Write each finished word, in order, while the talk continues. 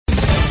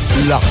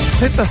La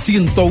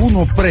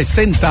Z101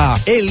 presenta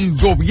El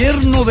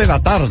Gobierno de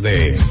la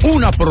Tarde,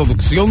 una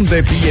producción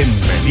de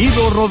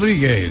Bienvenido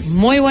Rodríguez.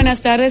 Muy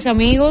buenas tardes,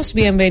 amigos,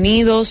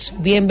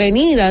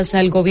 bienvenidas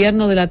al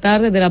Gobierno de la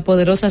Tarde de la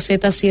poderosa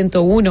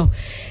Z101.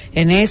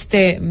 En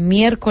este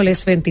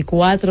miércoles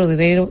 24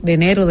 de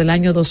enero del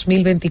año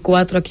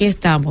 2024, aquí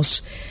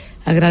estamos,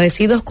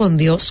 agradecidos con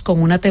Dios,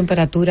 con una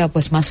temperatura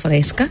pues más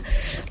fresca,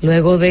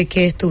 luego de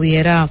que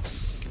estuviera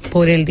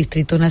por el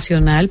Distrito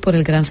Nacional, por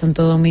el Gran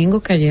Santo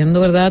Domingo,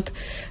 cayendo, ¿verdad?,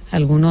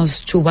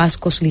 algunos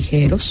chubascos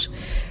ligeros.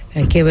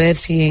 Hay que ver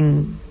si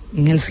en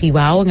el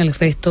Cibao, en el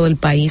resto del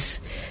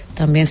país,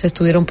 también se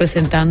estuvieron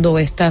presentando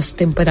estas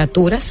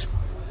temperaturas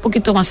un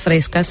poquito más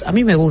frescas. A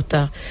mí me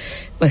gusta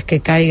pues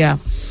que caiga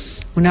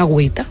una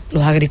agüita,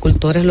 los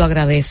agricultores lo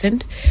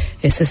agradecen,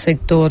 ese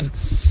sector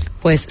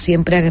pues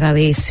siempre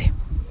agradece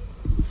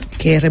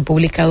que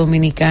República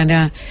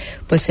Dominicana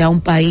pues sea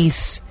un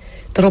país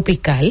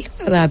tropical,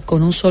 ¿verdad?,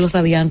 con un sol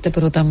radiante,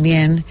 pero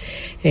también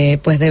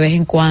pues de vez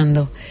en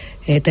cuando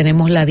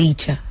tenemos la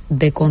dicha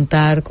de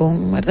contar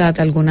con, ¿verdad?,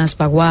 algunas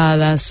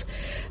vaguadas,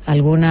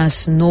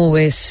 algunas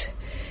nubes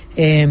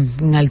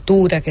en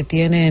altura que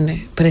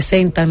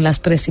presentan las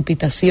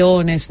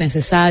precipitaciones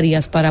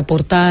necesarias para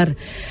aportar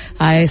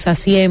a esa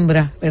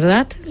siembra,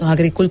 ¿verdad? Los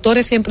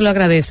agricultores siempre lo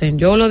agradecen.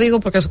 Yo lo digo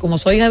porque como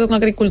soy hija de un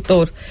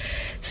agricultor,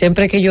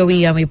 siempre que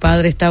llovía mi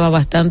padre estaba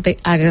bastante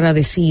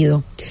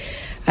agradecido.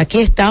 Aquí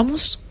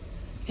estamos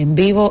en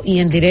vivo y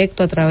en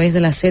directo a través de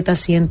la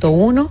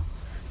Z101,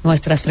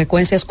 nuestras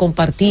frecuencias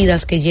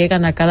compartidas que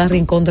llegan a cada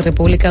rincón de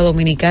República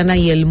Dominicana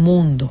y el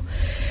mundo,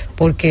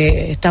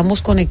 porque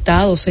estamos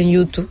conectados en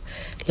YouTube,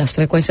 las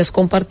frecuencias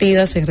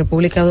compartidas en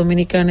República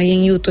Dominicana y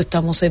en YouTube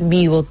estamos en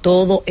vivo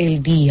todo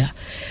el día.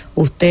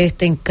 Usted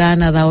está en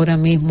Canadá ahora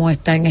mismo,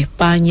 está en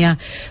España,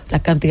 la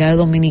cantidad de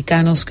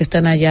dominicanos que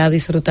están allá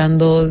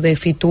disfrutando de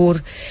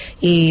Fitur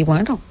y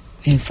bueno,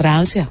 en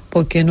Francia,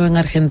 ¿por qué no en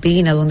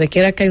Argentina? Donde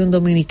quiera que hay un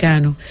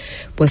dominicano,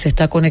 pues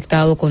está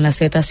conectado con la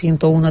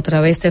Z101 a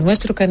través de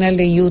nuestro canal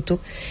de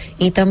YouTube,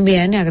 y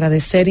también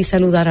agradecer y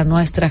saludar a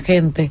nuestra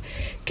gente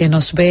que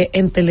nos ve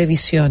en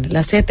televisión.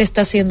 La Z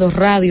está haciendo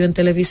radio en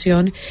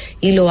televisión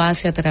y lo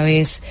hace a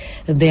través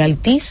de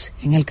Altiz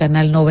en el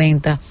canal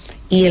 90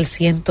 y el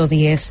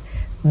 110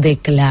 de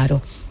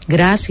Claro.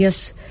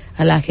 Gracias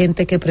a la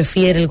gente que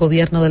prefiere el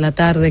Gobierno de la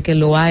Tarde, que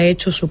lo ha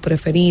hecho su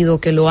preferido,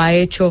 que lo ha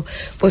hecho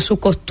pues su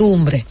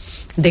costumbre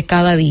de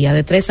cada día.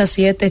 De 3 a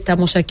 7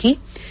 estamos aquí,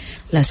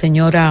 la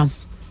señora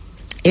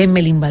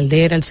Emelín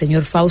Valdera, el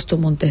señor Fausto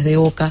Montes de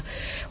Oca,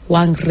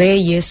 Juan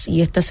Reyes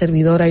y esta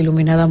servidora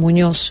Iluminada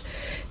Muñoz.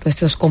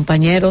 Nuestros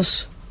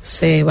compañeros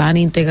se van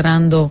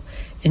integrando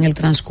en el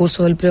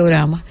transcurso del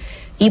programa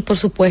y por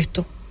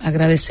supuesto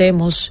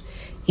agradecemos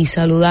y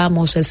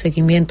saludamos el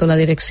seguimiento, la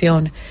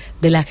dirección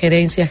de la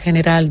gerencia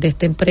general de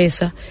esta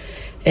empresa.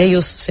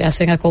 Ellos se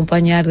hacen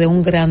acompañar de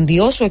un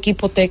grandioso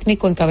equipo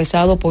técnico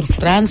encabezado por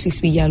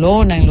Francis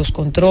Villalona en los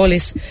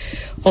controles,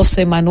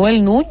 José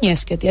Manuel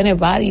Núñez, que tiene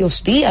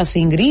varios días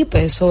sin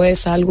gripe, eso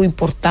es algo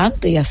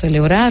importante y a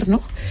celebrar,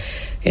 ¿no?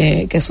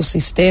 Que su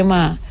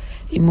sistema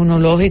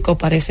inmunológico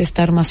parece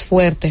estar más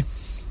fuerte.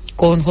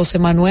 Con José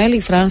Manuel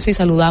y Francis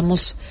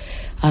saludamos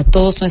a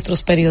todos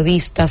nuestros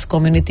periodistas,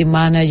 community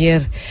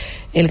manager,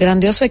 el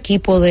grandioso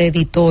equipo de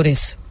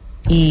editores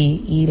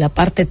y la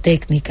parte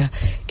técnica,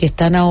 que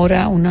están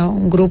ahora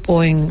un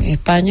grupo en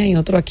España y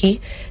otro aquí,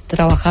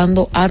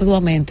 trabajando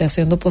arduamente,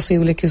 haciendo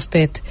posible que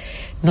usted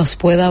nos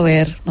pueda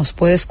ver, nos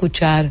pueda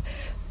escuchar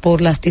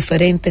por las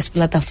diferentes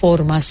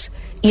plataformas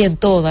y en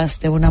todas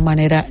de una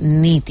manera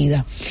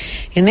nítida.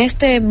 En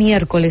este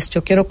miércoles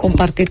yo quiero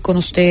compartir con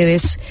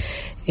ustedes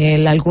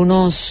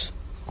algunos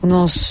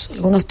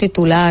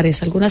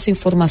titulares, algunas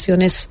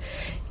informaciones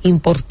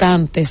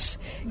importantes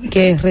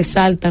que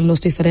resaltan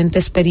los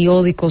diferentes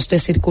periódicos de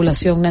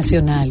circulación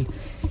nacional.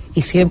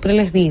 Y siempre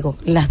les digo,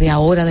 las de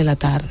ahora de la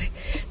tarde,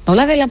 no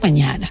las de la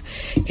mañana,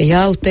 que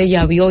ya usted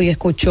ya vio y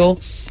escuchó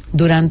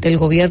durante el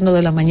Gobierno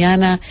de la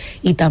Mañana,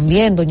 y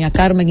también doña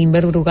Carmen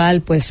Inver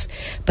Brugal pues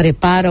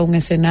prepara un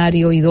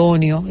escenario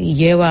idóneo y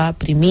lleva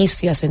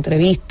primicias,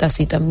 entrevistas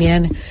y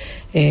también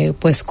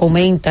pues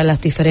comenta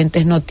las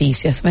diferentes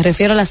noticias. Me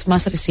refiero a las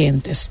más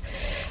recientes,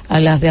 a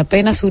las de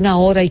apenas una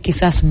hora y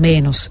quizás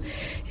menos.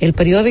 El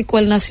periódico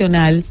El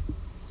Nacional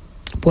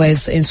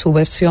pues en su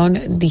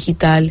versión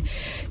digital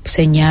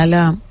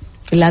señala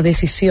la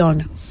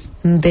decisión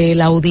de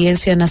la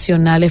Audiencia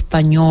Nacional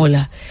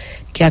Española,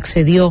 que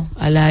accedió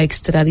a la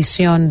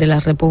extradición de la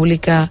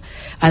República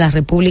a la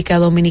República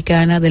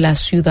Dominicana de la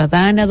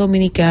ciudadana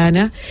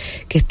dominicana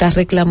que está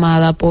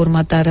reclamada por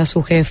matar a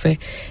su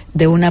jefe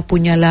de una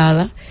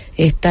puñalada.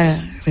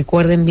 Esta,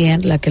 recuerden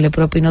bien, la que le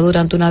propinó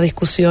durante una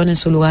discusión en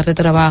su lugar de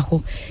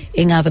trabajo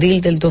en abril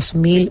del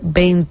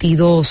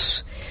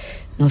 2022.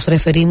 Nos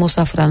referimos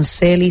a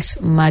Francelis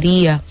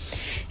María,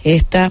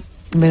 esta,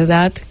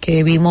 ¿verdad?,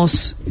 que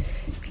vimos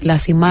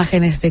las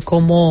imágenes de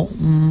cómo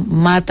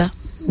mata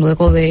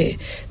luego de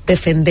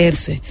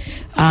defenderse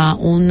a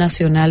un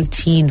nacional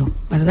chino,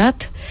 ¿verdad?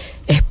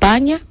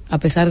 España, a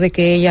pesar de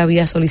que ella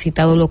había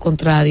solicitado lo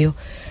contrario,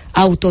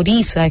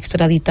 autoriza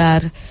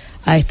extraditar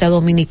a esta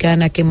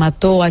dominicana que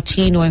mató a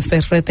chino en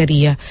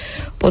ferretería.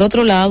 Por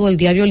otro lado, el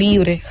Diario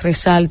Libre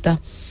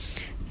resalta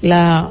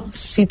la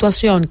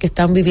situación que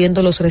están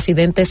viviendo los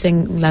residentes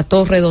en la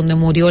torre donde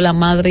murió la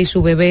madre y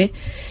su bebé.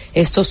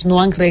 Estos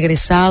no han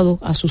regresado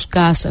a sus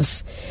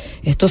casas.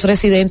 Estos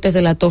residentes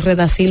de la Torre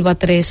da Silva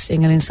 3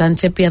 en el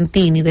ensanche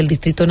Piantini del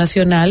Distrito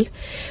Nacional,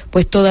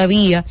 pues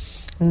todavía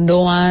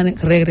no han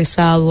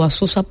regresado a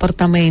sus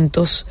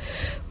apartamentos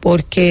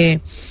porque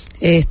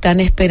están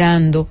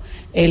esperando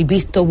el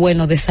visto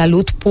bueno de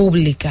salud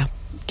pública,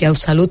 que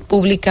salud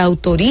pública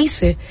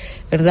autorice,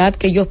 ¿verdad?,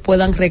 que ellos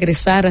puedan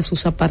regresar a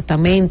sus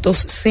apartamentos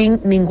sin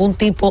ningún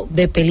tipo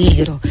de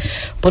peligro.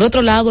 Por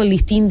otro lado, el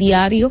Listín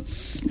Diario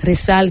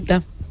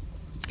resalta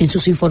en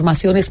sus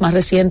informaciones más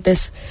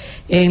recientes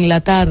en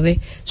la tarde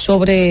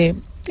sobre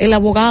el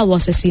abogado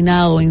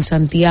asesinado en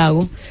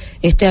Santiago.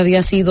 Este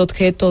había sido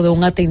objeto de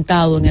un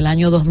atentado en el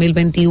año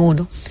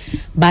 2021.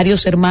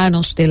 Varios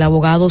hermanos del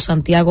abogado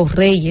Santiago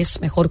Reyes,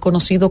 mejor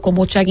conocido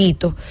como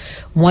Chaguito,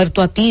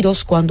 muerto a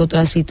tiros cuando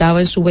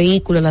transitaba en su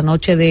vehículo la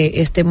noche de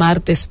este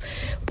martes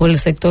por el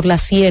sector La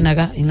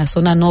Ciénaga, en la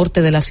zona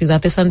norte de la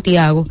ciudad de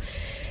Santiago.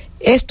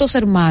 Estos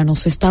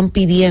hermanos están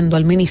pidiendo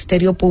al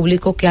Ministerio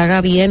Público que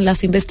haga bien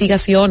las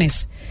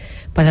investigaciones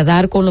para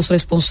dar con los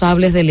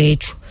responsables del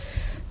hecho.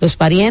 Los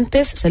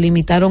parientes se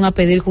limitaron a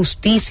pedir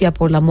justicia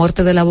por la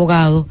muerte del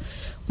abogado,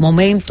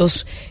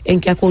 momentos en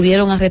que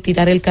acudieron a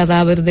retirar el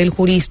cadáver del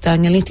jurista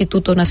en el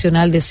Instituto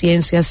Nacional de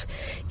Ciencias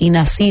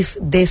INACIF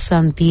de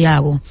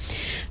Santiago.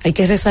 Hay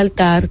que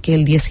resaltar que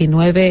el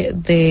 19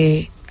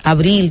 de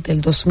abril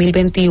del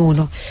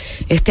 2021,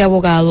 este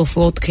abogado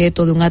fue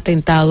objeto de un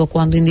atentado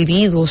cuando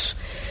individuos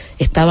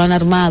estaban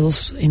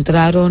armados, le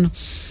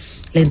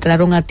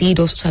entraron a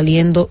tiros,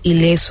 saliendo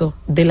ileso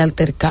del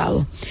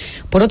altercado.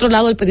 Por otro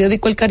lado, el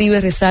periódico El Caribe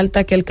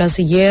resalta que el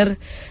canciller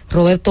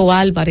Roberto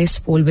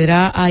Álvarez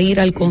volverá a ir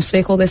al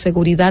Consejo de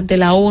Seguridad de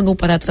la ONU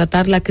para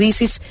tratar la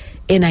crisis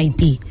en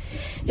Haití.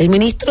 El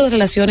ministro de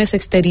Relaciones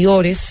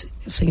Exteriores,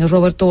 el señor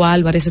Roberto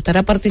Álvarez,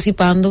 estará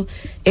participando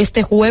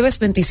este jueves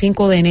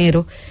 25 de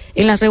enero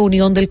en la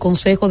reunión del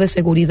Consejo de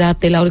Seguridad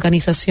de la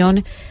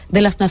Organización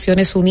de las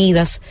Naciones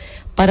Unidas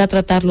para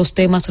tratar los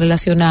temas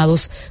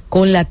relacionados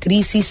con la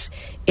crisis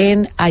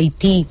en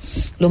Haití.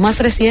 Lo más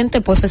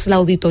reciente, pues, es la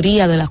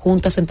auditoría de la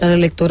Junta Central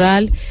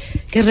Electoral,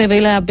 que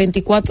revela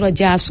 24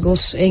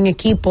 hallazgos en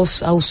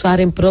equipos a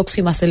usar en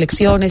próximas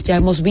elecciones. Ya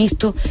hemos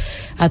visto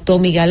a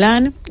Tommy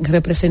Galán, en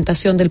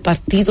representación del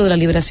Partido de la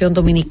Liberación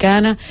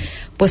Dominicana,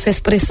 pues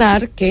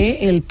expresar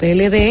que el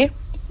PLD,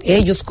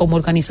 ellos como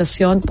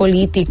organización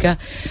política,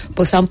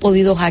 pues han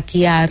podido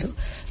hackear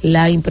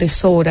una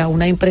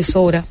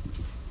impresora,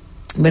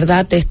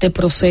 ¿verdad?, de este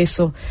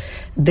proceso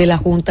de la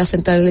Junta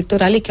Central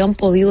Electoral, y que han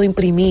podido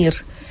imprimir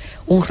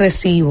un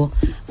recibo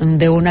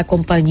de una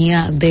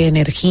compañía de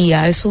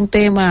energía. Es un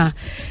tema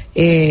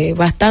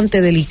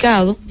bastante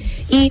delicado.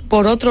 Y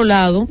por otro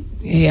lado,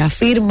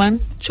 afirman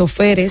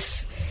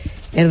choferes,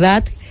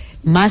 ¿verdad?,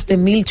 más de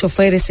 1,000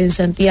 choferes en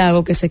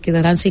Santiago que se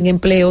quedarán sin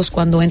empleos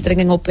cuando entren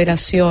en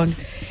operación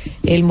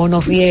el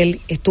monorriel.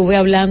 Estuve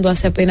hablando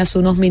hace apenas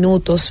unos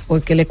minutos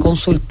porque le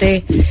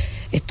consulté.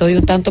 Estoy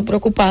un tanto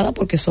preocupada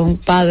porque son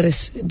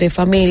padres de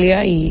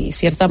familia y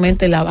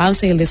ciertamente el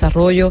avance y el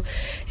desarrollo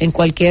en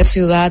cualquier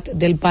ciudad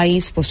del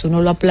país, pues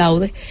uno lo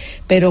aplaude,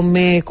 pero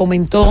me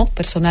comentó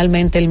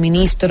personalmente el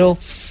ministro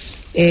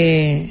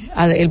de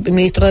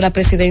la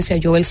Presidencia,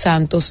 Joel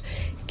Santos,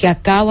 que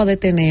acaba de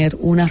tener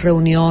una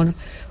reunión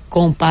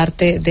con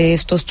parte de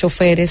estos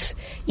choferes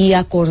y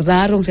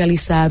acordaron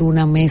realizar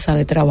una mesa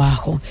de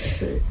trabajo.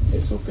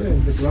 Eso que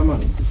reclaman,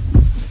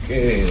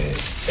 que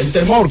el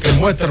temor que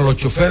muestran los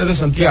choferes de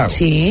Santiago,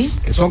 sí,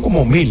 que son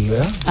como 1,000,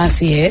 ¿verdad?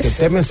 Así es.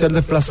 Que temen ser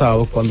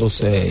desplazados cuando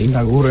se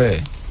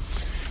inaugure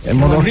el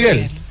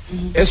monorriel.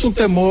 Es un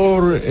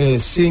temor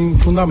sin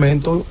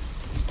fundamento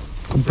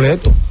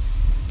completo,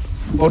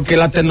 porque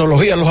la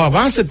tecnología, los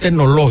avances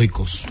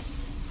tecnológicos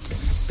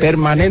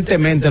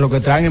permanentemente lo que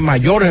traen es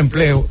mayores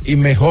empleos y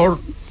mejor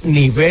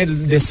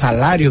nivel de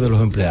salario de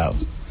los empleados.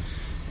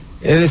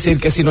 Es decir,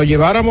 que si nos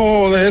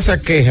lleváramos de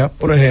esa queja,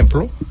 por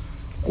ejemplo,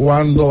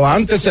 cuando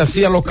antes se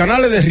hacían los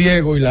canales de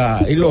riego y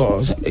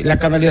la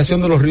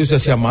canalización de los ríos se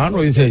hacía a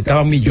mano y se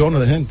necesitaban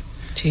millones de gente.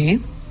 Sí.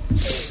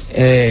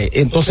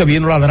 Entonces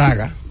vino la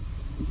draga,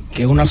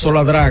 que una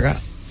sola draga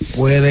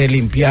puede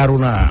limpiar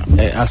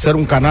hacer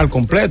un canal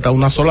completo,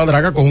 una sola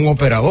draga con un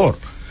operador.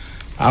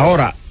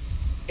 Ahora,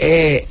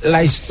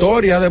 la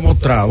historia ha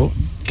demostrado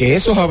que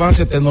esos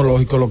avances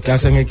tecnológicos lo que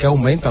hacen es que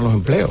aumentan los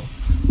empleos,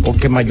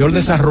 porque mayor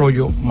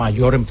desarrollo,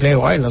 mayor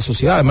empleo hay en la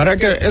sociedad. De manera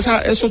que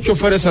esos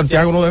choferes de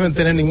Santiago no deben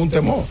tener ningún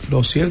temor.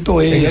 Lo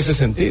cierto es, en ese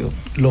sentido.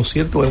 Lo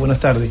cierto es,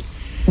 buenas tardes.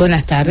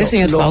 Buenas tardes,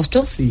 señor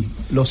Fausto. Sí,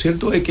 lo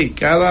cierto es que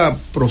cada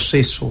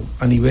proceso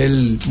a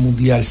nivel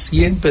mundial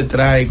siempre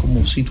trae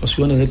como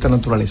situaciones de esta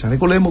naturaleza.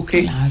 Recordemos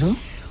que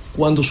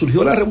cuando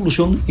surgió la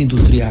revolución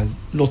industrial,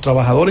 los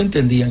trabajadores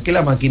entendían que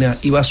la máquina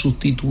iba a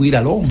sustituir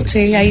al hombre.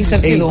 Sí, hay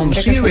incertidumbre.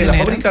 Inclusive en la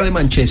fábrica de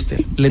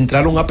Manchester le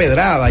entraron a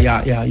pedrada y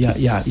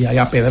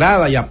a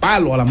pedrada y a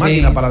palo a la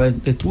máquina para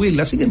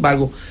destruirla. Sin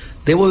embargo,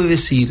 debo de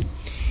decir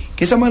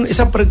que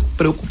esa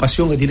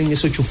preocupación que tienen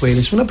esos choferes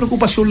es una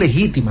preocupación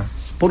legítima.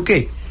 ¿Por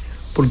qué?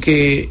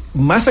 Porque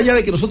más allá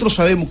de que nosotros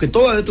sabemos que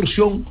toda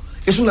destrucción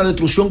es una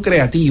destrucción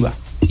creativa,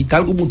 y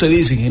tal como usted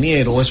dice,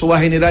 ingeniero, eso va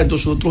a generar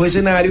entonces otros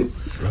escenarios,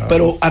 claro.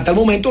 Pero hasta el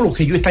momento lo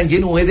que ellos están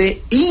llenos es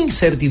de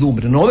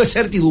incertidumbre, no de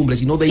certidumbre,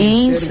 sino de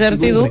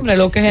incertidumbre,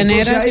 lo que genera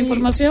entonces, esa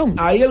información.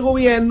 Ahí el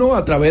gobierno,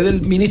 a través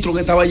del ministro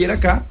que estaba ayer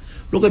acá,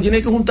 lo que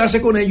tiene que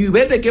juntarse con ellos y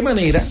ver de qué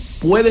manera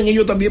pueden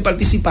ellos también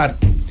participar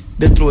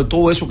dentro de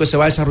todo eso que se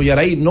va a desarrollar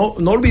ahí. No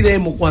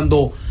olvidemos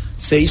cuando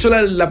se hizo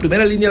la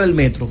primera línea del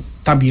metro,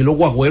 también los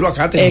guagüeros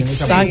acá tenían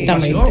esa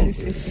preocupación.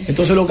 Sí.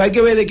 Entonces lo que hay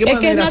que ver de qué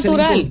manera se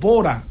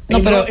incorpora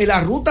en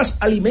las rutas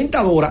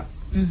alimentadoras,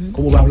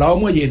 como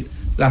hablábamos ayer,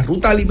 las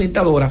rutas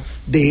alimentadoras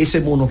de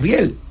ese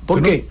monorriel.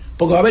 ¿Por qué?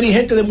 Porque va a venir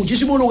gente de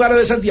muchísimos lugares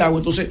de Santiago,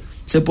 entonces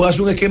se puede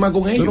hacer un esquema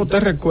con ellos. ¿Pero usted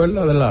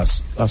recuerda de la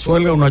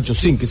huelga de un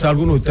Nachocín? Quizás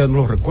algunos de ustedes no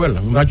lo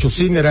recuerdan. Un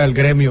Nachocín era el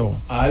gremio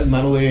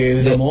hermano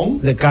de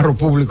Ramón, de carro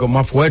público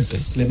más fuerte.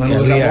 El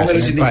hermano de Ramón era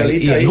el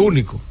sindicalista y el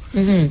único.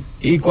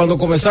 Y cuando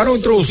comenzaron a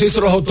introducirse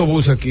los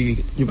autobuses aquí,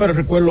 yo me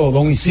recuerdo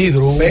don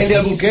Isidro Félix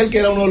Albuquerque, que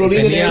era uno de los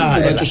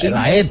líderes de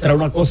la ETRA,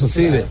 una cosa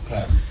así.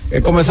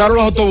 Claro. Comenzaron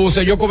los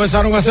autobuses, ellos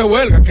comenzaron a hacer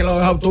huelga, que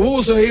los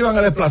autobuses iban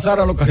a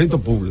desplazar a los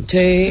carritos públicos.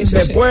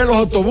 Después los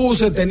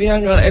autobuses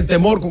tenían el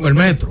temor con el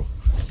metro,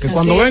 que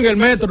cuando venga el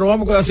metro nos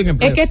vamos a quedar sin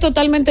empleo. Es que es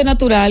totalmente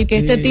natural que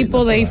este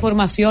tipo de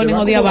informaciones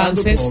o de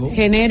avances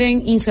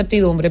generen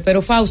incertidumbre,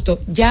 pero Fausto,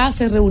 ya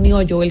se reunió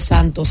Joel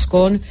Santos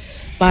con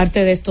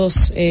parte de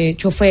estos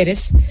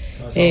choferes.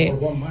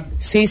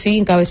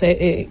 Sí,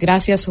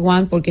 gracias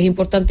Juan, porque es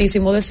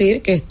importantísimo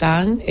decir que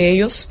están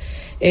ellos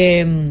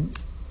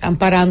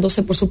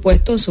amparándose, por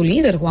supuesto, en su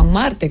líder, Juan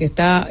Marte, que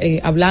está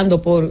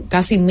hablando por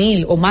casi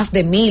 1,000 o más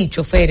de 1,000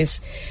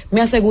 choferes.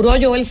 Me aseguró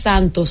Joel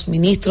Santos,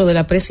 ministro de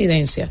la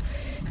Presidencia,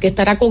 que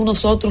estará con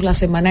nosotros la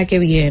semana que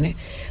viene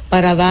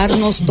para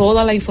darnos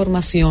toda la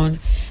información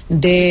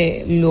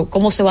de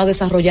cómo se va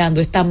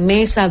desarrollando esta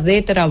mesa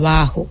de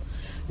trabajo.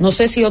 No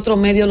sé si otro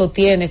medio lo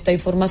tiene, esta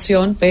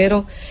información,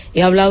 pero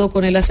he hablado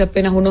con él hace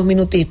apenas unos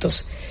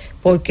minutitos,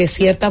 porque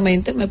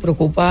ciertamente me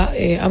preocupa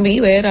a mí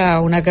ver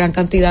a una gran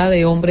cantidad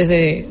de hombres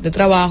de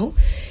trabajo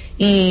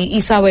y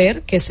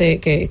saber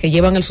que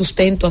llevan el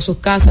sustento a sus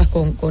casas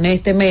con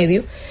este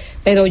medio.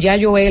 Pero ya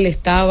Joel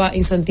estaba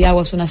en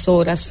Santiago hace unas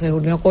horas, se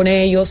reunió con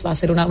ellos, va a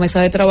hacer una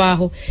mesa de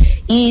trabajo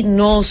y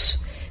nos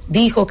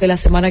dijo que la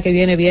semana que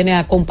viene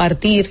a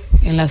compartir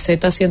en la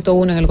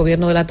Z101, en el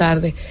Gobierno de la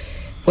Tarde,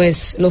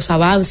 pues los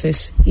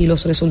avances y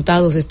los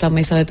resultados de esta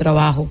mesa de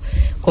trabajo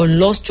con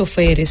los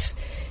choferes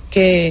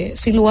que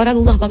sin lugar a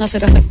dudas van a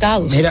ser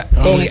afectados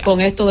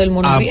con esto del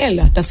monorriel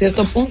hasta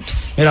cierto punto.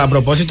 Mira, a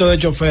propósito de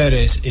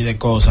choferes y de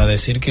cosas,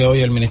 decir que hoy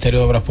el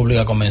Ministerio de Obras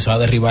Públicas comenzó a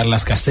derribar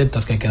las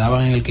casetas que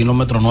quedaban en el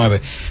kilómetro 9.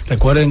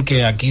 Recuerden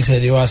que aquí se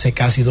dio hace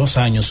casi 2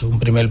 años un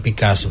primer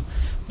Picasso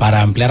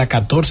para ampliar a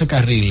 14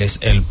 carriles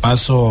el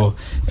paso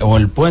o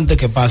el puente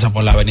que pasa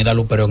por la avenida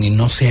Luperón y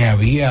no se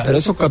había... Pero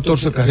esos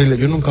 14 carriles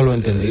yo nunca lo he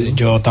entendido.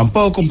 Yo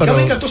tampoco, pero...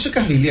 ¿Caben 14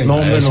 carriles?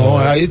 No,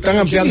 ahí están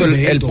ampliando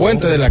el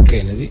puente de la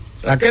Kennedy.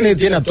 La Kennedy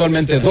tiene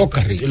actualmente 2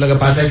 carriles. Lo que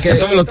pasa es que...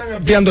 Entonces lo están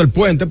ampliando el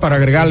puente para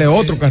agregarle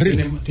otro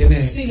carril.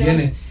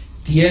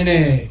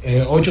 Tiene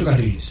 8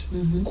 carriles,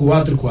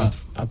 4 y 4.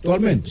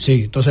 ¿Actualmente?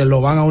 Sí, entonces lo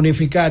van a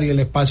unificar y el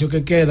espacio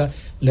que queda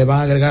le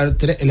van a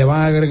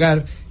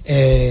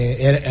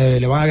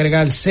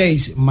agregar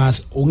 6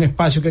 más un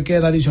espacio que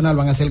queda adicional,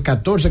 van a ser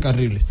 14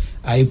 carriles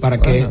ahí para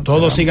que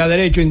todo siga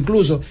derecho.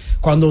 Incluso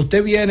cuando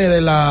usted viene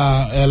de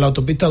la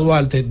autopista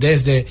Duarte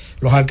desde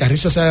los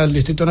Alcarrizos hacia el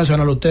Distrito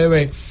Nacional, usted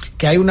ve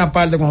que hay una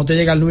parte cuando usted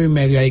llega al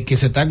 9:30 ahí que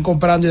se están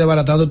comprando y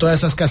desbaratando todas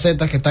esas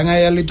casetas que están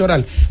ahí al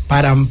litoral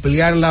para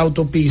ampliar la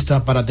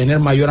autopista, para tener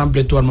mayor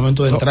amplitud al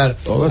momento de entrar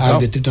al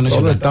Distrito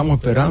Nacional. Todos estamos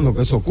esperando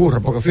que eso ocurra,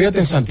 porque fíjate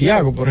en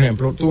Santiago, por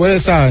ejemplo, tú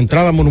ves esa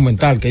entrada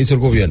monumental que hizo el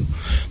gobierno,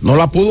 no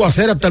la pudo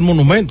hacer hasta el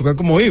monumento, que es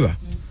como iba.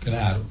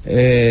 Claro.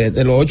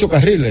 De los 8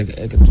 carriles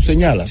que tú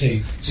señalas,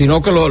 sí.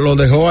 Sino que lo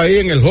dejó ahí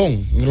en el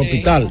home, en el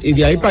hospital, y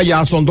de ahí para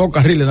allá son 2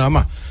 carriles nada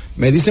más.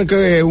 Me dicen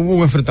que hubo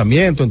un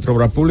enfrentamiento entre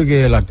Obras Públicas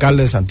y el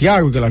alcalde de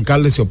Santiago, y que el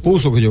alcalde se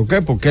opuso, que yo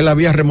qué, porque él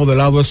había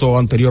remodelado eso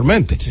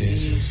anteriormente.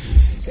 Sí.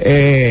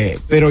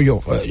 Pero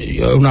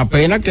es una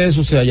pena que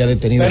eso se haya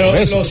detenido. Pero por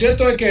eso. Lo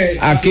cierto es que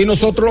aquí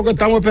nosotros lo que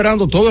estamos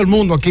esperando, todo el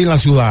mundo aquí en la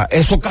ciudad,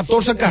 esos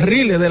 14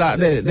 carriles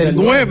del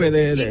 9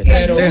 de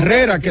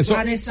Herrera que son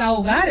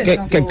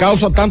que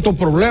causa tantos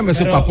problemas,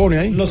 ese tapón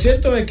ahí. Lo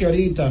cierto es que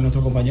ahorita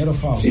nuestro compañero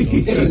Fausto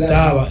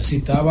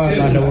citaba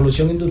la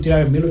revolución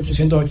industrial en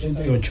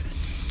 1888,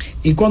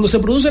 y cuando se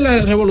produce la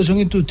revolución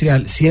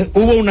industrial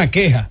hubo una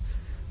queja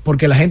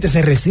porque la gente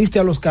se resiste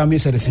a los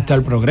cambios y se resiste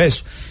al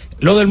progreso.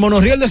 Lo del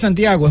monorriel de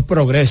Santiago es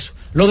progreso.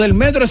 Lo del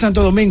metro de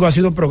Santo Domingo ha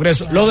sido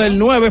progreso. Lo del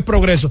 9 es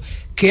progreso.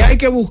 Que hay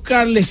que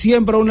buscarle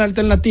siempre una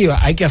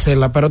alternativa, hay que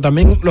hacerla, pero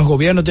también los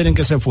gobiernos tienen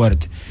que ser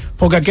fuertes.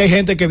 Porque aquí hay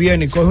gente que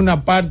viene y coge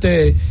una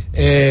parte,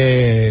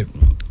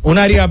 un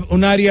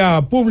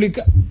área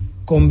pública,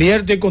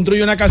 convierte y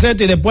construye una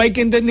caseta y después hay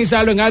que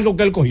indemnizarlo en algo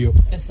que él cogió.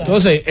 Exacto.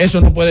 Entonces,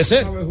 eso no puede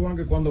ser. ¿Sabes, Juan,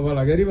 que cuando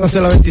Balaguer iba a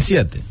hacer la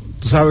 27,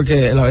 tú sabes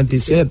que la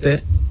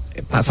 27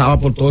 pasaba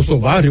por todos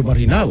esos barrios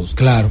marginados?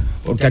 Claro.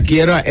 Porque aquí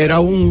era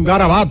un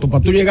garabato.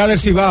 Para tú llegar del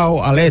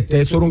Cibao al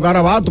este, eso era un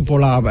garabato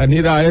por la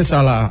avenida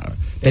esa, la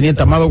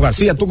Teniente Amado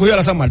García. Tú cogías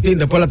la San Martín,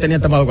 después la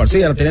Teniente Amado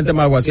García, la Teniente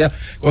Amado García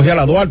cogía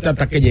la Duarte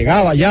hasta que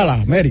llegaba ya a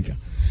las Américas.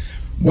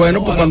 Bueno,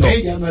 no, pues cuando.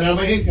 Mella, no era la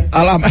Mexica.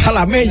 A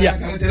la Mella. La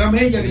carretera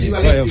Mella que se iba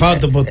a Oye,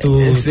 Fausto, pues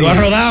tú has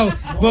rodado.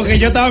 Porque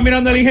yo estaba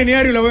mirando al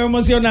ingeniero y lo veo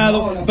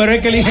emocionado. Pero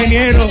es que el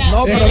ingeniero.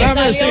 No, pero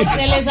déjame decir.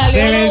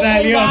 Se le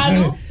salió.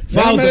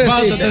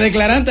 Fausto, te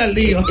declaran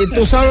tardío. Y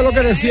tú sabes lo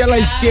que decía la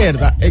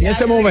izquierda en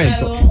ese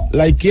momento.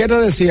 La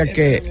izquierda decía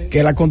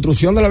que la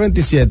construcción de la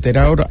 27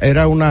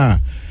 era una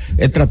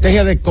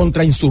estrategia de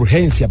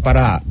contrainsurgencia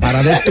para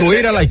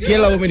destruir a la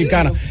izquierda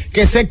dominicana,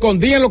 que se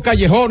escondía en los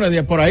callejones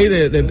de por ahí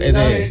en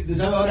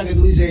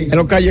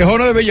los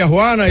callejones de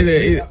Villajuana y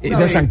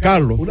de San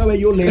Carlos. Una vez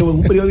yo leo en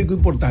un periódico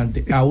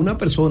importante a una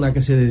persona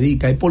que se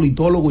dedica, es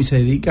politólogo y se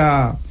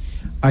dedica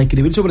a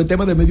escribir sobre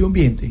temas de medio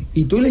ambiente,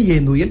 y estoy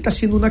leyendo y él está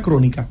haciendo una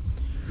crónica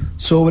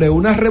sobre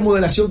una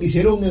remodelación que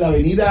hicieron en la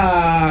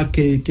avenida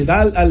que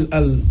da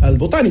al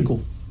Botánico.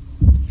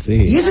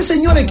 Sí. Y ese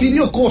señor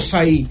escribió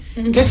cosas ahí,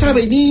 que esa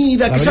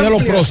avenida, que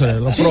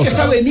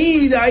esa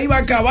avenida iba a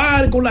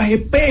acabar con las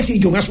especies, y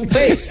yo me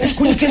asusté.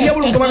 Coño, ¿qué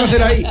diablos que van a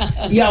hacer ahí?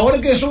 Y ahora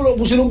que eso lo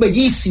pusieron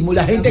bellísimo y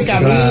la gente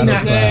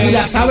camina, y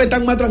las aves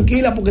están más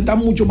tranquilas porque están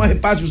mucho más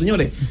espacio,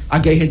 señores.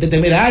 Aquí hay gente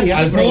temeraria.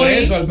 Al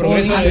progreso.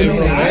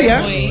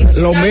 Temeraria.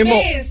 Lo mismo.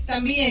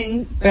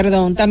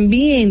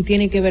 También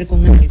tiene que ver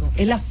con algo.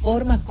 Es la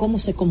forma como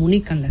se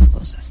comunican las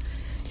cosas.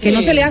 Que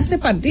no se le hace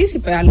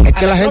partícipe a la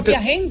propia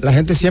gente. La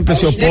gente siempre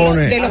se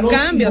opone. De los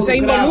cambios, se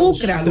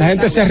involucra. La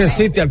gente se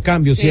resiste al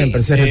cambio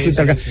siempre, se resiste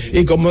al cambio.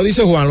 Y como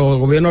dice Juan, los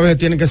gobiernos a veces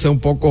tienen que ser un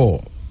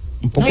poco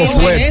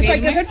fuertes, hay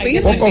que ser firme,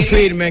 un poco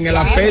firme en el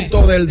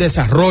aspecto del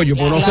desarrollo,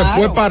 porque no se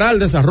puede parar el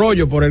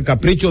desarrollo por el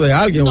capricho de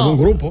alguien o de un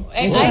grupo.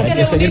 Hay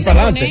que seguir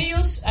para adelante.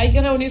 Hay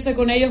que reunirse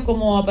con ellos,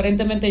 como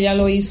aparentemente ya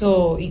lo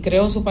hizo y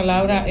creó su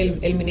palabra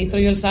el ministro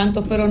Joel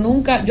Santos, pero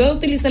nunca, yo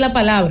utilicé la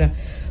palabra,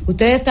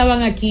 ustedes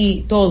estaban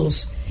aquí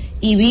todos,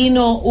 y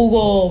vino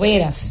Hugo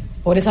Veras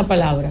por esa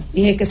palabra.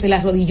 Dije que se le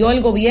arrodilló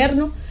el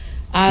gobierno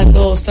a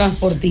los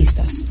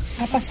transportistas.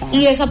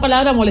 Y esa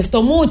palabra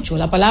molestó mucho,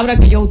 la palabra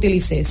que yo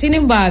utilicé. Sin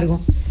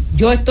embargo,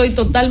 yo estoy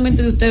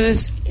totalmente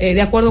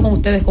de acuerdo con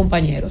ustedes,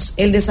 compañeros.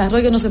 El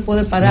desarrollo no se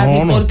puede parar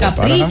ni por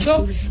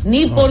capricho,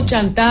 ni por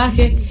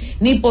chantaje,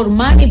 ni por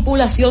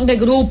manipulación de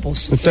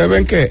grupos. Ustedes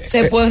ven que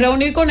se puede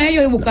reunir con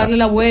ellos y buscarle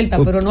la vuelta,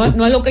 pero no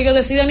es lo que ellos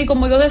decidan ni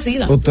como ellos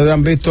decidan. Ustedes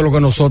han visto lo que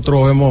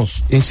nosotros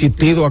hemos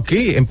insistido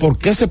aquí, en por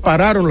qué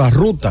separaron las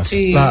rutas,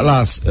 sí.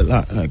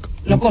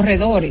 Los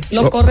corredores.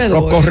 Los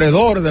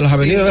corredores de las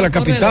avenidas de la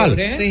capital.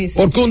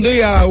 Porque un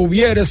día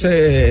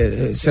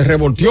se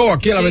revolteó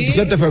aquí en la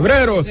 27 de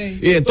febrero,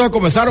 y entonces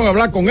comenzaron a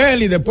hablar con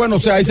él y después, no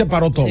sé, ahí se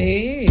paró todo.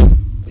 Sí.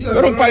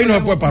 Pero un país no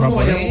se puede parar. No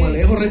vayamos más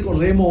lejos.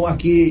 Recordemos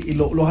aquí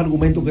los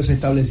argumentos que se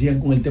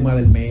establecían con el tema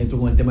del metro,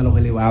 con el tema de los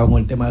elevados,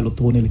 con el tema de los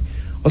túneles.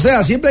 O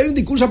sea, siempre hay un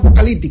discurso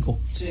apocalíptico.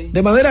 Sí.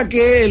 De manera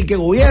que el que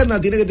gobierna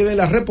tiene que tener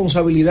la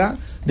responsabilidad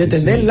de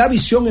tener la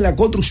visión en la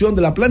construcción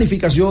de la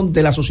planificación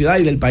de la sociedad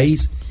y del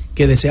país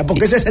que desea,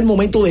 porque ese es el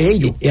momento de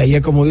ello. Y ahí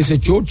es como dice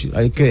Churchill,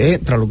 ahí que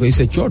entra lo que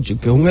dice Churchill,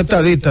 que un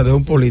estadista de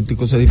un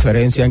político se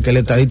diferencia en que el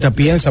estadista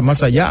piensa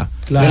más allá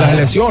de las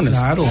elecciones,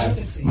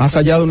 más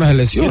allá de unas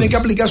elecciones. Tiene que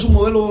aplicar su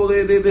modelo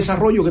de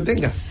desarrollo que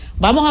tenga.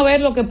 Vamos a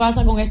ver lo que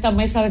pasa con esta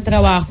mesa de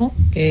trabajo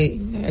que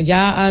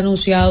ya ha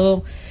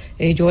anunciado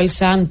Joel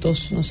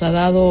Santos, nos ha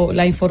dado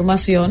la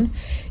información,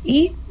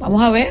 y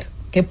vamos a ver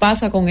qué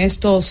pasa con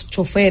estos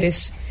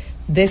choferes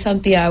de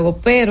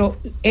Santiago, pero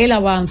el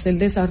avance, el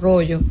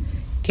desarrollo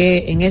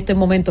que en este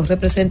momento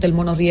representa el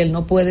monorriel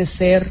no puede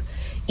ser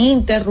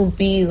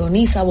interrumpido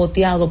ni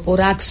saboteado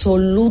por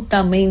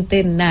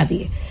absolutamente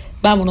nadie.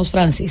 Vámonos,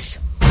 Francis.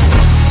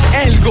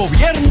 El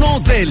gobierno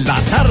de la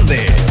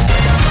tarde.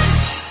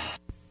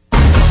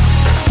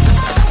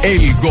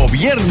 El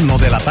gobierno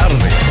de la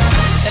tarde.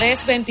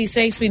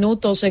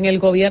 3:26 en el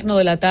gobierno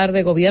de la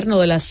tarde, gobierno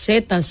de la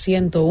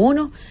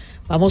Z101.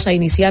 Vamos a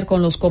iniciar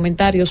con los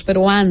comentarios,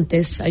 pero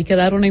antes hay que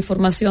dar una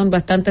información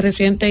bastante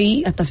reciente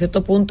y hasta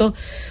cierto punto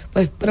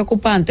pues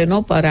preocupante,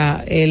 ¿no?,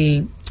 para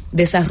el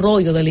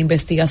desarrollo de la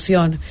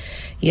investigación,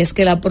 y es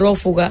que la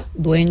prófuga,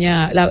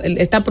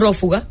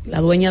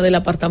 la dueña del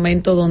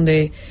apartamento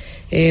donde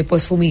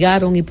pues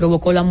fumigaron y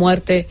provocó la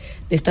muerte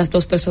de estas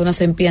dos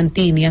personas en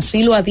Piantini,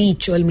 así lo ha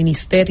dicho el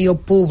Ministerio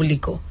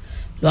Público,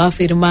 lo ha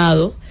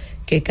afirmado,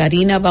 que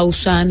Karina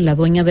Bauzán, la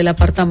dueña del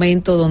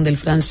apartamento donde el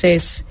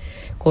francés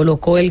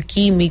colocó el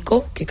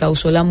químico que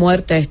causó la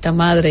muerte a esta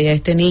madre y a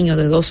este niño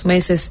de 2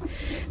 meses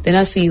de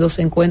nacido,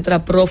 se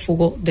encuentra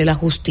prófugo de la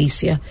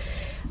justicia.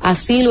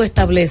 Así lo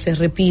establece,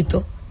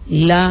 repito,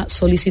 la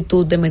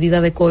solicitud de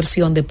medida de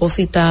coerción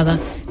depositada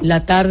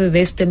la tarde de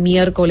este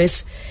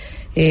miércoles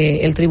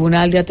el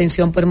Tribunal de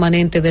Atención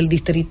Permanente del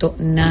Distrito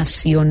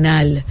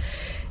Nacional.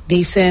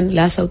 Dicen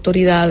las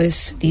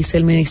autoridades, dice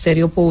el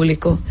Ministerio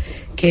Público,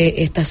 que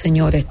esta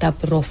señora está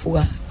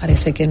prófuga.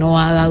 Parece que no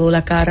ha dado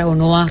la cara o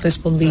no ha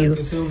respondido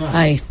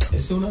a esto. Esa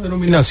es una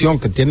denominación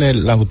que tiene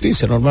la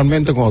justicia.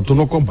 Normalmente cuando tú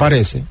no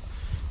compareces,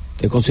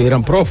 te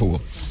consideran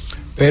prófugo.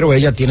 Pero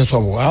ella tiene su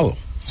abogado.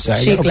 O sea,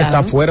 ella lo que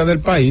está fuera del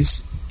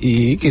país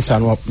y quizá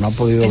no ha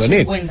podido venir. Es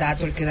un buen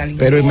dato el que da el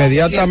pero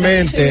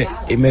inmediatamente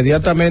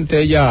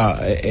ella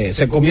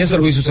se comienza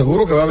el juicio,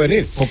 seguro que va a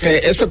venir,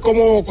 porque eso es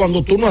como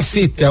cuando tú no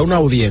asistes a una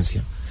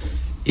audiencia,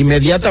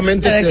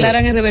 inmediatamente te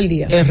declaran en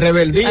rebeldía. En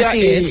rebeldía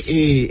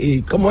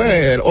y ¿cómo es?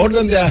 El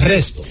orden de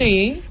arresto.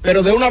 Sí.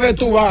 Pero de una vez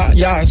tú vas,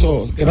 ya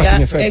eso queda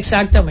sin efecto.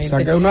 Exactamente. O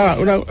sea, que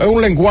es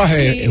un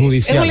lenguaje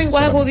judicial. Es un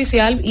lenguaje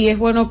judicial y es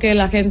bueno que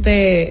la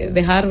gente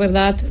dejar,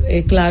 ¿verdad?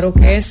 Claro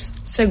que es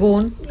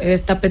según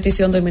esta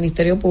petición del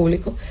Ministerio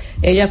Público.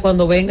 Ella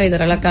cuando venga y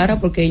dará la cara,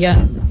 porque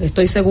ella,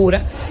 estoy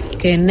segura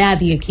que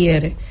nadie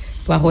quiere,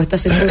 bajo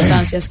estas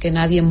circunstancias, que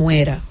nadie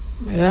muera,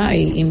 ¿verdad?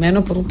 Y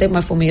menos por un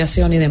tema de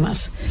fumigación y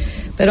demás.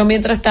 Pero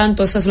mientras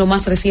tanto, eso es lo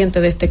más reciente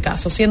de este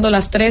caso. Siendo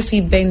las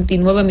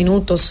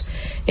 3:29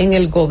 en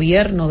el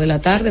gobierno de la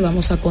tarde,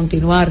 vamos a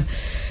continuar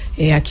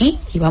aquí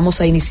y vamos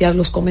a iniciar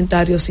los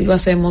comentarios y lo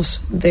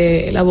hacemos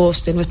de la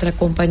voz de nuestra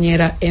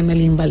compañera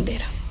Emelín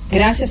Valdera.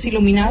 Gracias,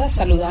 Iluminada.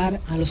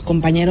 Saludar a los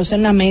compañeros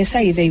en la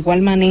mesa y de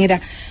igual manera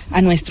a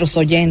nuestros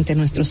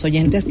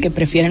oyentes que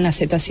prefieren la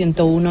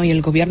Z101 y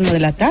el gobierno de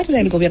la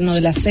tarde, el gobierno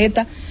de la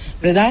Z,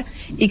 ¿verdad?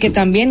 Y que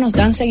también nos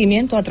dan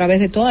seguimiento a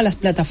través de todas las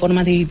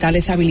plataformas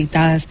digitales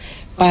habilitadas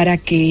para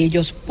que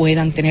ellos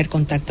puedan tener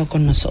contacto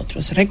con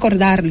nosotros.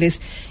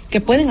 Recordarles que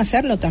pueden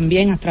hacerlo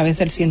también a través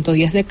del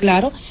 110 de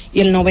Claro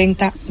y el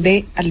 90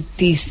 de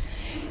Altiz.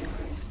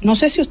 No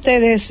sé si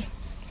ustedes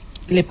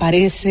le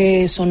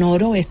parece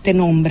sonoro este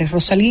nombre,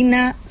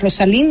 Rosalinda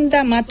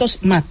Matos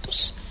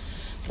Matos.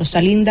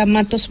 Rosalinda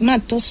Matos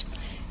Matos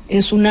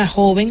es una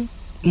joven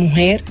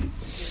mujer,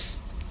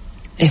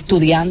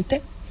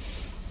 estudiante,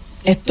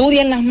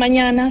 estudia en las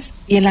mañanas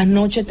y en las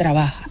noches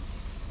trabaja,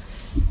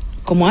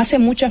 como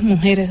hacen muchas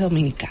mujeres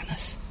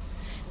dominicanas.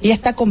 Ella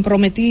está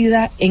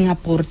comprometida en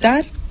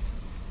aportar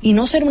y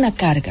no ser una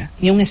carga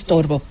ni un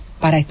estorbo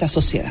para esta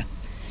sociedad.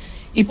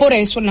 Y por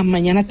eso en las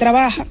mañanas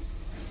trabaja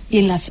y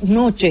en las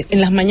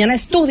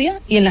mañanas estudia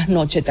y en las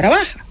noches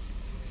trabaja.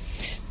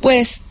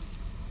 Pues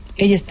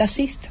ella es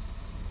taxista.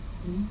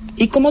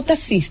 Y como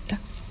taxista,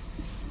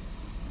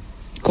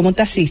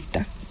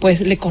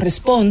 pues le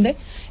corresponde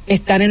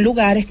estar en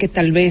lugares que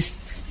tal vez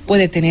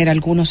puede tener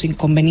algunos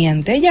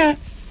inconvenientes. Ella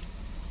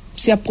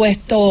se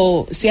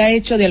ha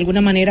hecho de alguna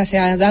manera, se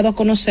ha dado a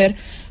conocer,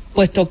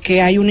 puesto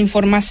que hay una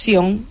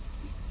información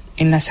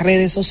en las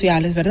redes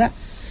sociales, ¿verdad?,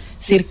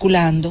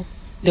 circulando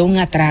de un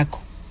atraco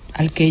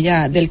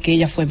del que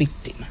ella fue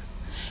víctima.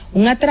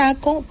 Un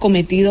atraco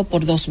cometido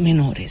por dos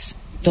menores.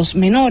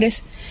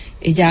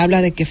 Ella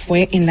habla de que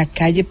fue en la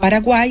calle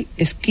Paraguay,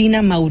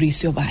 esquina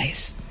Mauricio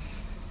Báez.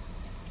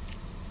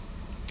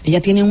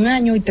 Ella tiene 1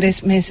 año y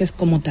 3 meses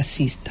como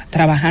taxista,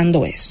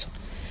 trabajando eso.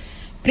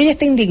 Pero ella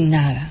está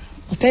indignada.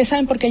 Ustedes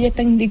saben por qué ella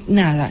está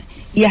indignada.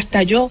 Y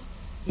hasta yo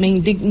me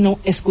indigno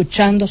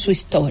escuchando su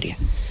historia.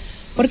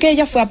 Porque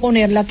ella fue a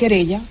poner la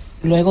querella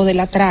luego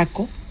del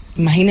atraco.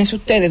 Imagínense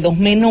ustedes, 2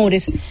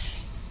 menores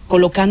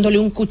colocándole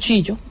un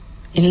cuchillo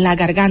en la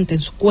garganta,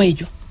 en su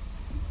cuello.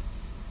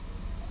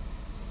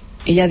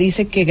 Ella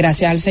dice que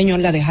gracias al Señor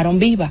la dejaron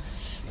viva,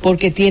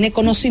 porque tiene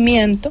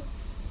conocimiento,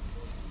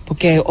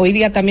 porque hoy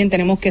día también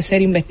tenemos que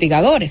ser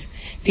investigadores,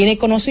 tiene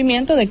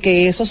conocimiento de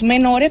que esos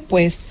menores,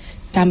 pues,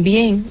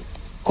 también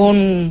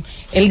con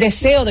el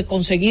deseo de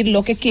conseguir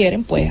lo que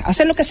quieren, pues,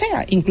 hacen lo que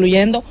sea,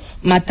 incluyendo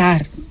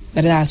matar,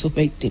 ¿verdad?, a sus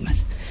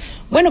víctimas.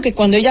 Bueno, que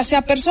cuando ella se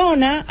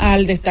apersona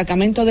al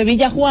destacamento de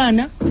Villa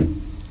Juana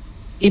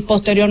y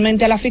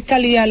posteriormente a la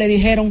fiscalía, le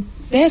dijeron,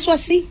 deje eso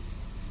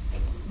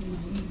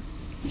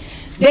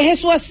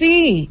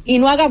así y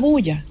no haga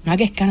bulla, no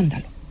haga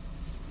escándalo.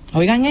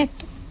 Oigan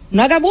esto,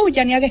 no haga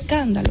bulla ni haga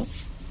escándalo.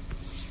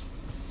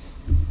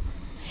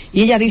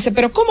 Y ella dice,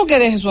 pero ¿cómo que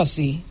deje eso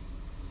así?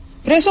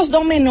 Pero esos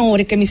 2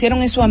 menores que me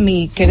hicieron eso a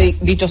mí, que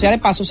dicho sea de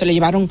paso se le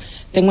llevaron,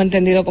 tengo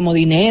entendido, como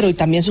dinero y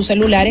también sus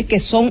celulares, que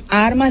son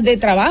armas de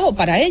trabajo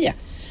para ella,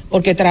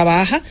 porque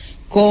trabaja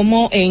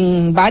como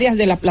en varias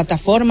de las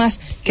plataformas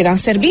que dan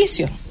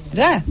servicio,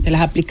 ¿verdad?, de las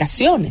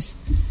aplicaciones.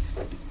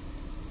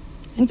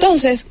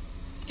 Entonces,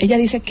 ella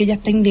dice que ella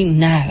está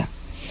indignada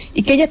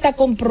y que ella está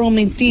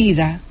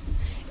comprometida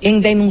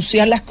en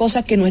denunciar las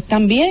cosas que no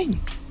están bien.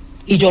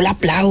 Y yo la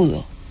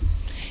aplaudo.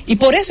 Y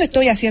por eso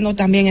estoy haciendo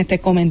también este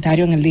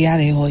comentario en el día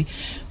de hoy.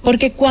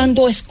 Porque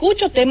cuando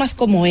escucho temas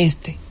como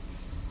este,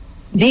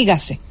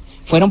 dígase,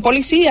 Fueron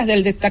policías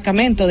del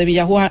destacamento de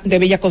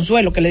Villa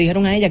Consuelo que le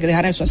dijeron a ella que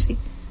dejara eso así.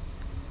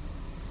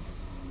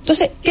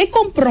 Entonces, ¿qué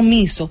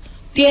compromiso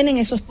tienen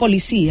esos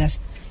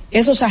policías,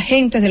 esos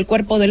agentes del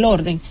cuerpo del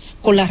orden,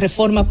 con la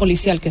reforma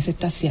policial que se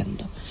está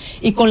haciendo?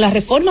 Y con la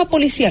reforma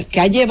policial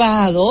que ha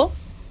llevado,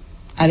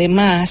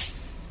 además,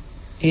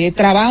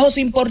 trabajos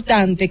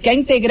importantes, que ha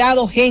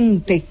integrado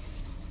gente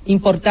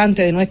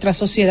importante de nuestra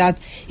sociedad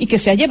y que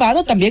se ha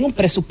llevado también un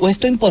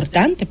presupuesto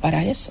importante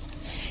para eso.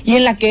 Y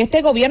en la que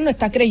este gobierno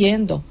está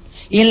creyendo,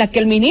 y en la que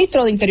el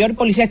ministro de Interior y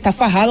Policía está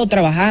fajado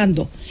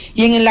trabajando,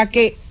 y en la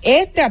que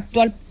este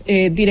actual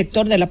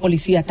director de la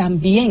policía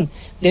también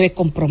debe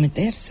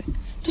comprometerse.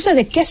 Entonces,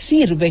 ¿de qué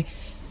sirve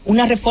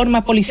una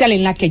reforma policial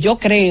en la que yo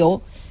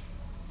creo,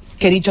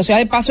 que dicho sea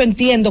de paso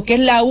entiendo, que es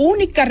la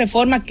única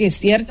reforma que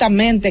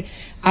ciertamente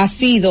ha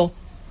sido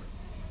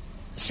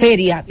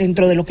seria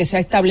dentro de lo que se ha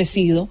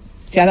establecido?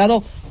 Se ha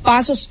dado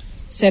pasos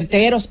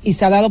certeros y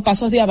se ha dado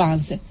pasos de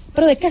avance.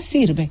 Pero ¿de qué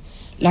sirve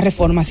la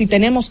reforma si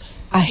tenemos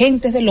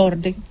agentes del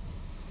orden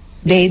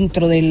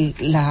dentro de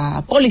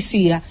la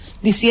policía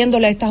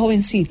diciéndole a esta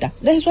jovencita,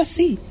 de eso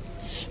así?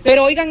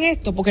 Pero oigan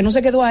esto, porque no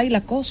se quedó ahí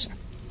la cosa.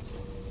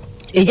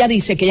 Ella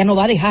dice que ella no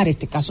va a dejar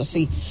este caso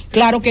así.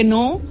 Claro que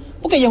no,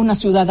 porque ella es una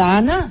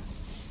ciudadana.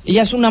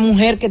 Ella es una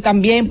mujer que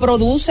también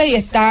produce y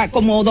está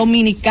como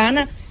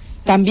dominicana,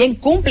 también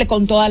cumple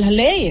con todas las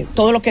leyes,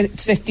 todo lo que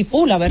se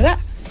estipula, ¿verdad?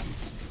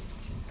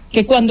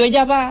 Que cuando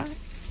ella va,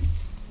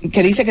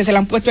 que dice que se la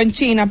han puesto en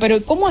China,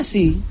 pero ¿cómo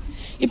así?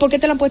 ¿Y por qué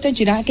te la han puesto en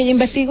China? Que ella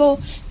investigó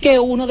que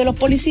uno de los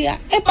policías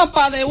es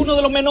papá de uno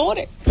de los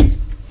menores.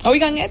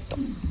 Oigan esto,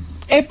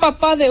 es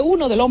papá de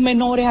uno de los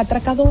menores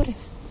atracadores.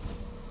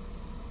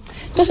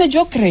 Entonces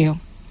yo creo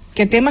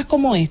que temas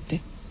como este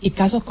y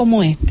casos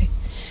como este,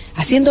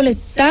 haciéndole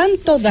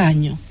tanto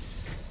daño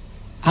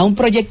a un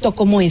proyecto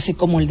como ese,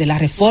 como el de la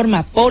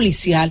reforma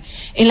policial,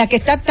 en la que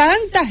está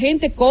tanta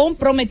gente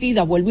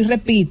comprometida, vuelvo y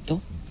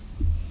repito,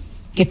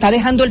 que está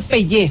dejando el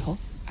pellejo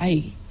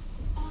ahí.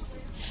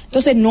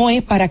 Entonces no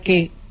es para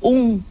que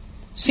un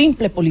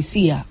simple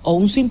policía o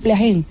un simple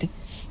agente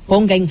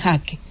ponga en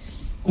jaque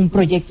un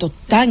proyecto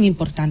tan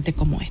importante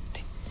como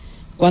este.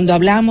 Cuando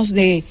hablamos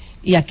de,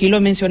 y aquí lo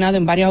he mencionado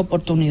en varias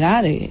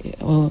oportunidades,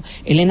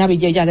 Elena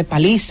Villella de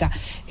Paliza,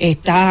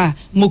 está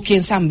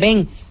Muquien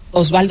Zambén,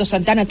 Osvaldo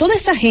Santana, toda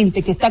esa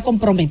gente que está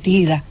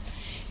comprometida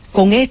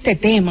con este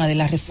tema de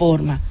la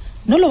reforma,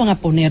 no lo van a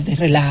poner de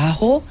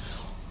relajo.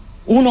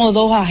 Uno o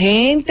dos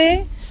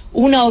agentes,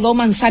 una o dos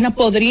manzanas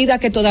podridas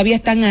que todavía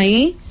están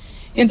ahí.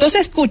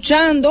 Entonces,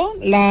 escuchando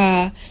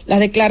las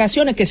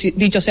declaraciones, que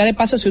dicho sea de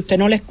paso, si usted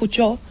no la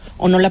escuchó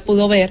o no la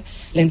pudo ver,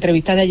 la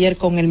entrevista de ayer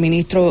con el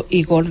ministro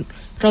Igor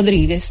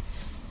Rodríguez,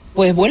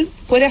 pues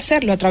puede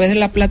hacerlo a través de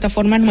la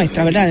plataforma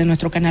nuestra, ¿verdad?, de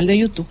nuestro canal de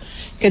YouTube,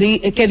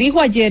 que dijo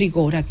ayer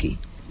Igor aquí,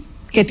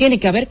 que tiene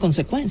que haber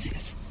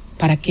consecuencias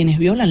para quienes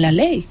violan la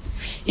ley,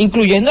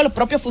 incluyendo a los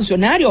propios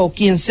funcionarios o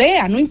quien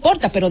sea, no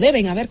importa, pero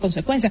deben haber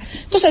consecuencias.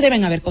 Entonces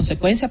deben haber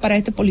consecuencias para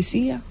este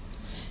policía.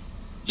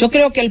 Yo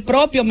creo que el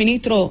propio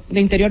ministro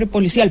de Interior y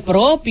Policía, el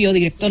propio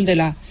director de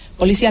la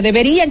policía,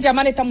 deberían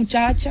llamar a esta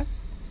muchacha.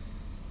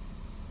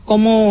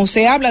 Como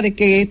se habla de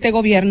que este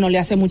gobierno le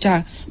hace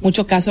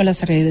mucho caso a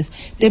las redes,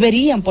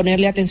 deberían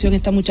ponerle atención a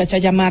esta muchacha,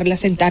 llamarla,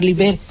 sentarla y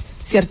ver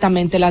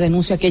ciertamente la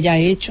denuncia que ella ha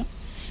hecho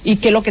y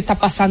qué es lo que está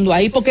pasando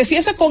ahí. Porque si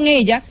eso es con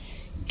ella,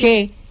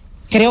 que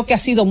creo que ha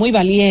sido muy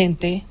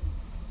valiente,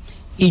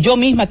 y yo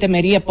misma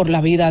temería por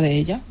la vida de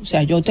ella, o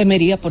sea, yo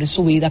temería por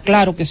su vida,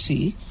 claro que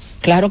sí,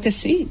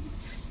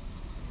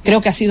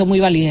 creo que ha sido muy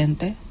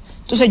valiente.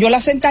 Entonces yo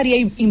la sentaría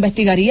e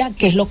investigaría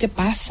qué es lo que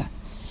pasa.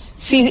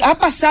 Si ha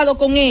pasado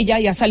con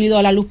ella y ha salido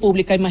a la luz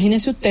pública,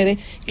 imagínense ustedes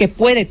que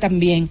puede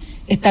también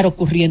estar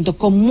ocurriendo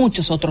con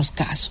muchos otros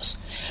casos.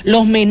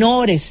 Los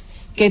menores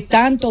que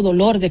tanto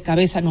dolor de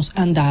cabeza nos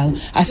han dado.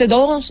 Hace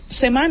 2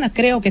 semanas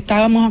creo que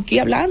estábamos aquí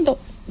hablando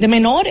de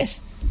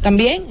menores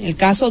también, el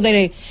caso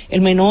de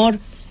el menor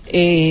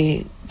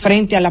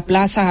frente a la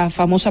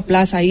famosa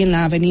plaza ahí en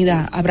la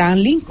avenida Abraham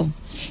Lincoln,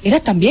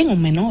 era también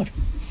un menor.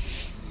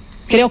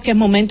 Creo que es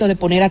momento de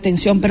poner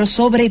atención, pero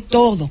sobre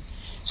todo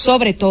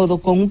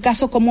con un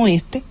caso como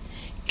este,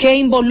 que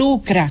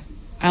involucra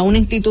a una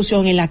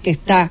institución en la que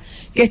está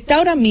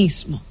ahora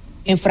mismo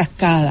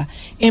enfrascada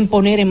en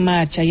poner en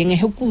marcha y en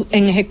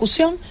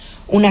ejecución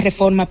una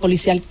reforma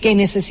policial que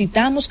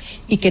necesitamos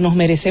y que nos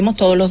merecemos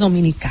todos los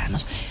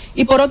dominicanos.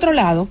 Y por otro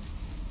lado,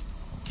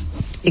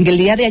 en el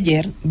día de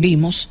ayer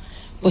vimos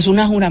pues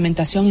una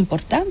juramentación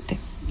importante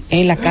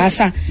en la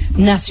Casa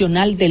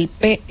Nacional del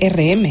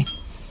PRM.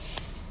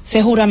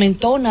 Se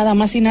juramentó nada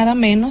más y nada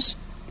menos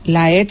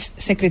la ex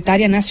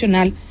secretaria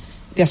nacional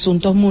de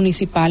Asuntos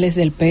Municipales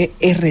del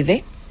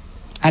PRD,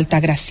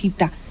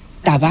 Altagracita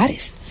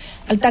Tavares.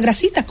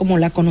 Altagracita, como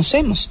la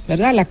conocemos,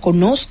 ¿verdad? La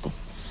conozco.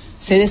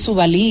 Sé de su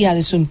valía,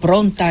 de su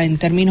impronta en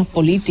términos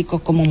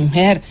políticos, como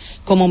mujer,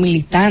 como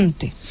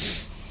militante.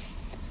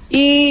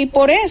 Y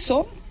por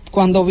eso,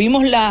 cuando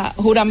vimos la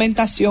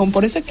juramentación,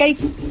 por eso es que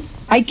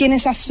hay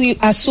quienes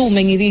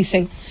asumen y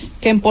dicen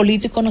que en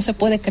político no se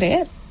puede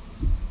creer.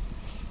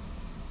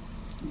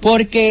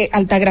 porque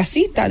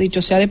Altagracita,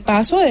 dicho sea de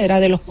paso, era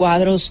de los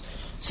cuadros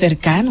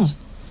cercanos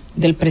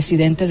del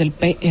presidente del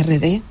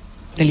PRD,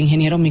 del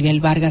ingeniero Miguel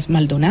Vargas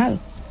Maldonado.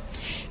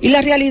 Y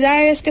la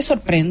realidad es que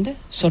sorprende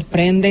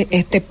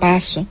este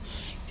paso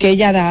que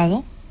ella ha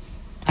dado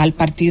al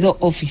partido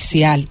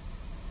oficial,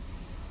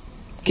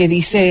 que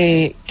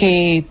dice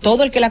que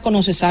todo el que la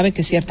conoce sabe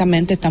que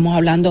ciertamente estamos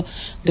hablando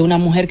de una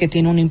mujer que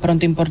tiene una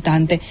impronta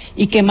importante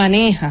y que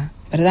maneja,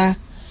 ¿verdad?,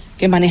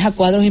 que maneja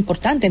cuadros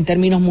importantes en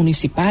términos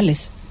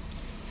municipales.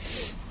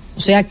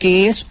 O sea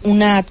que es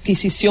una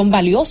adquisición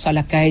valiosa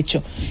la que ha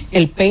hecho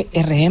el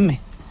PRM.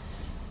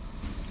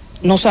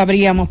 No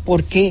sabríamos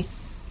por qué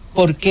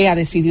ha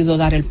decidido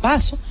dar el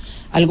paso.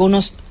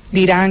 Algunos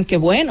dirán que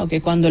bueno,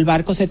 que cuando el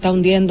barco se está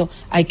hundiendo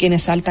hay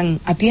quienes saltan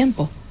a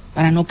tiempo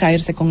para no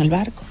caerse con el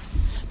barco,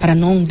 para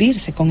no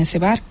hundirse con ese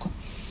barco.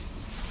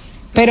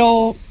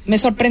 Pero me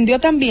sorprendió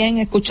también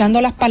escuchando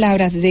las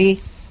palabras de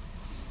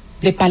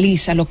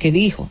Paliza, lo que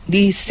dijo.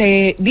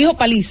 Dijo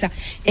Paliza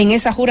en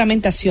esa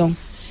juramentación: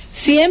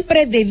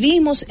 siempre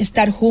debimos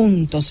estar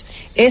juntos,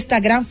 esta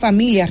gran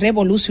familia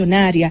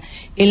revolucionaria,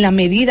 en la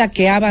medida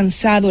que ha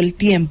avanzado el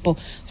tiempo,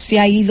 se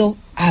ha ido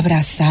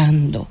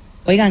abrazando.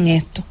 Oigan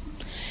esto,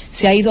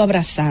 se ha ido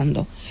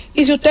abrazando.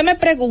 Y si usted me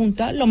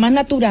pregunta, lo más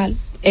natural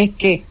es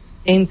que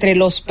entre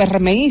los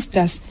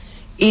PRMistas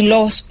y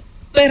los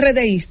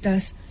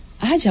PRDistas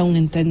haya un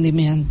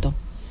entendimiento.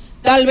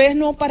 Tal vez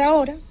no para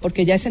ahora,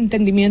 porque ya ese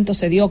entendimiento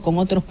se dio con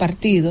otros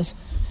partidos,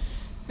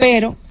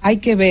 pero hay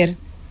que ver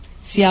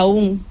si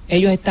aún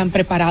ellos están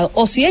preparados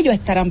o si ellos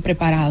estarán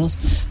preparados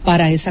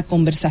para esa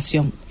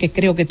conversación, que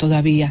creo que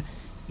todavía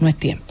no es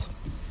tiempo.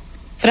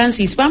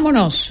 Francis,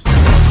 vámonos.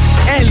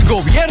 El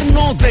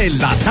gobierno de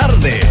la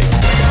tarde.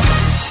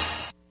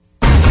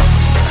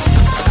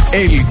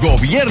 El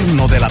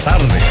gobierno de la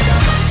tarde.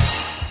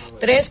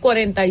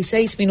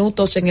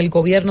 3:46 en el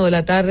gobierno de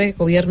la tarde,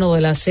 gobierno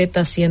de la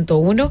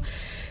Z101.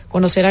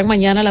 Conocerán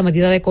mañana la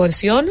medida de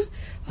coerción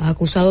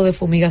acusado de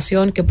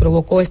fumigación que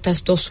provocó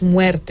estas 2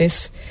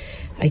 muertes.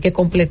 Hay que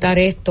completar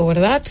esto,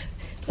 ¿verdad?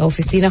 La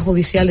Oficina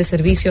Judicial de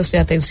Servicios de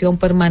Atención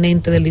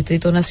Permanente del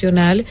Distrito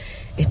Nacional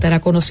estará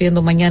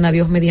conociendo mañana,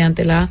 Dios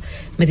mediante, la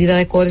medida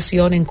de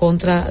coerción en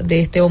contra de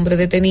este hombre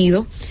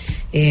detenido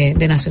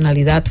de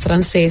nacionalidad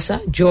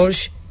francesa,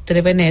 Georges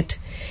Trevenet,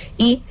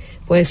 y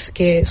pues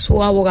que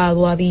su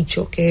abogado ha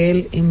dicho que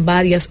él en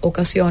varias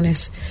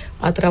ocasiones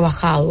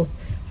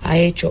ha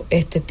hecho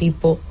este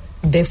tipo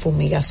de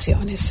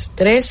fumigaciones.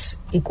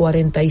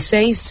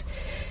 3:46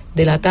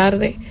 de la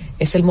tarde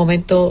es el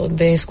momento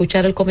de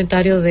escuchar el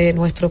comentario de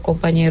nuestro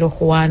compañero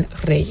Juan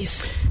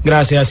Reyes.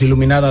 Gracias,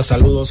 Iluminada.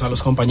 Saludos a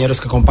los compañeros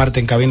que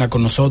comparten cabina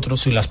con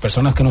nosotros y las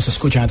personas que nos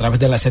escuchan a través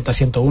de la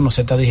Z101,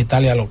 Z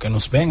Digital, y a los que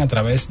nos ven a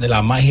través de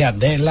la magia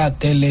de la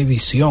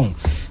televisión,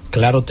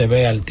 Claro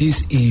TV,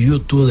 Altiz y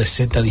YouTube de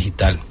Z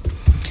Digital.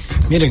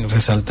 Miren,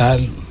 resaltar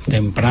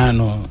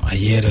temprano,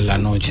 ayer en la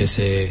noche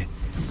se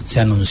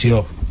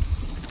anunció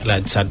la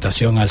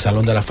exaltación al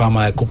Salón de la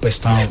Fama de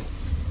Cooperstown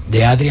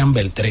de Adrián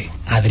Beltré,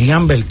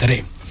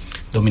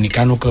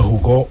 dominicano que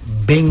jugó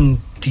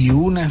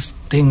 21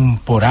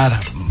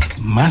 temporadas,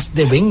 más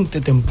de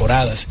 20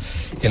 temporadas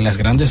en las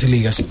grandes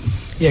ligas.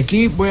 Y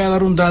aquí voy a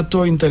dar un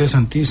dato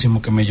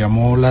interesantísimo que me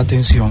llamó la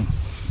atención,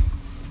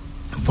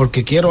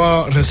 porque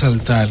quiero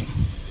resaltar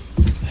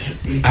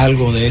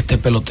algo de este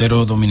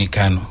pelotero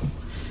dominicano,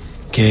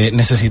 que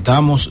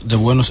necesitamos de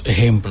buenos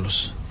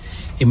ejemplos.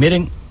 Y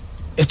miren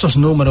estos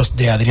números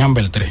de Adrián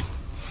Beltré,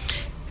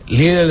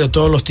 líder de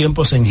todos los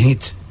tiempos en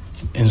hits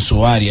en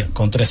su área,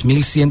 con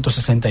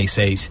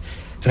 3.166,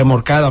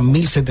 remorcada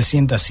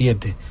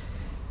 1.707.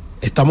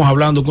 Estamos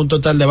hablando con un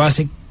total de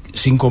base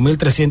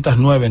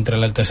 5.309 entre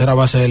la tercera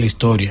base de la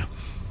historia,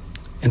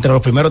 entre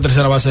los primeros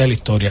tercera base de la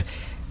historia.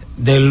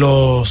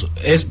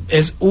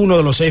 Es uno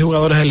de los 6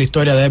 jugadores de la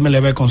historia de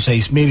MLB con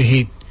 6.000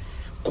 hits,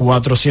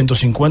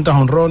 450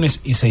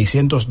 jonrones y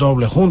 600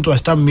 dobles, junto a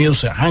Stan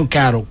Musial, Hank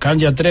Caro, Can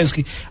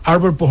Yastrzemski,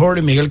 Albert Pujols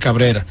y Miguel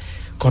Cabrera.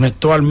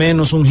 Conectó al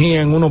menos un hit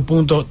en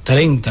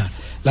 1.30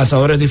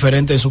 lanzadores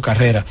diferentes en su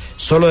carrera,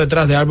 solo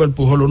detrás de Albert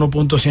Pujols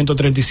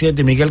 1.137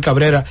 y Miguel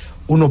Cabrera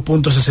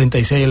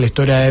 1.66 en la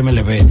historia de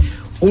MLB.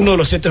 Uno de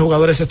los 7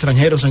 jugadores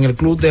extranjeros en el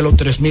club de los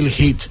 3.000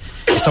 hits.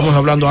 Estamos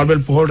hablando de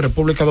Albert Pujols,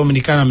 República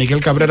Dominicana,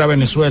 Miguel Cabrera,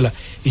 Venezuela,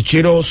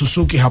 Ichiro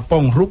Suzuki,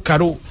 Japón, Ruth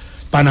Caru,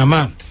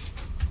 Panamá,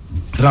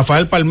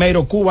 Rafael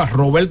Palmeiro, Cuba,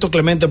 Roberto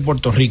Clemente,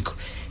 Puerto Rico.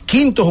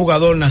 5º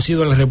jugador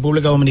nacido en la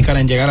República Dominicana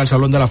en llegar al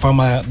Salón de la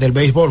Fama del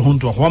Béisbol,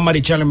 junto a Juan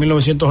Marichal en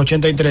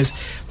 1983,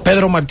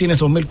 Pedro Martínez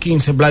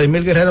 2015,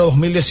 Vladimir Guerrero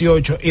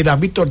 2018 y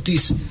David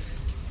Ortiz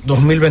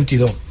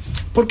 2022.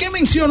 ¿Por qué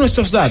menciono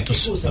estos datos?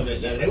 Escúchame,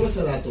 le agrego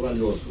ese dato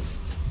valioso.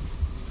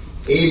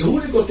 El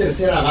único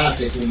tercera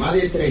base con más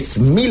de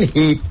 3.000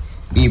 hits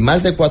y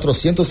más de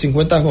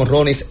 450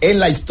 jonrones en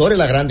la historia de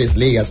las grandes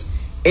ligas.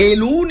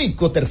 El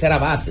único tercera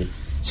base.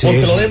 Sí,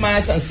 porque sí. los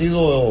demás han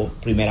sido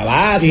primera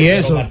base, Y Pedro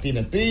eso.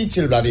 Martínez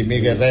Pitcher,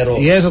 Vladimir Guerrero.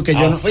 Y eso que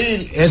yo no,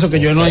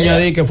 outfield, yo no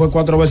añadí, que fue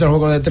 4 veces el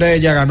juego de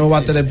estrella, ganó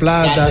bate de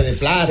plata,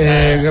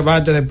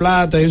 bate de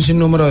plata y un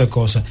sinnúmero de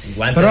cosas.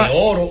 Guante de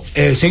oro.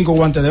 5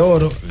 guantes de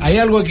oro. Hay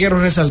algo que quiero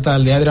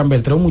resaltar de Adrián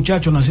Beltrán, un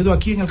muchacho nacido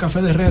aquí en el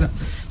Café de Herrera.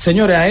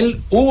 Señores, a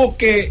él hubo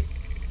que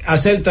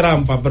hacer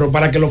trampa, pero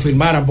para que lo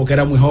firmaran, porque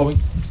era muy joven.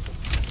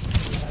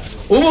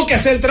 Hubo que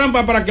hacer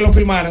trampa para que lo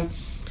firmaran,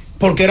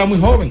 porque era muy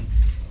joven.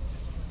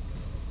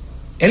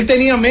 Él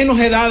tenía menos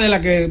edad de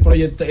la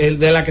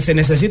que se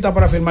necesita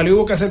para firmar, y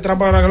hubo que hacer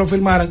trampa para que lo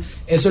firmaran.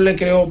 Eso le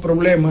creó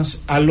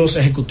problemas a los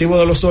ejecutivos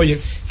de los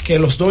Dodgers, que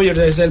los Dodgers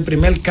es el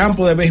primer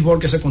campo de béisbol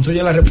que se construye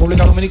en la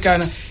República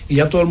Dominicana, y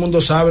ya todo el mundo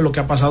sabe lo que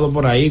ha pasado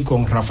por ahí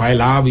con Rafael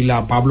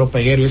Ávila, Pablo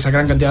Peguero y esa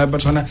gran cantidad de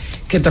personas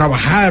que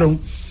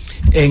trabajaron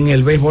en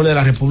el béisbol de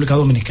la República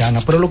Dominicana.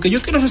 Pero lo que yo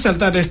quiero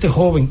resaltar de este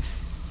joven,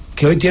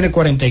 que hoy tiene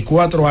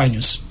 44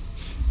 años,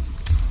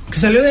 que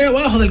salió de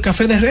abajo del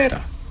Café de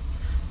Herrera.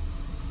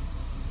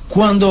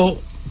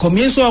 Cuando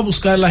comienzo a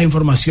buscar las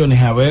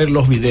informaciones, a ver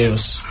los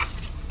videos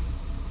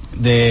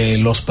de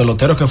los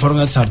peloteros que fueron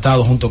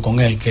exaltados junto con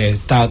él, que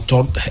está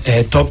Todd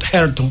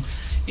Herton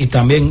y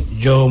también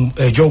Joe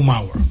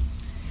Mauer.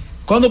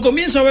 Cuando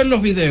comienzo a ver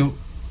los videos,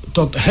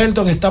 Todd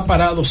Herton está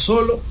parado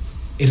solo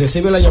y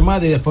recibe la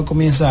llamada y después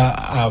comienza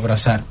a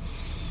abrazar.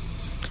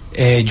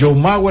 Joe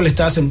Mauer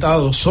está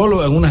sentado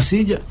solo en una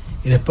silla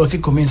y después que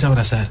comienza a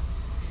abrazar.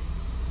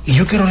 Y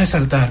yo quiero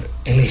resaltar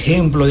el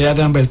ejemplo de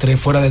Adrián Beltré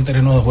fuera del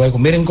terreno de juego.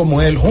 Miren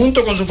cómo él,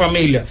 junto con su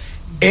familia,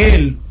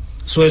 él,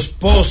 su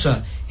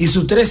esposa y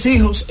sus 3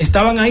 hijos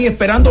estaban ahí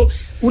esperando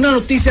una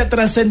noticia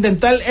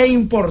trascendental e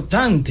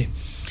importante.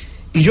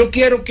 Y yo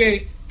quiero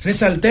que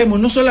resaltemos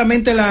no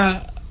solamente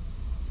la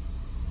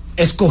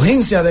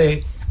escogencia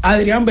de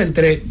Adrián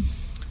Beltré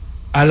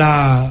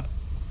al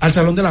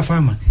Salón de la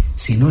Fama,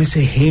 sino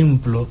ese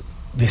ejemplo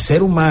de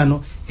ser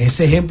humano,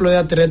 ese ejemplo de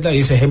atleta y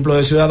ese ejemplo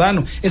de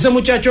ciudadano. Ese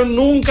muchacho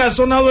nunca ha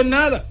sonado en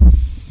nada.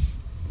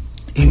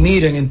 Y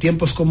miren, en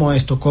tiempos como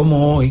estos,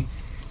 como hoy,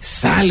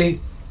 sale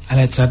a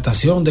la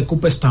exaltación de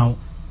Cooperstown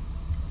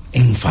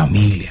en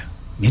familia.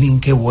 Miren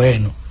qué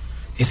bueno.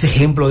 Ese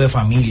ejemplo de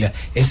familia,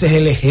 ese es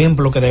el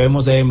ejemplo que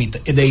debemos de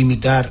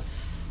imitar.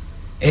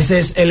 Ese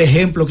es el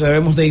ejemplo que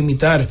debemos de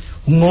imitar.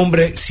 Un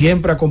hombre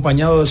siempre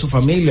acompañado de su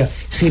familia,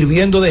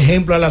 sirviendo de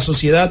ejemplo a la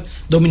sociedad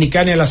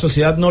dominicana y a la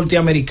sociedad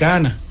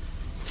norteamericana.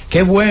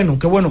 Qué bueno,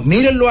 qué bueno.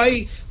 Mírenlo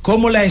ahí,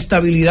 cómo la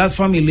estabilidad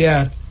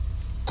familiar,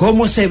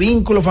 cómo ese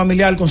vínculo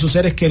familiar con sus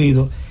seres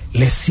queridos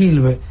les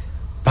sirve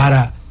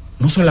para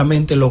no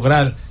solamente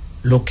lograr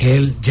lo que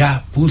él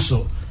ya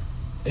puso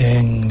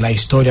en la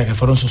historia, que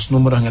fueron sus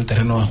números en el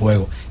terreno de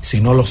juego,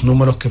 sino los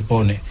números que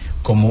pone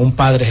como un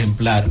padre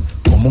ejemplar,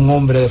 como un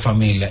hombre de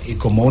familia y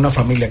como una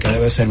familia que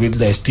debe servir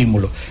de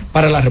estímulo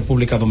para la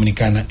República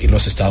Dominicana y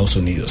los Estados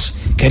Unidos.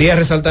 Quería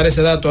resaltar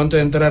ese dato antes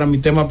de entrar a mi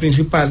tema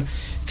principal,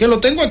 que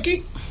lo tengo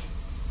aquí.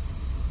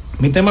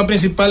 Mi tema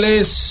principal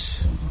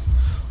es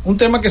un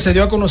tema que se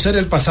dio a conocer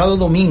el pasado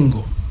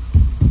domingo.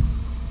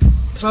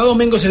 El pasado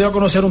domingo se dio a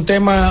conocer un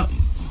tema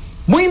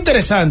muy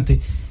interesante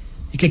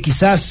y que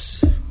quizás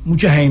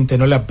mucha gente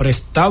no le ha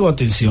prestado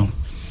atención.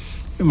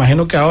 Me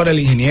imagino que ahora el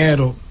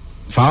ingeniero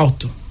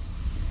Fausto,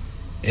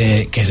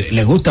 que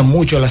le gustan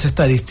mucho las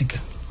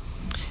estadísticas,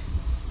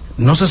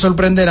 no se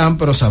sorprenderán,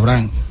 pero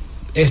sabrán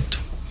esto.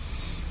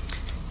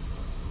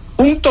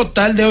 Un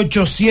total de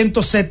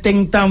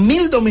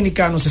 870,000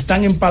 dominicanos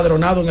están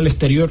empadronados en el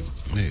exterior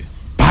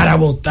para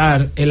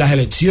votar en las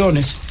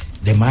elecciones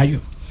de mayo.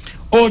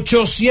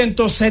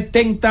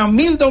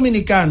 870,000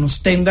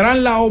 dominicanos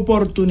tendrán la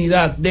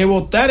oportunidad de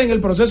votar en el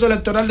proceso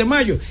electoral de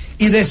mayo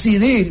y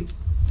decidir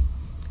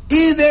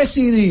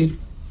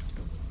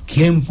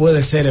quién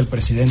puede ser el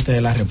presidente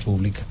de la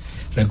República.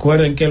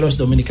 Recuerden que los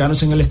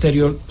dominicanos en el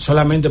exterior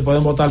solamente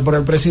pueden votar por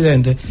el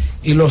presidente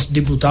y los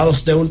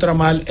diputados de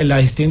ultramar en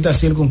las distintas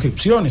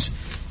circunscripciones.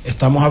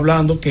 Estamos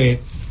hablando que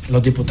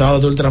los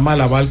diputados de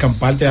ultramar abarcan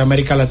parte de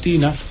América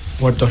Latina,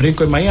 Puerto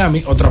Rico y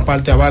Miami, otra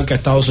parte abarca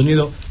Estados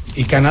Unidos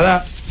y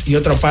Canadá, y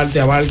otra parte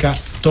abarca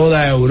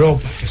toda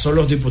Europa, que son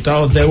los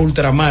diputados de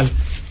ultramar,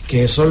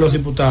 que son los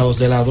diputados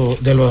de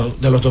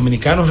los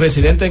dominicanos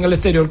residentes en el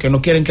exterior, que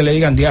no quieren que le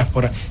digan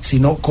diáspora,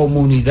 sino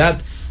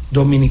comunidad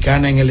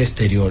dominicana en el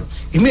exterior.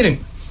 Y miren,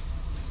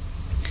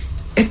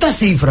 esta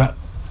cifra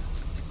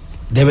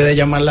debe de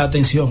llamar la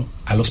atención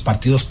a los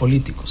partidos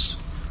políticos,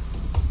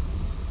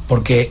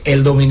 porque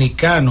el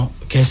dominicano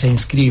que se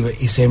inscribe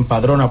y se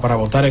empadrona para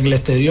votar en el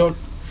exterior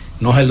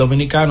no es el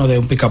dominicano de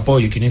un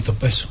picapollo y 500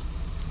 pesos,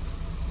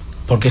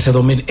 porque ese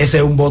es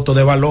un voto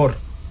de valor.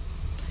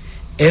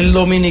 El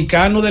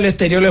dominicano del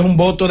exterior es un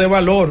voto de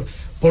valor,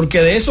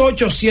 porque de esos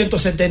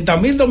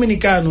 870,000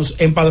 dominicanos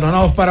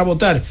empadronados para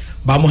votar,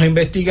 vamos a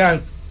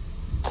investigar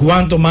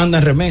cuánto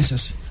mandan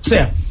remesas. O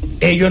sea,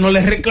 ellos no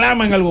les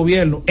reclaman al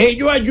gobierno,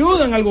 ellos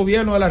ayudan al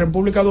gobierno de la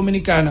República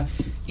Dominicana.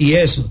 Y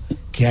eso,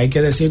 que hay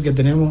que decir que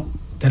tenemos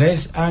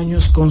 3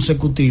 años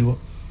consecutivos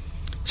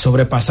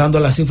sobrepasando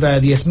la cifra de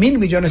 10,000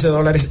 millones de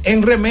dólares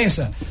en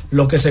remesa,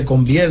 lo que se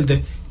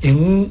convierte en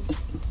un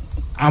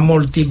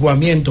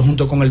amortiguamiento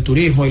junto con el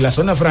turismo y la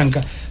zona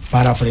franca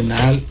para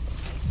frenar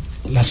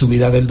la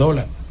subida del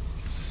dólar.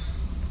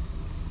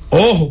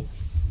 Ojo,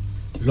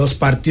 los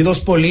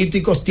partidos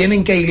políticos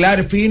tienen que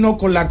hilar fino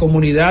con la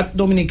comunidad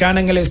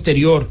dominicana en el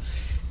exterior,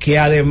 que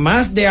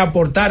además de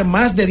aportar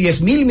más de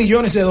 10,000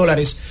 millones de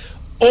dólares,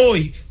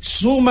 hoy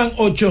suman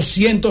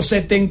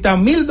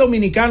 870,000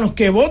 dominicanos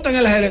que votan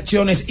en las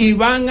elecciones y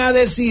van a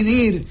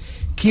decidir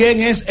quién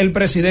es el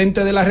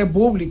presidente de la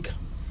República.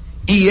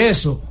 Y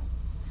eso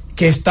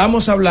que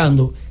estamos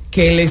hablando,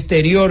 que el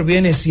exterior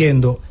viene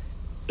siendo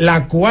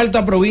la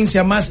cuarta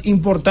provincia más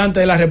importante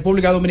de la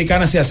República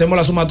Dominicana si hacemos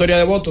la sumatoria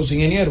de votos,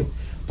 ingeniero,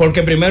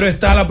 porque primero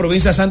está la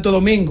provincia de Santo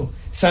Domingo,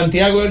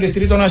 Santiago y el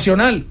Distrito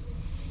Nacional,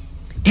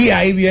 y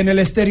ahí viene el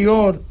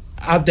exterior.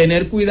 A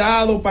tener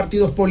cuidado,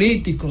 partidos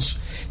políticos,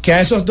 que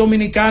a esos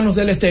dominicanos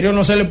del exterior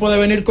no se les puede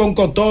venir con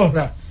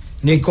cotorra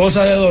ni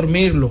cosa de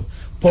dormirlo,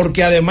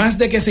 porque además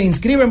de que se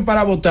inscriben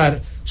para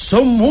votar,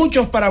 son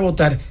muchos para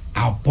votar,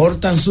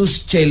 aportan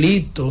sus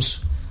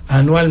chelitos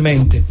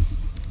anualmente,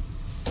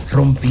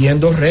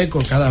 rompiendo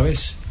récord cada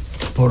vez,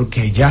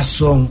 porque ya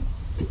son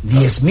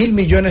 10,000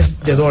 millones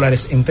de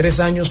dólares en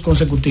 3 años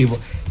consecutivos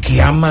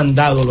que han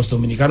mandado los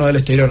dominicanos del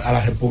exterior a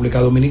la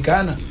República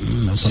Dominicana.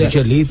 No son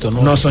chelitos,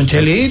 ¿no? No son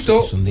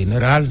chelitos. Es un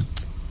dineral.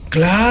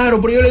 Claro,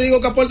 pero yo le digo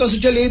que aporta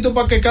su chelito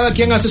para que cada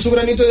quien hace su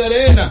granito de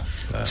arena,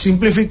 claro,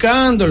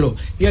 simplificándolo.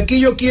 Y aquí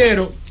yo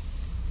quiero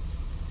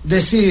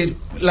decir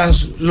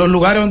los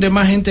lugares donde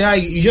más gente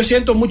hay, y yo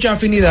siento mucha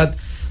afinidad,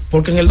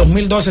 porque en el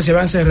 2012 se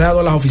habían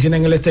cerrado las oficinas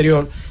en el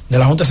exterior de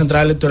la Junta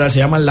Central Electoral, se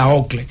llaman la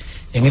OCLE.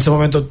 En ese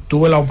momento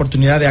tuve la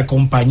oportunidad de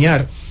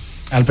acompañar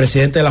al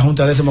presidente de la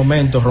Junta de ese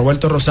momento,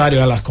 Roberto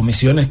Rosario, a las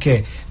comisiones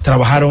que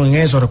trabajaron en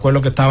eso.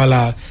 Recuerdo que estaba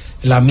la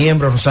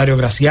miembro Rosario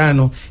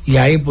Graciano, y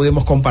ahí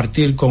pudimos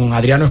compartir con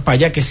Adriano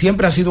Espaillá, que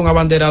siempre ha sido un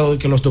abanderado de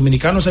que los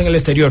dominicanos en el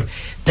exterior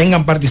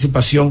tengan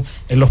participación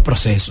en los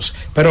procesos.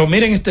 Pero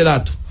miren este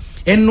dato.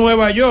 En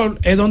Nueva York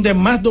es donde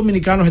más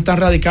dominicanos están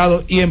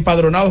radicados y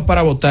empadronados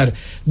para votar.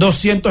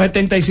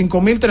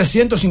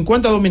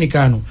 275,350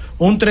 dominicanos,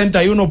 un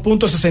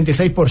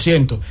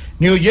 31.66%.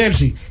 New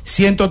Jersey,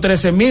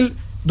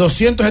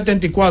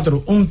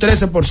 113,274, un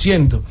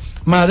 13%.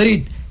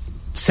 Madrid,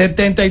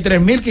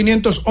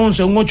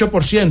 73,511, un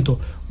 8%.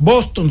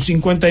 Boston,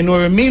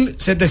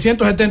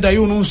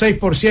 59,771, un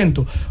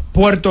 6%.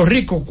 Puerto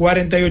Rico,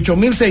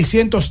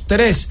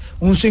 48,603,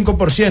 un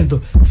 5%.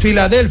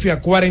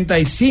 Filadelfia,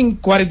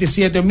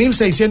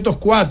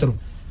 47,604.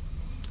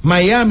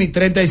 Miami,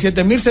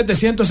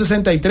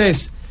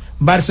 37,763.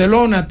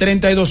 Barcelona,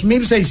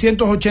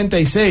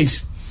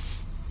 32,686.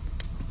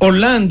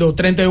 Orlando,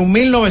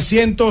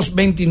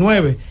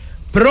 31,929.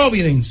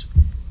 Providence,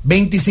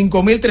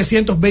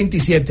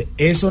 25,327.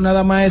 Eso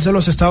nada más es en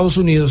los Estados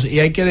Unidos,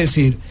 y hay que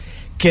decir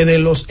que de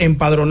los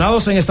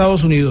empadronados en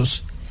Estados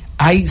Unidos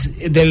hay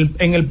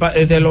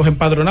de los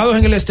empadronados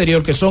en el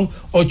exterior, que son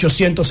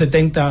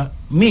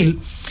 870,000,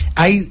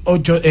 hay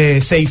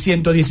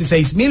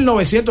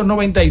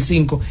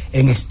 616,995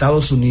 en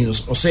Estados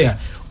Unidos. O sea,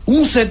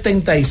 un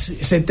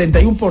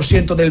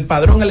 71% del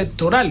padrón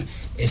electoral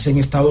es en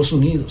Estados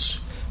Unidos,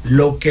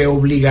 lo que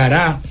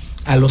obligará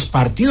a los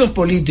partidos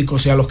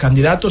políticos y a los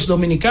candidatos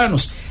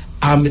dominicanos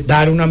a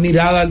dar una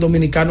mirada al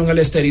dominicano en el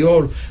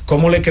exterior,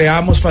 cómo le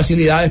creamos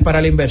facilidades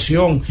para la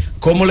inversión,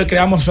 cómo le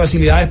creamos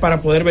facilidades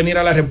para poder venir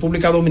a la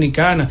República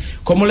Dominicana,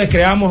 cómo le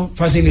creamos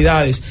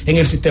facilidades en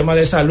el sistema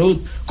de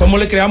salud, cómo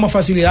le creamos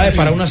facilidades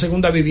para una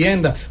segunda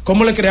vivienda,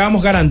 cómo le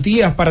creamos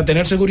garantías para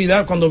tener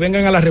seguridad cuando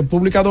vengan a la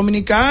República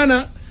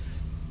Dominicana.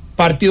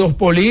 Partidos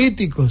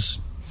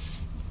políticos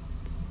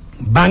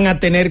van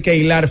a tener que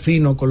hilar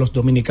fino con los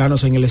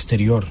dominicanos en el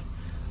exterior,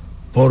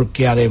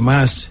 porque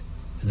además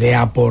de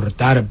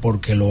aportar,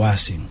 porque lo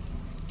hacen,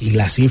 y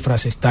las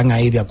cifras están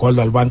ahí de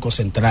acuerdo al Banco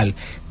Central,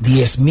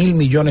 10,000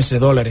 millones de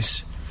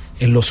dólares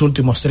en los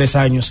últimos 3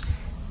 años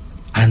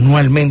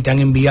anualmente han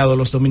enviado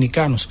los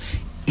dominicanos,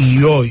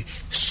 y hoy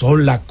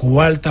son la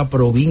cuarta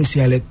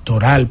provincia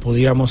electoral,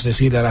 podríamos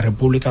decir, de la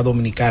República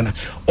Dominicana.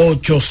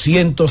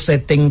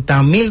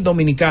 870,000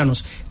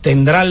 dominicanos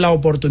tendrán la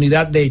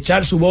oportunidad de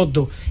echar su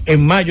voto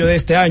en mayo de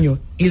este año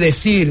y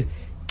decir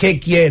qué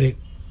quiere,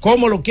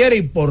 cómo lo quiere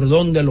y por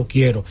dónde lo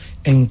quiero.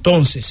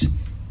 Entonces,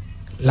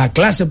 la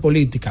clase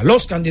política,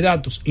 los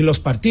candidatos y los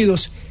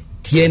partidos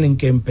tienen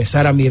que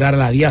empezar a mirar a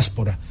la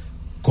diáspora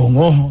con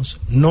ojos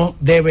no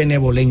de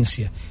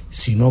benevolencia,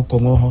 sino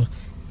con ojos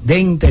de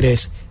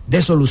interés,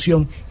 de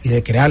solución y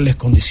de crearles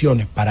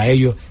condiciones para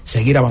ellos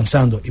seguir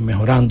avanzando y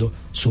mejorando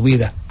su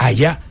vida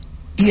allá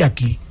y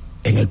aquí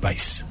en el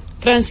país.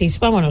 Francis,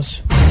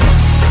 vámonos.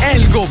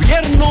 El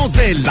gobierno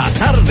de la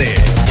tarde.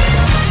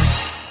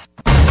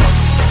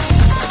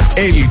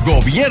 El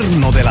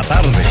gobierno de la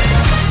tarde.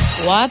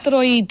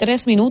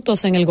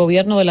 4:03 en el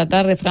gobierno de la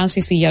tarde.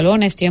 Francis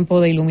Villalona, es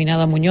tiempo de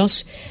Iluminada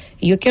Muñoz.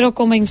 Y yo quiero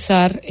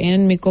comenzar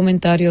en mi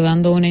comentario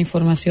dando una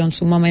información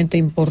sumamente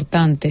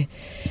importante,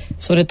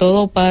 sobre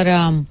todo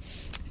para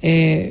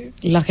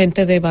la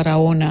gente de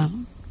Barahona,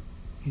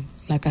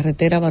 la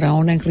carretera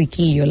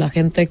Barahona-Enriquillo, la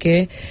gente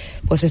que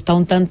pues está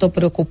un tanto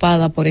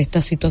preocupada por esta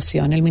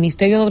situación. El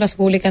Ministerio de Obras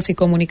Públicas y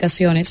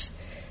Comunicaciones,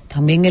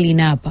 también el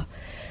INAPA,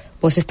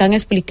 pues están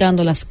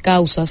explicando las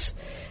causas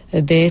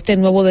de este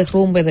nuevo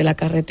derrumbe de la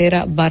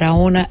carretera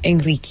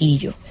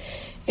Barahona-Enriquillo.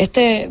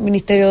 Este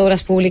Ministerio de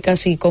Obras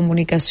Públicas y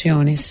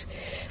Comunicaciones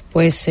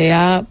pues se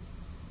ha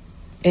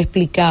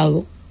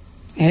explicado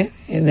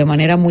de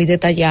manera muy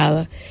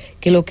detallada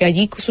que lo que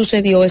allí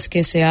sucedió es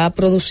que se ha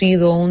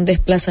producido un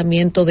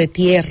desplazamiento de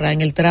tierra en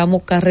el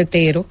tramo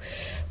carretero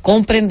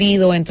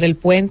comprendido entre el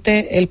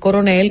puente El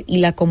Coronel y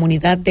la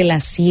comunidad de La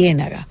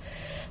Ciénaga,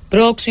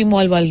 próximo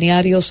al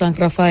balneario San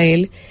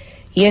Rafael,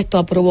 y esto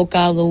ha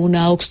provocado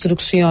una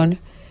obstrucción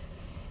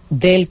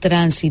del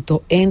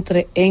tránsito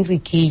entre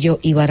Enriquillo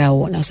y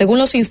Barahona. Según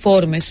los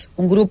informes,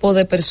 un grupo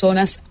de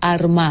personas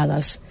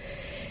armadas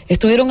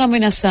estuvieron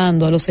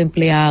amenazando a los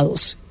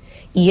empleados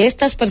y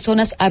estas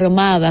personas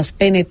armadas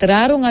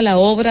penetraron a la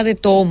obra de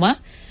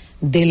toma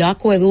del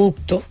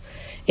acueducto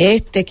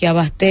que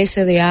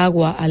abastece de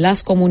agua a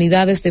las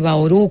comunidades de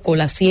Bauruco,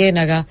 La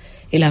Ciénaga,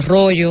 El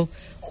Arroyo,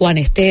 Juan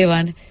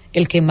Esteban,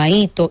 El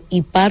Quemaíto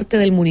y parte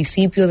del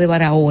municipio de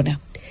Barahona,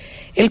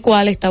 el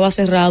cual estaba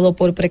cerrado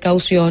por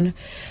precaución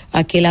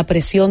a que la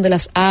presión de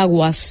las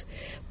aguas,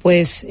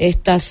 pues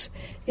estas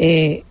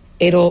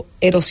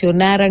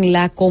erosionaran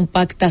la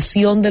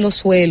compactación de los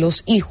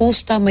suelos y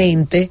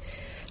justamente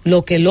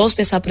lo que los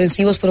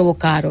desaprensivos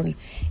provocaron,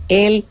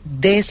 el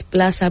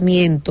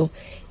desplazamiento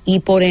y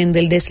por ende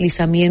el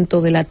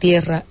deslizamiento de la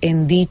tierra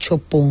en dicho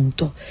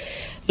punto.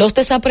 Los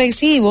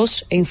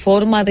desaprensivos, en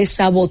forma de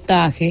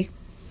sabotaje,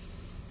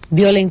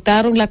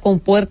 violentaron la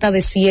compuerta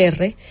de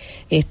cierre,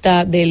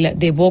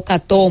 de boca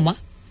toma,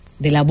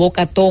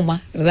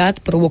 ¿verdad?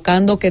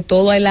 Provocando que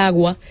toda el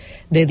agua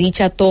de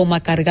dicha toma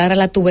cargara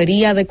la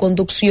tubería de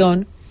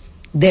conducción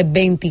de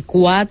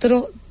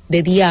 24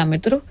 de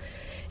diámetro.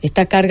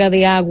 Esta carga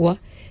de agua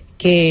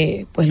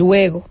que pues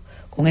luego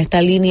con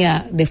esta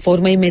línea de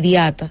forma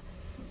inmediata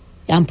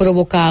han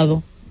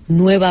provocado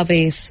nueva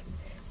vez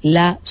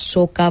la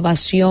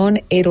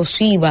socavación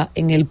erosiva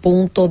en el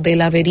punto de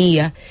la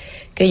avería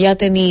que ya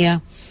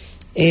tenía,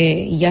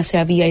 ya se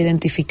había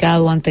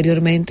identificado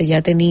anteriormente,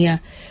 ya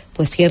tenía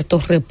pues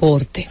ciertos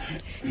reportes.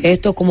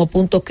 Esto como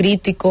punto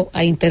crítico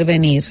a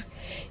intervenir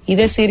y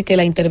decir que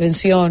la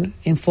intervención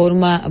en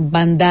forma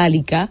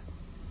vandálica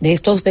de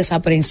estos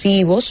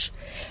desaprensivos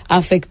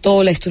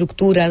afectó la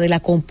estructura de la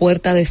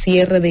compuerta de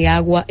cierre de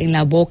agua en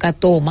la boca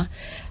toma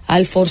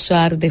al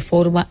forzar de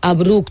forma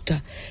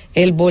abrupta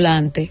el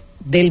volante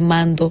del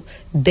mando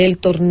del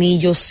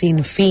tornillo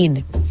sin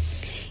fin.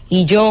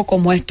 Y yo,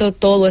 como esto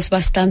todo es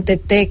bastante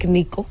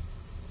técnico,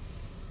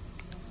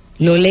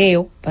 lo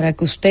leo para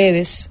que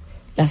ustedes,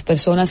 las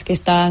personas que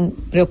están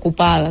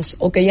preocupadas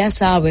o que ya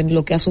saben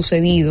lo que ha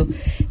sucedido,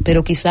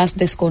 pero quizás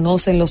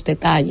desconocen los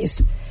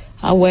detalles.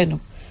 Bueno,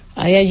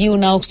 hay allí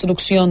una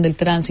obstrucción del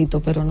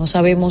tránsito, pero no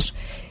sabemos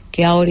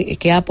qué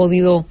ha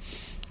podido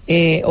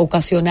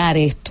ocasionar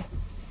esto.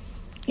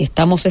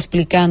 Estamos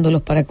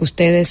explicándolos para que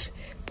ustedes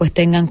pues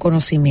tengan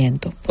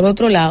conocimiento. Por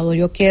otro lado,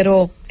 yo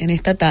quiero en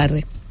esta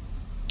tarde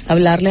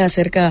hablarles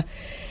acerca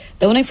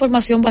de una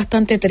información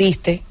bastante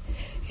triste.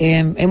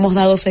 Hemos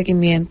dado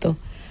seguimiento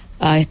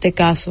a este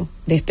caso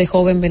de este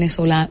joven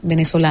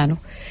venezolano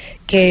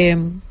que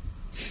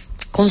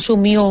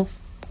consumió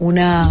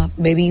una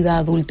bebida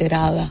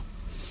adulterada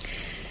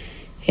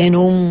en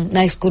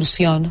una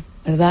excursión,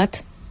 ¿verdad?,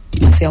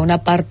 hacia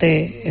una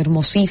parte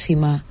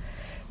hermosísima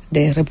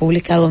de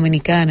República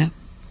Dominicana.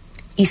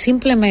 Y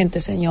simplemente,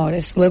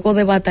 señores, luego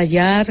de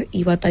batallar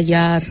y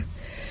batallar,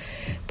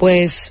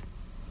 pues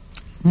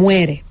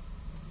muere.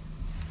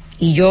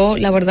 Y yo,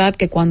 la verdad,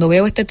 que cuando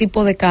veo este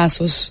tipo de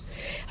casos,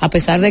 a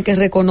pesar de que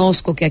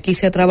reconozco que aquí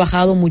se ha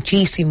trabajado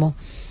muchísimo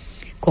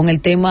con el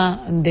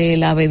tema de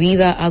la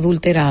bebida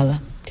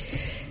adulterada,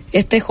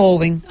 este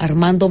joven,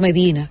 Armando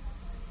Medina,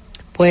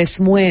 pues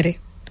muere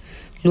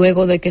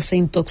luego de que se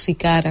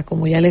intoxicara,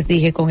 como ya les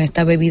dije, con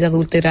esta bebida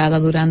adulterada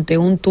durante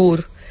un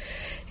tour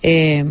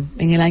en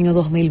el año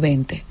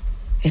 2020.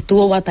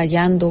 Estuvo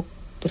batallando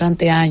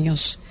durante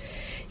años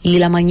y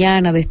la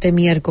mañana de este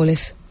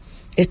miércoles,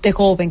 este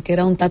joven, que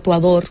era un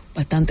tatuador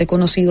bastante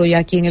conocido ya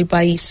aquí en el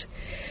país,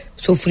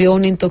 sufrió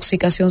una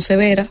intoxicación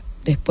severa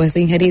después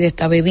de ingerir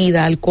esta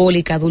bebida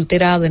alcohólica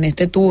adulterada en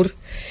este tour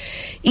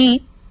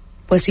y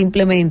pues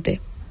simplemente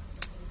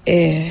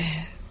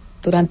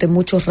durante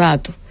mucho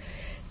rato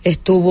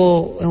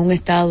estuvo en un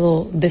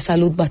estado de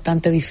salud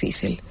bastante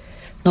difícil.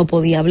 No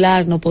podía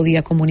hablar, no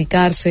podía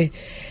comunicarse,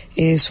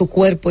 su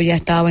cuerpo ya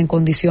estaba en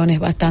condiciones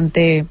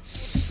bastante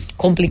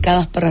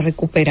complicadas para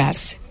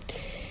recuperarse.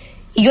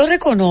 Y yo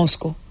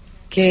reconozco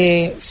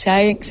que se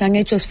han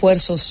hecho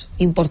esfuerzos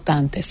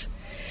importantes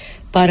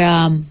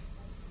para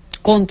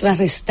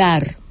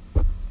contrarrestar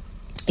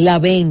la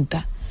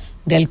venta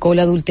de alcohol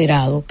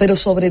adulterado, pero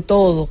sobre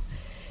todo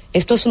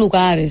estos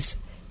lugares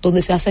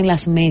donde se hacen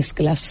las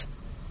mezclas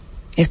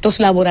estos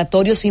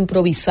laboratorios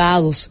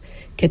improvisados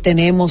que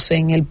tenemos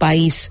en el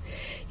país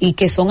y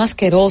que son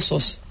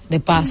asquerosos. De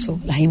paso,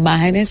 las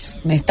imágenes,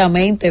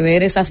 honestamente,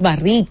 ver esas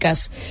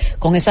barricas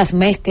con esas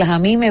mezclas, a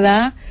mí me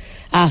da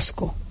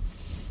asco.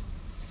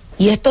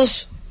 Y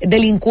estos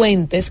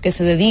delincuentes que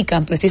se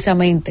dedican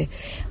precisamente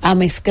a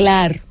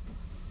mezclar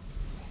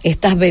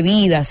estas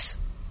bebidas,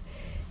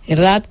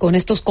 ¿verdad?, con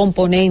estos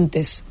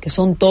componentes que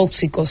son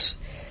tóxicos.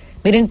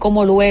 Miren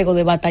cómo luego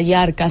de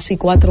batallar casi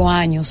 4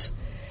 años,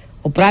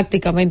 o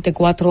prácticamente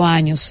 4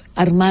 años,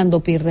 Armando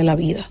pierde la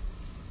vida.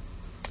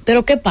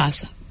 Pero ¿qué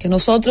pasa? Que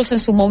nosotros en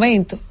su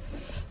momento,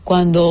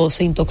 cuando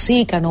se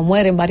intoxican o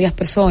mueren varias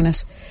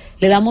personas,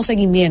 le damos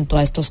seguimiento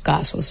a estos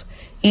casos.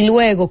 Y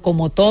luego,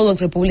 como todo en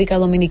República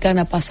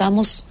Dominicana,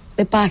 pasamos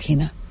de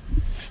página.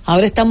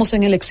 Ahora estamos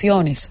en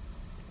elecciones.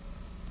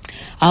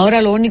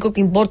 Ahora lo único que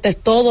importa es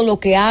todo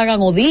lo que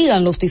hagan o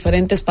digan los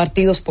diferentes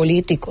partidos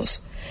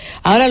políticos.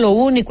 Ahora lo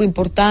único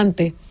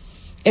importante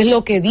es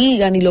lo que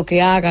digan y lo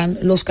que hagan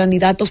los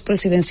candidatos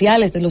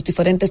presidenciales de los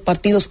diferentes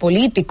partidos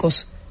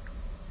políticos.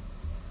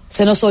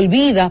 Se nos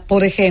olvida,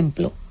 por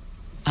ejemplo,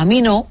 a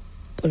mí no,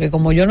 porque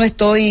como yo no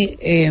estoy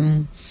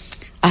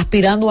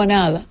aspirando a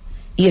nada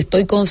y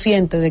estoy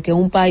consciente de que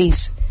un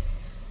país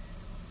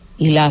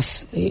y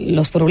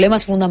los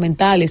problemas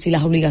fundamentales y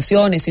las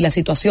obligaciones y las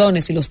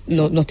situaciones y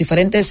los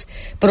diferentes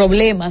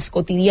problemas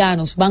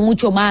cotidianos van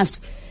mucho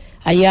más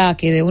allá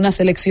que de unas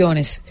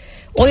elecciones.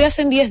 Hoy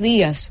hacen 10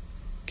 días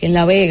que en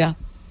La Vega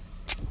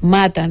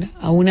matan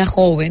a una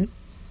joven.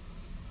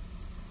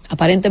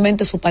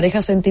 Aparentemente su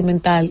pareja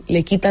sentimental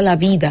le quita la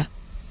vida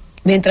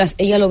mientras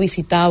ella lo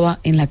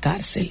visitaba en la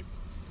cárcel.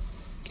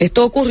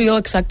 Esto ocurrió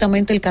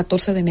exactamente el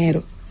 14 de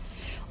enero.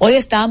 Hoy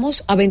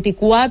estamos a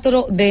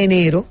 24 de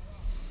enero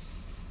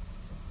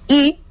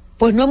y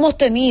pues no hemos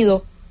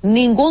tenido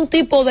ningún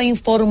tipo de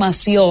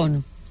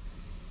información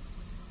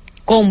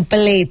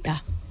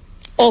completa,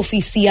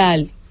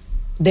 oficial,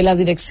 de la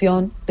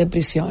Dirección de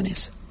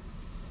Prisiones.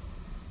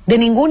 De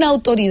ninguna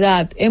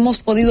autoridad hemos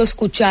podido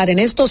escuchar en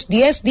estos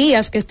 10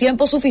 días, que es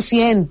tiempo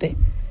suficiente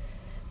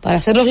para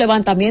hacer los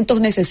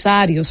levantamientos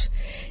necesarios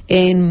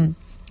en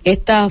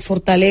esta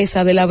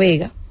fortaleza de La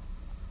Vega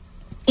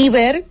y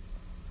ver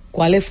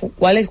cuáles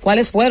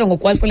fueron o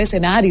cuál fue el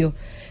escenario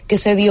que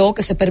se dio,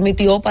 que se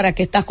permitió para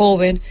que esta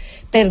joven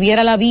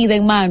perdiera la vida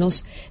en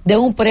manos de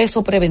un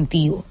preso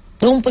preventivo,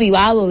 de un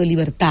privado de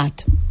libertad.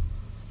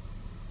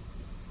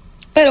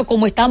 Pero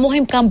como estamos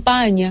en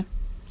campaña,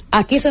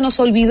 aquí se nos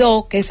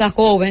olvidó que esa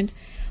joven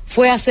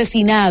fue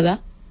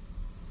asesinada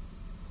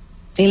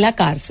en la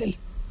cárcel.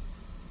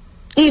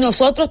 Y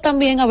nosotros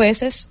también a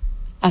veces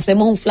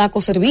hacemos un flaco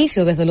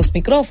servicio desde los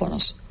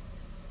micrófonos,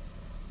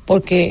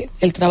 porque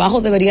el trabajo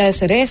debería de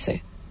ser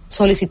ese: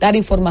 solicitar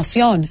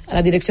información a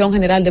la Dirección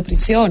General de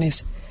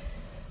Prisiones,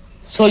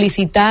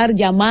 solicitar,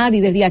 llamar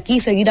y desde aquí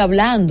seguir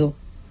hablando,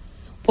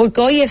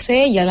 porque hoy es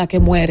ella la que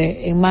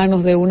muere en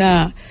manos de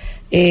una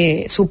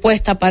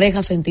supuesta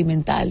pareja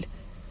sentimental.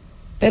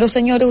 Pero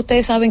señores,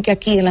 ustedes saben que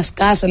aquí en las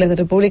cárceles de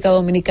República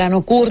Dominicana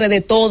ocurre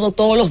de todo,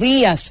 todos los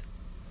días.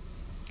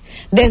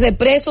 Desde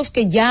presos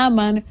que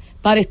llaman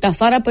para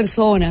estafar a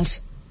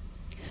personas,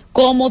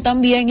 como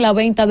también la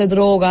venta de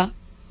droga.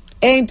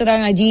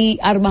 Entran allí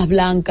armas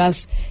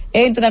blancas,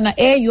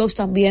 ellos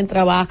también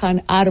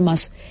trabajan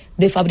armas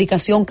de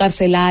fabricación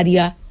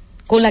carcelaria,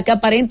 con la que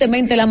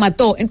aparentemente la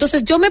mató.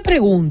 Entonces yo me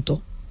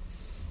pregunto,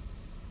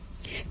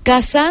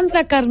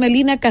 Cassandra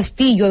Carmelina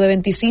Castillo, de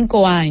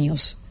 25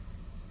 años,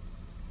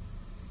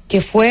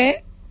 que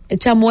fue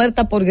hecha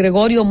muerta por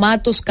Gregorio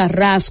Matos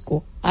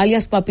Carrasco,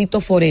 alias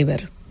Papito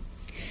Forever.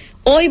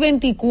 Hoy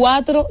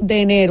 24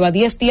 de enero, a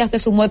 10 días de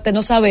su muerte,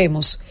 no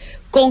sabemos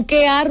con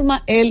qué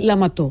arma él la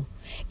mató,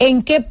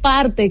 en qué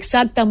parte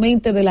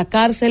exactamente de la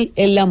cárcel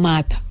él la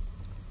mata.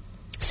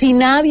 Si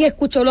nadie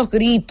escuchó los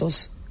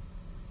gritos,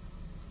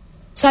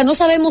 o sea, no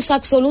sabemos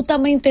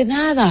absolutamente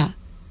nada.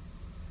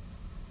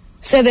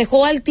 Se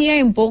dejó al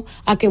tiempo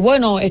a que,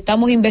 bueno,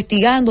 estamos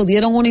investigando,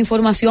 dieron una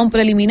información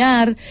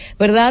preliminar,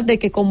 ¿verdad?, de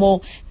que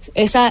como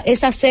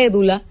esa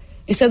cédula,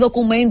 ese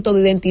documento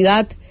de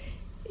identidad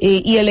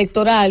y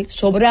electoral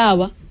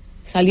sobraba,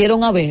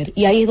 salieron a ver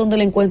y ahí es donde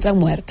la encuentran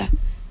muerta.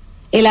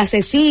 El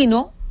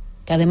asesino,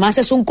 que además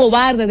es un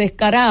cobarde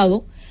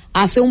descarado,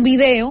 hace un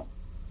video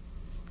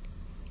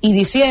y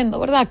diciendo,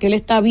 ¿verdad?, que él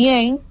está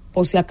bien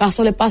por si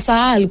acaso le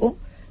pasa algo,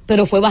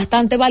 pero fue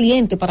bastante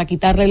valiente para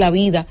quitarle la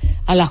vida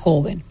a la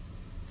joven.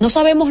 No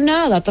sabemos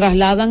nada.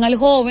 Trasladan al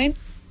joven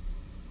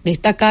de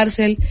esta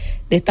cárcel,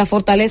 de esta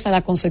fortaleza, a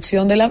la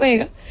Concepción de La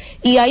Vega,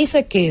 y ahí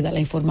se queda la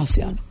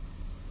información.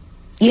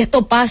 Y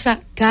esto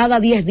pasa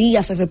cada 10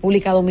 días en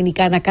República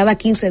Dominicana, cada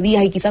 15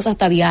 días y quizás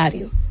hasta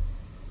diario.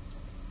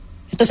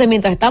 Entonces,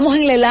 mientras estamos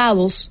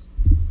enlelados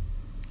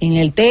en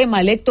el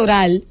tema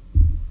electoral,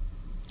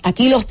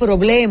 aquí los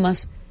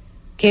problemas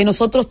que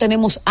nosotros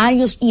tenemos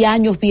años y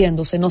años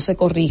viéndose no se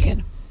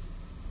corrigen.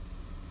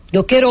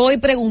 Yo quiero hoy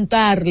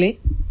preguntarle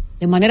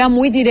de manera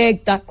muy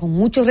directa, con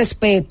mucho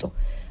respeto,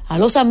 a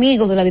los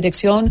amigos de la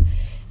Dirección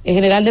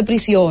General de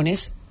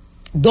Prisiones,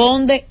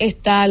 ¿Dónde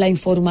está la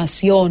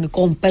información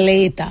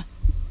completa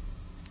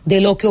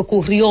de lo que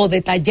ocurrió,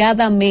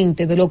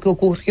 detalladamente de lo que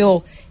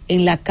ocurrió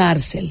en la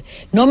cárcel?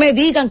 No me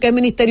digan que es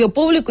Ministerio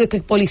Público y que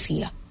es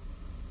policía,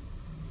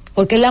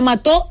 porque él la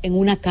mató en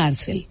una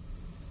cárcel.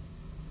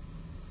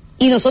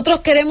 Y nosotros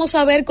queremos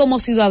saber como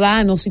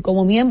ciudadanos y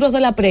como miembros de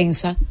la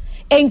prensa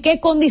en qué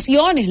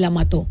condiciones la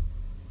mató,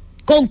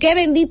 con qué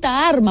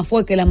bendita arma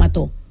fue que la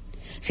mató.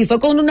 Si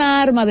fue con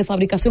una arma de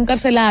fabricación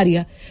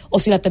carcelaria o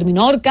si la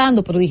terminó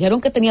ahorcando, pero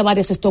dijeron que tenía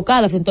varias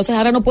estocadas, entonces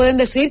ahora no pueden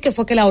decir que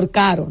fue que la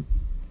ahorcaron.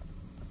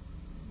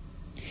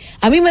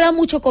 A mí me da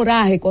mucho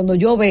coraje cuando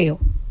yo veo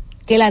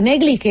que la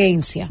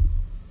negligencia,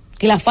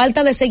 que la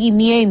falta de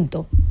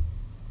seguimiento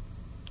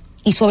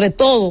y sobre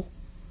todo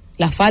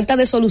la falta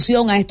de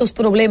solución a estos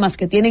problemas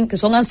que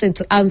son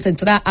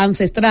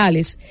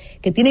ancestrales,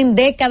 que tienen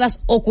décadas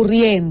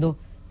ocurriendo,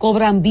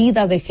 cobran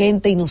vida de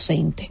gente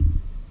inocente.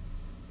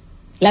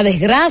 La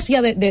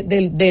desgracia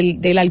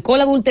del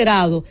alcohol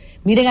adulterado,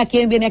 miren a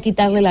quién viene a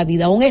quitarle la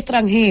vida, a un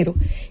extranjero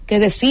que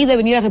decide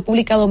venir a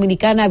República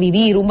Dominicana a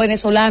vivir, un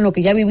venezolano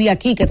que ya vivía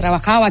aquí, que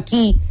trabajaba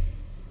aquí,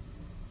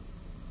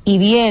 y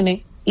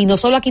viene, y no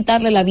solo a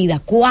quitarle la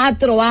vida,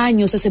 4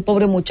 años ese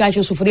pobre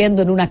muchacho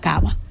sufriendo en una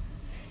cama.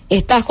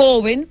 Esta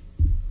joven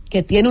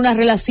que tiene una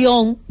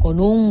relación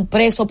con un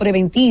preso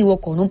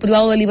preventivo, con un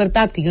privado de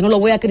libertad, que yo no lo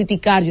voy a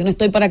criticar, yo no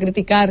estoy para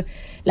criticar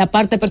la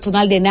parte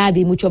personal de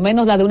nadie, mucho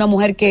menos la de una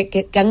mujer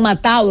que han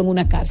matado en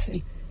una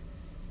cárcel.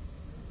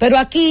 Pero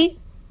aquí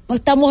no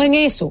estamos en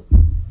eso.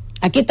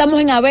 Aquí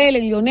estamos en Abel,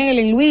 en Lionel,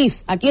 en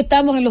Luis, aquí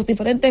estamos en los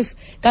diferentes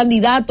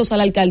candidatos a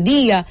la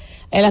alcaldía,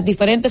 en las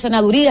diferentes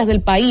senadurías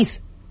del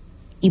país,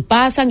 y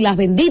pasan las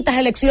benditas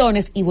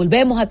elecciones y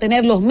volvemos a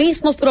tener los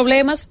mismos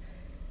problemas,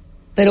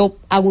 pero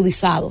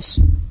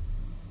agudizados.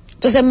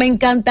 Entonces me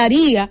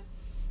encantaría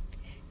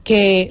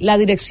que la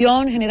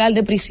Dirección General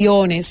de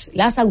Prisiones,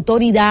 las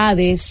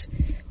autoridades,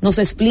 nos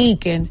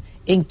expliquen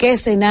en qué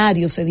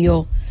escenario se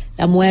dio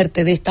la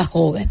muerte de esta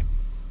joven.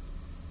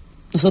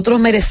 Nosotros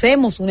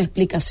merecemos una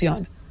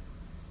explicación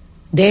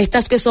de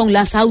estas que son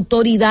las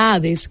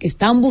autoridades que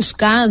están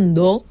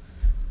buscando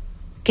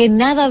que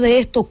nada de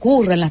esto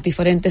ocurra en las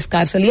diferentes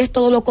cárceles, y es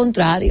todo lo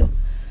contrario.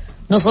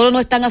 No solo no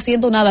están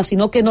haciendo nada,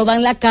 sino que no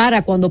dan la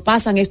cara cuando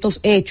pasan estos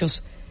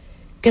hechos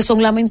que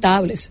son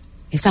lamentables.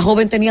 Esta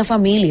joven tenía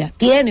familia,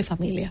 tiene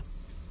familia,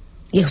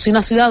 y es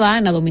una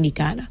ciudadana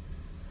dominicana.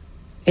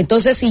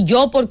 Entonces, si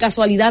yo por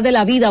casualidad de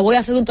la vida voy a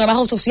hacer un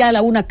trabajo social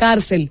a una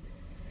cárcel,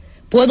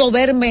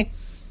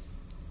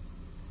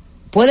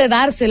 puede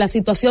darse la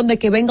situación de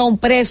que venga un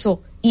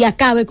preso y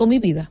acabe con mi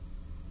vida.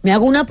 Me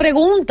hago una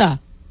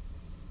pregunta,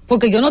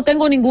 porque yo no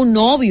tengo ningún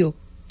novio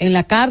en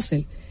la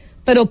cárcel,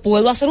 pero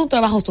puedo hacer un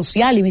trabajo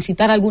social y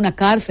visitar alguna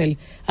cárcel,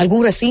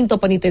 algún recinto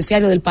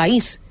penitenciario del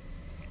país.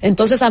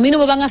 Entonces a mí no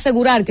me van a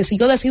asegurar que si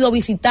yo decido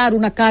visitar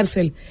una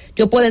cárcel,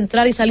 yo pueda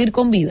entrar y salir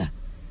con vida.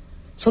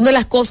 Son de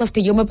las cosas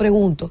que yo me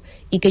pregunto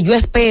y que yo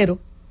espero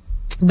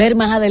ver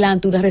más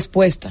adelante una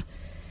respuesta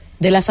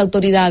de las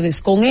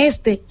autoridades con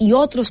este y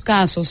otros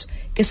casos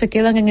que se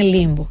quedan en el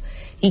limbo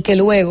y que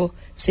luego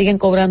siguen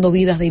cobrando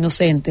vidas de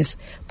inocentes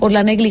por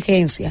la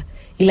negligencia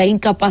y la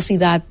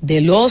incapacidad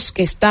de los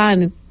que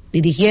están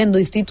dirigiendo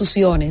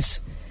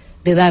instituciones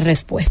de dar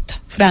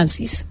respuesta.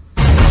 Francis.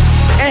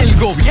 El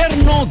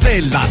gobierno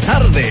de la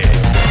tarde.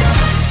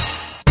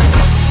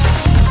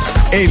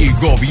 El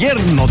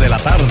gobierno de la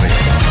tarde.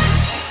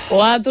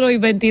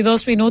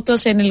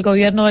 4:22 en el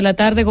gobierno de la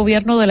tarde,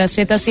 gobierno de la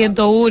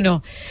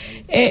Z101.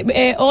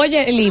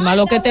 Oye, Lima,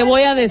 lo que te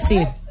voy a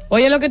decir.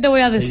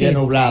 Sigue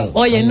nublado.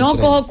 Oye, no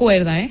cojo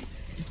cuerda, ¿eh?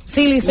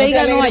 Sí, Licey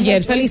ganó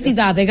ayer.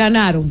 Felicidades,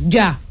 ganaron.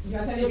 Ya.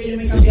 Ya salió que yo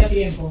me cambié a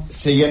tiempo.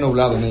 Sigue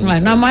nublado, niña.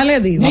 Bueno, nada más le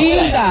digo.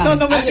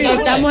 No me sigas.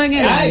 Estamos en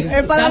el aire.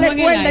 Es para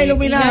darle cuenta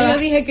iluminada. Ya yo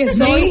dije que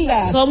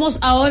somos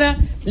ahora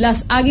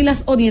las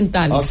Águilas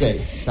Orientales.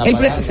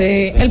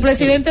 El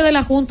presidente de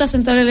la Junta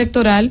Central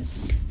Electoral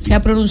se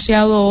ha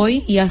pronunciado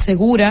hoy y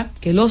asegura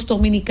que los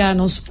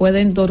dominicanos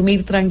pueden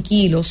dormir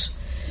tranquilos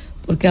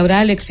porque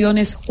habrá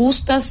elecciones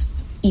justas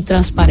y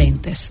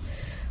transparentes.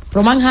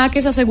 Román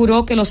Jaques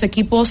aseguró que los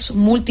equipos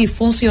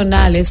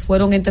multifuncionales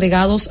fueron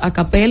entregados a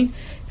Capel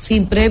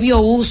sin previo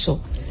uso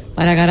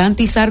para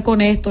garantizar con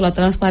esto la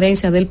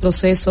transparencia del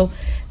proceso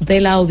de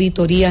la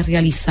auditoría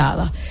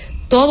realizada.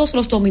 Todos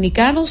los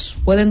dominicanos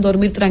pueden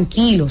dormir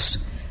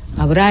tranquilos.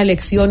 Habrá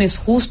elecciones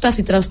justas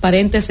y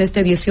transparentes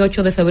este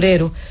 18 de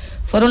febrero.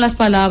 Fueron las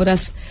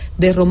palabras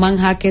de Román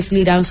Jaques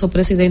Liranzo,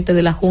 presidente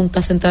de la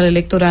Junta Central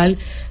Electoral,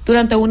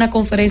 durante una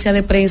conferencia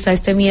de prensa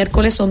este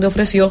miércoles, donde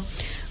ofreció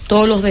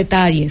todos los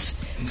detalles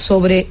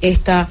sobre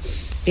esta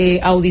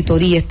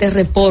auditoría, este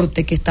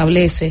reporte que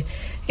establece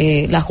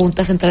la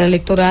Junta Central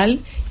Electoral,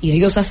 y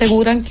ellos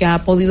aseguran que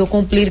ha podido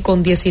cumplir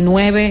con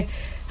 19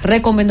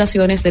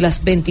 recomendaciones de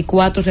las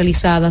 24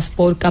 realizadas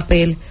por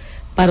Capel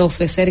para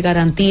ofrecer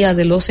garantía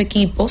de los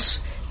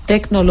equipos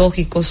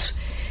tecnológicos,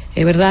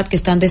 verdad, que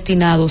están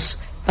destinados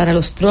para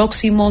los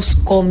próximos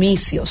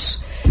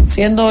comicios.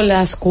 Siendo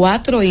las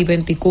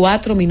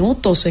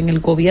 4:24 en el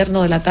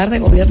gobierno de la tarde,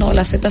 gobierno de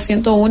la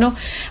Z101,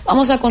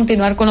 vamos a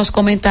continuar con los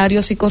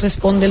comentarios y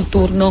corresponde el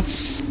turno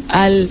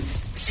al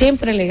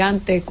siempre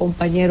elegante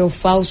compañero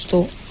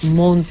Fausto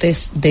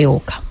Montes de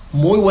Oca.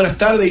 Muy buenas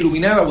tardes,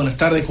 iluminada, buenas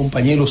tardes,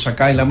 compañeros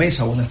acá en la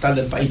mesa, buenas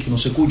tardes al país que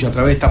nos escucha a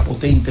través de esta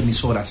potente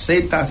emisora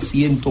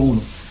Z101,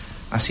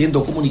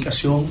 haciendo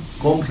comunicación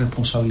con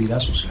responsabilidad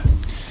social.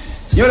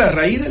 Señora, a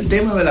raíz del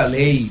tema de la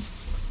ley,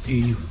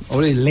 y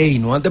ahora ley,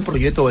 no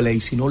anteproyecto de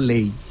ley, sino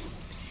ley,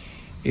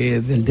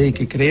 del DNI,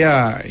 que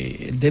crea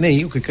el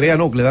DNI, que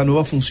le da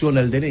nueva función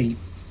al DNI,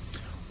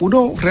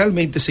 uno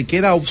realmente se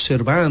queda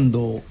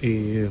observando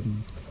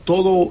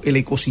todo el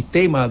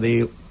ecosistema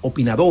de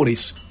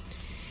opinadores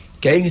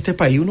que hay en este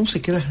país. Uno se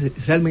queda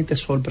realmente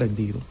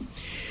sorprendido.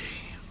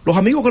 Los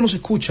amigos que nos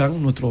escuchan,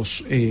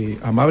 nuestros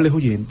amables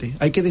oyentes,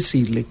 hay que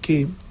decirles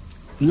que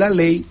la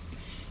ley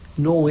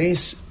no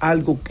es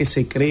algo que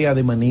se crea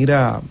de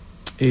manera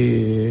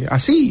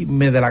así,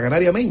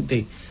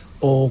 medalaganariamente,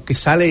 o que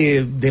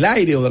sale del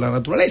aire o de la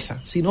naturaleza,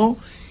 sino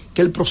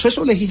que el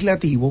proceso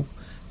legislativo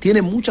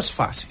tiene muchas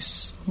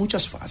fases,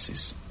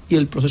 y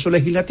el proceso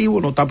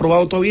legislativo no está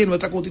aprobado todavía en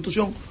nuestra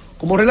Constitución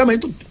como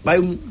reglamento. Hay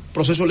un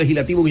proceso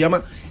legislativo que se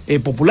llama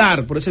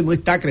popular, por eso no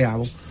está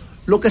creado.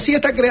 Lo que sí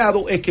está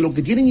creado es que los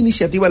que tienen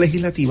iniciativa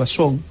legislativa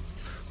son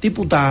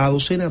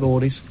diputados,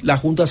 senadores, la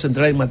Junta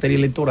Central en materia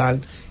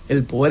electoral,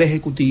 el Poder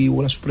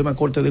Ejecutivo, la Suprema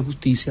Corte de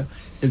Justicia,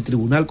 el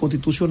Tribunal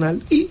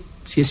Constitucional, y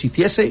si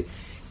existiese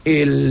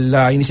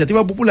la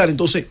iniciativa popular,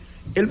 entonces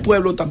el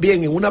pueblo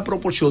también en una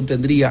proporción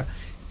tendría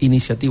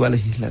iniciativa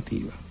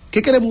legislativa.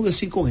 ¿Qué queremos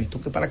decir con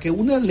esto? Que para que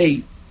una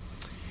ley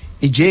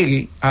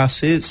llegue a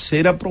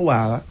ser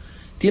aprobada,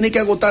 tiene que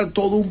agotar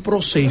todo un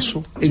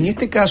proceso. En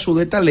este caso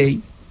de esta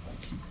ley,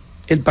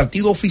 el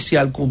partido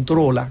oficial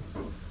controla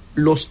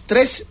los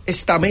 3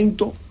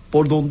 estamentos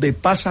por donde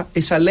pasa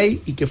esa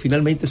ley y que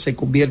finalmente se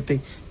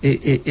convierte,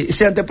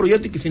 ese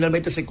anteproyecto, y que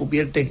finalmente se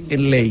convierte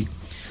en ley.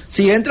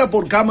 Si entra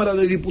por Cámara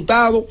de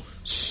Diputados,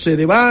 se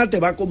debate,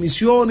 va a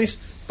comisiones,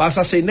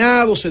 pasa a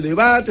Senado, se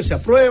debate, se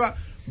aprueba,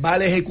 va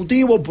al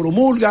Ejecutivo,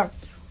 promulga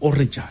o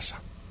rechaza.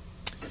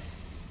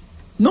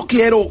 No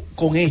quiero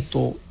con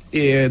esto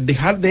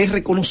dejar de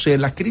reconocer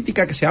las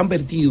críticas que se han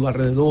vertido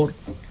alrededor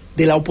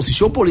de la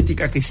oposición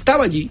política que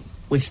estaba allí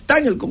o está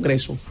en el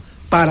Congreso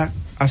para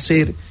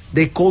hacer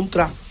de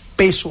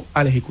contrapeso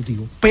al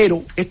Ejecutivo.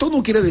 Pero esto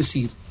no quiere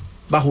decir,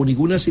 bajo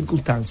ninguna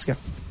circunstancia,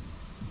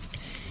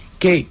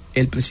 que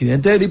el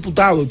presidente de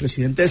diputados, el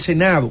presidente del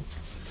Senado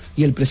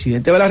y el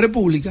presidente de la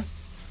República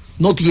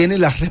no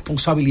tienen la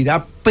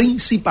responsabilidad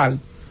principal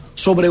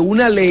sobre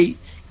una ley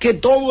que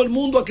todo el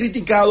mundo ha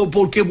criticado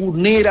porque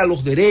vulnera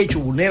los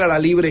derechos, vulnera la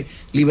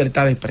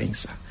libertad de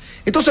prensa.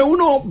 Entonces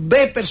uno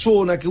ve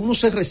personas que uno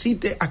se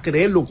resiste a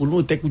creer lo que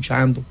uno está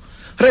escuchando.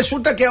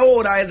 Resulta que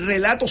ahora el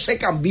relato se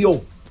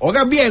cambió.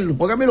 Oigan bien lo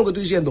que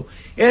estoy diciendo.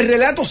 El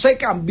relato se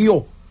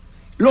cambió.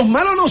 Los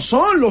malos no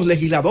son los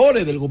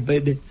legisladores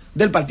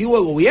del partido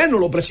de gobierno,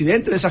 los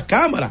presidentes de esas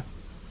cámaras,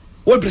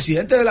 o el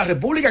presidente de la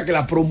República que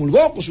la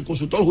promulgó con su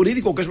consultor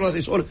jurídico, que es un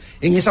asesor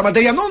en esa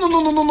materia.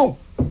 No.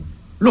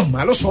 Los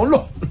malos son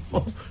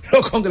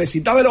los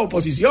congresistas de la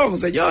oposición,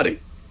 señores.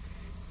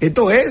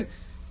 Esto es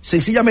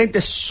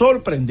sencillamente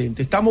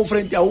sorprendente. Estamos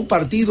frente a un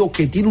partido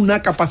que tiene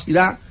una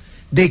capacidad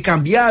de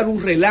cambiar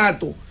un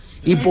relato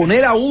y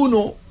poner a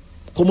uno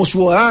como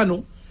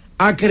ciudadano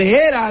a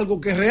creer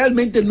algo que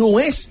realmente no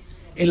es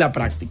en la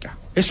práctica.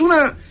 Es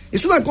una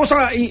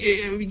cosa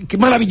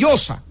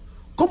maravillosa.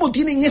 ¿Cómo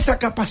tienen esa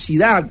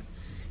capacidad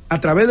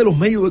a través de los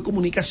medios de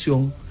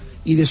comunicación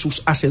y de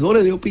sus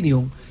hacedores de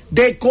opinión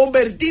de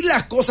convertir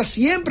las cosas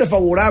siempre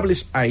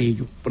favorables a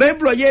ellos? Por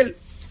ejemplo, ayer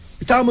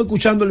estábamos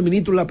escuchando al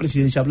ministro de la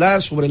Presidencia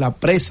hablar sobre la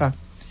presa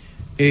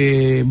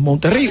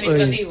Monterrey,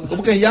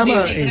 ¿cómo que se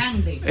llama?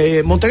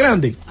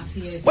 Montegrande.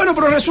 Así es. Bueno,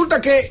 pero resulta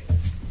que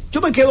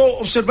yo me quedo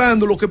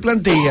observando lo que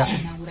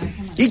plantea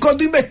y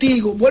cuando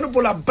investigo, bueno,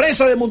 pues la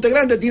presa de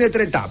Montegrande tiene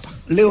 3 etapas.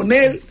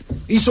 Leonel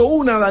hizo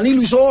una,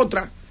 Danilo hizo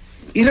otra,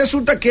 y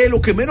resulta que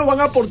los que menos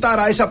van a aportar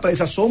a esa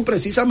presa son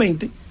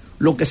precisamente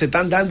los que se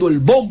están dando el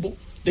bombo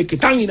de que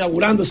están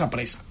inaugurando esa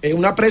presa. Es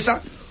una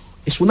presa,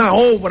 es una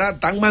obra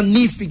tan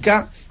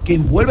magnífica que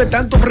envuelve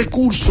tantos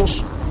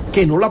recursos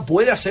que no la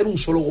puede hacer un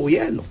solo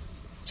gobierno,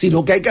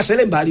 sino que hay que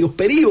hacerla en varios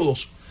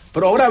periodos.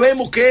 Pero ahora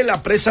vemos que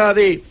la presa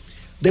de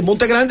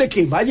Montegrande,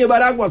 que va a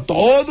llevar agua a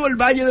todo el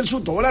Valle del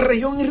Sur, toda la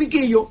región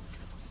Enriquillo,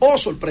 oh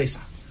sorpresa,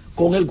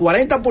 con el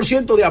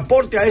 40% de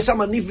aporte a esa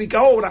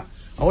magnífica obra,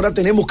 ahora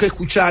tenemos que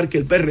escuchar que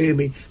el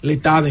PRM le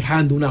está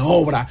dejando una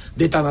obra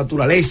de esta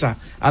naturaleza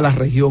a la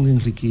región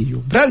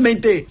Enriquillo.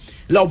 Realmente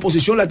la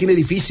oposición la tiene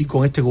difícil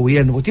con este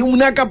gobierno, porque tiene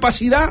una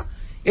capacidad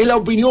en la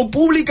opinión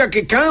pública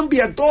que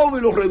cambia todo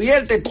y lo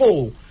revierte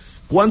todo.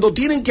 Cuando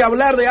tienen que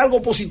hablar de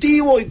algo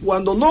positivo y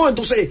cuando no,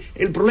 entonces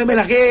el problema es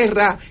la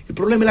guerra, el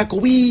problema es la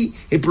COVID,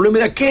 el problema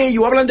es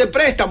aquello, hablan de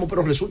préstamos,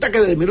 pero resulta que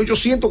desde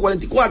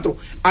 1844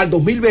 al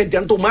 2020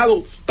 han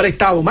tomado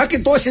prestado más que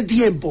todo ese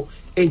tiempo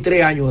en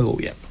 3 años de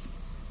gobierno.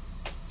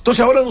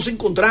 Entonces ahora nos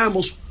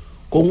encontramos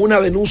con una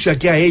denuncia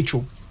que ha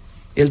hecho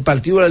el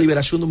Partido de la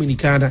Liberación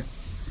Dominicana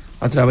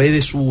a través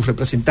de su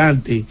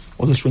representante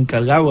o de su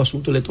encargado de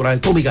asuntos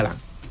electorales, Tommy Galán.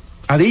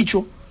 Ha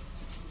dicho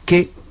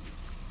que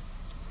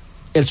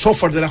el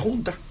software de la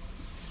Junta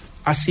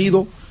ha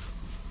sido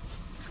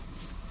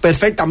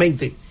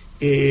perfectamente,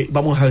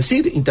 vamos a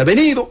decir,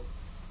 intervenido,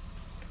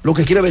 lo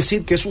que quiere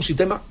decir que es un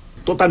sistema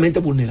totalmente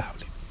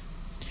vulnerable.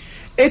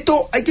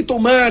 Esto hay que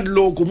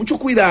tomarlo con mucho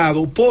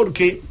cuidado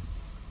porque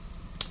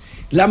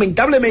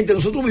lamentablemente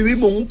nosotros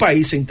vivimos en un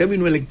país en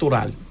términos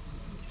electorales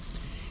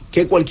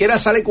que cualquiera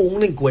sale con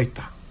una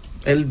encuesta.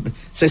 Él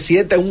se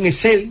sienta en un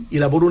Excel y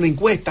elabora una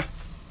encuesta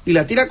y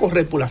la tira a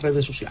correr por las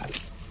redes sociales.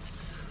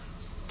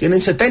 Tienen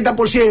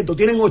 70%,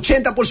 tienen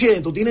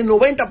 80%, tienen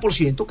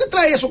 90%. ¿Qué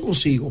trae eso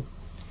consigo?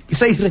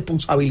 Esa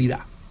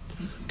irresponsabilidad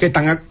que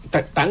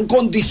están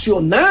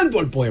condicionando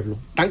al pueblo,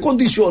 están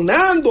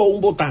condicionando a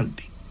un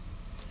votante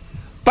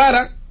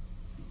para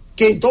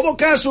que en todo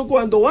caso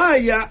cuando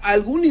haya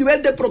algún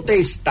nivel de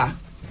protesta,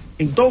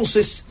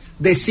 entonces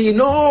decir,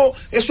 no,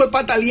 eso es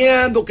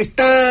pataleando que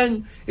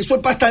están, eso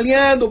es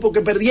pataleando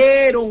porque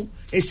perdieron,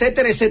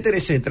 etcétera, etcétera,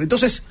 etcétera.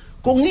 Entonces,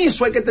 con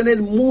eso hay que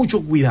tener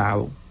mucho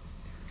cuidado.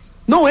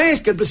 No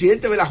es que el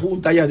presidente de la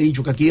Junta haya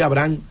dicho que aquí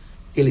habrán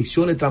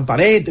elecciones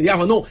transparentes,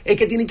 digamos, no, es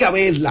que tiene que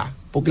haberla,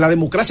 porque la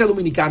democracia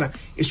dominicana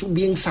es un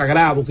bien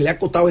sagrado que le ha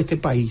costado a este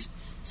país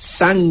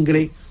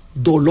sangre,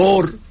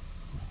 dolor,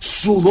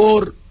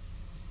 sudor,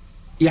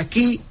 y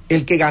aquí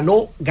el que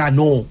ganó,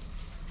 ganó,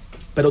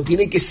 pero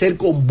tiene que ser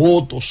con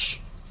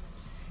votos.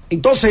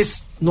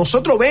 Entonces,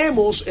 nosotros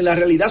vemos en la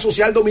realidad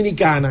social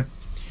dominicana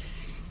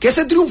que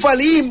ese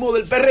triunfalismo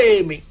del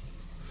PRM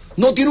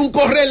no tiene un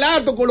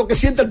correlato con lo que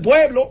siente el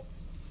pueblo.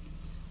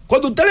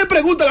 Cuando usted le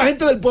pregunta a la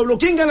gente del pueblo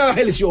quién gana las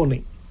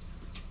elecciones,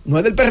 no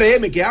es del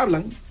PRM que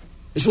hablan,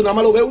 eso nada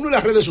más lo ve uno en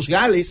las redes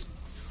sociales,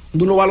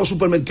 cuando uno va a los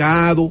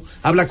supermercados,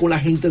 habla con la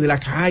gente de la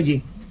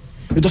calle.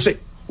 Entonces,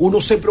 uno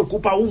se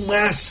preocupa aún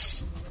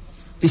más.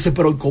 Dice,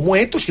 pero ¿cómo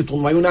esto? Si esto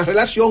no hay una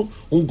relación,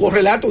 un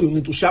correlato de un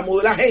entusiasmo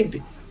de la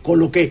gente con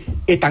lo que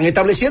están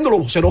estableciendo los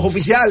voceros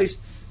oficiales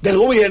del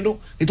gobierno,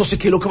 entonces,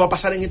 ¿qué es lo que va a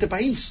pasar en este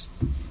país?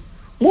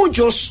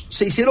 Muchos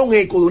se hicieron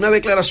eco de unas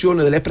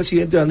declaraciones del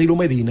expresidente Danilo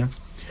Medina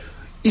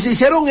y se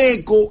hicieron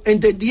eco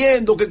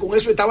entendiendo que con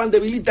eso estaban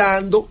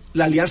debilitando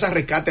la Alianza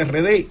Rescate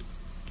RD.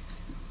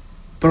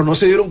 Pero no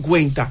se dieron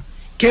cuenta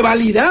que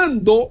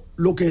validando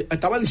lo que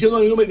estaba diciendo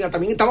Danilo Medina,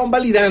 también estaban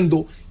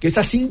validando que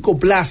esas 5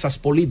 plazas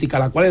políticas,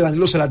 a las cuales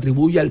Danilo se le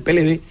atribuye al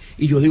PLD,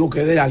 y yo digo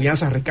que es de la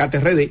Alianza Rescate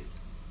RD,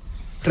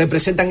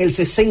 representan el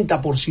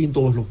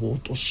 60% de los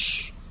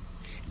votos.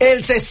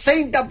 El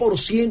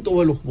 60%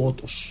 de los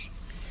votos.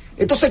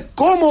 Entonces,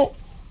 ¿cómo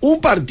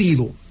un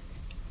partido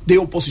de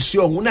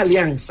oposición, una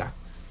alianza,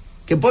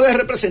 que puede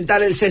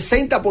representar el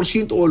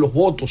 60% de los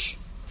votos,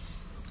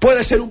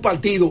 puede ser un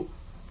partido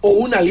o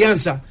una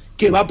alianza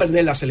que va a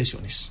perder las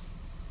elecciones?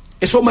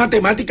 Eso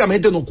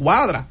matemáticamente no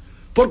cuadra,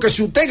 porque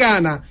si usted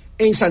gana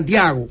en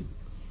Santiago,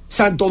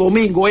 Santo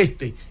Domingo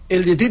Este,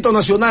 el Distrito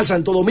Nacional,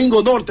 Santo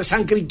Domingo Norte,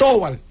 San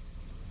Cristóbal,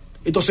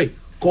 entonces,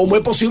 ¿cómo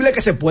es posible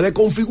que se puede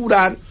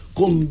configurar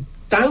con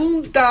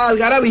tanta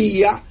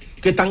algarabía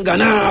que están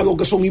ganados,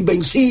 que son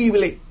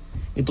invencibles?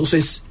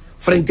 Entonces,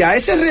 frente a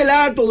ese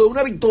relato de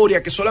una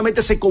victoria que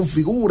solamente se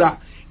configura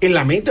en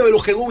la mente de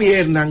los que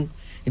gobiernan,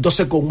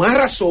 entonces con más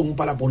razón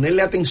para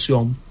ponerle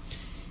atención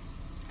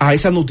a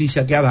esa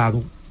noticia que ha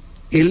dado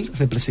el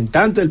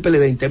representante del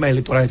PLD en temas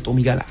electorales,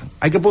 Tommy Galán.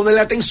 Hay que ponerle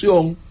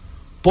atención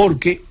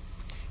porque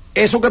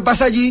eso que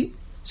pasa allí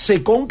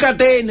se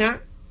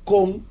concatena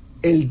con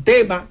el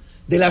tema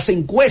de las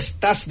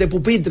encuestas de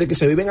pupitre que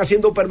se viven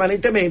haciendo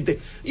permanentemente,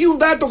 y un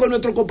dato que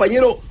nuestro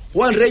compañero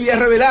Juan Reyes ha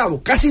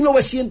revelado: casi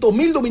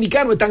 900,000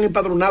 dominicanos están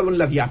empadronados en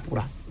la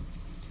diáspora.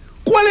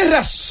 ¿Cuáles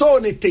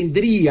razones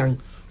tendrían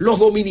los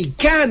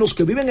dominicanos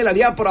que viven en la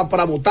diáspora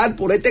para votar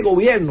por este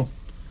gobierno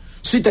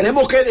si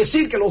tenemos que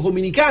decir que los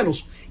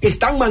dominicanos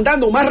están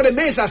mandando más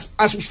remesas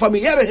a sus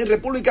familiares en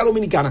República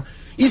Dominicana?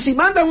 Y si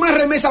mandan más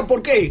remesas,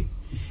 ¿por qué?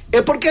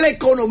 Es porque la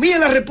economía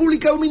en la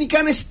República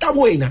Dominicana está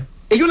buena.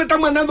 Ellos le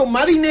están mandando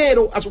más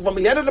dinero a sus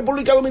familiares en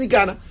República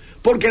Dominicana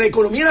porque la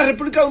economía en la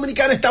República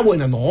Dominicana está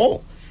buena.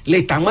 No, le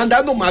están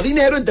mandando más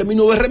dinero en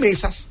términos de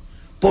remesas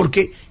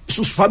porque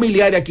sus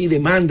familiares aquí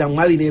demandan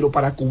más dinero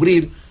para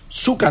cubrir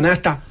su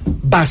canasta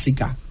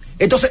básica.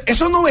 Entonces,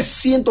 esos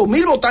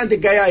 900,000 votantes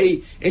que hay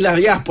ahí en la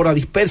diáspora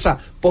dispersa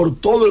por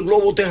todo el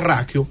globo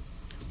terráqueo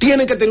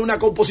tienen que tener una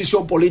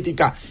composición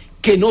política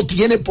que no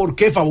tiene por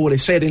qué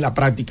favorecer en la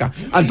práctica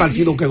al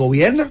partido que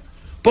gobierna,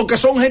 porque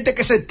son gente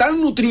que se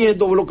están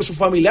nutriendo de lo que sus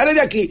familiares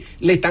de aquí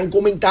le están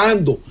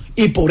comentando,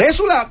 y por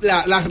eso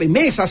las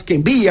remesas que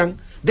envían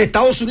de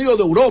Estados Unidos,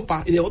 de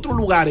Europa y de otros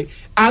lugares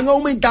han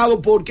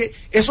aumentado, porque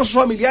esos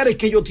familiares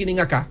que ellos tienen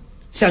acá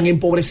se han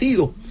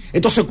empobrecido.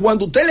 Entonces,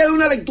 cuando usted le da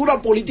una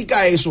lectura política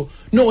a eso,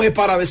 no es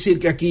para decir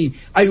que aquí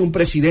hay un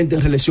presidente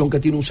en reelección que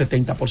tiene un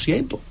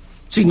 70%.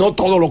 sino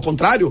todo lo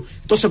contrario.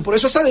 Entonces, por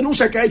eso esa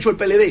denuncia que ha hecho el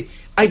PLD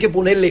hay que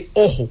ponerle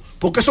ojo,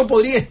 porque eso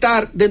podría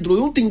estar dentro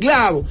de un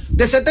tinglado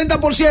de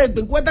 70%,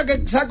 en cuenta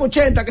que saca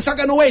 80, que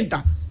saca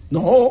 90.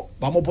 No,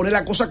 vamos a poner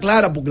la cosa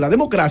clara, porque la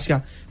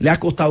democracia le ha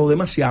costado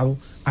demasiado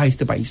a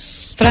este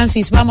país.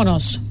 Francis,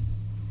 vámonos.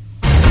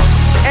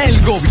 El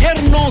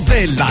gobierno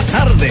de la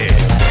tarde.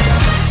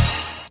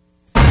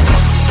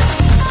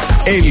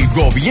 El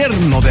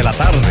gobierno de la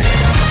tarde.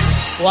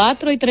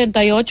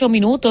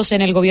 4:38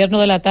 en el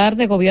gobierno de la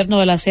tarde, gobierno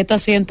de la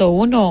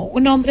Z101.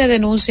 Un hombre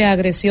denuncia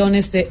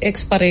agresiones de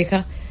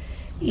expareja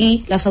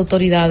y las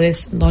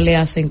autoridades no le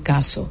hacen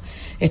caso.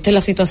 Esta es la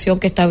situación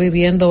que está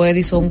viviendo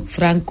Edison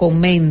Franco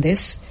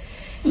Méndez.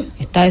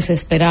 Está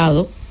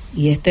desesperado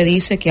y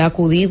dice que ha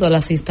acudido a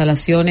las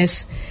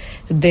instalaciones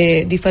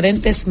de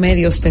diferentes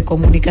medios de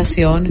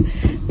comunicación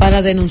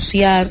para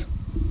denunciar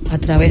a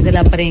través de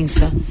la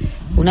prensa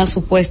una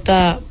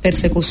supuesta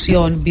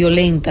persecución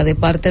violenta de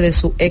parte de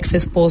su ex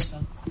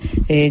esposa,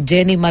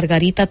 Jenny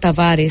Margarita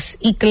Tavares,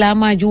 y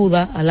clama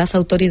ayuda a las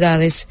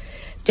autoridades,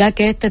 ya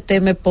que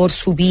teme por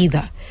su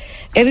vida.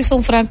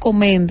 Edison Franco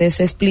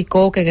Méndez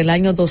explicó que en el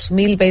año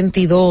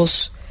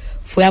 2022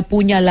 fue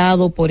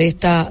apuñalado por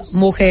esta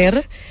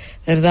mujer,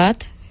 ¿verdad?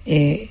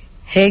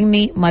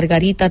 Jenny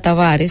Margarita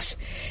Tavares,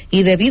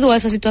 y debido a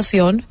esa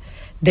situación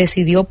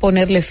decidió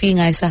ponerle fin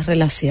a esa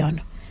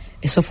relación.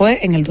 Eso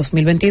fue en el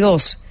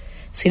 2022.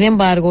 Sin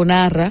embargo,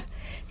 narra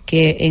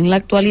que en la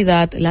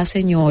actualidad la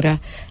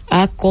señora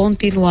ha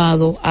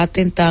continuado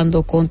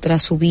atentando contra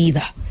su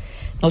vida.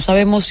 No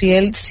sabemos si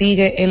él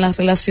sigue en la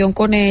relación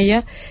con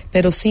ella,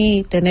 pero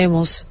sí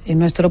tenemos en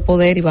nuestro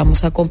poder y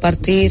vamos a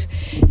compartir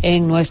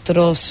en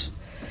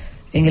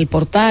el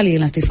portal y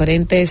en las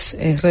diferentes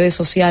redes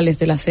sociales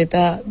de la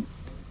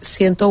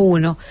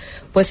Z101,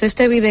 pues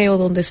este video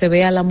donde se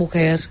ve a la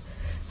mujer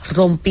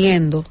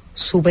rompiendo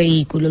su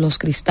vehículo, los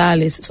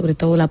cristales, sobre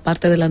todo la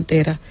parte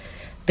delantera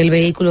del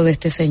vehículo de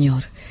este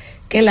señor.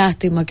 Qué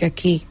lástima que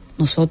aquí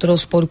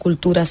nosotros por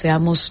cultura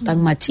seamos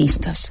tan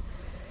machistas.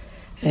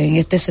 En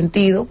este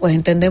sentido, pues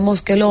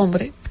entendemos que el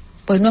hombre,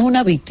 pues no es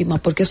una víctima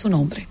porque es un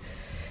hombre.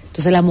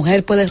 Entonces la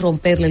mujer puede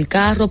romperle el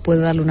carro,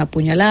 puede darle una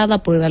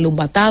puñalada, puede darle un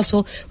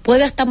batazo,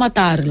 puede hasta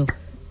matarlo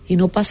y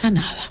no pasa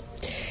nada.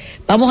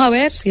 Vamos a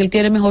ver si él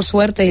tiene mejor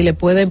suerte y le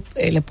pueden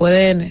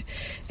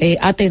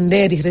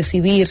atender y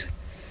recibir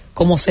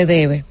como se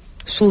debe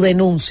su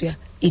denuncia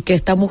y que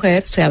esta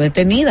mujer sea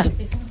detenida.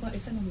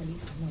 Esa no es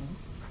Melissa,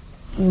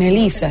 no.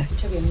 Melissa.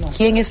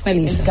 ¿Quién es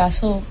Melissa? El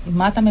caso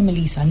Mátame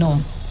Melissa,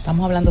 no.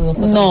 Estamos hablando de dos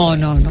cosas. No.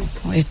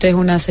 Esta es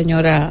una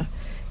señora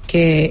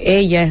que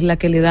ella es la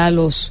que le da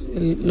los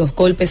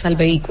golpes al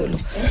vehículo.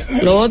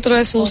 Lo otro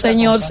es un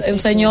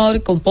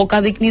señor con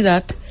poca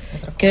dignidad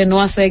que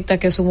no acepta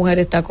que su mujer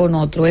está con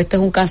otro. Este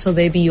es un caso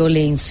de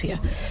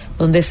violencia,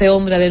 donde ese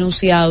hombre ha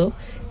denunciado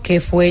que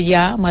fue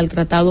ya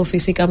maltratado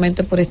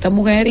físicamente por esta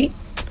mujer y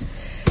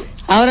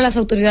ahora las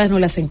autoridades no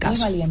le hacen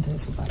caso. Muy valiente de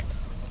su parte.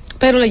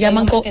 Pero le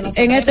llaman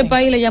en este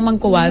país le llaman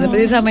cobarde,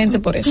 precisamente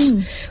por eso.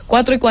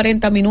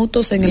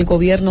 4:40 en el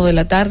gobierno de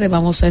la tarde.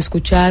 Vamos a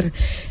escuchar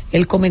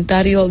el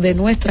comentario de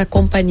nuestra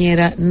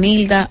compañera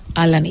Nilda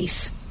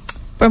Alanís.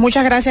 Pues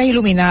muchas gracias,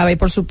 Iluminada, y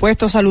por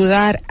supuesto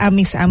saludar a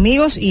mis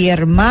amigos y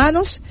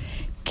hermanos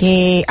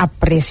que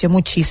aprecio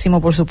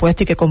muchísimo, por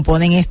supuesto, y que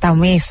componen esta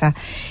mesa.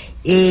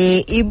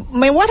 Y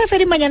me voy a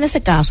referir mañana a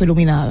ese caso,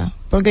 Iluminada,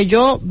 porque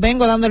yo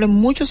vengo dándole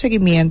mucho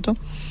seguimiento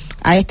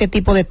a este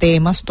tipo de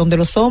temas donde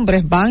los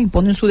hombres van y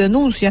ponen su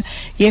denuncia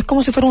y es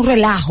como si fuera un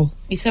relajo.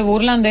 Y se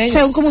burlan de ellos. O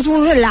sea, como si fuera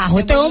un relajo.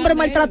 Este hombre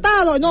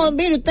maltratado, no,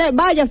 mire, usted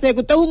váyase,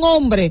 que usted es un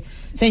hombre.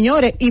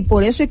 Señores, y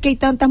por eso es que hay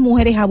tantas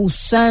mujeres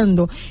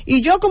abusando.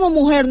 Y yo como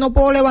mujer no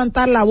puedo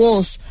levantar la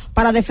voz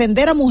para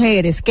defender a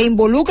mujeres que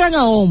involucran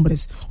a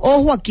hombres.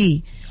 Ojo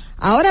aquí.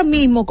 Ahora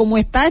mismo, como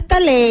está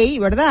esta ley,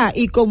 ¿verdad?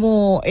 Y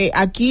como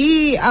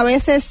aquí a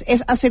veces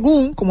es a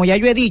según, como ya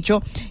yo he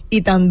dicho,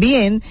 y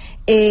también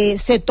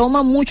se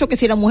toma mucho que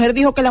si la mujer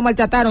dijo que la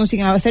maltrataron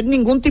sin hacer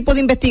ningún tipo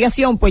de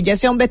investigación, pues ya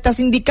ese hombre está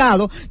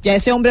sindicado, ya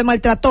ese hombre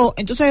maltrató.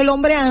 Entonces el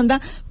hombre anda,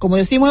 como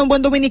decimos en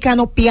buen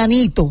dominicano,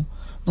 pianito.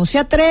 No se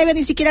atreve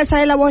ni siquiera a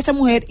alzar la voz a esa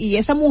mujer, y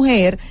esa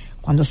mujer,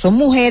 cuando son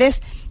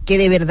mujeres que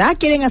de verdad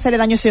quieren hacerle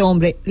daño a ese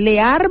hombre, le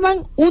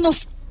arman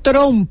unos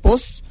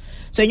trompos,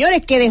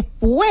 señores, que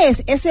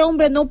después ese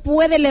hombre no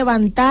puede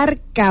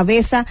levantar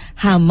cabeza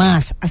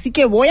jamás. Así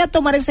que voy a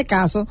tomar ese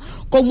caso,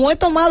 como he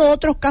tomado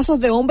otros casos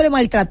de hombre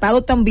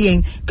maltratado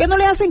también, que no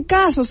le hacen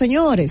caso,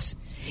 señores.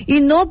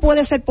 Y no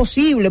puede ser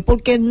posible,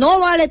 porque no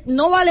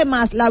vale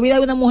más la vida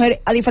de una mujer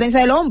a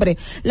diferencia del hombre.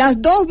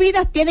 Las dos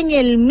vidas tienen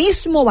el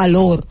mismo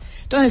valor.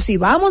 Entonces, si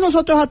vamos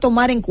nosotros a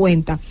tomar en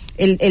cuenta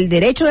el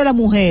derecho de la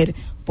mujer,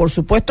 por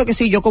supuesto que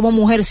sí, yo como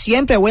mujer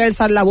siempre voy a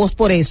alzar la voz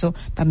por eso,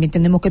 también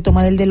tenemos que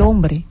tomar el del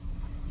hombre.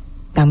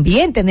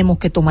 También tenemos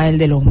que tomar el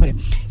del hombre.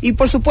 Y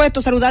por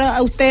supuesto, saludar a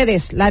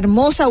ustedes, la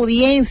hermosa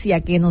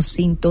audiencia que nos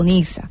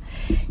sintoniza.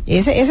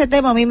 Ese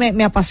tema a mí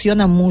me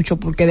apasiona mucho,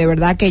 porque de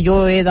verdad que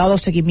yo he dado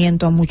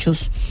seguimiento a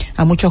muchos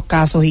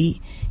casos y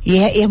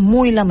es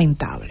muy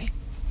lamentable.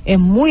 Es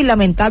muy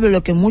lamentable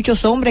lo que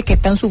muchos hombres que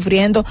están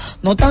sufriendo,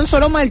 no tan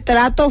solo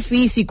maltrato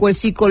físico, el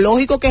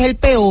psicológico, que es el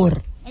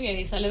peor.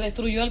 Oye, y se le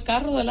destruyó el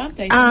carro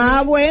delante.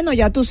 Bueno,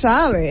 ya tú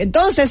sabes.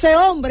 Entonces ese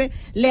hombre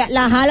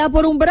la jala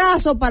por un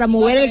brazo para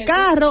mover el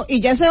carro y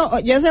ya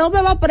ese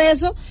hombre va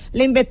preso,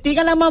 le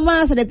investigan a la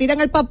mamá, se le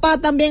tiran al papá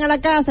también a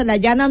la casa, le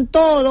allanan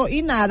todo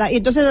y nada. Y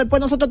entonces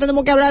después nosotros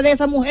tenemos que hablar de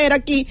esa mujer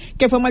aquí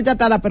que fue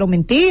maltratada, pero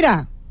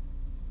mentira.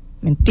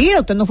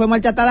 Mentira, usted no fue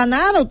maltratada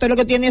nada, usted lo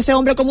que tiene ese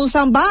hombre como un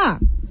zambá.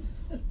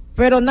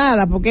 Pero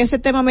nada, porque ese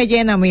tema me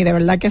llena a mí, de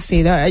verdad que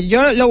sí.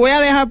 Yo lo voy a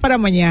dejar para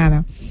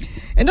mañana.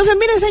 Entonces,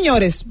 miren,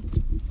 señores,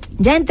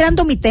 ya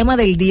entrando a mi tema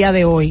del día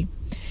de hoy,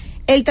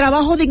 el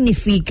trabajo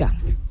dignifica.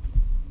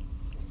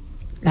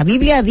 La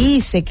Biblia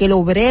dice que el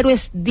obrero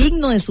es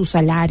digno de su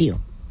salario.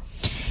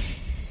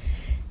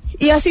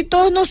 Y así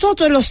todos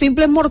nosotros, los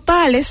simples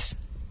mortales,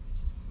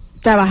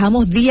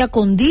 trabajamos día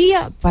con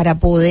día para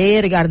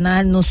poder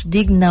ganarnos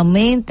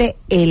dignamente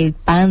el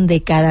pan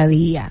de cada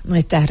día,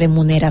 nuestra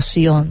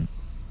remuneración.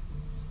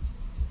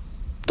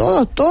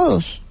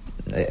 Todos.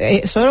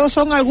 Solo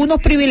son algunos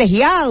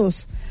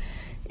privilegiados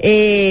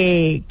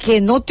que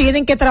no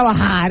tienen que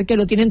trabajar, que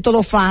lo tienen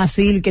todo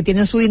fácil, que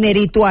tienen su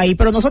dinerito ahí,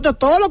 pero nosotros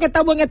todos los que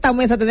estamos en esta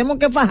mesa tenemos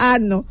que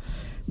fajarnos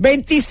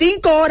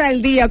 25 horas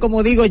al día,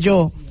 como digo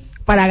yo,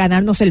 para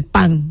ganarnos el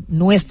pan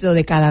nuestro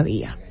de cada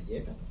día.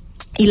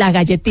 Y las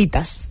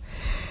galletitas.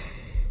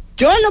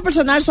 Yo en lo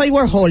personal soy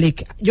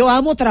workaholic, yo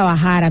amo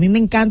trabajar, a mí me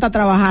encanta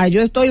trabajar,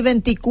 yo estoy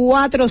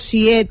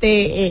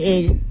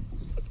 24/7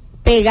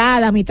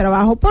 pegada a mi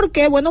trabajo. ¿Por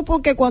qué? Bueno,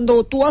 porque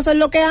cuando tú haces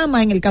lo que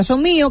amas, en el caso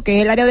mío, que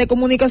es el área de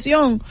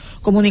comunicación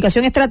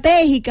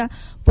estratégica,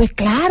 pues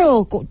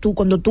claro,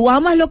 cuando tú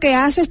amas lo que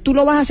haces, tú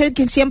lo vas a hacer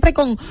siempre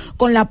con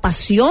la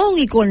pasión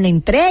y con la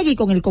entrega y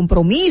con el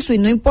compromiso, y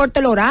no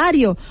importa el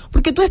horario,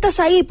 porque tú estás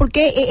ahí,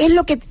 porque es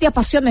lo que te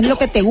apasiona, es lo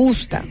que te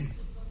gusta.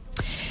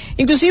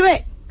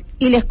 Inclusive,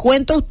 y les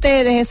cuento a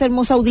ustedes, esa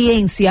hermosa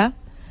audiencia,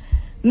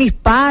 mis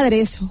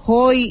padres,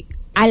 Joy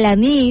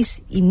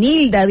Alanís y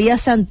Nilda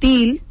Díaz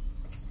Santil,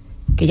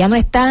 que ya no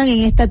están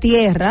en esta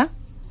tierra,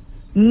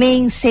 me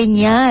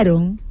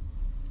enseñaron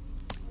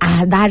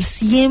a dar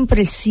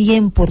siempre el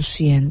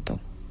 100%,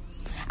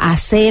 a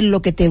hacer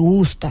lo que te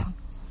gusta,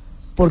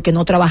 porque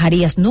no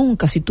trabajarías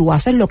nunca si tú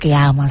haces lo que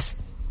amas.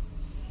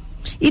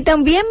 Y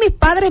también mis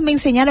padres me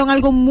enseñaron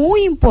algo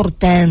muy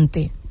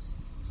importante,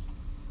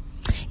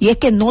 y es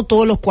que no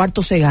todos los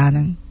cuartos se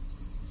ganan.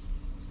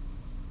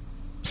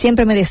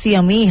 Siempre me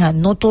decía mi hija,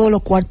 no todos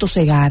los cuartos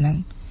se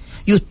ganan.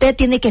 Y usted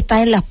tiene que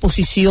estar en las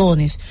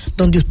posiciones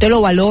donde usted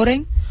lo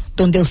valoren,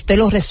 donde usted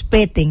lo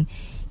respeten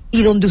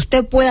y donde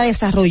usted pueda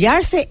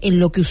desarrollarse en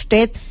lo que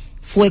usted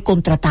fue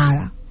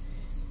contratada.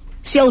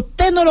 Si a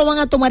usted no lo van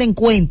a tomar en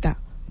cuenta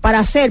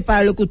para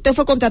lo que usted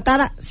fue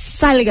contratada,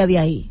 salga de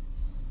ahí.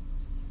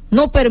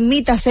 No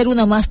permita ser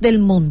una más del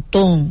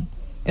montón.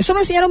 Eso me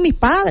enseñaron mis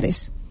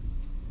padres.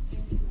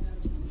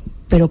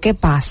 Pero ¿qué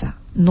pasa?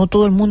 No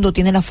todo el mundo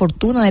tiene la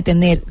fortuna de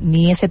tener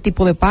ni ese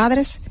tipo de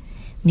padres,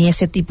 ni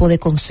ese tipo de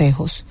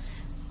consejos.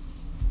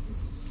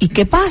 ¿Y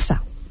qué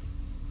pasa?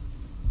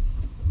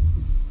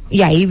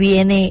 Y ahí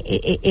viene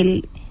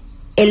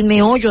el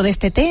meollo de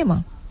este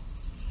tema,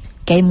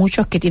 que hay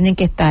muchos que tienen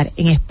que estar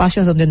en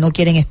espacios donde no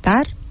quieren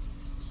estar,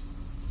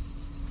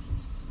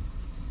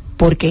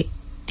 porque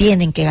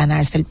tienen que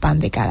ganarse el pan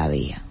de cada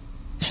día.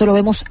 Eso lo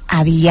vemos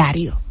a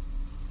diario.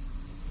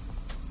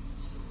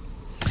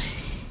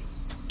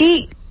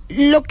 Y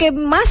lo que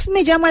más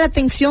me llama la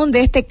atención de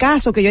este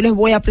caso que yo les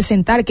voy a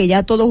presentar, que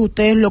ya todos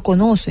ustedes lo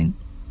conocen,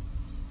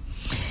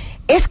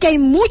 es que hay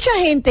mucha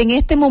gente en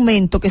este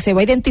momento que se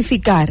va a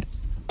identificar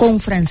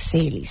con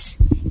Francelis,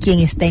 quien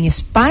está en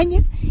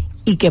España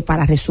y que,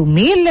 para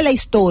resumirle la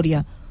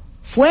historia,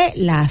 fue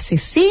la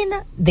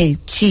asesina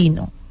del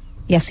chino,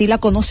 y así la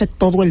conoce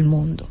todo el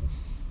mundo.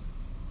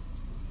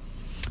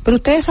 Pero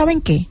ustedes saben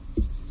qué,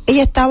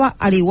 ella estaba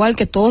al igual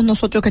que todos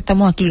nosotros que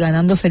estamos aquí,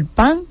 ganándose el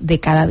pan de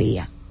cada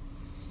día.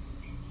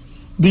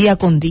 Día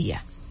con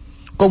día,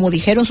 como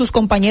dijeron sus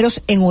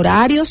compañeros, en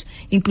horarios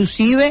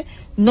inclusive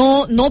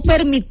no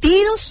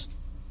permitidos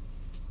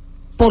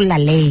por la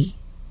ley,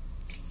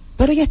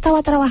 pero ella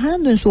estaba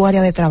trabajando en su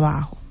área de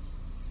trabajo.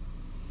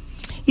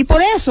 Y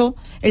por eso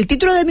el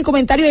título de mi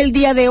comentario del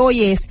día de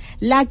hoy es: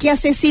 la que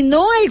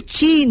asesinó al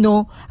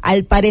chino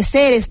al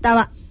parecer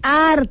estaba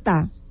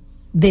harta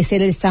de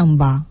ser el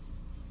zambá.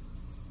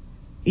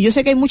 Y yo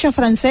sé que hay muchas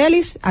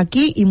Francelis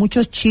aquí y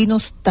muchos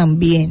chinos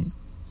también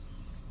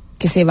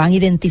que se van a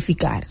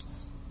identificar.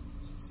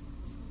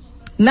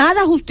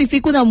 Nada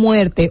justifica una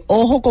muerte,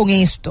 ojo con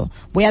esto,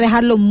 voy a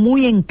dejarlo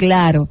muy en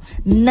claro.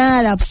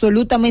 Nada,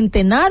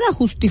 absolutamente nada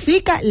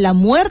justifica la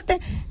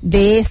muerte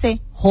de ese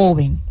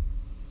joven.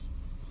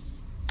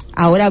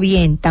 Ahora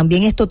bien,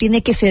 también esto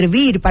tiene que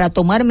servir para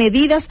tomar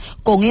medidas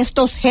con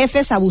estos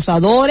jefes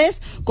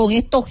abusadores, con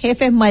estos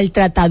jefes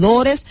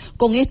maltratadores,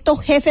 con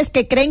estos jefes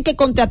que creen que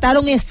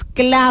contrataron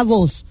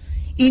esclavos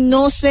y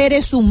no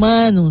seres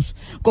humanos,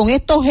 con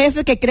estos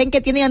jefes que creen que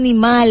tienen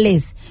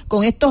animales,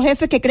 con estos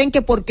jefes que creen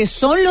que porque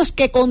son los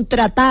que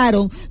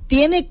contrataron,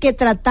 tienen que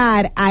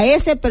tratar a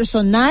ese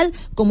personal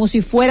como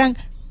si fueran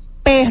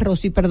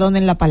perros, y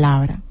perdonen la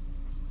palabra.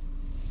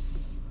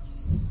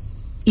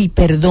 Y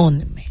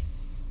perdónenme,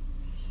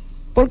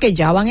 porque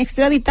ya van a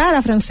extraditar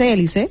a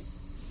Francelis, ¿eh?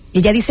 Y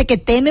ella dice que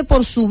teme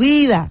por su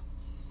vida.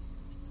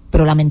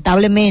 Pero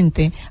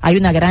lamentablemente hay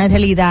una gran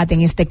realidad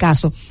en este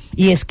caso,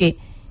 y es que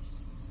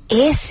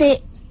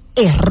ese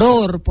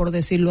error, por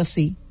decirlo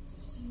así,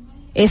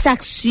 esa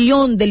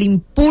acción del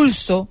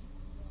impulso,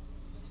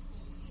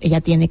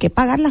 ella tiene que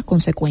pagar las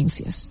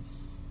consecuencias.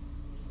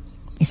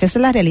 Esa es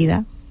la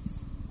realidad.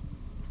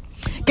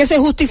 ¿Que se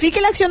justifique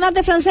el accionar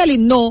de Francelis?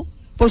 No,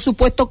 por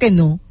supuesto que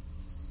no.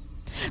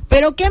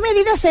 Pero ¿qué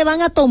medidas se van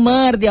a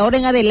tomar de ahora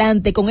en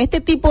adelante con este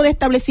tipo de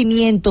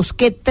establecimientos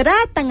que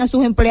tratan a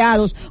sus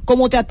empleados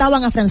como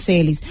trataban a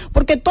Francelis?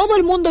 Porque todo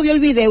el mundo vio el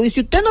video, y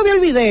si usted no vio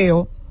el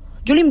video,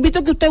 yo le invito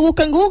a que usted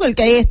busque en Google,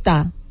 que ahí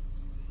está,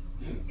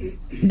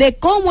 de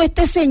cómo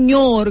este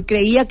señor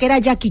creía que era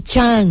Jackie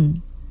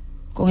Chan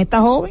con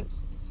esta joven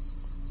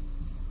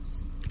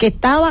que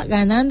estaba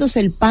ganándose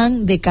el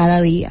pan de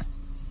cada día,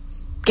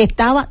 que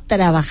estaba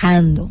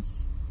trabajando.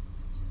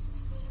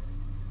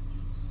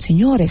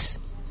 Señores,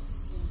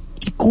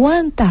 ¿y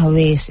cuántas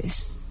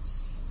veces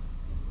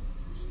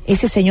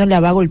ese señor le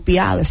había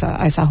golpeado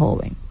a esa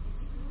joven?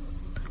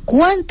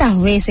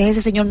 ¿Cuántas veces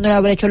ese señor no le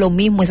habría hecho lo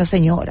mismo a esa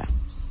señora?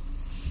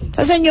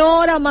 Esa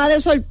señora,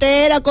 madre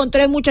soltera, con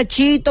 3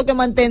 muchachitos que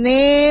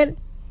mantener.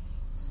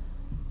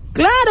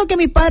 Claro que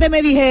mis padres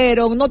me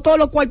dijeron, no todos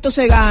los cuartos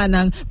se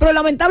ganan, pero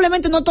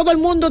lamentablemente no todo el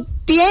mundo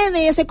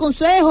tiene ese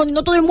consejo, ni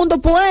no todo el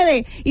mundo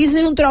puede irse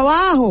de un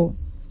trabajo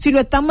si lo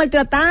están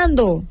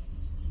maltratando.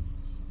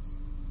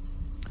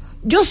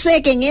 Yo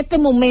sé que en este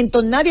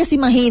momento nadie se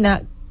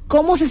imagina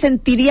cómo se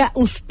sentiría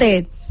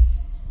usted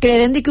que le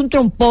den de que un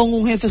trompón a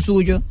un jefe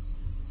suyo,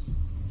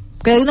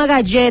 que le den una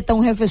galleta a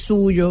un jefe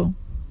suyo,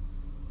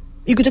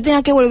 y que usted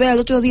tenga que volver al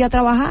otro día a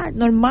trabajar,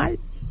 normal.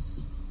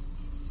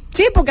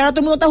 Sí, porque ahora todo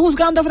el mundo está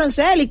juzgando a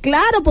Francelis,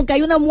 claro, porque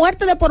hay una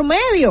muerte de por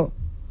medio.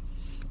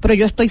 Pero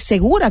yo estoy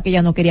segura que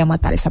ella no quería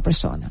matar a esa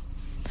persona.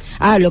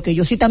 Lo que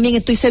yo sí también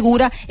estoy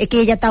segura es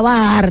que ella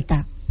estaba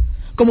harta.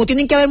 Como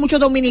tienen que haber muchos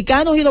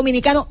dominicanos y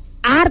dominicanos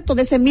hartos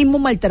de ese mismo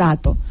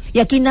maltrato. Y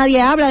aquí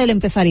nadie habla del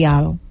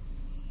empresariado,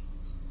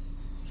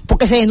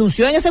 porque se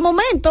denunció en ese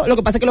momento. Lo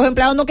que pasa es que los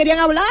empleados no querían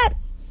hablar,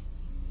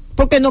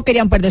 porque no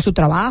querían perder su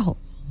trabajo.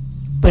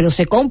 Pero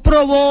se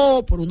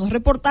comprobó por unos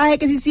reportajes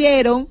que se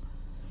hicieron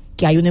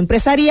que hay un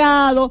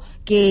empresariado,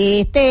 que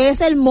este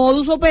es el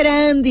modus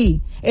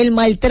operandi, el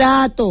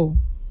maltrato.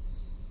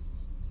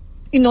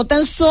 Y no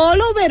tan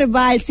solo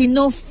verbal,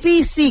 sino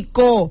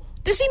físico.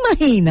 ¿Usted se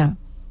imagina?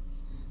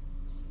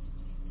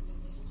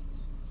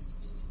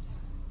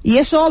 Y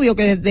es obvio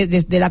que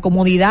desde la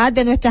comodidad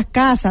de nuestras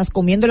casas,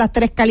 comiendo las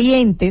 3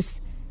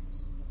 calientes,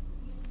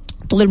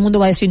 todo el mundo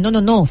va a decir,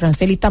 no,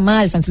 Francelis está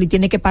mal, Francelis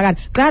tiene que pagar.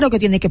 Claro que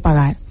tiene que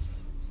pagar,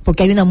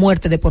 porque hay una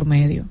muerte de por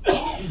medio.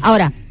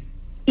 Ahora,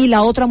 ¿y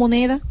la otra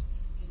moneda?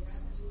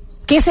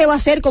 ¿Qué se va a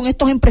hacer con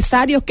estos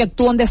empresarios que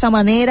actúan de esa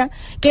manera?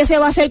 ¿Qué se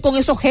va a hacer con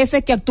esos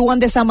jefes que actúan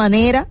de esa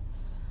manera?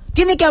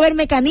 Tiene que haber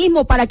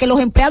mecanismos para que los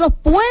empleados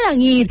puedan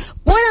ir,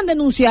 puedan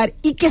denunciar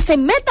y que se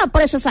meta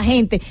preso esa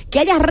gente, que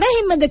haya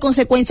régimen de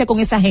consecuencia con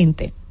esa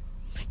gente.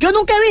 Yo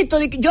nunca he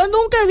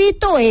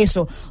visto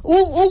eso,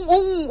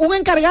 un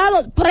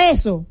encargado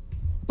preso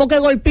porque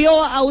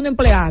golpeó a una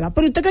empleada.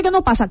 Pero ¿usted cree que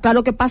no pasa?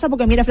 Claro que pasa,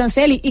 porque mira,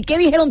 Francelis, ¿y qué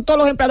dijeron todos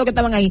los empleados que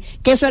estaban ahí?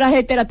 Que eso era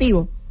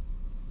reiterativo,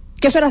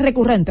 que eso era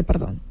recurrente,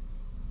 perdón,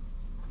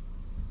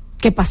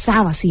 que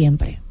pasaba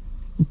siempre.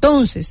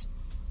 Entonces,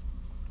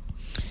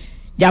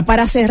 ya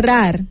para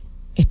cerrar,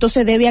 esto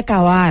se debe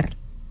acabar.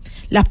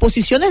 Las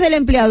posiciones del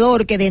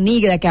empleador que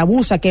denigra, que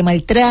abusa, que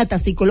maltrata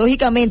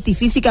psicológicamente y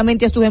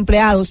físicamente a sus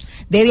empleados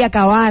debe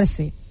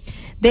acabarse.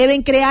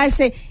 Deben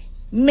crearse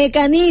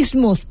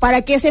mecanismos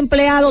para que ese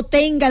empleado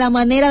tenga la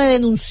manera de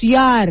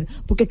denunciar,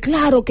 porque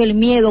claro que el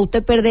miedo a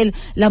usted perder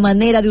la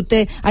manera de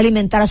usted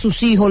alimentar a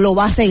sus hijos lo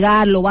va a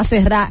cegar, lo va a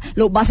cerrar,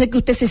 lo va a hacer que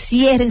usted se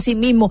cierre en sí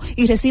mismo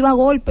y reciba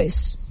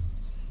golpes.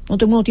 No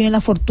todo el mundo tiene la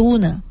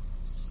fortuna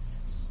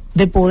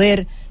de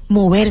poder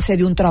moverse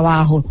de un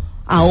trabajo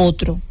a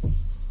otro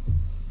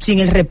sin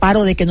el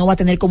reparo de que no va a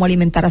tener cómo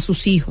alimentar a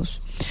sus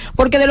hijos,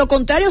 porque de lo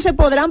contrario se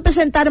podrán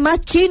presentar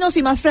más chinos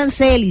y más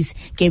francelis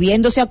que,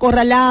 viéndose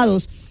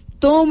acorralados,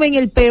 tomen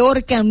el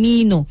peor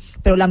camino.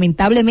 Pero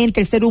lamentablemente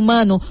el ser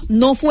humano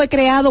no fue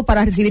creado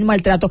para recibir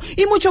maltrato,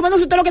 y mucho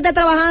menos usted lo que está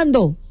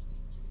trabajando,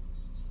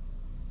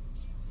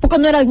 porque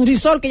no era un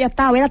resort que ya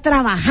estaba, era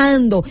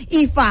trabajando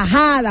y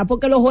fajada,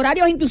 porque los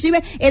horarios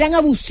inclusive eran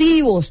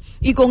abusivos.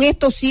 Y con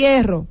esto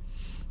cierro.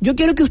 Yo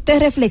quiero que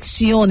usted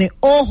reflexione.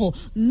 Ojo,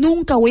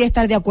 nunca voy a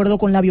estar de acuerdo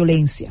con la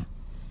violencia.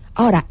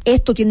 Ahora,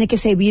 esto tiene que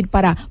servir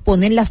para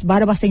poner las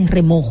barbas en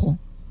remojo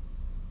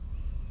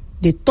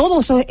de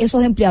todos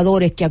esos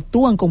empleadores que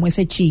actúan como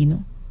ese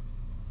chino.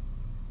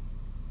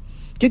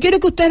 Yo quiero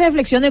que usted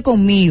reflexione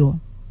conmigo.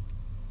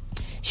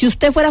 Si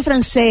usted fuera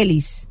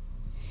Francelis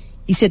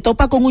y se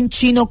topa con un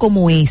chino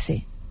como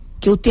ese,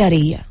 ¿qué usted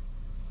haría?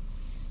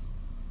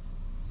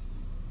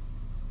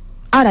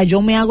 Ahora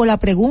yo me hago la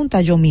pregunta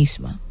yo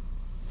misma,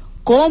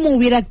 ¿cómo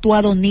hubiera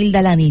actuado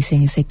Nilda Lanice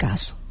en ese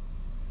caso?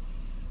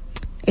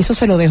 Eso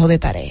se lo dejo de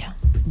tarea.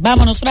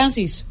 Vámonos,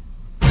 Francis.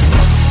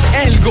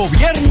 El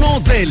gobierno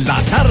de la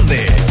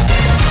tarde.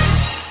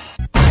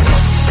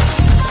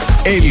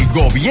 El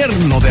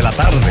gobierno de la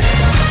tarde.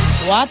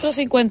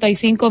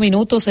 4:55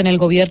 minutos en el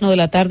gobierno de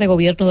la tarde.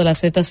 Gobierno de la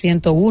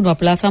Z101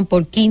 aplazan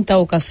por quinta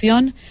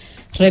ocasión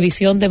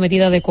revisión de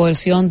medida de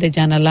coerción de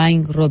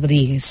Yanalain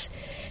Rodríguez.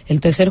 El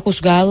tercer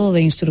juzgado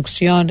de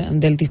instrucción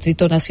del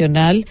Distrito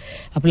Nacional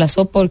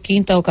aplazó por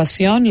quinta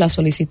ocasión la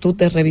solicitud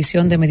de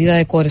revisión de medida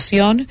de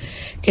coerción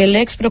que el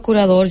ex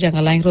procurador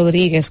Yanalain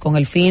Rodríguez, con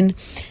el fin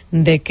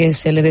de que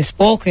se le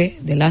despoje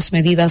de las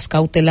medidas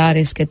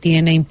cautelares que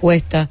tiene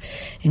impuesta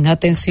en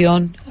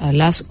atención a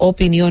las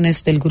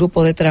opiniones del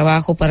Grupo de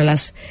Trabajo para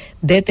las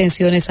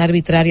Detenciones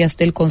Arbitrarias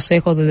del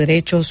Consejo de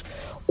Derechos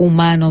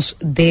Humanos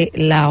de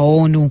la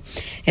ONU.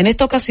 En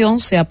esta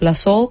ocasión se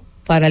aplazó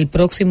para el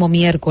próximo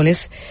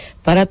miércoles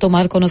para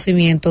tomar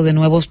conocimiento de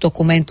nuevos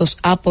documentos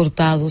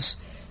aportados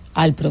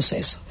al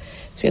proceso.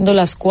 Siendo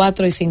las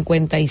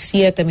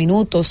 4:57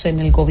 minutos en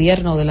el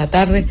gobierno de la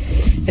tarde,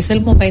 es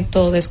el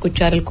momento de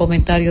escuchar el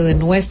comentario de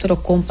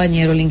nuestro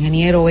compañero, el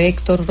ingeniero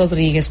Héctor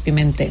Rodríguez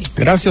Pimentel.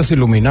 Gracias,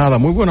 Iluminada.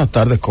 Muy buenas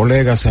tardes,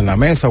 colegas en la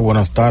mesa.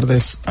 Buenas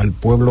tardes al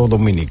pueblo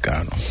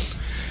dominicano.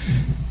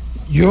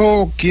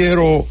 Yo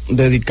quiero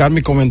dedicar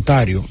mi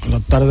comentario en la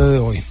tarde de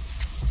hoy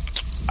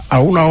a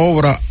una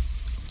obra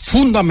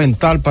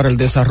fundamental para el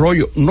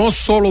desarrollo no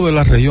solo de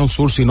la región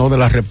sur, sino de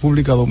la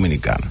República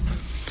Dominicana.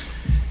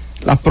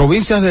 Las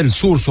provincias del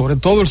sur, sobre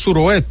todo el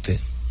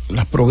suroeste,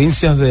 las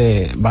provincias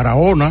de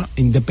Barahona,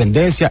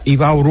 Independencia y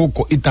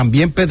Bauruco, y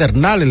también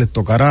Pedernales les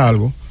tocará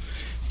algo,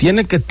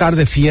 tienen que estar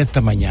de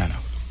fiesta mañana.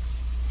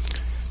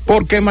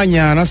 Porque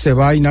mañana se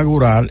va a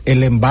inaugurar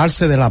el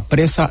embalse de la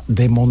presa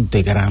de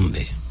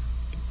Montegrande,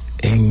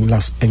 en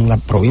la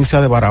provincia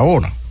de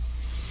Barahona.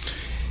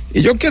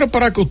 Y yo quiero,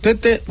 para que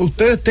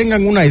ustedes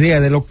tengan una idea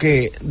de lo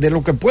que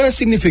puede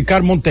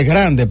significar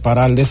Montegrande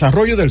para el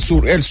desarrollo del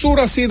sur. El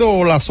sur ha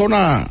sido la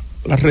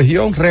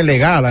región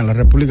relegada en la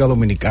República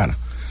Dominicana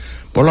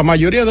por la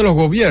mayoría de los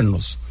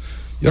gobiernos.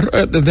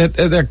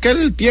 Desde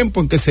aquel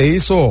tiempo en que se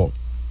hizo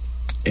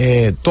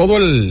todo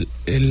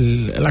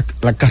la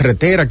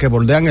carretera que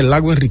bordean el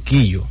lago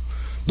Enriquillo,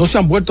 no se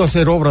han vuelto a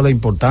hacer obras de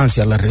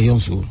importancia en la región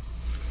sur.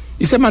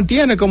 Y se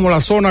mantiene como la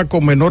zona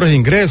con menores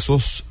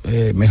ingresos,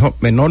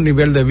 menor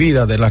nivel de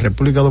vida de la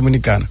República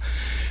Dominicana.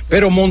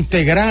 Pero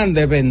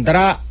Montegrande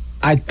vendrá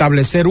a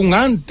establecer un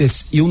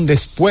antes y un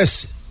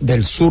después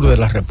del sur de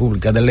la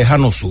República, del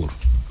lejano sur.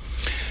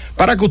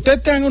 Para que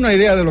ustedes tengan una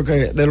idea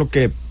de lo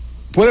que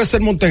puede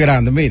ser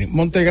Montegrande, miren,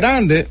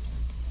 Montegrande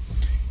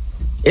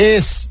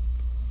es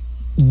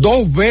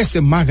 2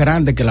 veces más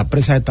grande que la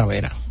presa de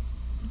Tavera,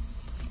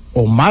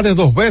 o más de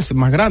 2 veces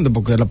más grande,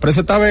 porque la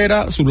presa de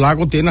Tavera, su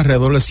lago tiene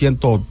alrededor de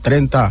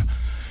 130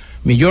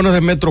 millones de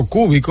metros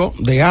cúbicos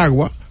de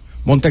agua.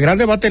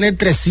 Montegrande va a tener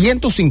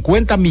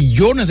 350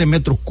 millones de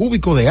metros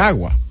cúbicos de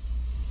agua,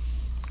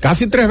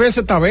 casi 3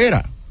 veces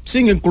Tavera,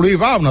 sin incluir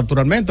Bao,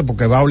 naturalmente,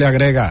 porque Bao le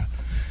agrega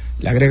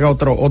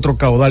otro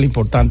caudal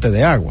importante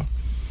de agua.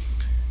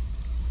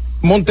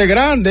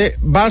 Montegrande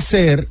va a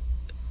ser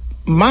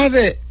más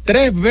de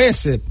 3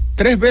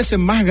 veces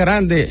más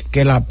grande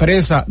que la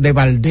presa de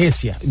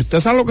Valdesia. Y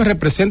ustedes saben lo que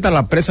representa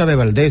la presa de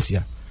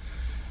Valdesia,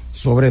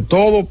 sobre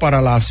todo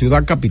para la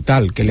ciudad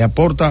capital, que le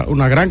aporta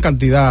una gran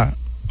cantidad,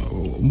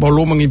 un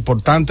volumen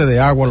importante de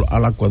agua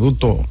al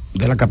acueducto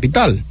de la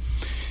capital.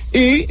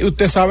 Y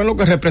ustedes saben lo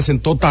que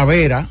representó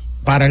Tavera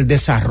para el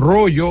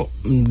desarrollo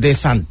de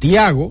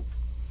Santiago,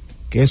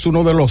 que es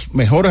uno de los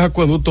mejores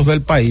acueductos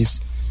del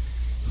país,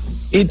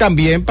 y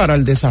también para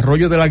el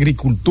desarrollo de la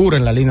agricultura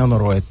en la línea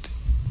noroeste.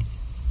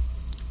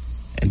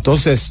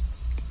 Entonces,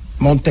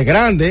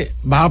 Montegrande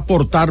va a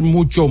aportar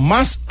mucho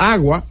más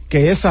agua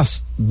que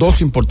esas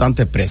 2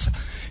 importantes presas.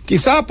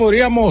 Quizás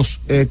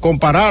podríamos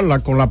compararla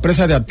con la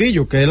presa de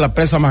Atillo, que es la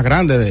presa más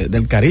grande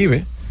del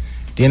Caribe.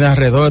 Tiene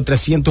alrededor de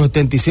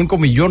 375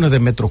 millones de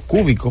metros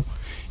cúbicos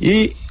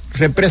y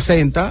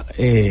representa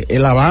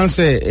el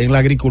avance en la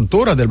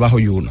agricultura del Bajo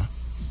Yuna.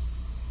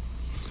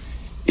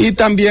 Y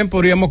también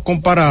podríamos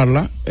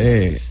compararla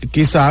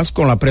quizás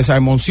con la presa de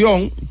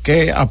Monción,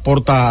 que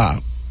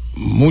aporta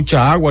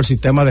mucha agua al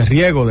sistema de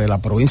riego de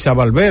la provincia de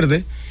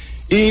Valverde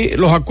y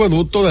los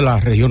acueductos de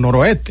la región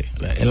noroeste,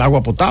 el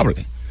agua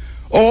potable.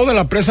 O de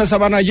la presa de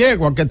Sabana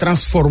Yegua, que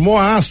transformó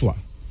a Asua.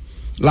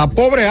 La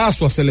pobre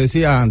Asua se le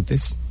decía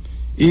antes,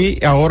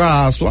 y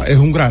ahora Asua es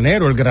un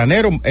granero,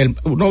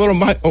 uno de los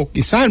más, o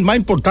quizás el más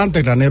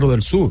importante granero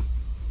del sur,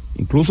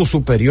 incluso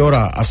superior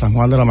a San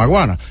Juan de la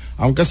Maguana,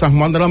 aunque San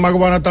Juan de la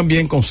Maguana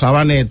también, con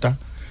Sabaneta,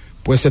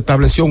 pues se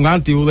estableció un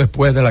antes y un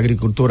después de la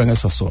agricultura en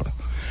esa zona.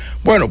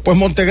 Bueno, pues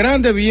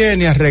Montegrande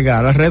viene a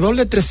regar alrededor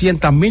de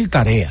 300,000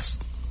 tareas.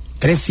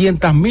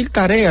 300,000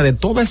 tareas de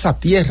toda esa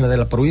tierra de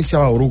la provincia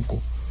de Bauruco,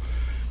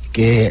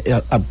 que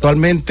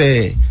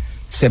actualmente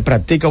se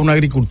practica una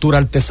agricultura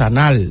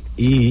artesanal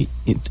y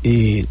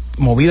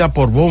movida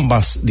por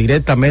bombas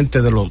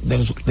directamente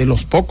de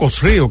los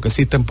pocos ríos que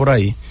existen por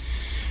ahí.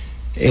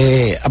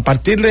 A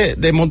partir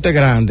de Monte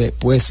Grande,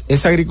 pues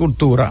esa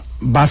agricultura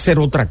va a ser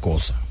otra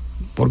cosa,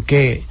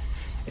 porque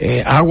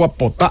agua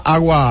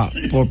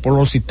por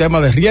los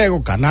sistemas de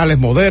riego, canales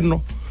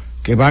modernos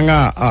que van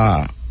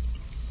a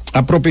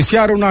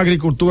propiciar una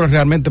agricultura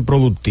realmente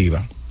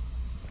productiva.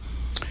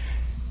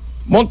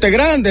 Monte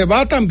Grande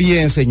va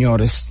también,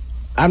 señores,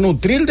 a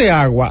nutrir de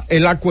agua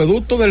el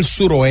acueducto del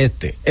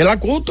suroeste. El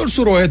acueducto del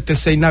suroeste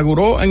se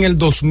inauguró en el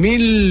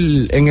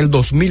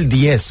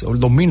 2010 o el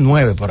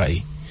 2009 por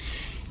ahí,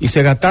 y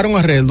se gastaron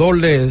alrededor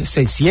de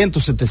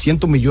 600,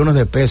 700 millones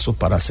de pesos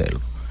para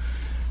hacerlo.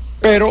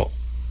 Pero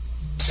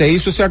se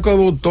hizo ese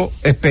acueducto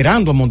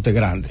esperando a Monte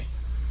Grande,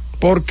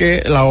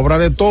 porque la obra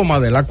de toma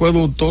del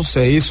acueducto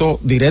se hizo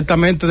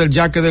directamente del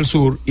Yaque del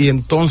Sur, y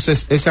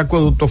entonces ese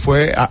acueducto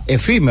fue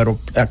efímero,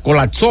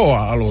 colapsó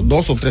a los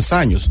 2 o 3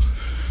 años.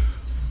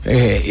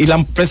 Y la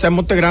empresa de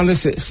Monte Grande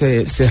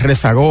se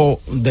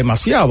rezagó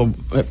demasiado,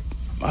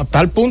 a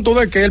tal punto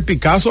de que el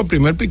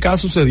primer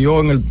Picasso se dio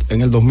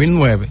en el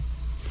 2009,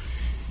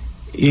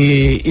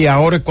 y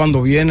ahora es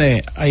cuando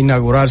viene a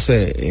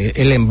inaugurarse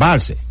el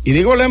embalse. Y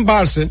digo el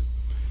embalse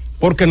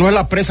porque no es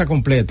la presa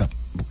completa,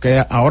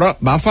 porque ahora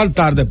va a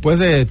faltar, después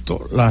de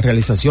esto, la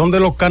realización de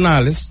los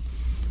canales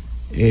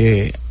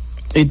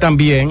y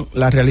también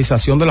la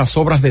realización de las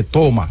obras de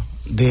toma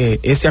de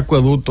ese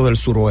acueducto del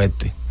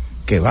suroeste,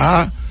 que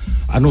va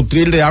a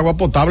nutrir de agua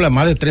potable a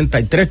más de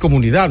 33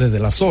 comunidades de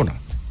la zona.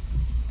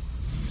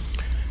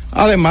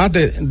 Además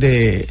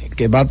de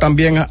que va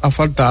también a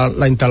faltar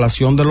la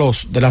instalación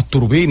de las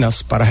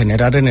turbinas para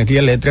generar energía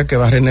eléctrica, que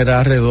va a generar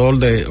alrededor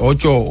de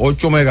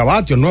 8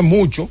 megavatios, no es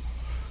mucho,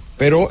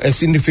 pero es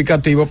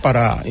significativo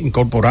para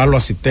incorporarlo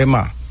al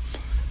sistema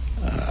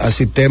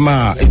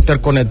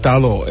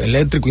interconectado,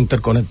 eléctrico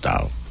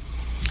interconectado.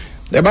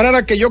 De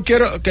manera que yo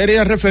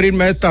quería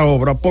referirme a esta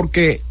obra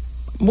porque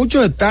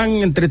muchos están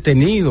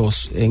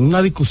entretenidos en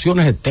unas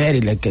discusiones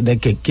estériles de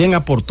que quién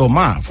aportó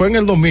más. Fue en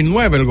el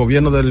 2009 el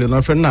gobierno de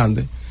Leonel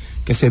Fernández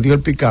que se dio el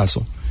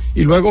Picasso,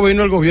 y luego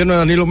vino el gobierno de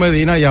Danilo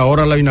Medina, y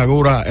ahora la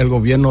inaugura el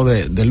gobierno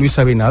de Luis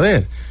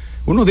Abinader.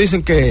 Unos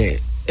dicen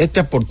que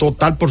este aportó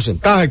tal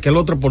porcentaje, que el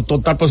otro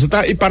aportó tal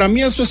porcentaje, y para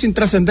mí eso es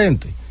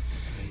intrascendente.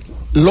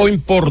 Lo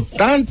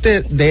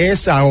importante de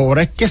esa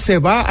obra es que se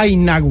va a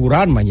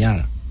inaugurar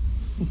mañana,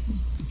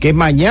 que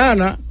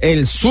mañana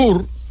el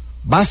sur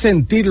va a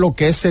sentir lo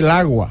que es el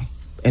agua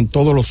en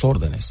todos los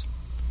órdenes,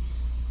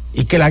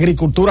 y que la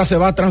agricultura se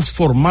va a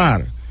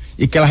transformar,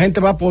 y que la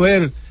gente va a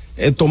poder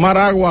tomar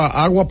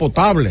agua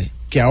potable,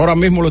 que ahora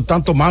mismo lo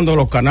están tomando de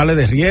los canales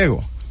de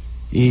riego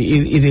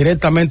y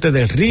directamente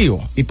del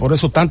río, y por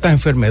eso tantas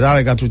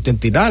enfermedades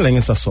gastrointestinales en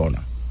esa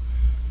zona.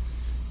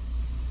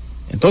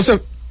 Entonces,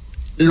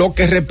 lo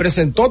que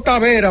representó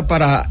Tavera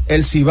para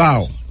el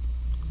Cibao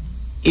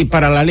y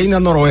para la línea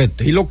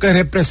noroeste, y lo que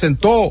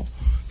representó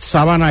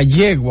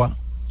Sabanayegua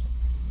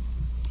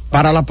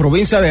para la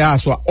provincia de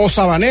Azua, o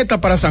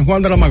Sabaneta para San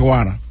Juan de la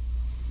Maguana,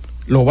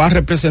 lo va a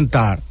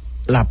representar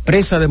la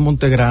presa de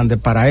Monte Grande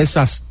para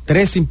esas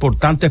 3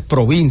 importantes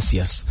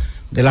provincias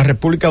de la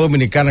República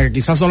Dominicana, que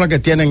quizás son las que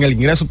tienen el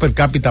ingreso per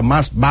cápita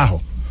más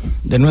bajo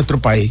de nuestro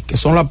país, que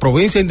son la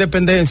provincia de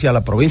Independencia,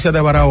 la provincia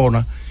de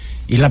Barahona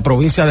y la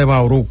provincia de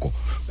Bauruco.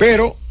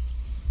 Pero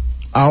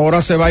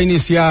ahora se va a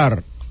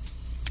iniciar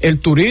el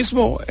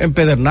turismo en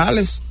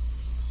Pedernales,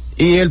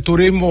 y un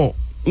turismo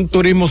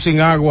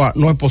sin agua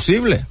no es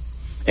posible.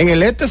 En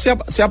el este se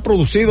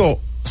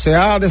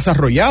ha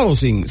desarrollado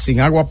sin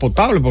agua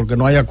potable, porque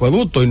no hay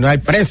acueducto y no hay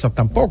presas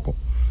tampoco.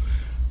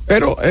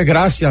 Pero es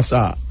gracias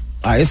a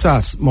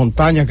esas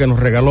montañas que nos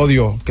regaló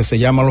Dios, que se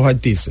llaman los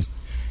Haitises,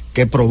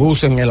 que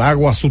producen el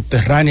agua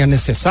subterránea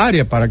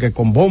necesaria para que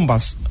con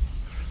bombas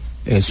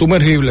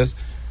sumergibles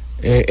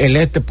el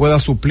este pueda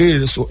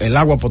suplir el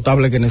agua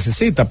potable que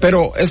necesita.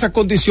 Pero esas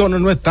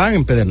condiciones no están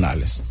en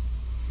Pedernales.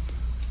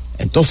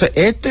 Entonces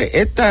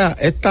esta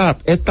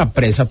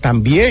presa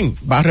también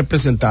va a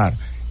representar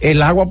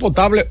el agua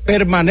potable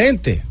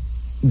permanente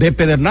de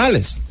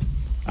Pedernales,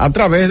 a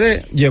través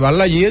de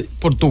llevarla allí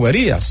por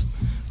tuberías.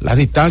 La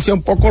distancia es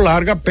un poco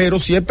larga, pero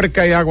siempre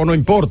que hay agua no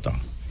importa,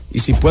 y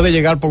si puede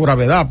llegar por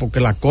gravedad, porque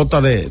las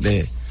cotas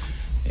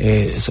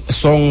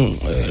son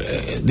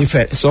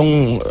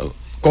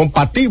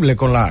compatibles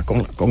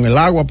con el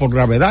agua por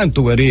gravedad en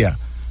tubería,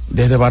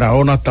 desde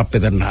Barahona hasta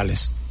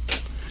Pedernales.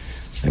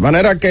 De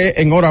manera que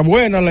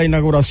enhorabuena la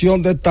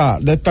inauguración de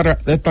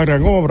esta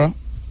gran obra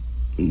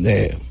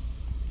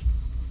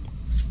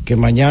que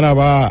mañana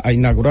va a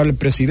inaugurar el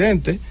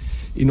presidente,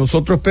 y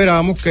nosotros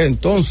esperamos que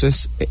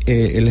entonces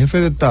el jefe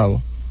de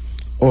Estado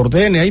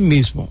ordene ahí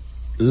mismo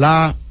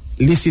la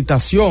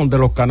licitación de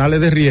los canales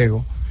de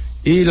riego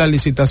y la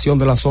licitación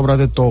de las obras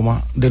de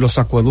toma de los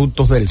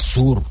acueductos del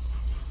sur.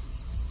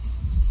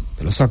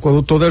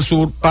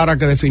 Para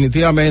que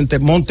definitivamente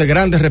Monte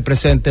Grande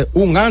represente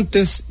un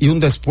antes y un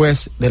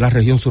después de la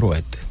región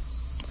suroeste.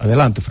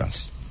 Adelante,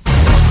 Francis.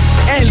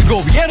 El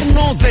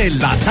gobierno de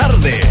la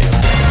tarde.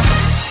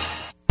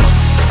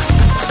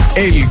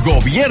 El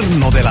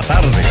gobierno de la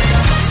tarde.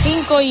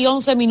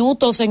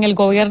 5:11 en el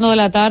gobierno de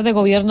la tarde,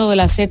 gobierno de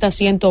la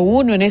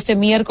Z101. En este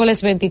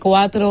miércoles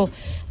 24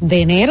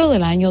 de enero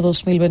del año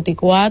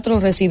 2024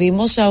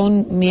 recibimos a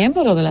un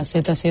miembro de la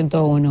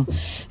Z101.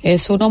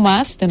 Es uno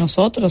más de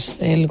nosotros.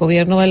 El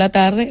gobierno de la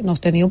tarde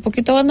nos tenía un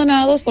poquito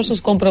abandonados por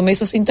sus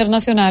compromisos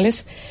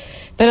internacionales,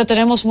 pero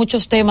tenemos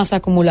muchos temas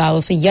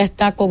acumulados y ya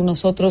está con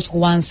nosotros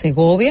Juan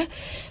Segovia,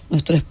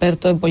 nuestro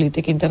experto en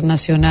política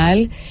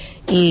internacional,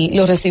 y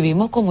lo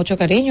recibimos con mucho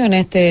cariño en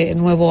este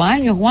nuevo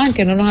año. Juan,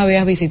 que no nos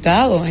habías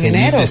visitado en Feliz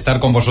enero. De estar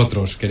con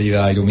vosotros,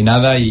 querida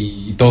Iluminada,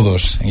 y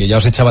todos. Ya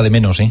os echaba de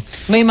menos, ¿eh?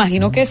 Me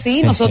imagino que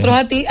sí, nosotros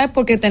a ti,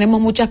 porque tenemos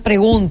muchas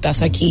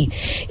preguntas aquí.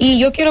 Y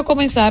yo quiero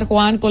comenzar,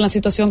 Juan, con la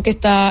situación que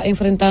está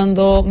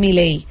enfrentando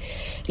Milei,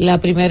 la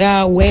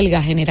primera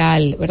huelga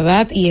general,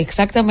 ¿verdad? Y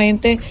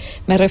exactamente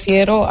me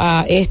refiero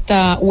a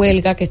esta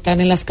huelga que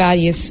están en las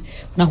calles,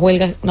 una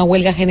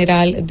huelga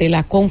general de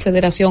la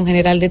Confederación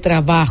General de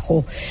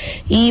Trabajo.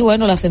 Y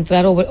bueno, la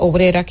central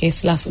obrera, que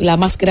es la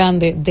más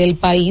grande del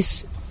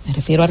país, me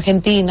refiero a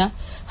Argentina,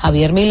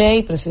 Javier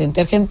Milei,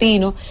 presidente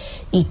argentino,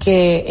 y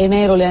que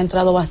enero le ha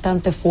entrado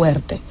bastante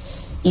fuerte.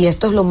 Y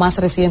esto es lo más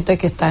reciente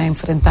que está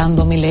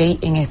enfrentando Milei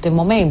en este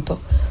momento,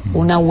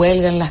 una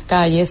huelga en las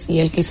calles, y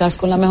él quizás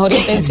con la mejor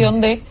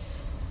intención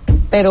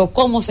pero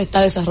 ¿cómo se está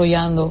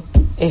desarrollando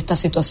esta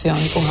situación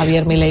con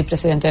Javier Milei,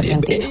 presidente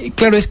argentino?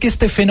 Claro, es que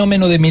este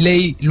fenómeno de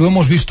Milei lo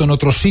hemos visto en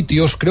otros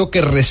sitios. Creo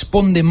que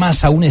responde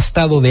más a un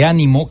estado de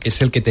ánimo, que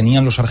es el que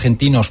tenían los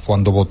argentinos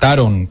cuando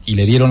votaron y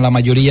le dieron la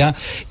mayoría,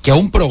 que a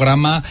un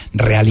programa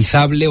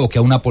realizable, o que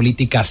a una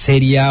política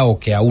seria, o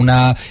que a un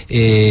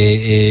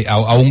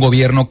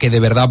gobierno que de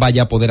verdad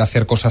vaya a poder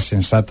hacer cosas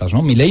sensatas,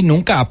 ¿no? Milei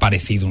nunca ha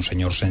parecido un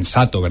señor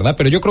sensato, ¿verdad?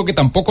 Pero yo creo que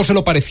tampoco se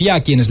lo parecía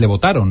a quienes le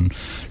votaron.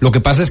 Lo que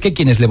pasa es que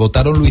quienes le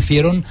votaron lo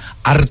hicieron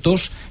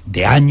hartos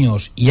de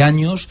años y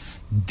años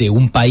de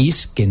un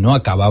país que no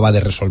acababa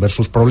de resolver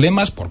sus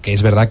problemas, porque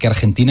es verdad que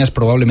Argentina es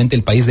probablemente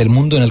el país del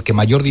mundo en el que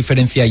mayor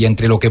diferencia hay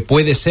entre lo que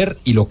puede ser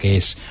y lo que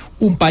es.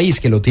 Un país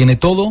que lo tiene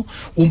todo,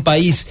 un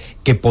país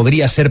que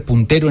podría ser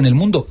puntero en el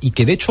mundo, y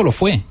que de hecho lo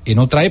fue en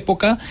otra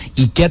época,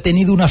 y que ha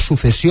tenido una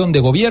sucesión de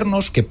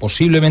gobiernos que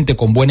posiblemente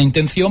con buena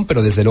intención,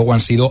 pero desde luego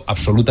han sido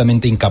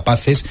absolutamente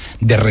incapaces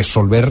de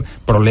resolver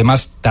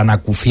problemas tan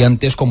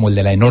acuciantes como el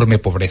de la enorme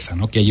pobreza,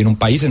 ¿no?, que hay en un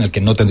país en el que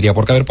no tendría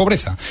por qué haber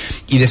pobreza.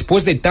 Y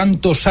después de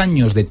tantos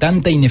años de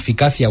tanta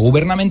ineficacia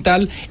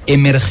gubernamental,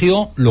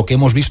 emergió lo que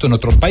hemos visto en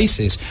otros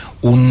países: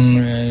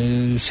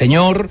 un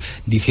señor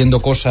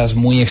diciendo cosas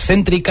muy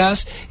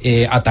excéntricas,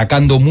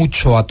 atacando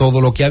mucho a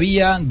todo lo que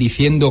había,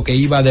 diciendo que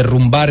iba a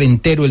derrumbar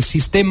entero el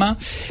sistema.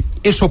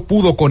 Eso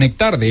pudo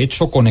conectar, de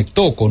hecho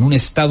conectó con un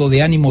estado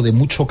de ánimo de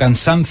mucho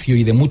cansancio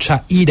y de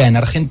mucha ira en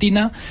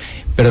Argentina,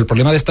 pero el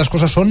problema de estas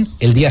cosas son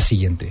el día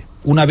siguiente.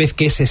 Una vez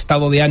que ese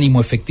estado de ánimo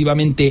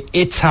efectivamente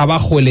echa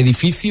abajo el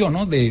edificio,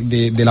 ¿no?,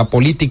 de la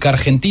política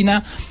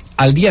argentina,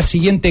 al día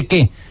siguiente,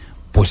 ¿qué?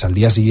 Pues al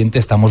día siguiente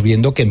estamos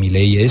viendo que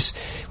Milei es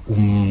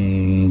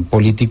un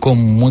político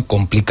muy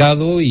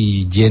complicado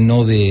y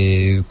lleno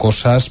de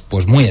cosas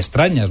pues muy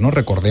extrañas, ¿no?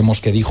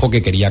 Recordemos que dijo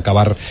que quería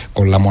acabar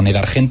con la moneda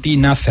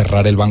argentina,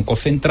 cerrar el Banco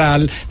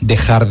Central,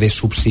 dejar de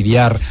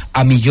subsidiar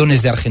a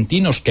millones de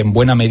argentinos que en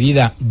buena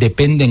medida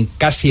dependen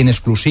casi en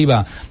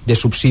exclusiva de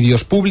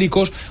subsidios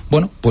públicos.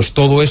 Bueno, pues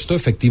todo esto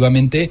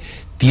efectivamente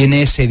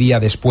tiene ese día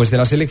después de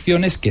las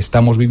elecciones que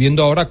estamos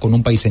viviendo ahora, con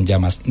un país en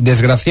llamas.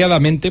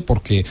 Desgraciadamente,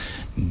 porque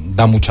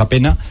da mucha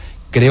pena,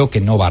 creo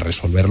que no va a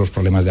resolver los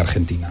problemas de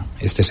Argentina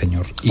este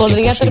señor.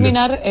 ¿Podría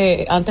terminar,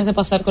 antes de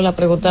pasar con la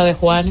pregunta de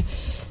Juan,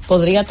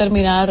 podría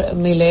terminar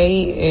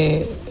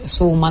Milei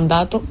su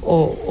mandato,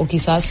 o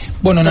quizás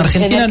bueno, en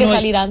Argentina tener que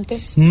salir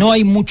antes? No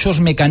hay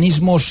muchos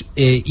mecanismos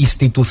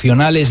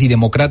institucionales y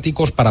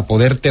democráticos para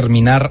poder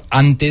terminar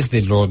antes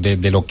de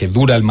lo que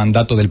dura el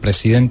mandato del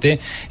presidente.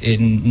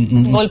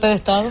 ¿Un golpe de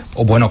Estado?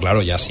 O bueno,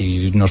 claro, ya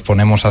si nos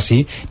ponemos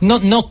así,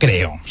 no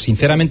creo,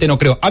 sinceramente no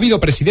creo. Ha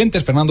habido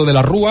presidentes, Fernando de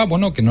la Rúa,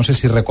 bueno, que no sé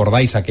si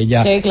recordáis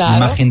aquella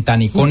imagen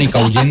tan icónica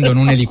huyendo en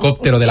un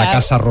helicóptero de la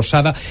Casa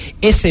Rosada.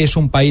 Ese es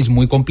un país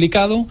muy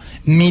complicado.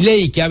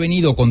 Milei, que ha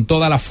venido con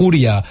toda la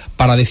furia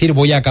para decir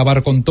voy a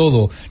acabar con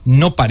todo,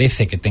 no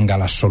parece que tenga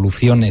las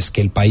soluciones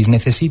que el país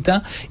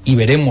necesita, y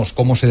veremos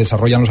cómo se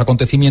desarrollan los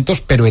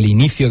acontecimientos, pero el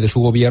inicio de su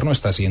gobierno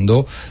está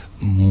siendo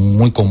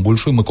muy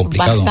convulso y muy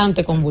complicado.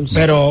 Bastante convulso.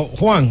 Pero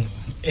Juan,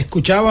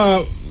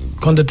 escuchaba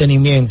con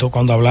detenimiento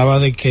cuando hablaba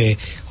de que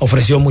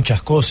ofreció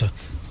muchas cosas,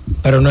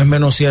 pero no es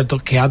menos cierto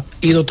que ha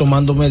ido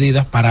tomando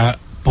medidas para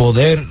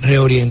poder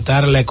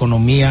reorientar la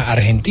economía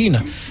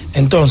argentina.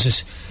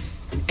 Entonces,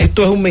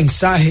 esto es un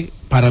mensaje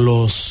para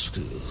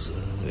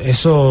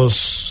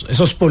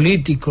esos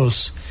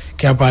políticos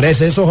que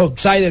aparecen, esos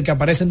outsiders que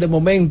aparecen de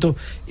momento,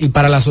 y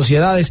para las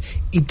sociedades.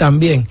 Y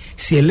también,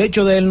 si el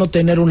hecho de él no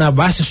tener una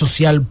base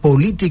social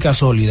política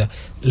sólida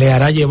le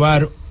hará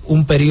llevar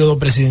un periodo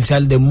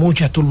presidencial de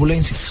muchas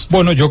turbulencias?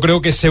 Bueno, yo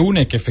creo que se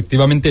une que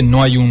efectivamente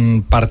no hay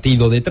un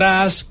partido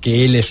detrás,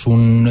 que él es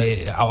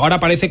ahora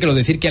parece que lo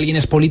decir que alguien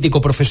es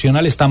político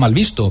profesional está mal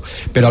visto,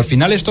 pero al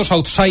final estos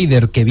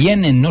outsiders que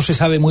vienen, no se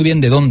sabe muy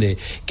bien de dónde,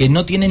 que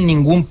no tienen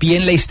ningún pie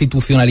en la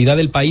institucionalidad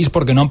del país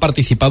porque no han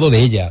participado de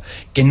ella,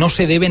 que no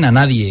se deben a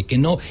nadie, que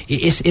no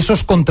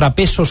esos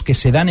contrapesos que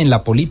se dan en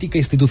la política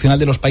institucional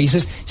de los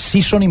países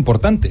sí son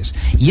importantes.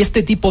 Y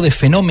este tipo de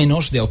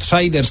fenómenos, de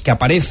outsiders que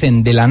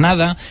aparecen de la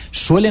nada,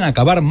 suelen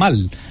acabar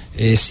mal.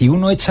 Si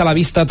uno echa la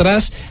vista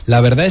atrás, la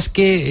verdad es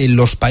que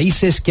los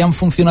países que han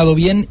funcionado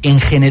bien, en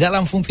general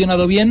han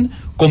funcionado bien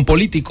con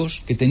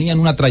políticos que tenían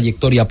una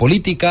trayectoria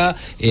política,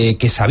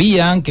 que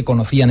sabían, que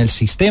conocían el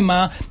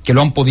sistema, que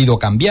lo han podido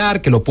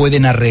cambiar, que lo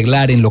pueden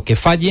arreglar en lo que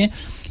falle.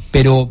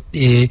 Pero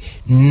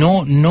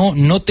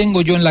no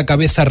tengo yo en la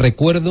cabeza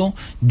recuerdo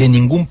de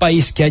ningún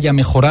país que haya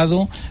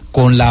mejorado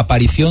con la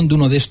aparición de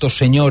uno de estos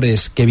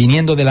señores que,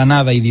 viniendo de la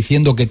nada y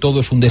diciendo que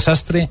todo es un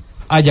desastre,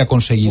 haya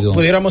conseguido.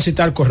 Pudiéramos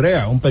citar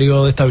Correa, un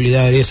periodo de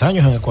estabilidad de 10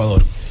 años en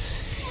Ecuador.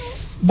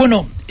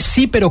 Bueno,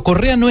 sí, pero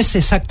Correa no es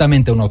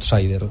exactamente un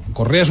outsider.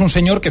 Correa es un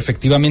señor que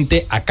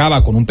efectivamente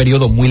acaba con un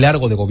periodo muy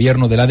largo de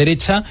gobierno de la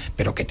derecha,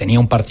 pero que tenía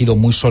un partido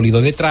muy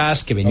sólido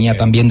detrás, que venía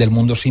también del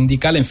mundo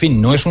sindical. En fin,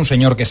 no es un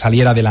señor que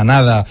saliera de la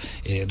nada.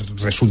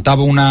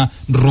 Resultaba una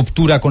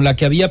ruptura con la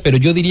que había, pero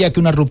yo diría que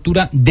una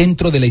ruptura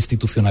dentro de la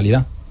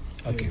institucionalidad.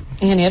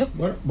 Ingeniero.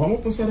 Bueno, vamos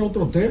a pasar a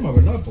otro tema,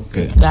 ¿verdad?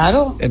 Porque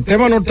claro, el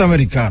tema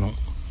norteamericano.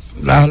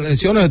 Las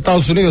elecciones de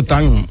Estados Unidos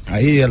están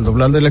ahí al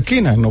doblar de la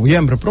esquina, en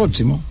noviembre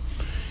próximo.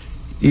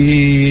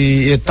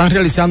 Y están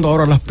realizando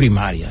ahora las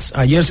primarias.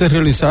 Ayer se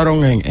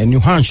realizaron en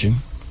New Hampshire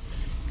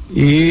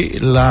y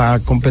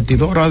la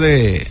competidora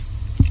de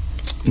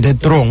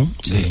Trump,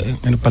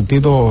 en el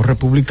Partido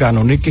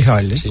Republicano, Nikki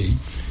Haley,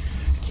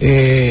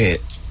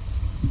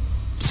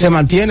 se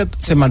mantiene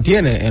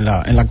en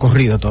la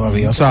corrida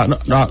todavía. O sea,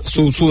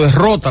 su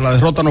derrota, la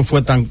derrota no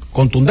fue tan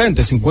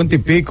contundente, 50 y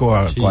pico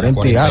a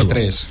 40 y algo.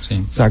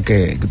 Sí. O sea,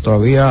 que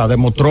todavía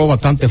demostró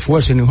bastante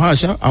fuerza en New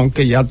Hampshire,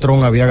 aunque ya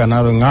Trump había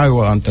ganado en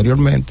Iowa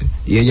anteriormente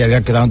y ella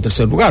había quedado en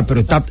tercer lugar,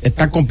 pero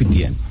está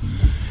compitiendo.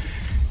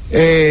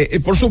 Y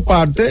por su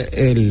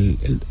parte, el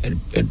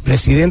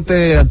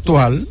presidente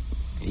actual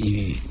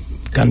y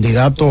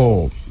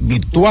candidato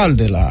virtual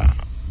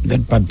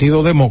del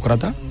Partido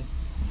Demócrata,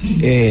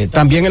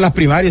 también en las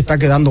primarias está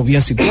quedando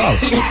bien situado.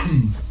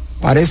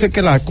 Parece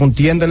que la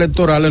contienda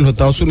electoral en los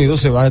Estados Unidos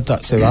se va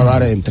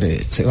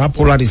a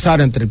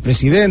polarizar entre el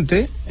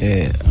presidente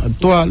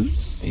actual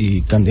y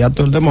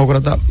candidato del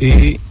Demócrata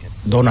y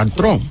Donald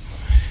Trump.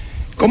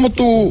 ¿Cómo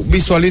tú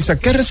visualizas,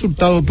 qué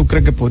resultado tú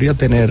crees que podría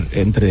tener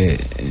entre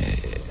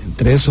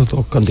esos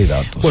dos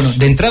candidatos? Bueno,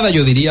 de entrada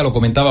yo diría, lo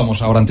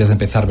comentábamos ahora antes de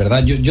empezar,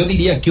 ¿verdad? Yo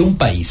diría que un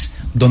país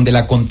donde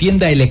la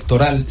contienda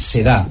electoral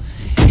se da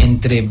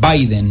entre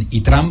Biden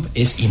y Trump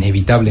es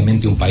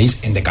inevitablemente un país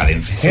en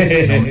decadencia.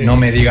 No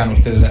me digan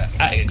ustedes.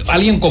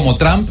 Alguien como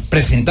Trump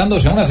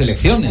presentándose a unas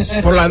elecciones.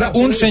 Por la edad.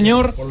 Un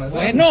señor. No por la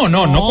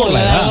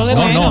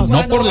edad.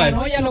 No por la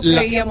edad. Ya lo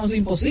creíamos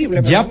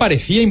imposible. Ya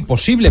parecía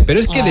imposible, pero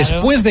es que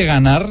después de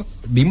ganar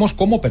vimos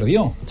cómo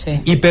perdió. Sí.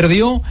 Y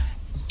perdió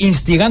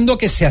instigando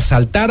que se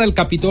asaltara el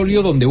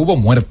Capitolio donde hubo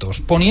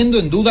muertos, poniendo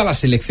en duda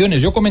las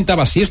elecciones. Yo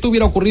comentaba, si esto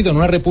hubiera ocurrido en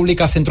una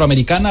república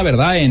centroamericana,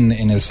 ¿verdad?, en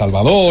El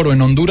Salvador o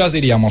en Honduras,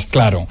 diríamos,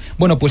 claro.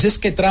 Bueno, pues es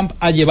que Trump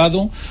ha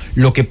llevado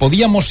lo que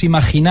podíamos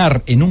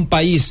imaginar en un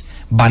país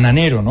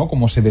bananero, ¿no?,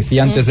 como se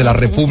decía antes de las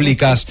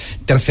repúblicas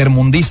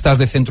tercermundistas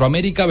de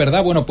Centroamérica,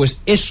 ¿verdad? Bueno, pues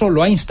eso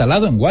lo ha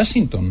instalado en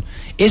Washington.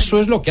 Eso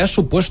es lo que ha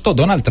supuesto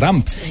Donald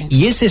Trump. Sí.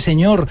 Y ese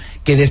señor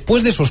que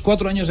después de esos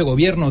 4 años de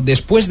gobierno,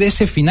 después de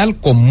ese final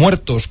con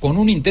muertos, con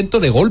un intento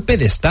de golpe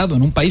de Estado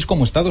en un país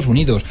como Estados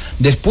Unidos,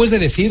 después de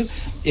decir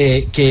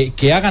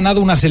que ha ganado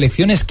unas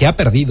elecciones que ha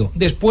perdido,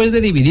 después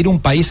de dividir un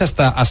país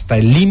hasta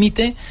el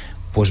límite,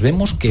 pues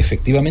vemos que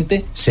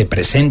efectivamente se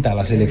presenta a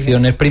las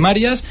elecciones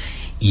primarias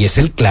y es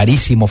el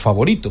clarísimo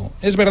favorito.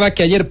 Es verdad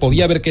que ayer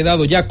podía haber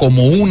quedado ya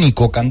como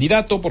único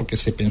candidato, porque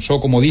se pensó,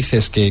 como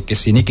dices, que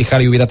si Nikki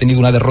Haley hubiera tenido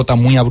una derrota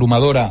muy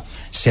abrumadora,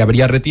 se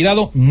habría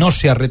retirado. No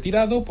se ha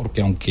retirado,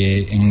 porque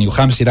aunque en New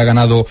Hampshire ha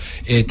ganado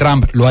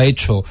Trump, lo ha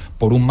hecho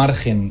por un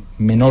margen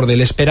menor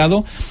del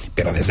esperado,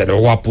 pero desde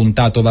luego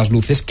apunta a todas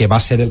luces que va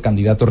a ser el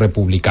candidato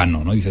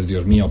republicano, ¿no? Dices,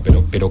 Dios mío,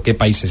 pero ¿qué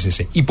país es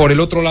ese? Y por el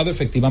otro lado,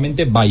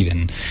 efectivamente,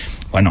 Biden.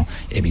 Bueno,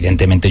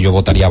 evidentemente yo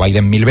votaría a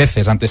Biden 1000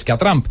 veces antes que a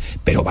Trump,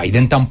 pero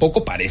Biden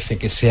tampoco parece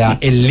que sea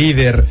el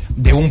líder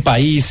de un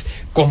país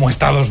como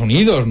Estados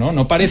Unidos, ¿no?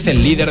 No parece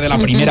el líder de la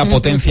primera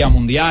potencia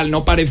mundial,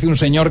 no parece un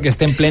señor que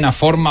esté en plena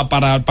forma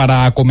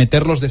para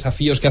acometer los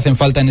desafíos que hacen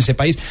falta en ese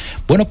país.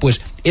 Bueno, pues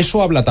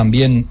eso habla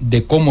también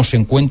de cómo se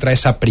encuentra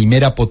esa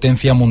primera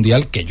potencia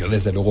mundial, que yo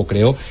desde luego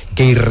creo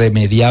que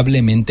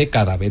irremediablemente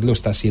cada vez lo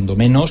está siendo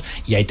menos,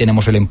 y ahí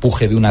tenemos el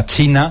empuje de una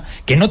China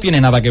que no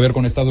tiene nada que ver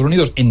con Estados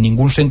Unidos en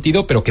ningún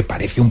sentido, pero que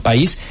parece un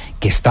país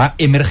que está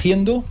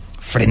emergiendo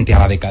frente a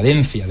la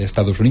decadencia de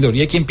Estados Unidos.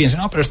 Y hay quien piensa,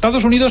 no, pero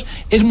Estados Unidos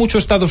es mucho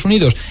Estados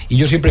Unidos. Y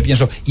yo siempre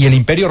pienso, y el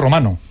Imperio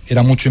Romano,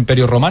 era mucho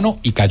Imperio Romano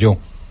y cayó.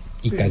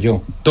 y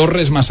cayó.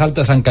 Torres más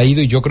altas han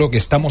caído y yo creo que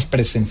estamos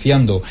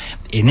presenciando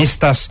en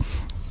estas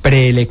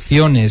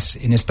preelecciones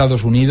en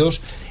Estados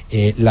Unidos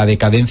la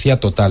decadencia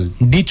total.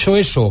 Dicho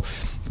eso,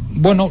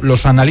 bueno,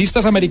 los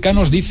analistas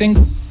americanos dicen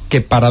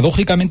que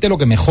paradójicamente lo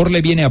que mejor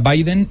le viene a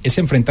Biden es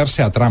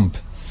enfrentarse a Trump.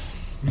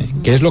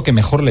 Que es lo que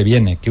mejor le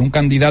viene, que un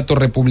candidato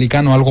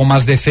republicano algo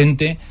más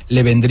decente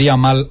le vendría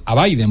mal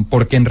a Biden,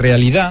 porque en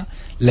realidad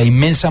la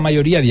inmensa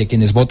mayoría de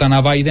quienes votan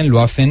a Biden lo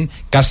hacen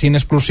casi en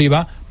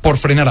exclusiva por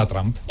frenar a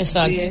Trump.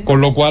 Exacto.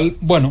 Con lo cual,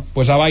 bueno,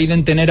 pues a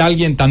Biden tener a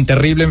alguien tan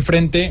terrible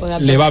enfrente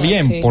le va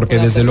bien, porque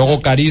desde luego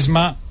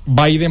carisma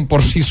Biden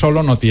por sí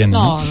solo no tiene.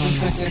 No.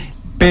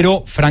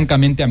 Pero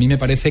francamente a mí me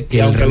parece que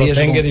el riesgo... lo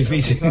tenga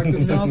difícil.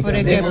 No, pero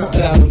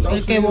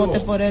el que vote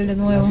por él de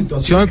nuevo. La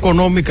situación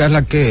económica es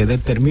la que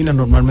determina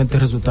normalmente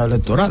el resultado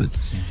electoral.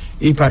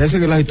 Y parece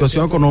que la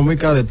situación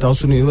económica de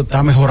Estados Unidos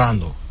está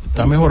mejorando.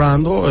 Está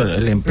mejorando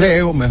el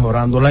empleo,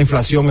 mejorando la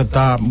inflación,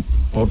 está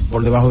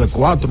por debajo de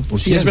 4%.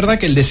 Sí, es verdad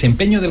que el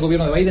desempeño del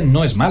gobierno de Biden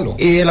no es malo.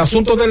 Y el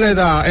asunto de la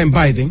edad en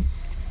Biden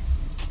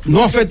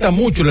no afecta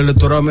mucho el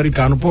electorado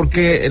americano,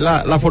 porque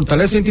la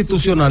fortaleza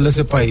institucional de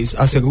ese país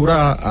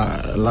asegura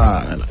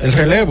el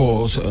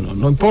relevo. O sea,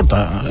 no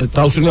importa,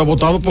 Estados Unidos ha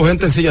votado por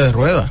gente en silla de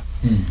ruedas.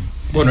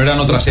 Bueno, eran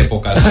otras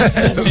épocas.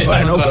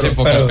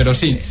 Pero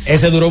sí.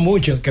 Ese duró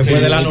mucho, que fue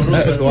del año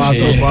ruso.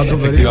 Cuatro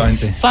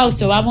efectivamente.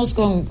 Fausto, vamos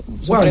con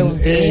su Juan,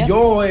 preguntilla.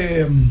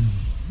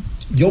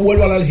 yo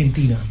vuelvo a la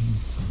Argentina.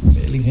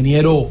 El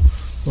ingeniero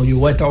nos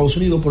llevó a Estados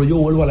Unidos, pero yo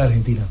vuelvo a la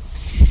Argentina.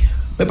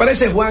 Me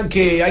parece, Juan,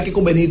 que hay que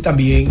convenir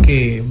también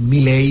que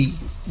Milei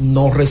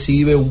no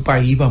recibe un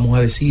país, vamos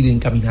a decir,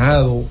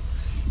 encaminado,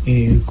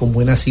 con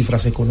buenas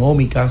cifras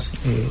económicas,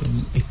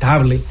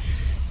 estable.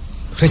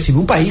 Recibe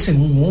un país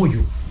en un hoyo,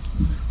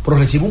 pero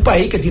recibe un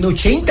país que tiene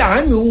 80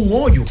 años en un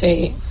hoyo.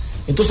 Sí.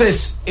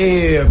 Entonces,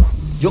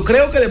 yo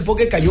creo que después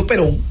que cayó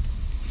Perón,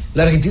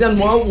 la Argentina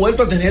no ha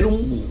vuelto a tener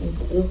un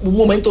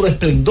momento de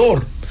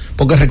esplendor,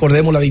 porque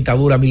recordemos la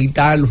dictadura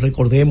militar,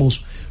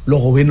 recordemos los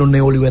gobiernos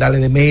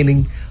neoliberales de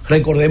Menem,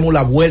 recordemos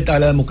la vuelta de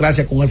la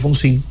democracia con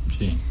Alfonsín,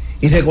 sí,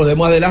 y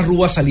recordemos a De la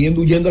Rúa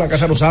saliendo, huyendo de la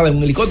Casa Rosada en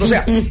un helicóptero. O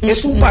sea,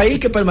 es un país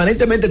que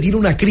permanentemente tiene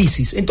una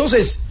crisis.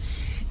 Entonces,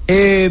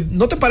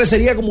 ¿no te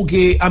parecería como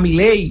que a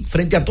Milei,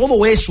 frente a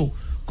todo eso,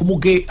 como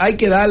que hay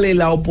que darle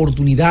la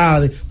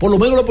oportunidad, por lo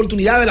menos la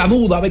oportunidad de la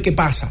duda, a ver qué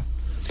pasa?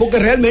 Porque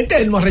realmente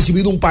él no ha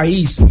recibido un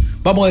país,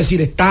 vamos a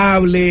decir,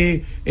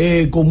 estable,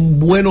 con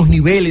buenos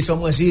niveles,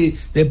 vamos a decir,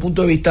 desde el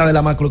punto de vista de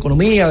la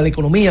macroeconomía, de la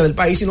economía del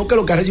país, sino que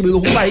lo que ha recibido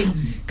es un país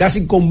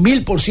casi con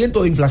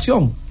 1000% de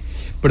inflación.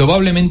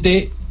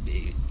 Probablemente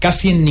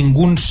casi en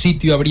ningún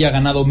sitio habría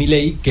ganado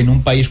Milei que en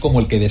un país como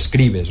el que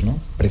describes, ¿no?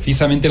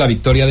 Precisamente la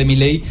victoria de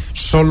Milei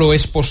solo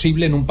es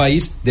posible en un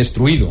país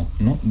destruido,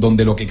 ¿no?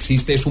 Donde lo que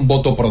existe es un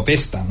voto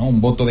protesta, ¿no?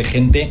 Un voto de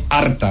gente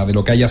harta de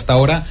lo que hay hasta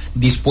ahora,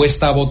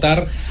 dispuesta a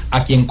votar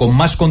a quien con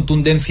más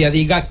contundencia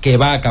diga que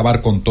va a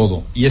acabar con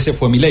todo. Y ese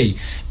fue Milei.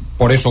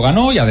 Por eso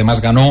ganó, y además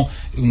ganó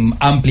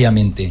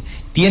ampliamente.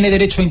 ¿Tiene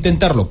derecho a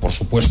intentarlo? Por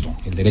supuesto.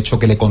 El derecho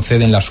que le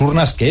conceden las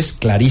urnas, que es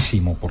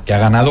clarísimo, porque ha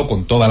ganado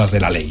con todas las de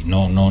la ley.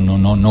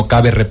 No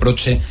cabe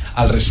reproche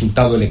al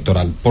resultado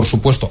electoral. Por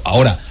supuesto.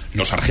 Ahora,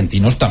 los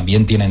argentinos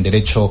también tienen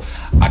derecho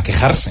a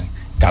quejarse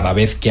cada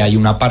vez que hay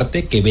una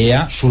parte que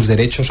vea sus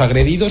derechos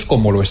agredidos,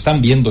 como lo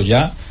están viendo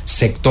ya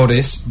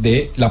sectores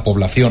de la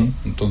población.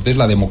 Entonces,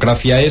 la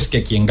democracia es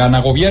que quien gana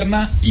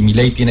gobierna, y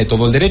Milei tiene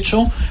todo el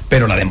derecho,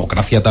 pero la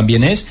democracia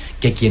también es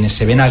que quienes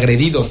se ven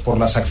agredidos por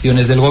las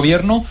acciones del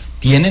gobierno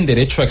tienen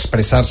derecho a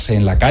expresarse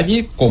en la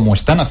calle, como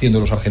están haciendo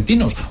los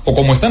argentinos, o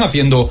como están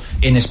haciendo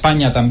en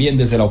España también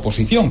desde la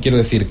oposición. Quiero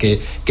decir que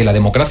la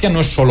democracia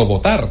no es solo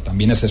votar,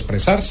 también es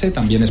expresarse,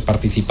 también es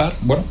participar.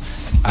 Bueno,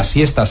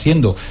 así está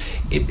siendo.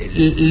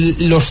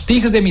 Los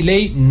tics de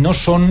Milei no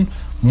son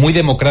muy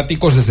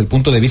democráticos desde el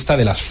punto de vista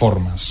de las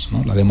formas,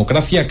 ¿no? La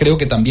democracia creo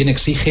que también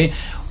exige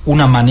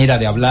una manera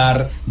de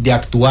hablar, de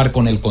actuar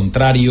con el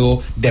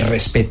contrario, de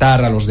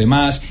respetar a los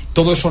demás.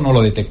 Todo eso no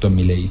lo detecto en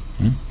Milei,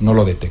 no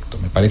lo detecto.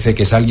 Me parece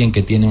que es alguien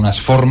que tiene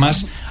unas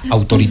formas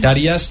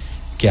autoritarias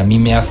que a mí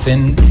me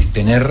hacen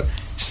tener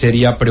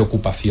seria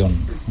preocupación.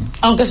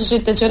 Aunque sus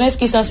intenciones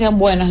quizás sean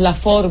buenas, la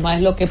forma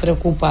es lo que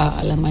preocupa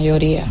a la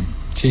mayoría.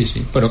 Sí,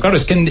 pero claro,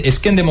 es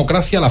que en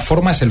democracia la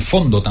forma es el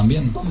fondo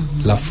también.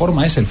 La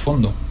forma es el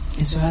fondo.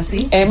 Eso es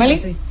así. Emily.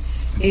 Eso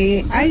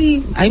es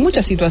así. Hay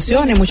muchas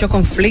situaciones, muchos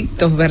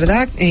conflictos,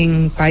 ¿verdad?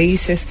 En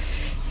países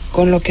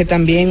con los que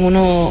también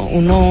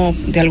uno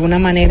de alguna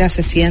manera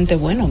se siente,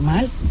 bueno,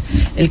 mal.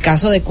 El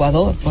caso de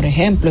Ecuador, por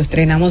ejemplo,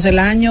 estrenamos el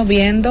año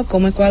viendo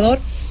cómo Ecuador,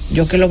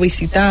 yo que lo he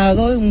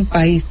visitado, es un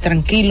país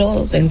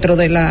tranquilo dentro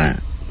de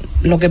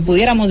lo que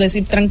pudiéramos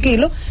decir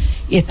tranquilo,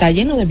 y está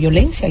lleno de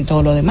violencia y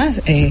todo lo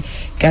demás, que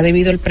ha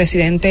debido el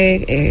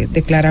presidente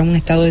declarar un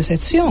estado de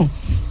excepción.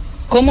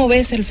 ¿Cómo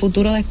ves el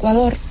futuro de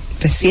Ecuador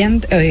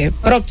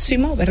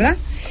próximo, verdad?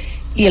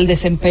 y el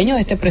desempeño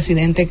de este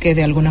presidente, que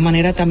de alguna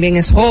manera también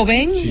es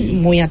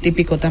joven, muy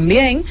atípico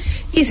también,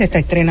 y se está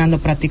estrenando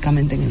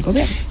prácticamente en el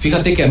gobierno.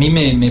 Fíjate que a mí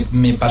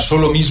me pasó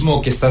lo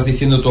mismo que estás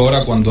diciendo tú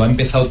ahora cuando ha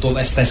empezado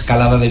toda esta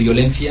escalada de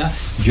violencia.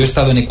 Yo he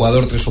estado en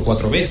Ecuador 3 o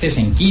 4 veces,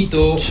 en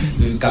Quito,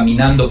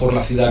 caminando por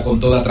la ciudad con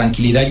toda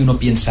tranquilidad, y uno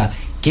piensa,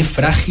 qué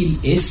frágil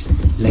es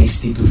la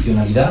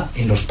institucionalidad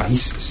en los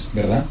países,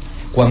 ¿verdad?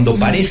 Cuando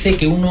parece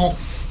que uno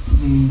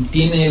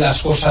tiene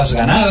las cosas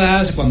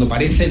ganadas, cuando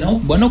parece, ¿no?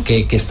 Bueno,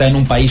 que está en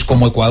un país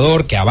como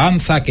Ecuador, que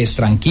avanza, que es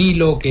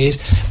tranquilo, que es...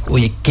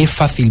 Oye, qué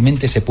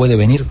fácilmente se puede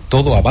venir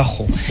todo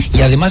abajo.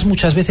 Y además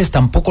muchas veces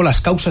tampoco las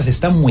causas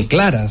están muy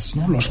claras,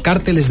 ¿no? Los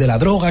cárteles de la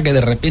droga que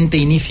de repente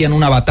inician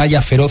una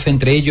batalla feroz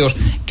entre ellos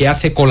que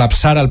hace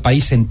colapsar al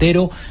país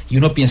entero, y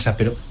uno piensa,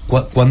 pero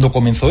 ¿cuándo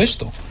comenzó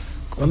esto?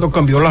 ¿Cuándo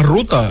cambió la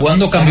ruta?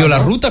 ¿Cuándo cambió la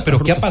ruta?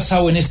 ¿Pero qué ha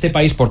pasado en este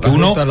país? Porque la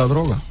uno... ruta de la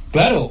droga.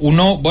 Claro,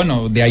 uno,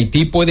 bueno, de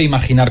Haití puede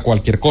imaginar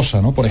cualquier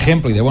cosa, ¿no? Por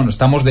ejemplo, y bueno,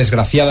 estamos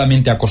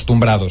desgraciadamente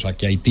acostumbrados a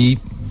que Haití,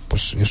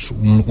 pues es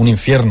un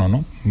infierno,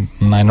 ¿no?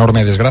 Una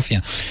enorme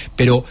desgracia.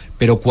 Pero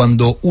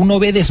cuando uno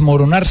ve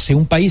desmoronarse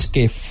un país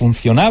que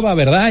funcionaba,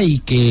 ¿verdad? Y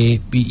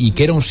que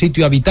era un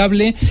sitio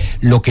habitable,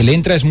 lo que le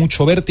entra es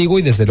mucho vértigo,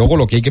 y desde luego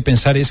lo que hay que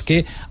pensar es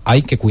que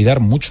hay que cuidar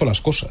mucho las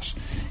cosas.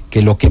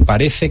 Que lo que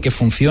parece que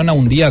funciona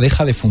un día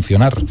deja de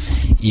funcionar,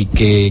 y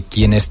que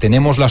quienes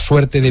tenemos la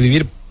suerte de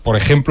vivir, por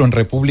ejemplo, en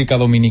República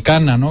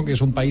Dominicana, ¿no? Que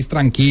es un país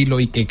tranquilo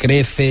y que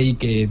crece y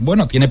que,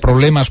 bueno, tiene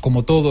problemas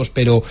como todos,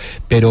 pero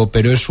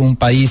es un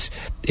país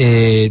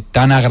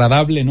tan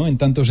agradable, ¿no? En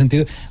tantos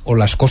sentidos, o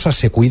las cosas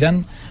se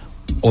cuidan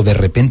o de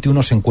repente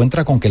uno se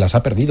encuentra con que las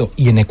ha perdido.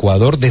 Y en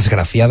Ecuador,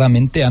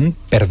 desgraciadamente, han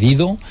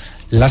perdido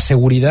la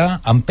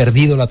seguridad, han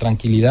perdido la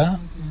tranquilidad,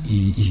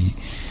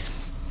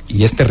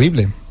 y es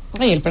terrible.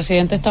 Y el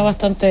presidente está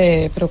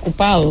bastante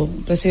preocupado,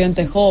 un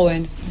presidente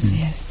joven,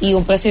 y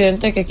un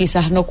presidente que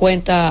quizás no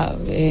cuenta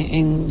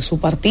en su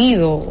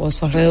partido o a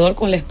su alrededor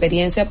con la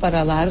experiencia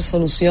para dar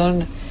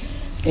solución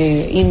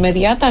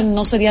inmediata,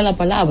 no sería la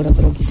palabra,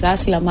 pero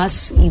quizás la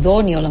más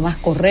idónea o la más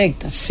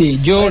correcta. Sí,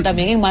 pero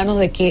también en manos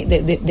de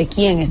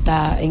quién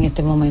está en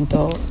este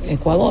momento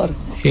Ecuador.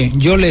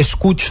 Yo le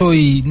escucho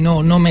y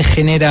no me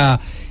genera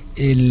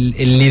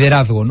el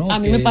liderazgo, ¿no? A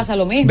mí me pasa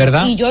lo mismo,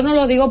 ¿verdad? Y yo no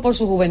lo digo por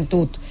su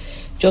juventud.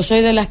 Yo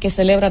soy de las que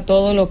celebra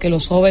todo lo que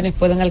los jóvenes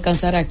pueden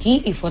alcanzar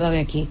aquí y fuera de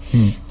aquí.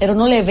 Pero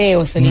no le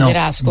veo ese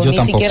liderazgo, ni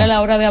siquiera a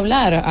la hora de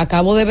hablar.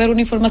 Acabo de ver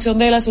una información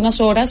de él hace unas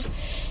horas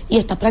y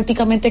está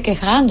prácticamente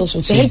quejándose.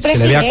 Usted es el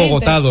presidente. Se le ve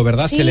acogotado,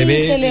 ¿verdad? Sí, se le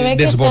ve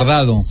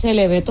desbordado. Se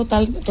le ve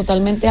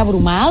totalmente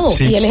abrumado.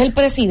 Sí. Y él es el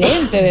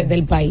presidente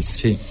del país.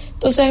 Sí.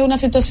 Entonces es una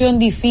situación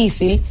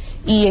difícil,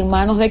 y en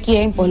manos de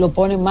quién, pues lo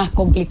pone más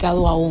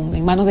complicado aún.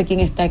 En manos de quién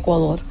está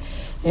Ecuador.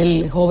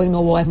 El joven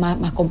Novoa es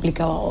más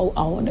complicado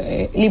aún.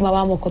 Lima,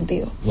 vamos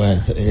contigo.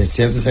 Bueno,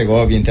 siempre se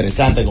bien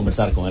interesante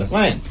conversar con él.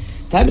 Bueno,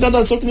 estaba mirando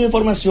las últimas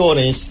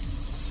informaciones.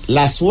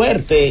 La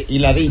suerte y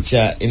la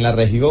dicha en la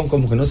región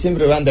como que no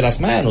siempre van de las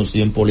manos,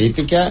 y en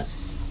política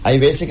hay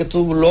veces que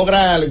tú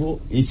logras algo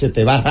y se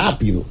te va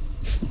rápido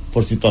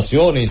por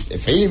situaciones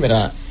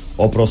efímeras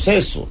o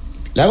procesos.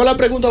 Le hago la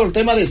pregunta por el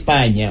tema de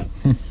España,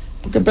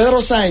 porque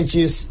Pedro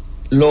Sánchez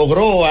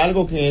logró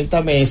algo que en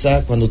esta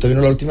mesa, cuando usted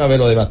vino la última vez,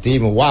 lo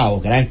debatimos.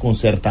 Wow, gran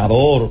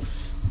concertador,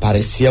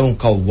 parecía un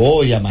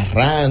cowboy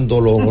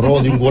amarrando,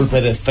 logró de un golpe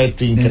de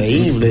efecto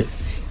increíble.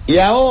 Y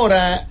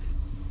ahora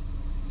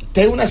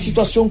tiene una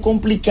situación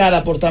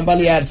complicada por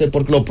tambalearse,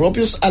 porque los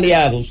propios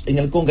aliados en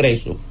el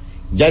Congreso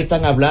ya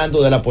están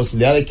hablando de la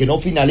posibilidad de que no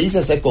finalice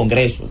ese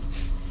Congreso.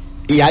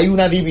 Y hay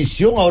una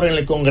división ahora en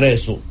el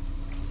Congreso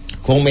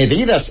con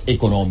medidas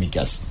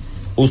económicas.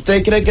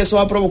 ¿Usted cree que eso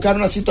va a provocar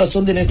una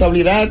situación de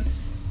inestabilidad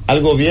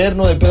al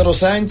gobierno de Pedro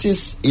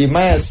Sánchez? Y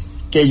más,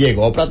 que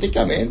llegó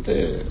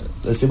prácticamente,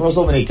 decimos los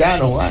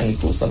dominicanos,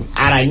 incluso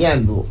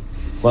arañando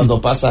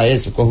cuando pasa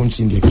eso, coge un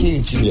chin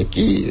de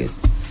aquí,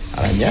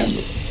 arañando.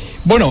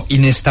 Bueno,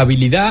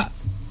 inestabilidad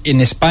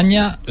en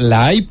España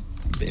la hay,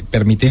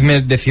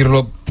 permitidme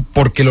decirlo,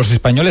 porque los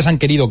españoles han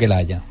querido que la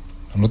haya.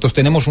 Nosotros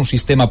tenemos un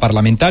sistema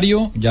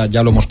parlamentario, ya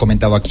lo hemos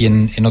comentado aquí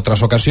en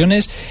otras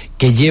ocasiones,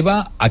 que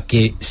lleva a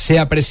que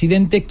sea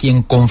presidente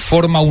quien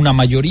conforma una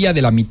mayoría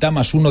de la mitad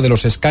más uno de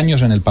los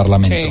escaños en el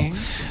Parlamento.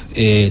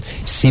 Sí.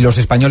 Si los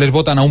españoles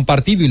votan a un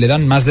partido y le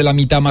dan más de la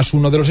mitad más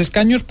uno de los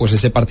escaños, pues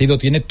ese partido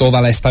tiene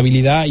toda la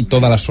estabilidad y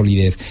toda la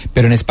solidez.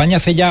 Pero en España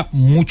hace ya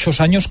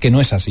muchos años que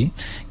no es así,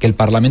 que el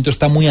Parlamento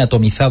está muy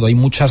atomizado, hay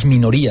muchas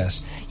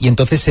minorías, y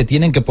entonces se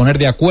tienen que poner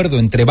de acuerdo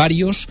entre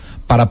varios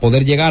para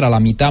poder llegar a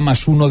la mitad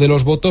más uno de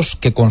los votos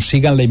que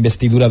consigan la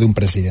investidura de un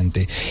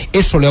presidente.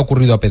 Eso le ha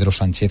ocurrido a Pedro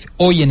Sánchez.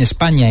 Hoy en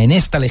España, en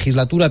esta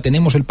legislatura,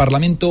 tenemos el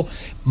Parlamento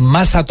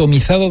más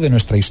atomizado de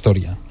nuestra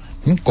historia.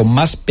 con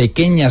más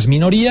pequeñas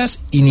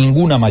minorías y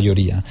ninguna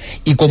mayoría.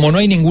 Y como no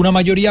hay ninguna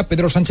mayoría,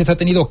 Pedro Sánchez ha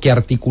tenido que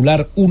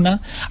articular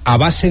una a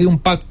base de un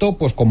pacto,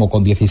 pues como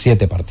con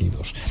 17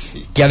 partidos,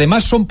 que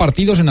además son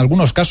partidos en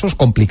algunos casos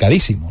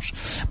complicadísimos,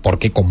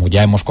 porque como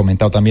ya hemos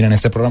comentado también en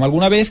este programa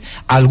alguna vez,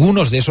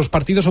 algunos de esos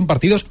partidos son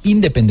partidos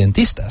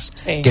independentistas,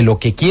 que lo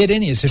que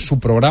quieren, y ese es su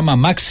programa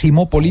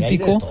máximo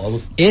político,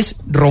 es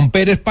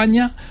romper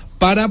España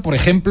para, por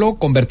ejemplo,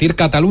 convertir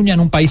Cataluña en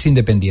un país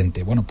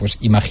independiente. Bueno, pues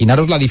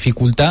imaginaros la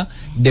dificultad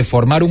de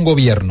formar un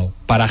gobierno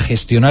para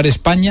gestionar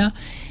España,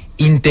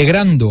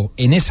 integrando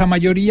en esa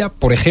mayoría,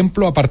 por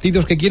ejemplo, a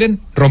partidos que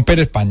quieren romper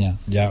España.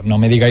 Ya no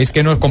me digáis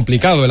que no es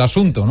complicado el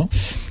asunto, ¿no?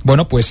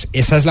 Bueno, pues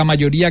esa es la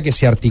mayoría que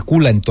se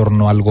articula en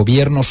torno al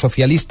gobierno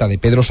socialista de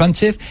Pedro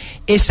Sánchez.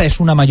 Esa es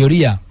una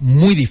mayoría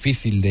muy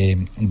difícil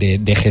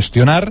de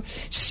gestionar.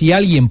 Si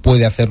alguien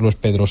puede hacerlo es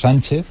Pedro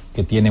Sánchez,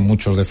 que tiene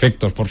muchos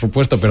defectos, por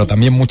supuesto, pero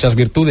también muchas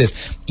virtudes,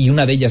 y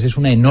una de ellas es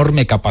una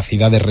enorme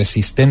capacidad de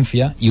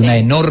resistencia y una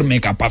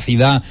enorme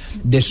capacidad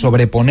de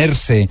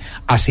sobreponerse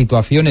a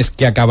situaciones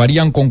que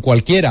acabarían con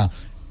cualquiera,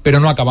 pero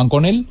no acaban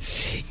con él.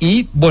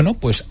 Y bueno,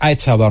 pues ha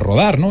echado a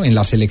rodar, ¿no? En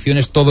las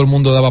elecciones todo el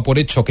mundo daba por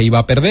hecho que iba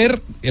a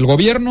perder el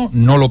gobierno,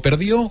 no lo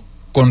perdió,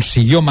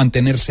 consiguió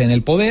mantenerse en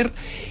el poder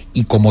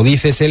y, como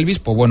dices, Elvis,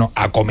 pues bueno,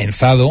 ha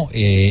comenzado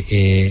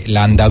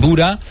la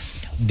andadura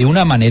de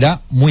una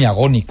manera muy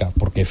agónica,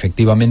 porque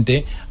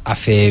efectivamente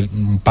hace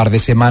un par de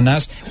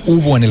semanas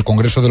hubo en el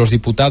Congreso de los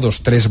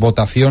Diputados 3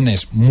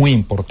 votaciones muy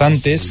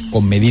importantes,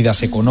 con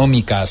medidas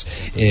económicas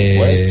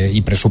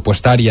y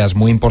presupuestarias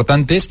muy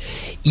importantes,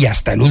 y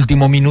hasta el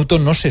último minuto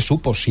no se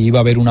supo si iba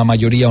a haber una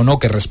mayoría o no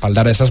que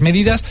respaldara esas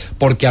medidas,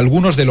 porque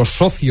algunos de los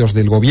socios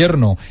del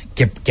gobierno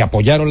que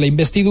apoyaron la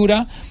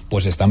investidura,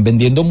 pues están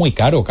vendiendo muy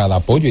caro cada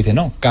apoyo. Y dice,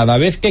 no, cada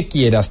vez que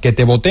quieras que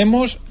te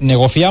votemos,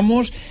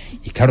 negociamos.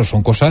 Y claro,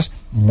 son cosas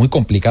muy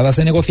complicadas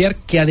de negociar,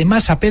 que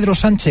además a Pedro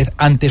Sánchez,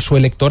 ante su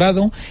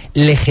electorado,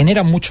 le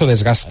genera mucho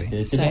desgaste.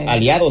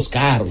 Aliados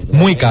caros.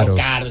 Muy caros.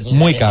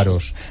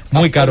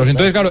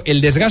 Entonces, claro,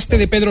 el desgaste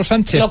de Pedro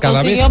Sánchez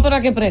cada vez... ¿Lo consiguió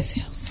a qué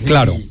precio?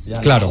 Claro.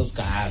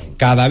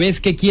 Cada vez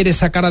que quiere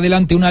sacar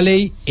adelante una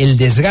ley, el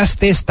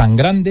desgaste es tan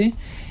grande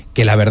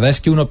que la verdad es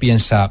que uno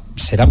piensa,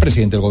 será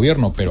presidente del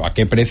gobierno, pero ¿a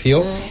qué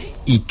precio?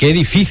 Y qué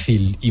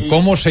difícil. ¿Y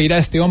cómo se irá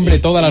este hombre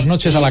todas las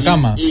noches a la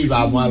cama? Y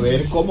vamos a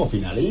ver cómo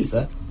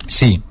finaliza.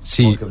 Sí.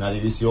 Porque una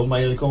división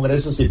va en el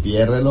Congreso, si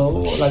pierde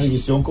la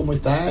división como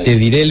está... Te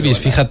diré, Elvis,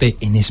 fíjate,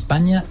 en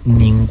España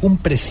ningún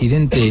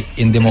presidente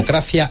en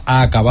democracia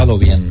ha acabado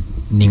bien.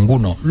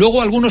 Ninguno.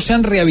 Luego algunos se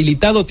han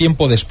rehabilitado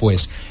tiempo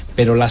después,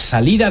 pero la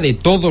salida de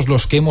todos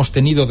los que hemos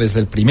tenido, desde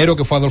el primero,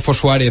 que fue Adolfo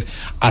Suárez,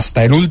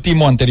 hasta el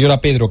último anterior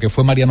a Pedro, que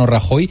fue Mariano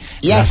Rajoy...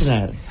 ¿Y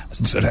Aznar?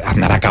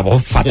 Aznar acabó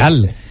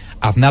fatal.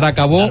 Aznar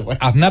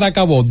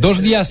acabó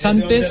 2 días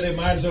antes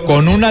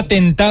con un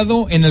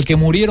atentado en el que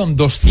murieron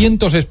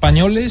 200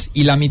 españoles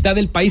y la mitad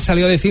del país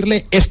salió a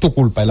decirle, es tu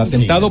culpa, el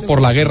atentado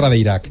por la guerra de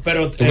Irak.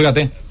 Pero,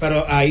 fíjate.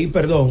 Pero ahí,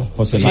 perdón,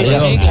 José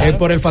María, es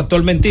por el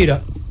factor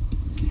mentira.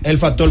 El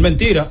factor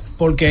mentira,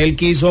 porque él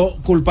quiso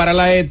culpar a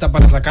la ETA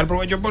para sacar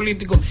provecho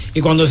político,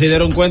 y cuando se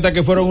dieron cuenta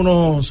que fueron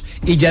unos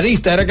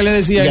yihadistas, era que le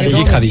decían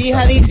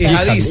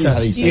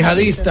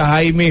yihadistas,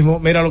 ahí mismo,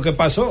 mira lo que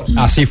pasó.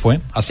 Así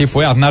fue.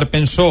 Aznar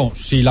pensó,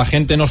 si la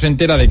gente no se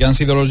entera de que han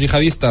sido los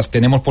yihadistas,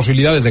 tenemos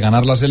posibilidades de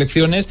ganar las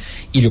elecciones,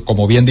 y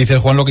como bien dice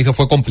Juan, lo que hizo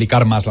fue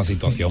complicar más la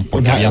situación,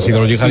 porque habían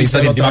sido los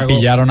yihadistas y encima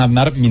pillaron a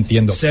Aznar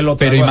mintiendo.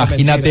 Pero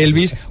imagínate,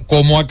 Elvis,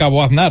 cómo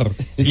acabó Aznar.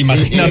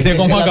 Imagínate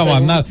cómo acabó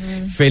Aznar.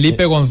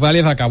 Felipe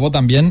González acabó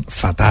también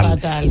fatal.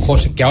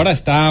 José, que ahora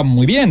está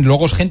muy bien.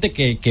 Luego es gente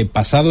que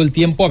pasado el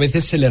tiempo a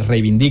veces se les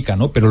reivindica,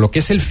 ¿no? Pero lo que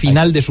es el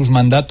final de sus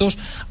mandatos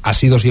ha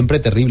sido siempre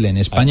terrible. En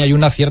España hay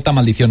una cierta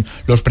maldición.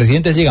 Los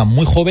presidentes llegan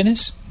muy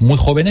jóvenes,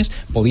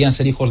 podían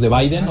ser hijos de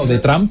Biden o de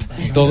Trump,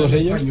 todos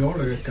ellos.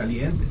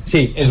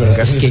 Sí, es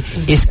verdad.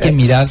 Es que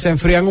mirad, se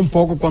enfrían un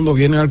poco cuando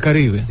vienen al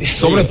Caribe.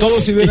 Sobre todo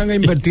si vienen a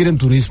invertir en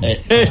turismo.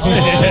 Pues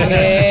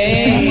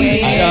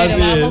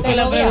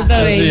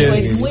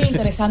muy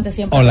interesante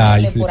siempre. Hola,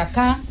 por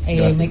acá.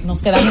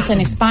 Nos quedamos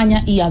en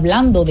España, y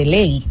hablando de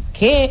ley,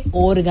 ¿qué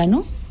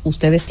órgano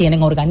ustedes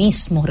tienen?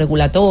 Organismo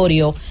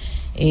regulatorio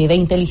de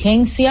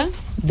inteligencia,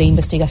 de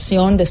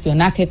investigación, de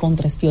espionaje,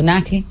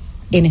 contraespionaje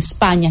en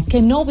España,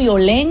 que no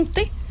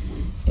violente,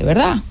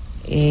 ¿verdad?,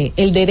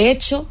 el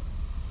derecho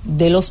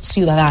de los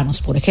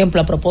ciudadanos, por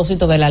ejemplo, a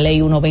propósito de la ley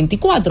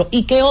 124,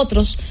 y qué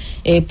otros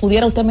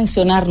pudiera usted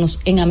mencionarnos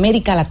en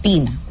América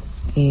Latina,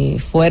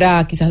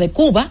 fuera quizás de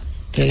Cuba,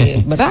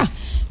 ¿verdad?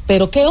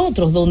 Pero qué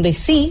otros donde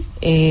sí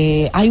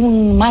hay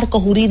un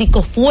marco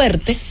jurídico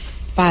fuerte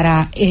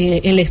para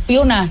el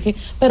espionaje,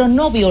 pero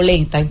no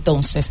violenta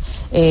entonces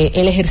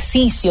el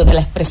ejercicio de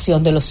la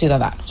expresión de los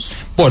ciudadanos.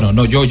 Bueno,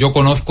 no, yo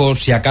conozco,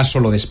 si acaso,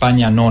 lo de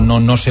España,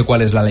 no sé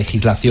cuál es la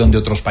legislación de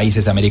otros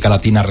países de América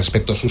Latina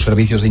respecto a sus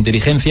servicios de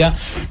inteligencia.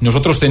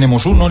 Nosotros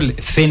tenemos uno, el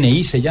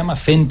CNI se llama,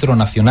 Centro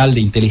Nacional de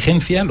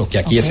Inteligencia, lo que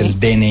aquí es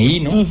el DNI,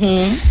 ¿no?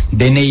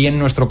 DNI en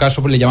nuestro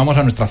caso pues, le llamamos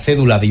a nuestra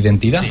cédula de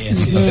identidad.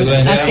 Sí, la cédula de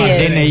identidad se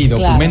llama DNI,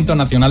 Documento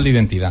Nacional de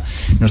Identidad.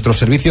 Nuestros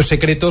servicios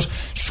secretos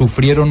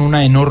sufrieron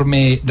una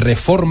enorme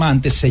reforma,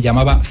 antes se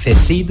llamaba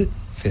CSID,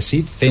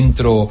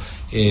 Centro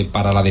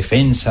para la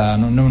Defensa,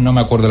 no me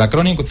acuerdo el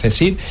acrónimo,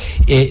 CSID,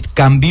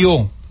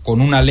 cambió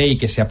con una ley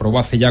que se aprobó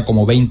hace ya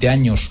como 20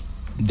 años,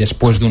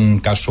 después de un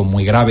caso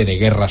muy grave de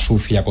guerra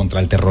sucia contra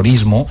el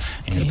terrorismo,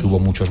 en el que hubo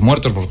muchos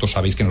muertos. Vosotros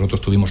sabéis que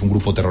nosotros tuvimos un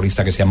grupo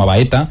terrorista que se llamaba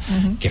ETA,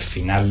 que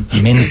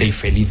finalmente y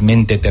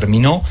felizmente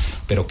terminó,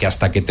 pero que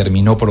hasta que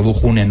terminó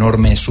produjo un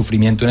enorme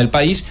sufrimiento en el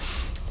país.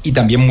 Y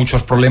también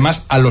muchos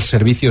problemas a los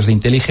servicios de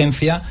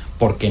inteligencia,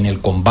 porque en el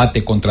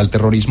combate contra el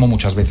terrorismo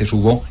muchas veces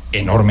hubo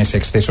enormes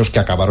excesos que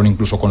acabaron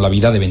incluso con la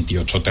vida de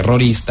 28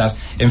 terroristas.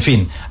 En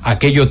fin,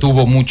 aquello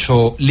tuvo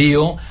mucho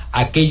lío,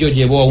 aquello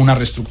llevó a una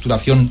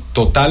reestructuración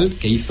total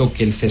que hizo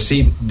que el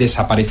CSID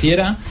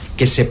desapareciera,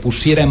 que se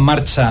pusiera en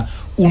marcha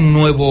un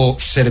nuevo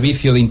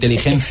servicio de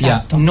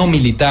inteligencia no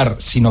militar,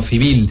 sino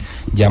civil,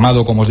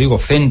 llamado, como os digo,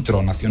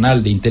 Centro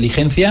Nacional de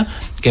Inteligencia,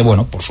 que,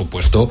 bueno, por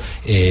supuesto,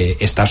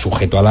 está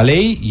sujeto a la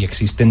ley y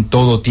existen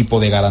todo tipo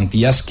de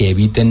garantías que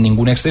eviten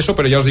ningún exceso,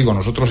 pero ya os digo,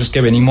 nosotros es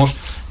que venimos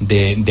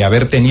de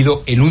haber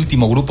tenido el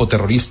último grupo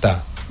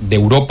terrorista de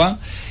Europa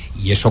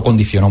y eso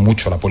condicionó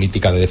mucho la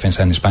política de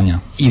defensa en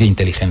España y de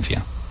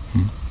inteligencia.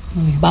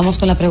 Vamos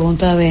con la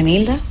pregunta de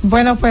Nilda.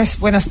 Bueno, pues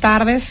buenas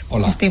tardes,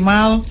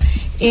 estimado.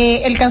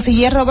 El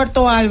canciller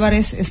Roberto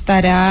Álvarez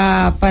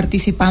estará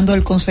participando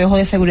del Consejo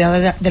de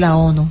Seguridad de la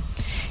ONU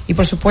y,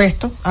 por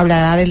supuesto,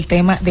 hablará del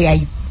tema de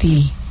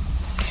Haití.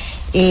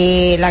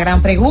 La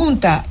gran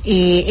pregunta,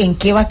 ¿en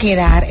qué va a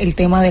quedar el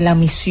tema de la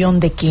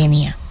misión de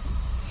Kenia?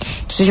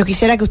 Entonces yo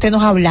quisiera que usted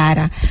nos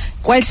hablara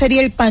cuál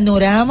sería el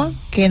panorama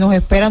que nos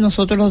espera a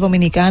nosotros los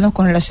dominicanos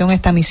con relación a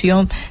esta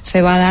misión.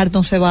 ¿Se va a dar,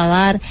 no se va a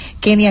dar?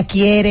 ¿Kenia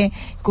quiere?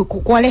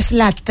 ¿Cuál es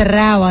la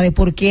traba de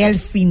por qué al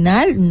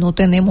final no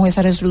tenemos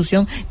esa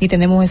resolución ni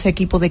tenemos ese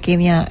equipo de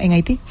Kenia en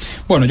Haití?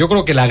 Bueno, yo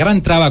creo que la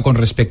gran traba con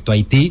respecto a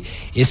Haití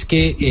es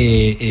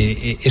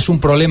que es un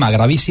problema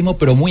gravísimo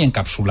pero muy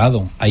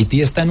encapsulado.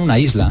 Haití está en una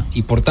isla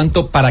y por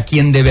tanto para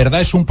quien de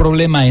verdad es un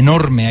problema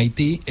enorme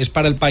Haití es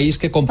para el país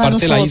que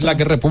comparte la isla,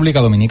 que es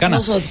República Dominicana.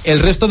 El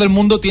resto del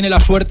mundo tiene la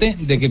suerte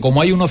de que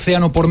como hay un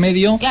océano por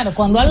medio... Claro,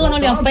 cuando algo no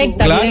le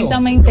afecta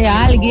directamente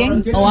a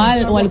alguien o a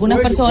alguna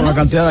persona... Una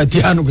cantidad de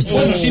haitianos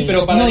que... sí,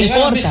 pero para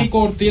llegar a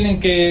México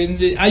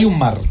hay un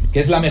mar,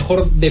 que es la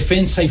mejor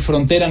defensa y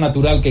frontera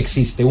natural que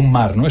existe, un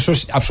mar, ¿no? Eso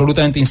es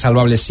absolutamente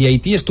insalvable. Si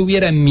Haití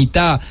estuviera en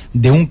mitad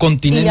de un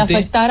continente... Y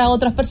afectar a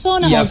otras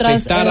personas, y a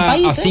otros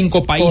países... a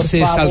 5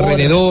 países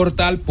alrededor,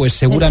 tal, pues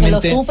seguramente...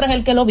 El que lo sufre es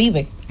el que lo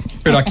vive.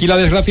 Pero aquí la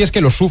desgracia es que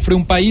lo sufre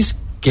un país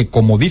que,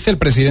 como dice el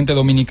presidente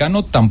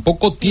dominicano,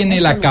 tampoco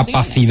tiene la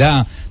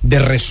capacidad de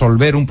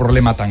resolver un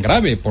problema tan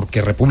grave,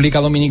 porque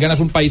República Dominicana es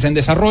un país en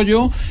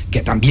desarrollo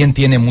que también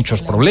tiene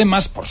muchos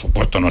problemas. Por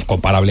supuesto no es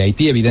comparable a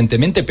Haití,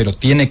 evidentemente, pero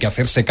tiene que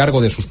hacerse cargo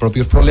de sus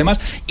propios problemas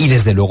y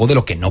desde luego de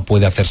lo que no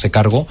puede hacerse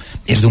cargo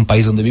es de un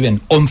país donde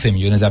viven 11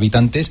 millones de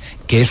habitantes,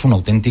 que es un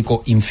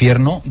auténtico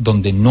infierno,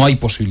 donde no hay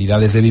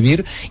posibilidades de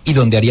vivir y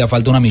donde haría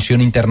falta una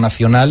misión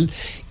internacional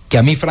que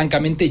a mí,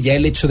 francamente, ya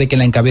el hecho de que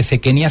la encabece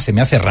Kenia se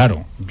me hace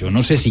raro. Yo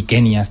no sé si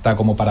Kenia está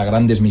como para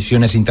grandes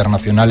misiones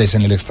internacionales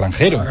en el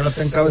extranjero. Ahora la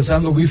está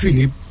encabezando Guy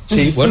Philippe.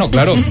 Sí, bueno,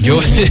 claro,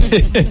 yo...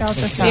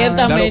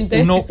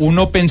 Ciertamente. Claro,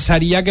 uno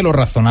pensaría que lo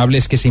razonable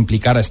es que se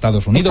implicara a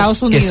Estados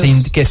Unidos.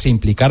 Que se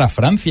implicara a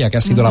Francia, que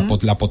ha sido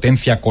la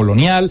potencia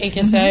colonial. Y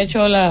que se ha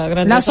hecho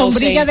la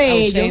sombrilla de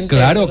ellos.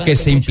 Claro, que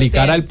se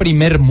implicara el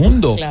primer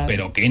mundo. Claro.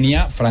 Pero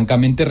Kenia,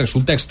 francamente,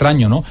 resulta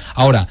extraño, ¿no?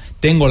 Ahora,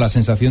 tengo la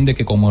sensación de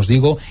que, como os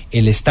digo,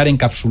 el estar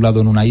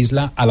encapsulado en una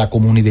isla a la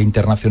comunidad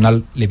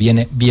internacional le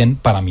viene bien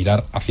para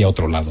mirar hacia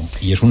otro lado.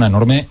 Y es una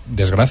enorme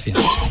desgracia.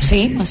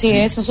 Sí, así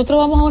es. Nosotros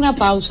vamos a una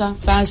pausa,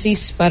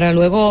 Francis, para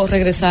luego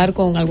regresar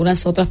con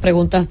algunas otras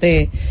preguntas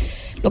de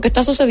lo que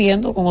está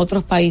sucediendo con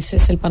otros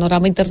países, el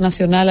panorama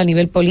internacional a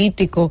nivel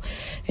político.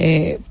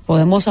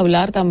 Podemos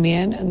hablar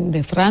también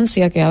de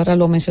Francia, que ahora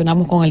lo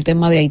mencionamos con el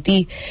tema de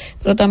Haití,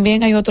 pero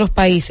también hay otros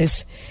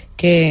países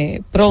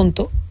que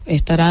pronto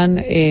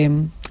estarán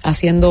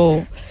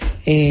haciendo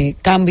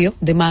cambio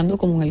de mando,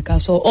 como en el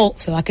caso, o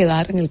se va a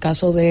quedar en el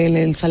caso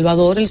de El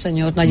Salvador, el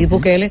señor Nayib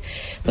Bukele,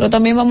 pero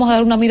también vamos a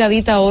dar una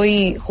miradita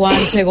hoy,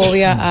 Juan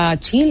Segovia, a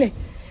Chile.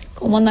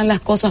 ¿Cómo andan las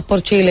cosas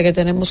por Chile? Que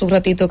tenemos un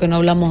ratito que no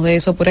hablamos de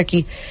eso por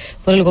aquí,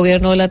 por el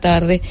gobierno de la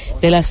tarde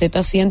de la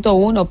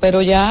Z101,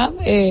 pero ya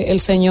el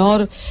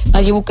señor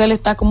Nayib Bukele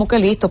está como que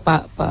listo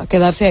para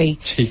quedarse ahí.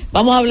 Sí.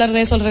 Vamos a hablar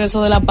de eso al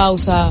regreso de la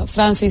pausa.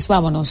 Francis,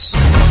 vámonos.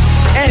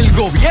 El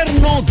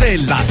gobierno de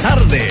la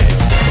tarde.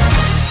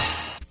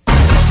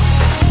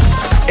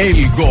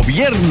 El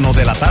gobierno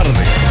de la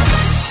tarde.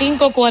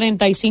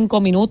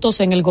 5:45 minutos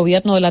en el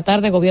gobierno de la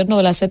tarde, gobierno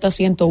de la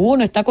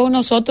Z101. Está con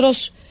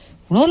nosotros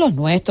uno de los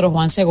nuestros,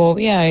 Juan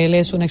Segovia. Él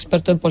es un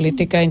experto en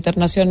política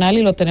internacional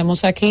y lo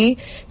tenemos aquí.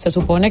 Se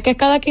supone que es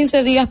cada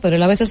 15 días, pero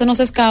él a veces se nos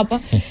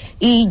escapa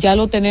y ya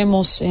lo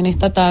tenemos en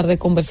esta tarde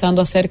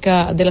conversando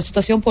acerca de la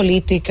situación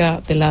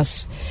política, de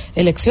las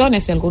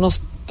elecciones de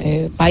algunos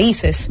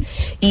países.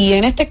 Y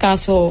en este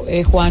caso,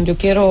 Juan, yo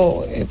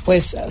quiero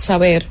pues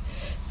saber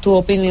tu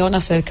opinión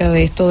acerca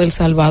de esto de El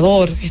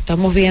Salvador.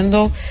 Estamos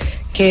viendo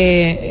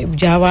que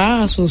ya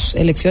va a sus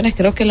elecciones,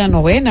 creo que la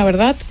 9ª,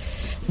 ¿verdad?,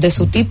 de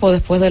su tipo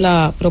después de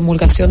la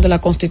promulgación de la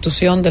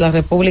Constitución de la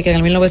República en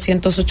el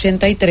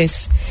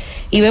 1983,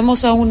 y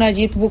vemos a un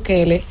Nayib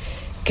Bukele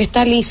que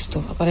está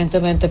listo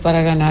aparentemente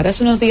para ganar.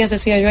 Hace unos días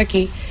decía yo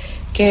aquí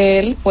que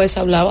él pues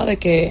hablaba de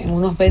que en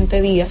unos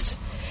 20 días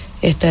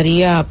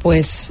estaría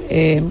pues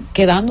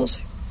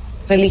quedándose,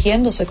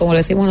 religiéndose, como le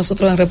decimos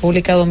nosotros en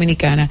República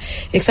Dominicana.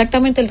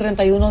 Exactamente el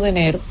 31 de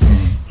enero,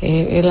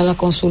 era la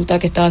consulta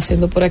que estaba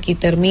haciendo por aquí,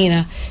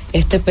 termina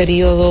este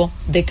periodo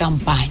de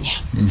campaña.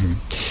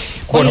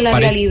 ¿Cuál es la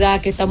realidad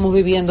que estamos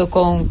viviendo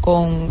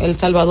con El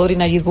Salvador y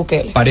Nayib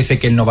Bukele? Parece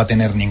que él no va a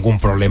tener ningún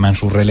problema en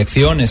su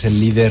reelección, es el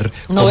líder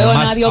con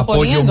más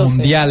apoyo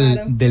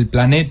mundial del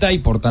planeta y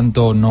por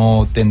tanto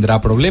no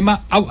tendrá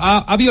problema.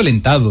 Ha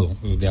violentado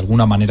de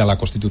alguna manera la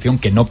Constitución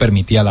que no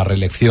permitía la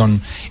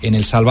reelección en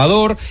El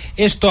Salvador.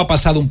 Esto ha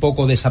pasado un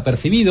poco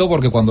desapercibido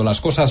porque cuando las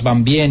cosas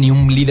van bien y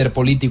un líder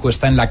político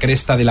está en la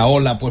cresta de la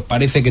ola, pues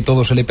parece que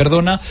todo se le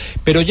perdona,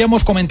 pero ya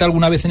hemos comentado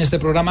alguna vez en este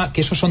programa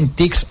que esos son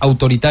tics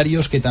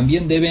autoritarios que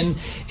también deben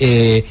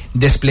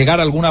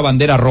desplegar alguna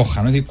bandera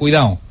roja, ¿no? Es decir,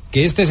 cuidado,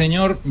 que este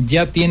señor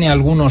ya tiene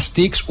algunos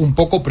tics un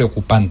poco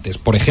preocupantes.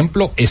 Por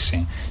ejemplo,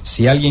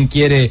 si alguien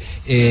quiere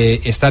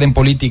estar en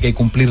política y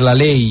cumplir la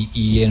ley,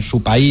 y en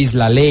su país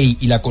la ley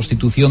y la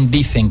Constitución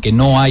dicen que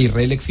no hay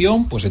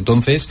reelección, pues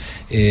entonces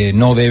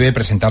no debe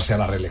presentarse a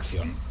la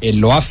reelección. Él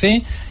lo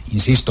hace,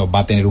 insisto, va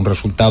a tener un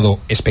resultado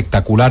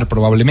espectacular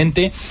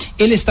probablemente.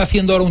 Él está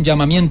haciendo ahora un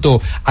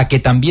llamamiento a que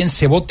también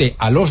se vote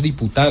a los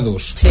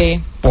diputados,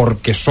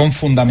 porque son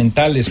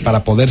fundamentales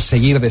para poder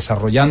seguir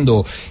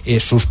desarrollando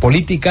sus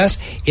políticas.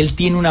 Él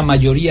tiene una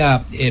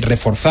mayoría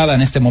reforzada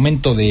en este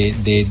momento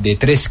de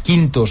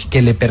 3/5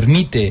 que le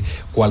permite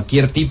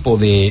cualquier tipo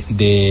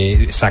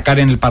de sacar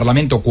en el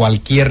Parlamento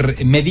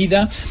cualquier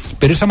medida,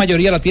 pero esa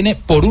mayoría la tiene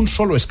por un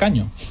solo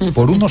escaño,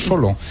 por uno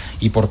solo,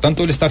 y por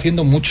tanto él está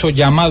haciendo mucho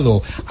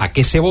llamado a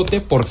que se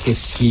vote, porque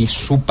si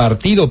su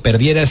partido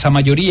perdiera esa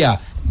mayoría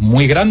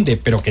muy grande,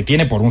 pero que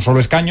tiene por un solo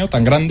escaño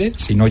tan grande,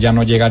 si no ya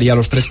no llegaría a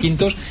los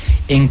 3/5,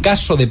 en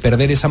caso de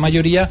perder esa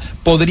mayoría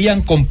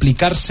podrían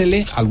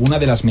complicársele alguna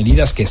de las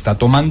medidas que está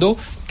tomando,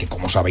 que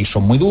como sabéis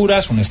son muy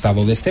duras, un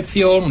estado de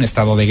excepción, un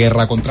estado de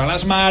guerra contra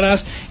las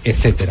maras,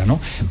 etcétera, ¿no?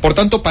 Por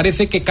tanto,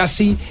 parece que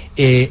casi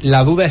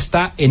la duda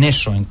está en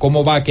eso, en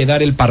cómo va a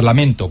quedar el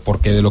Parlamento,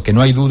 porque de lo que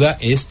no hay duda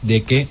es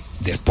de que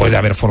después de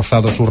haber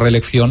forzado su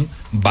reelección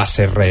va a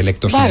ser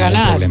reelecto sin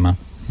ningún problema.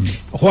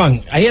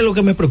 Juan, hay algo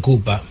que me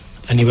preocupa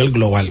a nivel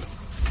global.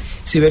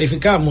 Si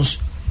verificamos,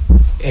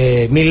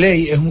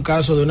 Milei es un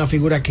caso de una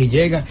figura que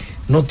llega,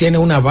 no tiene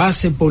una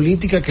base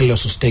política que lo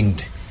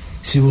sustente.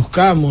 Si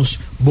buscamos,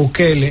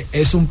 Bukele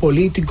es un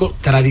político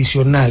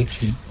tradicional,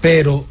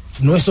 pero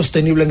no es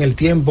sostenible en el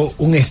tiempo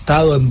un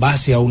Estado en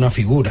base a una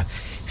figura.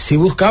 Si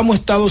buscamos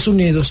Estados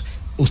Unidos,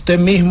 usted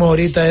mismo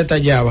ahorita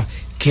detallaba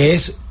que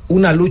es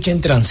una lucha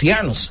entre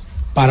ancianos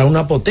para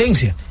una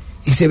potencia.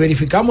 Y si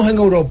verificamos en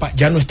Europa,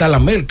 ya no está la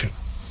Merkel.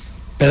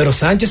 Pedro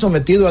Sánchez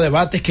sometido a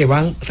debates que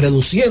van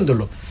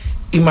reduciéndolo,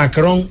 y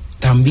Macron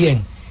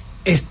también.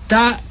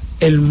 Está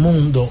el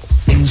mundo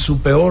en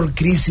su peor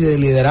crisis de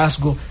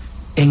liderazgo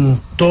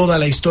en toda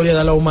la historia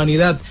de la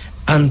humanidad,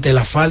 ante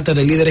la falta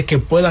de líderes que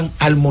puedan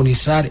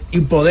armonizar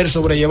y poder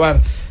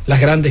sobrellevar las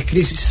grandes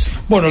crisis.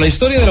 Bueno, la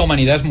historia de la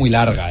humanidad es muy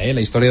larga, ¿eh?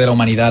 La historia de la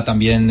humanidad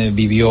también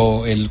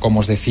vivió, como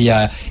os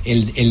decía,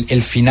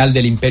 el final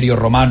del Imperio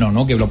Romano,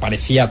 ¿no? Que lo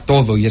parecía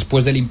todo, y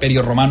después del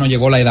Imperio Romano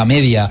llegó la Edad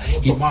Media,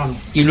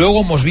 y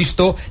luego hemos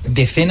visto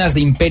decenas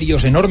de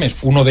imperios enormes,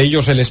 uno de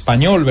ellos el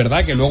español,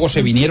 ¿verdad? Que luego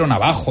se vinieron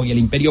abajo, y el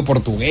Imperio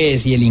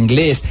portugués y el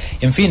inglés,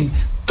 en fin.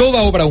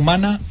 Toda obra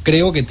humana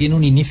creo que tiene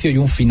un inicio y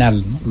un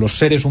final, ¿no? Los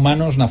seres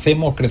humanos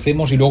nacemos,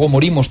 crecemos y luego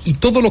morimos, y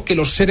todo lo que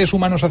los seres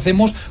humanos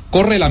hacemos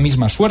corre la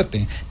misma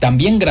suerte.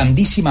 También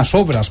grandísimas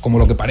obras, como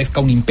lo que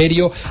parezca un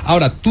imperio.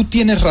 Ahora, tú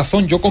tienes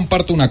razón, yo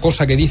comparto una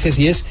cosa que dices,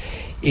 y es,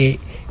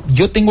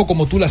 yo tengo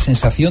como tú la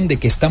sensación de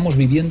que estamos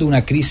viviendo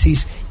una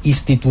crisis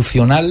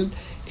institucional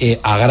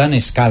a gran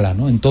escala,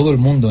 ¿no? En todo el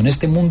mundo, en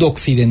este mundo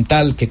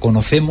occidental que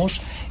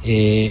conocemos,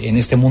 en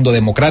este mundo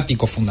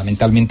democrático,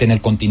 fundamentalmente en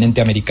el continente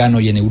americano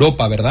y en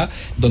Europa, ¿verdad?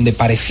 Donde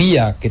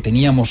parecía que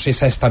teníamos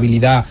esa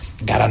estabilidad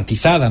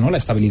garantizada, ¿no? La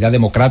estabilidad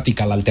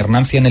democrática, la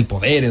alternancia en el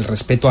poder, el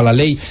respeto a la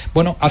ley.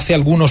 Bueno, hace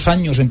algunos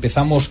años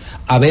empezamos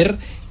a ver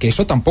que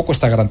eso tampoco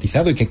está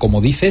garantizado, y que, como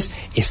dices,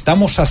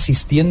 estamos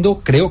asistiendo,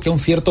 creo que a un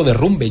cierto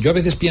derrumbe. Yo a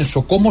veces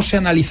pienso, ¿cómo se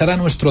analizará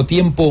nuestro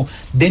tiempo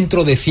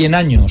dentro de 100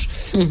 años?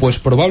 Pues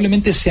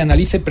probablemente se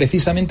analice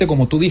precisamente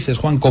como tú dices,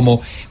 Juan,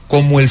 como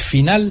el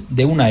final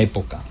de una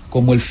época,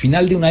 como el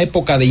final de una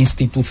época de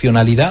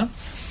institucionalidad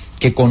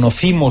que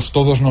conocimos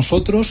todos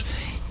nosotros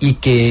y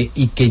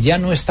que ya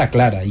no está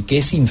clara y que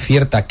es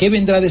incierta. ¿Qué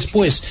vendrá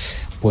después?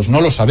 Pues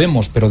no lo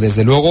sabemos, pero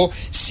desde luego,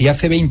 si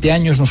hace 20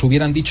 años nos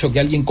hubieran dicho que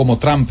alguien como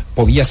Trump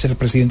podía ser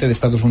presidente de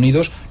Estados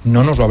Unidos,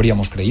 no nos lo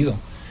habríamos creído.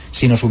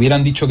 Si nos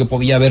hubieran dicho que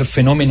podía haber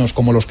fenómenos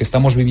como los que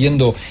estamos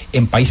viviendo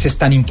en países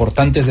tan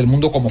importantes del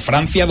mundo como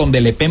Francia, donde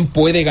Le Pen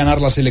puede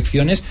ganar las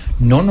elecciones,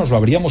 no nos lo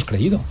habríamos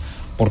creído.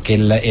 Porque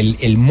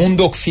el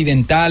mundo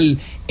occidental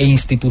e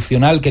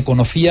institucional que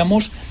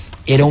conocíamos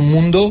era un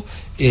mundo,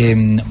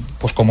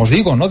 pues como os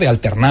digo, ¿no?, de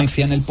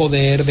alternancia en el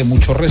poder, de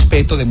mucho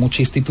respeto, de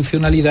mucha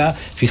institucionalidad.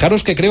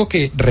 Fijaros que creo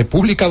que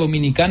República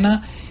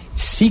Dominicana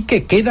sí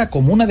que queda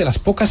como una de las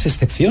pocas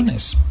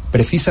excepciones,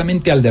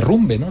 precisamente al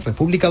derrumbe, ¿no?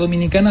 República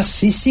Dominicana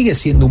sí sigue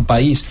siendo un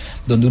país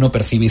donde uno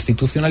percibe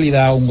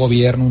institucionalidad, un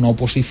gobierno, una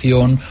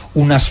oposición,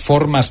 unas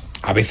formas,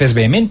 a veces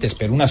vehementes,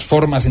 pero unas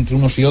formas entre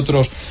unos y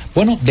otros,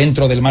 bueno,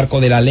 dentro del marco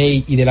de la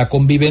ley y de la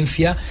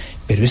convivencia,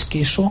 pero es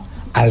que eso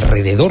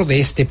alrededor de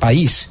este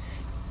país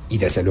y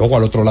desde luego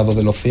al otro lado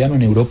del océano,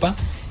 en Europa,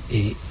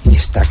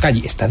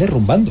 está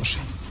derrumbándose.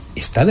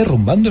 Está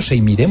derrumbándose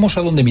y miremos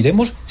a donde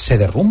miremos, se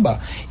derrumba.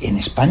 En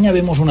España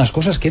vemos unas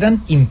cosas que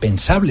eran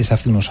impensables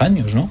hace unos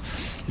años, ¿no?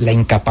 La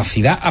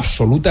incapacidad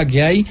absoluta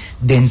que hay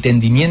de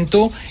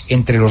entendimiento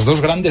entre los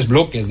dos grandes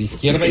bloques, de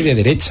izquierda y de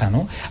derecha,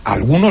 ¿no?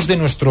 Algunos de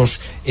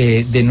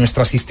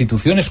nuestras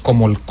instituciones,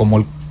 como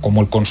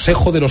el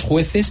Consejo de los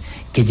Jueces,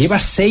 que lleva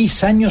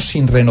 6 años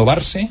sin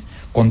renovarse,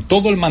 con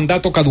todo el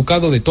mandato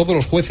caducado de todos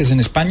los jueces en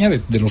España,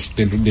 de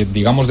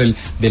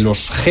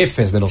los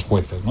jefes de los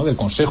jueces, ¿no?, del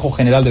Consejo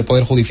General del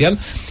Poder Judicial,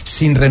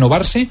 sin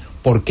renovarse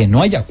porque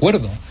no hay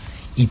acuerdo.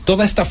 Y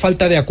toda esta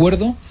falta de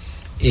acuerdo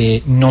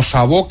nos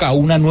aboca a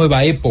una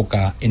nueva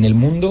época en el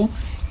mundo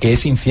que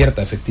es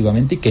incierta,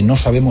 efectivamente, y que no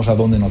sabemos a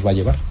dónde nos va a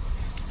llevar.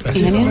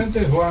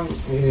 Precisamente, Juan,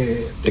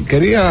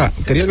 quería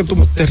que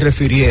tú te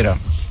refirieras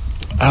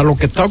a lo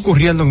que está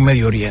ocurriendo en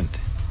Medio Oriente.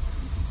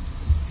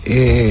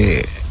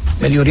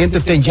 Medio Oriente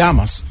está en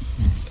llamas.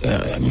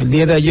 En el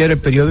día de ayer el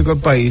periódico El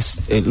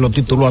País lo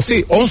tituló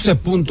así: 11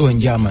 puntos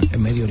en llamas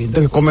en Medio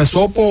Oriente, que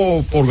comenzó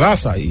por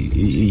Gaza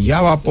y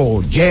ya va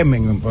por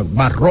Yemen, por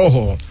Mar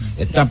Rojo,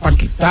 está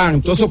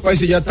Pakistán, todos esos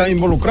países ya están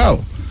involucrados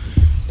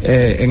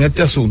en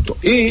este asunto.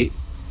 Y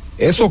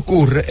eso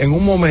ocurre en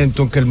un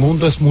momento en que el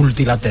mundo es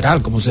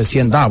multilateral, como se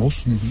decía en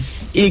Davos,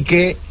 y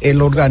que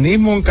el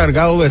organismo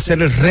encargado de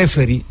ser el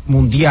referee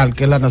mundial,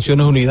 que es las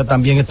Naciones Unidas,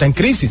 también está en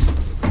crisis,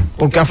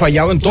 porque ha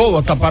fallado en todo,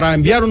 hasta para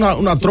enviar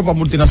una tropa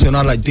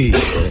multinacional a Haití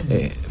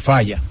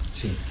falla.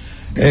 Sí.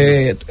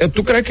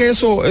 ¿Tú crees que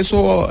eso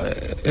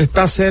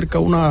está cerca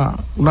una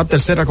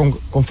tercera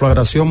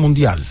conflagración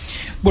mundial?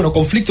 Bueno,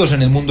 conflictos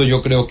en el mundo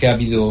yo creo que ha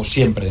habido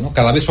siempre, ¿no?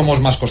 Cada vez somos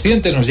más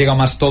conscientes, nos llega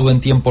más todo en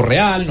tiempo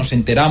real, nos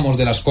enteramos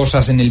de las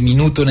cosas en el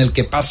minuto en el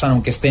que pasan,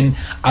 aunque estén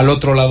al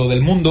otro lado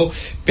del mundo,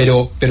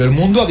 pero el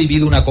mundo ha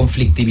vivido una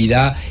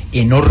conflictividad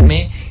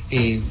enorme,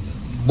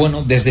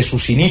 bueno, desde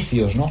sus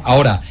inicios, ¿no?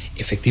 Ahora,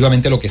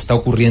 efectivamente, lo que está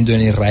ocurriendo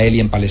en Israel y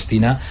en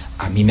Palestina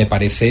a mí me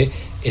parece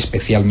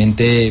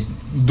especialmente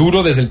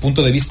duro desde el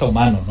punto de vista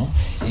humano, ¿no?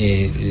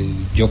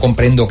 Yo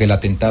comprendo que el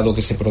atentado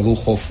que se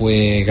produjo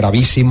fue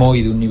gravísimo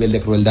y de un nivel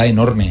de crueldad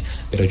enorme,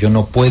 pero yo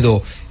no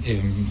puedo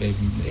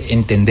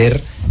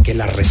entender que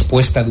la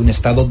respuesta de un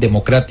Estado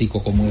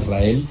democrático como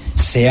Israel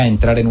sea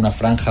entrar en una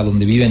franja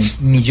donde viven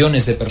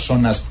millones de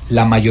personas,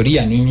 la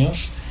mayoría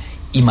niños,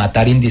 y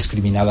matar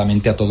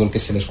indiscriminadamente a todo el que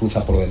se les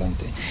cruza por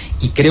delante.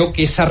 Y creo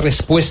que esa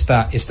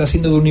respuesta está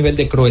siendo de un nivel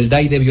de crueldad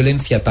y de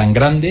violencia tan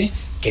grande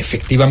que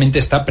efectivamente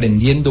está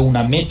prendiendo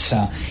una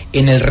mecha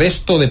en el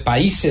resto de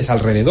países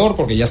alrededor,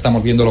 porque ya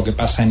estamos viendo lo que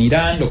pasa en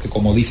Irán, lo que,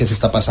 como dices,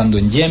 está pasando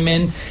en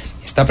Yemen.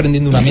 Está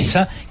prendiendo una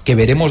mecha que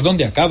veremos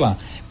dónde acaba.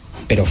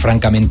 Pero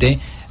francamente,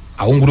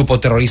 a un grupo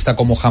terrorista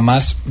como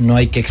Hamas no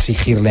hay que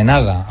exigirle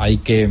nada, hay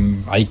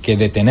que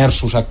detener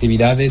sus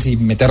actividades y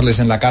meterles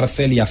en la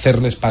cárcel y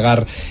hacerles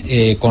pagar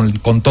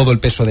con todo el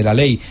peso de la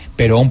ley.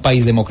 Pero a un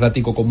país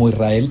democrático como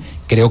Israel,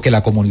 creo que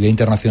la comunidad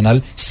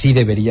internacional sí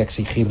debería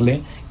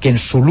exigirle que en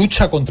su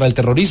lucha contra el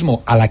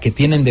terrorismo, a la que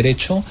tienen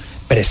derecho,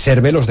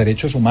 preserve los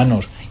derechos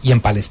humanos. Y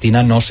en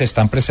Palestina no se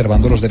están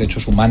preservando los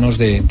derechos humanos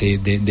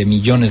de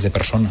millones de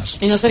personas.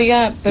 Y no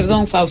sería,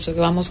 perdón, Fausto, que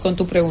vamos con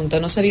tu pregunta,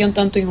 ¿no sería un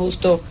tanto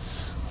injusto,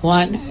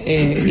 Juan,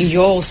 y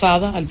yo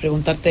osada al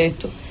preguntarte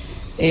esto,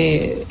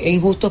 es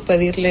injusto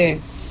pedirle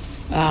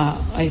a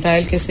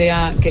Israel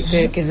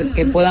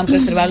que puedan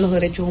preservar los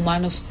derechos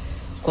humanos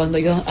cuando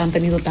ellos han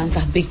tenido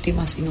tantas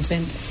víctimas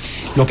inocentes?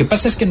 Lo que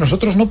pasa es que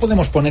nosotros no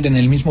podemos poner en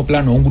el mismo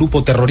plano un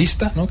grupo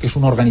terrorista, ¿no?, que es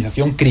una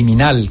organización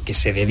criminal que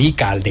se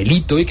dedica al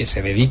delito y que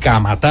se dedica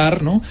a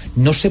matar, ¿no?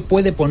 No se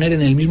puede poner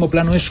en el mismo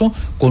plano eso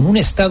con un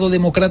Estado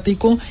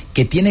democrático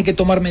que tiene que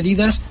tomar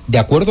medidas de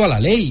acuerdo a la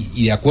ley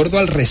y de acuerdo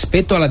al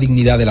respeto a la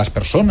dignidad de las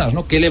personas,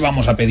 ¿no? ¿Qué le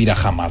vamos a pedir a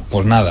Hamas?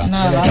 Pues nada.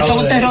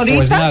 ¿Son terroristas?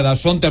 Pues nada,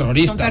 son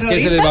terroristas.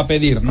 ¿Qué se les va a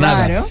pedir?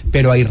 Nada. Claro.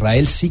 Pero a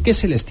Israel sí que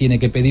se les tiene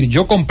que pedir.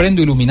 Yo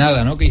comprendo,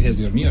 Iluminada, ¿no?, que dices,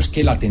 Dios mío, es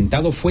que el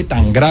atentado fue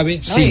tan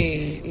grave. No,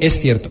 sí, es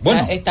cierto.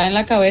 Bueno, está en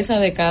la cabeza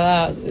de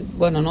cada,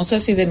 bueno, no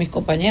sé si de mis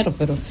compañeros,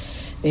 pero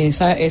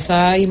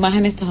Esa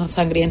imagen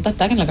sangrienta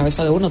está en la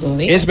cabeza de uno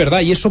todavía. Es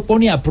verdad, y eso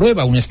pone a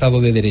prueba un Estado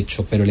de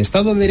Derecho, pero el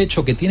Estado de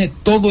Derecho, que tiene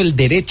todo el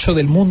derecho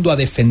del mundo a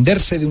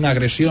defenderse de una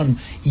agresión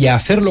y a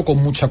hacerlo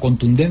con mucha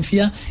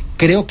contundencia,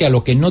 creo que a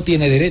lo que no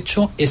tiene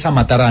derecho es a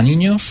matar a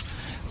niños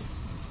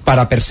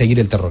para perseguir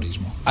el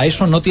terrorismo. A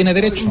eso no tiene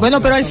derecho.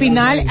 Bueno, pero al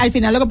final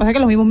lo que pasa es que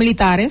los mismos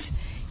militares,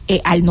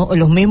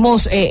 los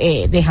mismos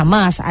de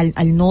Hamas,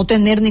 al no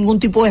tener ningún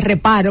tipo de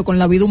reparo con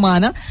la vida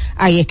humana,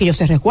 ahí es que ellos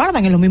se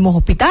resguardan en los mismos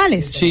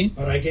hospitales. Sí.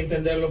 Pero hay que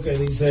entender lo que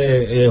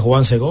dice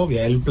Juan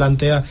Segovia. Él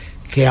plantea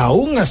que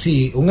aún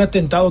así un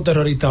atentado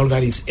terrorista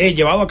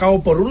llevado a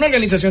cabo por una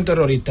organización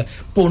terrorista,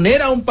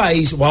 poner a un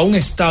país o a un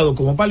estado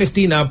como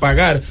Palestina a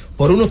pagar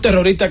por unos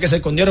terroristas que se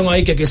escondieron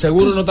ahí, que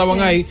seguro no estaban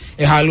ahí,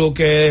 es algo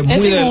que es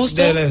muy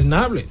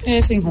deleznable.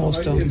 Es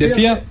injusto.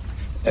 Decía...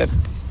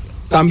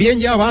 También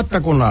ya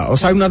basta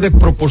hay una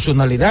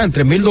desproporcionalidad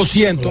entre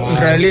 1.200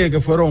 israelíes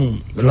que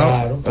fueron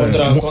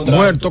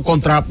muertos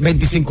contra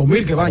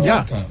 25.000 que van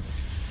ya.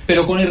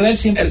 Pero con Israel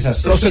siempre es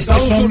así. Los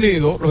Estados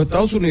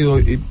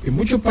Unidos y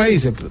muchos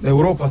países de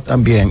Europa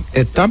también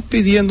están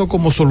pidiendo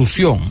como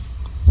solución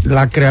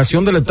la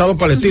creación del Estado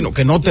palestino,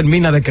 que no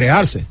termina de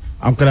crearse,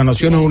 aunque las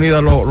Naciones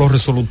Unidas lo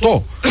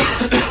resolutó.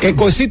 Que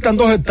coexistan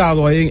dos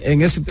estados ahí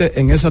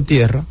en esa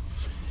tierra,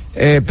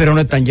 pero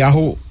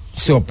Netanyahu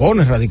se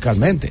opone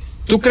radicalmente.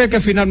 ¿Tú crees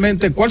que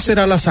finalmente cuál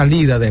será la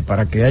salida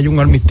para que haya un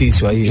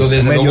armisticio ahí? Yo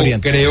desde Medio luego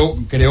Oriente?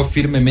 creo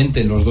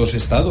firmemente en los dos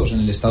estados,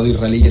 en el Estado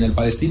israelí y en el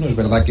palestino. Es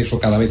verdad que eso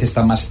cada vez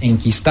está más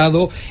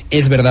enquistado.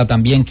 Es verdad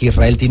también que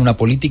Israel tiene una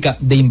política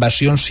de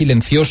invasión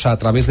silenciosa a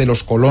través de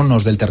los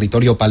colonos del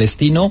territorio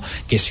palestino,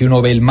 que si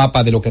uno ve el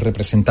mapa de lo que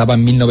representaba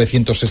en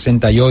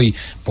 1960 y hoy,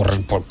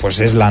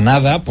 pues es la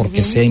nada,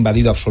 porque se ha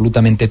invadido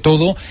absolutamente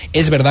todo.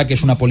 Es verdad que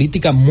es una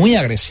política muy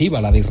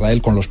agresiva la de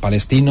Israel con los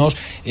palestinos,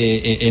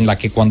 en la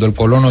que cuando el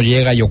colono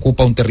llega y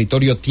ocupa un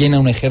territorio, tiene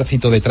un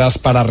ejército detrás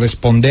para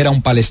responder a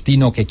un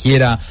palestino que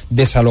quiera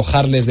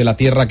desalojarles de la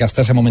tierra que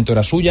hasta ese momento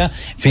era suya.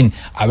 En fin,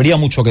 habría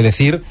mucho que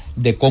decir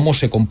de cómo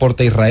se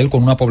comporta Israel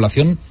con una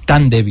población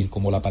tan débil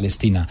como la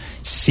palestina,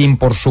 sin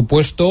por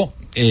supuesto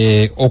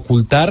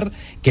ocultar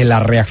que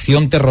la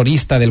reacción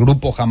terrorista del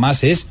grupo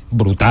Hamas es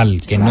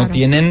brutal, que no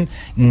tienen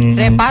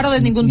reparo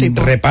de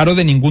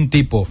ningún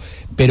tipo.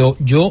 Pero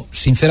yo,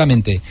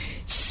 sinceramente,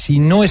 si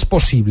no es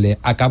posible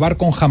acabar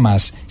con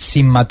Hamas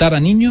sin matar a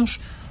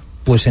niños,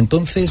 pues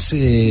entonces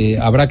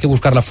habrá que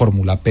buscar la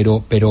fórmula,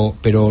 pero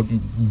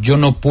yo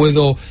no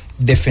puedo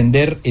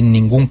defender en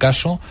ningún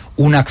caso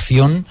una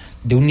acción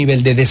de un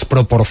nivel de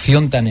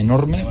desproporción tan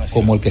enorme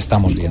como el que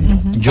estamos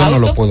viendo. Yo no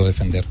lo puedo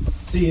defender.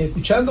 Sí,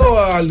 escuchando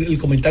el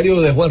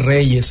comentario de Juan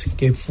Reyes,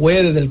 que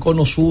fue desde el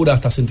Cono Sur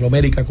hasta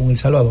Centroamérica con El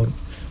Salvador,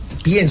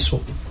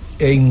 pienso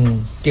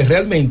en que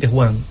realmente,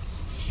 Juan,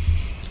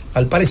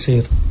 al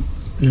parecer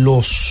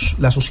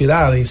las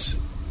sociedades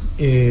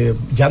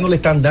ya no le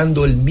están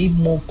dando el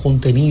mismo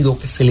contenido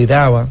que se le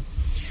daba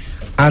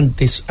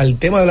antes al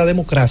tema de la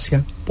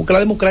democracia, porque la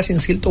democracia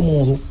en cierto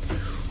modo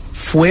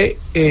fue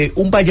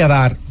un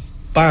valladar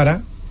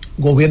para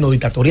gobiernos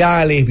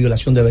dictatoriales,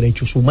 violación de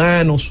derechos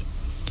humanos,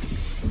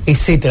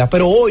 etcétera.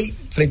 Pero hoy,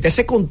 frente a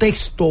ese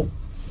contexto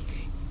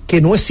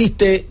que no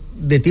existe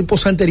de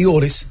tiempos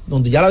anteriores,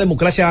 donde ya la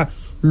democracia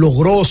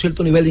logró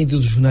cierto nivel de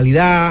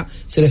institucionalidad,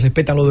 se les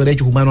respetan los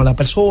derechos humanos a la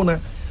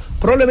persona,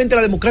 probablemente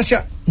la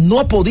democracia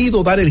no ha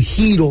podido dar el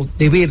giro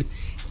de ver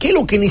qué es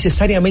lo que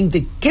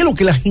necesariamente, qué es lo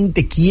que la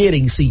gente quiere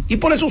en sí. Y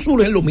por eso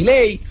surgen los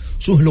Milei,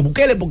 surgen los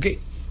Bukele, porque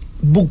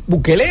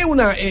Bukele es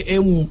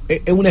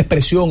una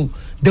expresión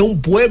de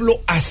un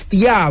pueblo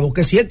hastiado,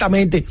 que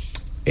ciertamente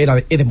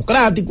es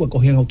democrático,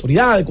 escogían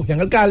autoridades,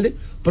 escogían alcaldes,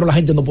 pero la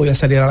gente no podía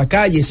salir a la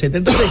calle, etc.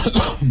 Entonces,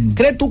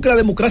 ¿crees tú que la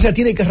democracia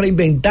tiene que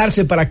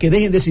reinventarse para que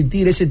dejen de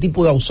existir ese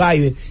tipo de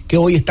outsiders que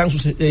hoy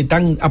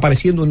están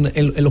apareciendo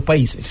en los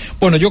países?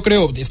 Bueno, yo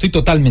estoy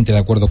totalmente de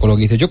acuerdo con lo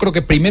que dices. Yo creo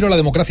que primero la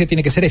democracia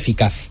tiene que ser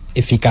eficaz,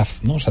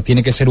 ¿no? O sea,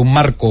 tiene que ser un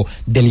marco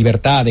de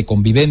libertad, de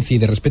convivencia y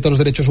de respeto a los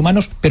derechos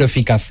humanos, pero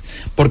eficaz.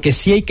 Porque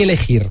si hay que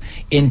elegir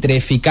entre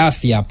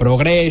eficacia,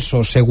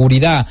 progreso,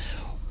 seguridad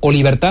o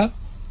libertad,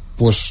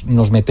 pues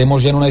nos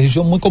metemos ya en una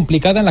decisión muy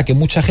complicada en la que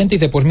mucha gente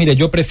dice, pues mire,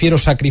 yo prefiero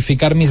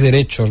sacrificar mis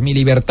derechos, mi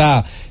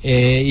libertad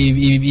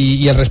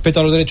y el respeto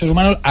a los derechos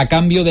humanos a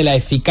cambio de la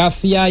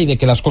eficacia y de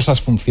que las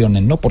cosas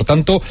funcionen, ¿no? Por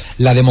tanto,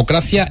 la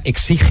democracia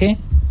exige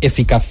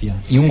eficacia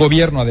y un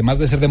gobierno, además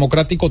de ser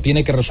democrático,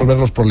 tiene que resolver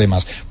los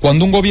problemas.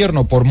 Cuando un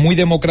gobierno, por muy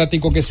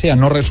democrático que sea,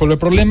 no resuelve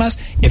problemas,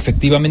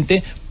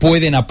 efectivamente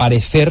pueden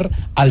aparecer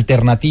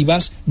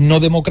alternativas no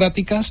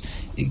democráticas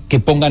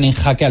que pongan en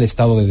jaque al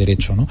Estado de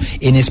Derecho, ¿no?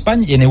 En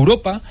España y en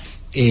Europa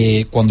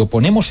cuando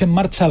ponemos en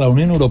marcha la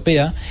Unión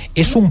Europea,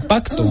 es un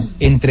pacto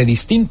entre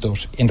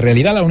distintos. En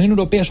realidad la Unión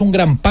Europea es un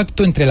gran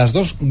pacto entre las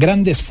dos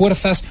grandes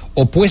fuerzas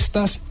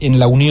opuestas en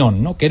la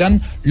Unión, ¿no? Que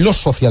eran los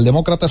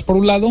socialdemócratas por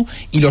un lado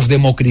y los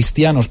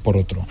democristianos por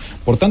otro.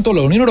 Por tanto,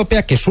 la Unión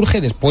Europea, que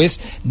surge después,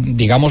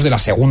 digamos, de la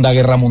Segunda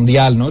Guerra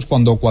Mundial, ¿no? Es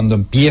cuando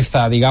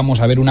empieza, digamos,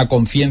 a haber una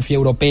conciencia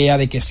europea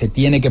de que se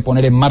tiene que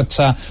poner en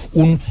marcha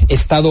un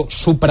Estado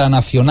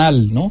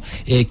supranacional, ¿no?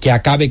 Que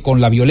acabe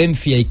con la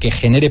violencia y que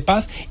genere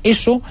paz.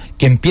 Eso,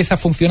 que empieza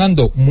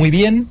funcionando muy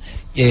bien,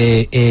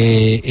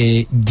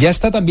 ya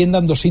está también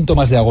dando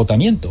síntomas de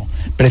agotamiento,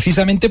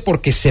 precisamente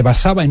porque se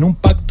basaba en un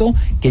pacto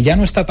que ya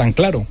no está tan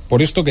claro,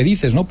 por esto que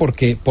dices, ¿no?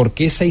 Porque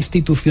esa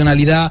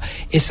institucionalidad,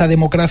 esa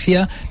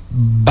democracia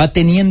va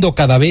teniendo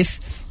cada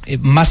vez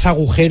más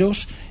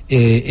agujeros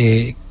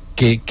que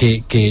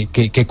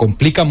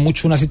complican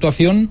mucho una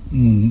situación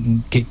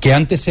que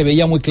antes se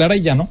veía muy clara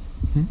y ya no.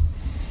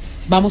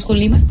 Vamos con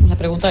Lima, la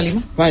pregunta de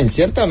Lima. Bueno,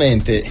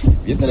 ciertamente,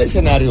 viendo el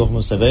escenario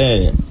como se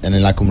ve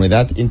en la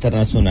comunidad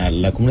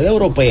internacional, la comunidad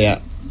europea,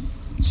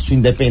 su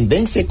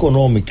independencia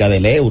económica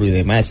del euro y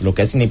demás, lo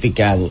que ha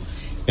significado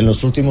en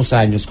los últimos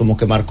años, como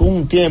que marcó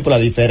un tiempo la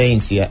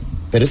diferencia,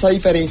 pero esa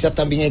diferencia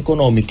también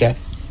económica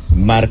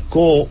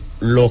marcó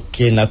lo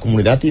que en la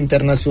comunidad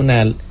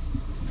internacional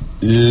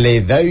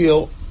le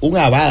dio un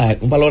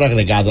valor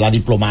agregado, la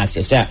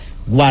diplomacia. O sea,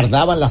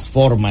 guardaban las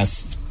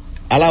formas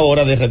a la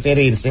hora de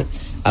referirse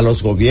a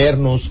los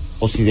gobiernos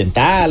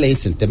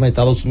occidentales, el tema de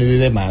Estados Unidos y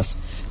demás.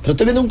 Pero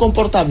estoy viendo un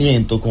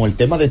comportamiento con el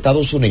tema de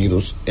Estados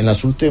Unidos en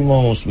los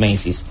últimos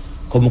meses,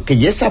 como que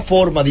ya esa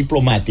forma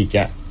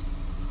diplomática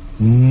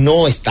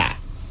no está.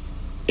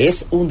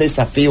 Es un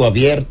desafío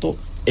abierto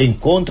en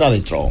contra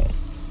de Trump.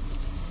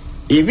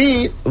 Y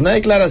vi una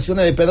declaración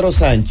de Pedro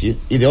Sánchez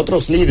y de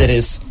otros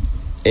líderes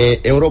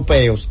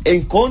europeos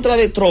en contra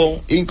de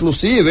Trump,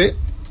 inclusive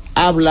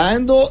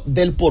hablando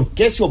del por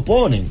qué se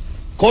oponen,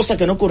 cosa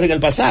que no ocurrió en el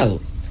pasado.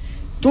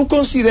 ¿Tú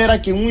consideras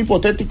que en un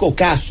hipotético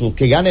caso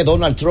que gane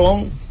Donald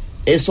Trump,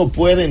 eso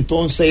puede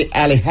entonces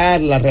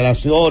alejar las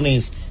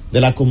relaciones de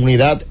la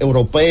comunidad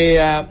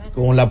europea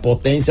con la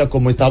potencia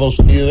como Estados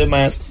Unidos y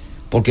demás?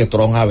 Porque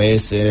Trump a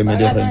veces es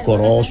medio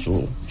rencoroso,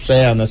 o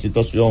sea, una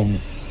situación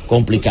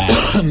complicada.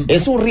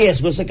 ¿Es un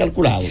riesgo ese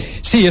calculado?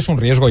 Sí, es un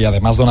riesgo, y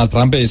además Donald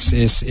Trump es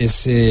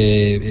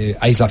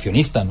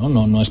aislacionista, ¿no?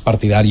 No es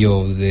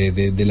partidario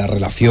de la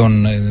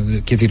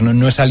relación, quiero decir,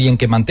 no es alguien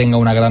que mantenga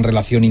una gran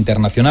relación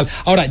internacional.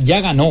 Ahora,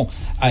 ya ganó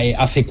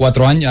hace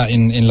 4 años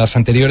en las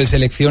anteriores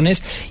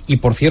elecciones, y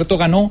por cierto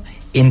ganó,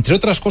 entre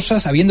otras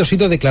cosas, habiendo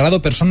sido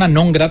declarado persona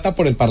non grata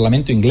por el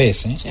Parlamento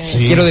inglés.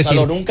 Sí, quiero decir,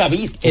 lo nunca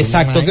visto.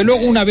 Exacto, que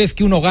luego una vez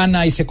que uno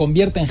gana y se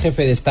convierte en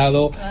jefe de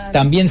Estado,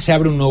 también se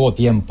abre un nuevo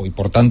tiempo, y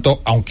por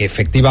tanto, aunque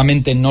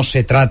efectivamente no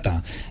se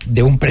trata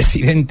de un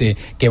presidente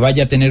que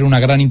vaya a tener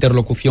una gran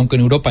interlocución con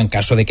Europa en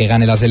caso de que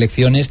gane las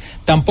elecciones,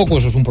 tampoco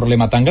eso es un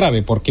problema tan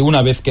grave, porque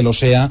una vez que lo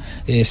sea,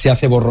 se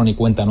hace borrón y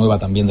cuenta nueva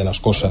también de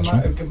las cosas.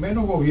 Además, ¿no? El que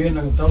menos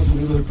gobierna en Estados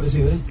Unidos es el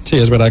presidente. Sí,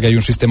 es verdad que hay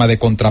un sistema de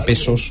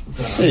contrapesos.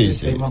 Sí,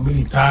 sí.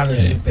 Militar,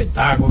 el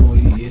espectáculo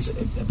y el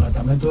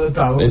Departamento de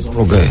Estado. Es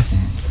porque,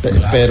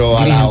 pero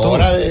a la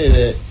hora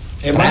de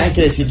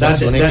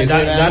situaciones que se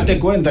dan. Date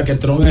cuenta que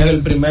Trump es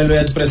el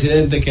primer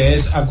presidente que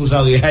es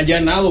acusado y es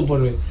allanado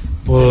por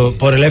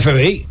el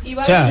FBI.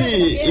 O sea,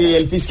 sí, y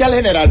el fiscal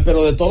general,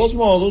 pero de todos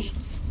modos,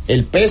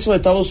 el peso de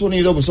Estados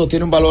Unidos eso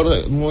tiene un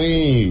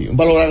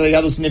valor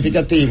agregado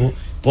significativo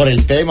por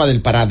el tema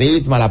del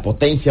paradigma, la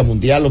potencia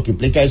mundial, lo que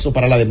implica eso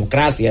para la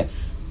democracia.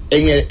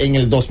 En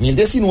el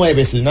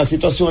 2019 se dio una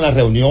situación en la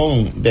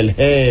reunión del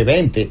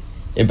G20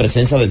 en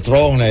presencia del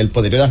Trump, el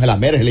poderío de Angela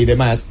Merkel y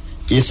demás,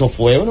 y eso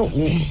fue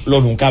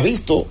lo nunca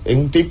visto en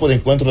un tipo de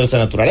encuentro de esa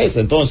naturaleza.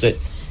 Entonces,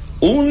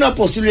 una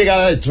posible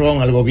llegada de Trump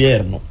al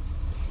gobierno,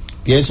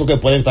 pienso que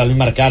puede también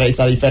marcar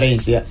esa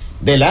diferencia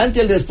delante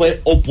y el después,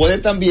 o puede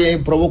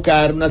también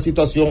provocar una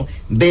situación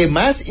de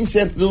más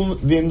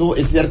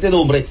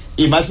incertidumbre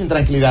y más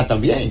intranquilidad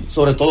también,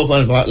 sobre todo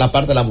con la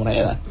parte de la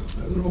moneda.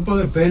 Europa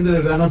depende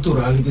del gas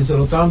natural y quien se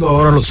lo está dando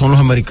ahora son los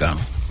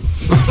americanos.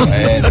 Con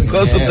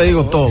eso te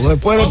digo todo.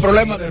 Después del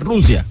problema de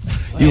Rusia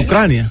y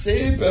Ucrania.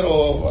 Sí,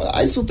 pero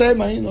hay su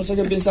tema ahí, no sé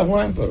qué piensa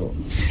Juan, pero...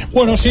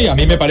 Bueno, sí, a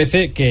mí me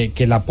parece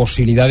que la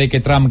posibilidad de que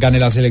Trump gane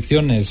las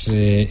elecciones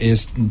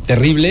es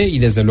terrible, y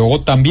desde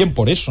luego también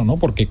por eso, ¿no?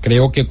 Porque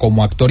creo que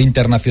como actor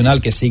internacional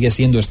que sigue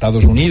siendo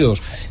Estados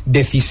Unidos,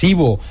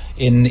 decisivo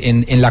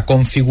en la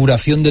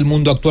configuración del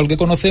mundo actual que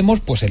conocemos,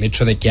 pues el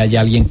hecho de que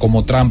haya alguien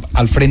como Trump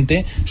al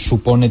frente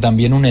supone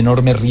también un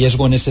enorme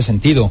riesgo en ese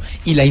sentido,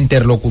 y la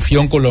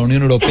interlocución con la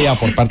Unión Europea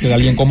por parte de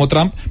alguien como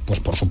Trump, pues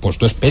por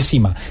supuesto es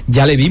pésima.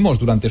 Ya le vimos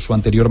durante su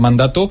anterior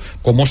mandato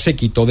cómo se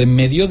quitó de en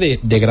medio de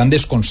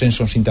grandes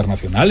consensos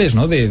internacionales,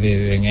 ¿no?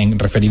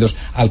 Referidos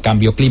al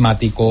cambio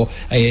climático,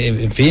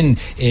 en fin,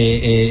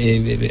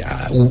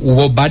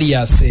 hubo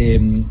varias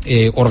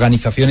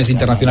organizaciones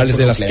internacionales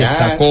de las que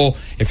sacó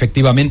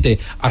efectivamente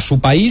a su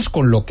país,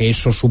 con lo que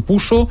eso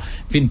supuso.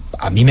 En fin,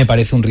 a mí me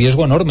parece un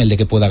riesgo enorme el de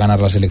que pueda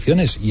ganar las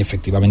elecciones, y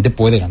efectivamente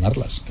puede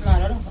ganarlas.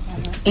 Claro.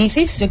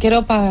 Isis, yo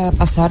quiero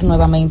pasar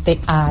nuevamente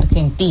a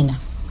Argentina.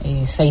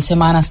 6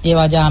 semanas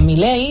lleva ya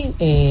Milei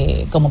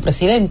como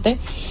presidente.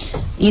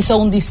 Hizo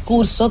un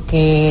discurso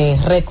que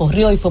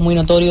recorrió y fue muy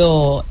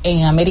notorio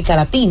en América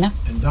Latina,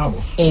 en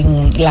Davos,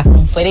 en la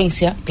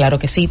conferencia, claro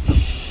que sí,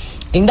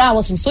 en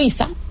Davos, en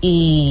Suiza,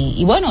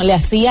 y bueno, le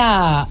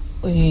hacía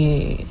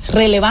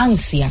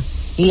relevancia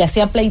y le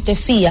hacía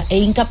pleitesía e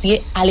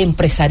hincapié al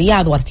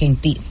empresariado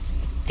argentino.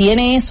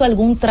 ¿Tiene eso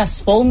algún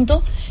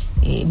trasfondo?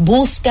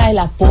 ¿Busca el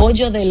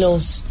apoyo de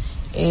los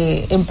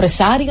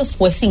empresarios?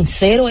 ¿Fue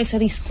sincero ese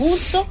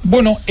discurso?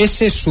 Bueno,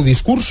 ese es su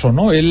discurso,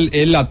 ¿no?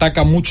 Él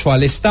ataca mucho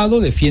al Estado,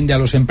 defiende a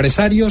los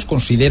empresarios,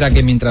 considera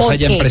que mientras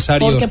haya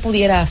empresarios... ¿Por qué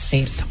pudiera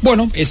ser?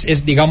 Bueno,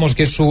 digamos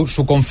que es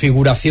su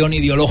configuración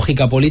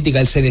ideológica política.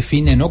 Él se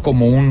define, ¿no?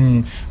 Como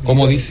un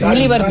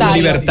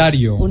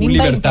libertario. Un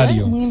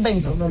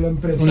invento. No, el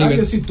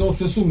empresario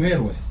exitoso es un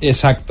héroe.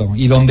 Exacto,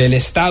 y donde el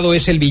Estado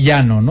es el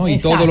villano, ¿no? Y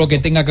Exacto. todo lo que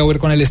tenga que ver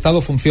con el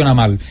Estado funciona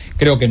mal.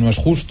 Creo que no es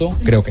justo,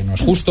 creo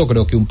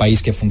que un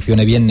país que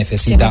funcione bien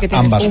necesita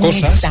ambas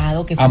cosas,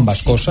 claro.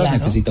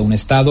 Necesita un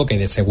Estado que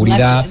dé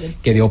seguridad,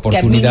 que dé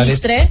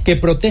oportunidades, que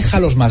proteja a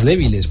los más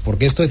débiles,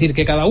 porque esto es decir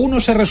que cada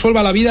uno se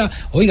resuelva la vida.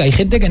 Oiga, hay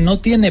gente que no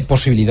tiene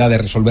posibilidad de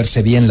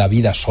resolverse bien la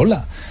vida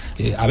sola.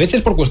 A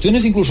veces por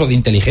cuestiones incluso de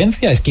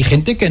inteligencia. Es que hay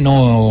gente que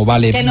no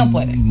vale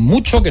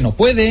mucho, que no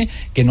puede,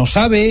 que no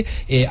sabe.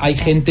 Hay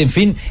gente, en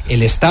fin,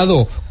 el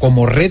Estado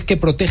como red que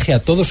protege a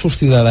todos sus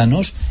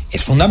ciudadanos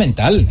es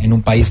fundamental en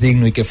un país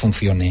digno y que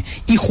funcione.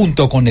 Y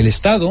junto con el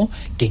Estado,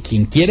 que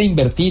quien quiera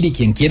invertir y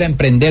quien quiera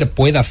emprender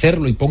pueda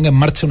hacerlo y ponga en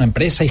marcha una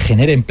empresa y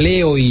genere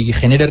empleo y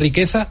genere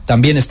riqueza,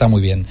 también está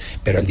muy bien.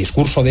 Pero el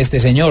discurso de este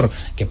señor,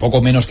 que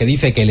poco menos que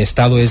dice que el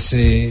Estado es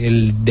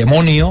el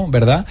demonio,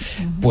 ¿verdad?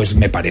 Pues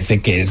me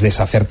parece que es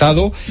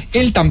desacertado.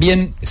 Él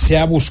también se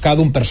ha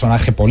buscado un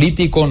personaje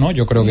político, ¿no?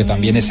 Yo creo que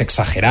también es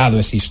exagerado,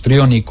 es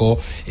histriónico,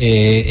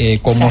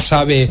 como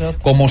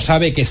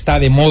sabe que está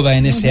de moda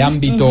en ese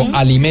ámbito,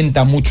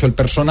 alimenta mucho el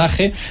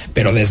personaje,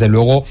 pero desde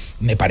luego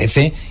me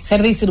parece...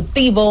 Ser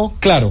disruptivo.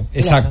 Claro,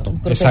 exacto.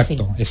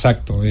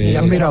 Y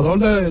admirador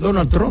de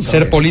Donald Trump.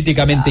 Ser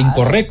políticamente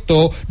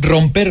incorrecto,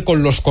 romper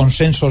con los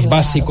consensos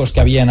básicos que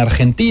había en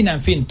Argentina,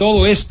 en fin,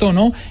 todo esto,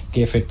 ¿no?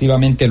 Que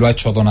efectivamente lo ha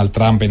hecho Donald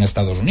Trump en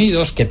Estados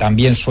Unidos, que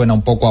también suena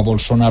un poco a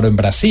Bolsonaro en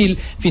Brasil,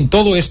 en fin,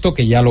 todo esto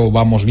que ya lo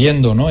vamos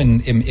viendo, ¿no?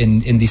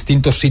 En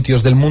distintos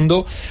sitios del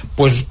mundo,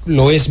 pues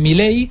lo es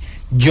Milei.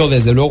 Yo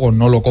desde luego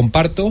no lo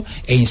comparto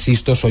e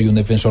insisto, soy un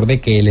defensor de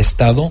que el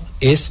Estado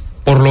es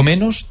por lo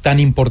menos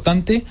tan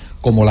importante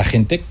como la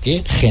gente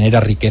que genera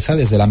riqueza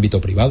desde el ámbito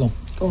privado.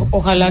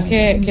 Ojalá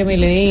que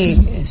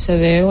Milei se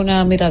dé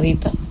una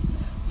miradita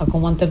a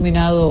cómo han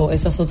terminado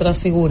esas otras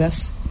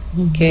figuras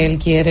que él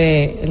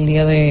quiere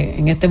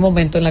en este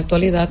momento, en la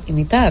actualidad,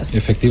 imitar.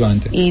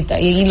 Efectivamente.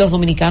 Y los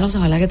dominicanos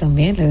ojalá que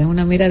también le den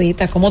una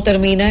miradita a cómo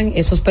terminan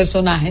esos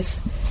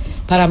personajes,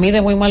 para mí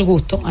de muy mal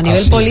gusto, a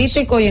nivel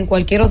político y en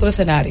cualquier otro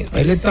escenario.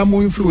 Él está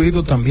muy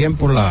influido también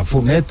por la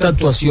funesta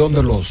actuación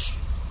de los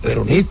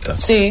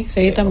peronistas. Sí,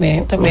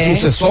 también. Los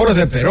sucesores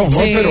de Perón,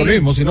 no el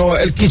peronismo, sino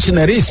el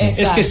kirchnerismo.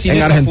 Es que sin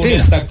en Argentina,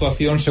 esta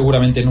actuación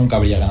seguramente nunca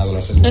habría ganado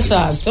las elecciones.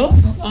 Exacto.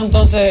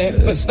 Entonces,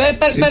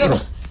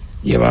 pero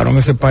llevaron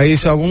ese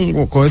país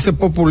con ese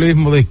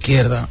populismo de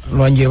izquierda,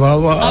 lo han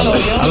llevado a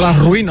la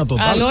ruina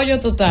total. Al hoyo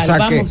total. O sea,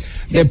 vamos.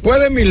 Que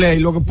después de Milei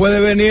lo que puede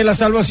venir es la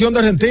salvación de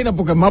Argentina,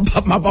 porque más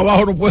para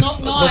abajo no puede.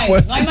 No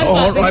hay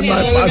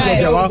más espacio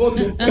hacia abajo.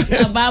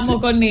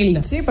 Vamos con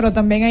Nilda. Sí, pero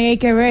también ahí hay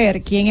que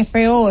ver quién es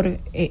peor,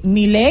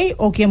 Milei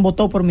o quién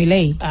votó por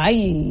Milei.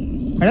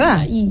 Ay, ¿verdad?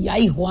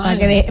 Ay, Juan. Para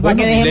que dejemos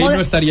Milei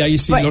no estaría ahí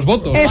sin los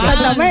votos.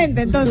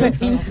 Exactamente, entonces,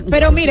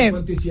 pero mire,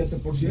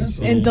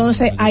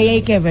 entonces ahí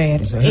hay que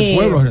ver.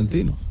 Pueblo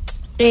argentino.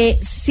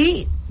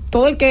 Sí,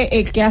 todo el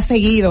que ha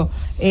seguido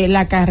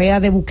la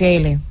carrera de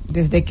Bukele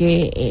desde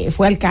que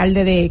fue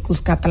alcalde de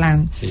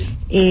Cuscatlán,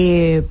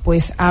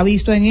 pues ha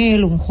visto en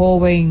él un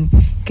joven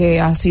que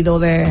ha sido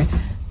de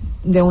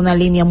una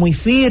línea muy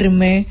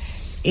firme,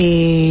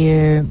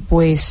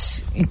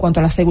 pues en cuanto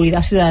a la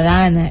seguridad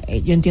ciudadana,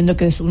 yo entiendo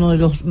que es uno de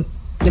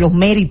los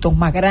méritos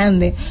más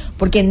grandes,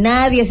 porque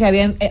nadie se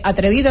había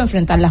atrevido a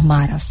enfrentar las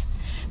maras.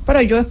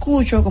 Pero yo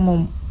escucho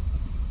como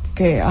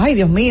que, ay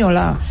Dios mío,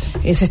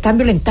 se están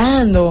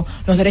violentando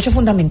los derechos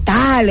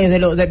fundamentales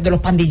de los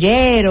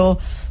pandilleros,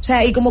 o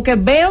sea, y como que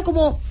veo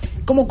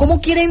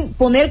como quieren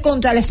poner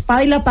contra la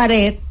espada y la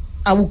pared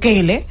a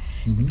Bukele,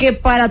 que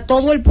para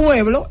todo el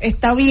pueblo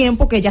está bien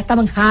porque ya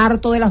estaban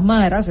hartos de las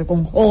maras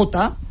con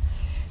J.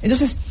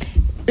 Entonces,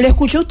 le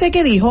escuché a usted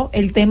que dijo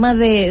el tema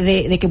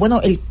de que,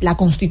 bueno, la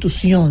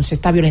Constitución se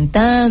está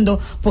violentando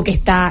porque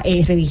está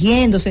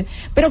revigiéndose.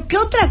 Pero, ¿qué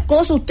otra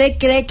cosa usted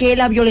cree que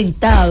él ha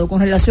violentado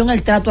con relación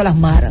al trato a las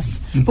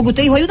maras? Porque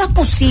usted dijo, hay unas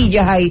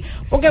cosillas ahí.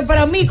 Porque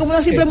para mí, como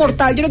una simple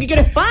mortal, yo lo que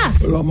quiero es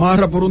paz. Lo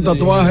amarra por un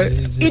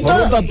tatuaje.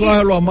 Un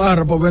tatuaje lo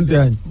amarra por 20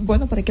 años.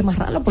 Bueno, pero hay que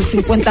amarrarlo por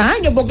 50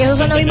 años, porque esos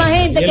son la misma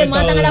gente que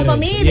matan a la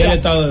familia.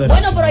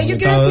 Bueno, pero ahí yo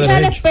quiero escuchar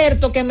al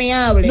experto que me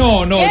hable.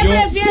 ¿Qué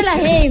prefiere la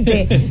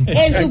gente?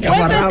 El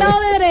supuesto Estado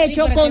de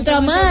Derecho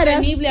contra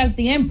maras. Al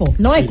tiempo.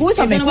 No,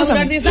 escúchame.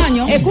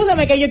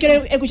 Escúchame que yo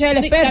quiero escuchar al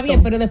experto. Está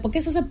bien, pero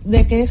después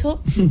de que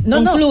eso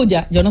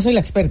concluya, yo no soy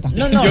la experta.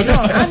 No.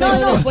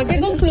 Después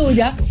que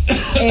concluya,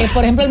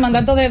 por ejemplo, el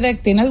mandato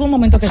tiene algún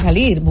momento que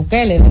salir,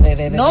 Bukele.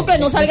 Que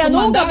no salga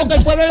nunca, porque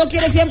el pueblo lo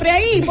quiere siempre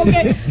ahí.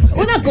 Porque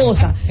una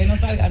cosa, que no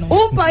salga nunca.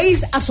 Un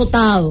país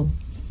azotado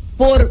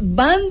por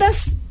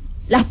bandas,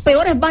 las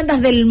peores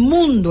bandas del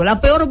mundo, la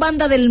peor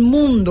banda del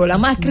mundo, la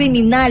más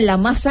criminal, la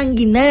más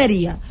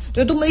sanguinaria.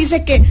 Entonces tú me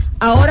dices que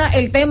ahora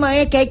el tema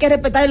es que hay que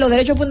respetar los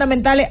derechos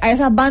fundamentales a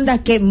esas bandas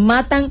que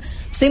matan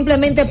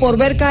simplemente por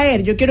ver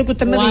caer. Yo quiero que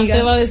usted me diga.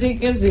 Te va a decir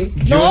que sí.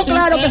 No,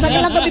 claro, que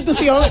saquen la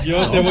Constitución.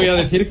 Yo te voy a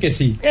decir que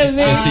sí.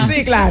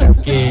 Sí, claro.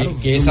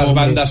 Que esas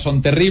bandas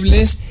son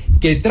terribles,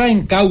 que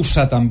traen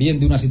causa también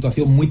de una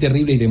situación muy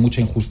terrible y de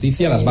mucha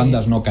injusticia. Las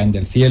bandas no caen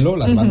del cielo,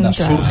 las bandas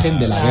surgen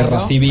de la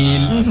guerra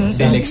civil,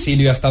 del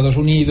exilio a Estados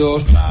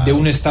Unidos, de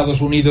un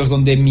Estados Unidos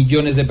donde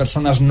millones de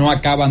personas no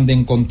acaban de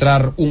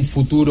encontrar un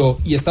futuro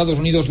y Estados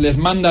Unidos les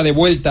manda de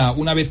vuelta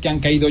una vez que han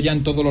caído ya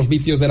en todos los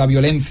vicios de la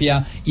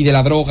violencia y de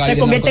la droga. Se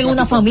convierte en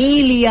una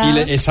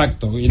familia.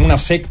 Exacto, en una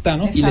secta,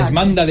 ¿no? Exacto. Y les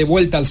manda de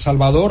vuelta a El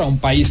Salvador, a un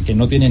país que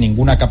no tiene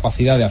ninguna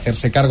capacidad de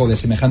hacerse cargo de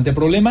semejante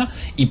problema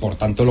y por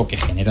tanto lo que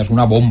genera es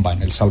una bomba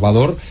en El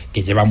Salvador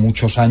que lleva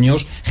muchos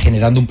años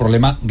generando un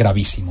problema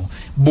gravísimo.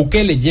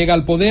 Bukele llega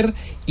al poder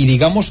y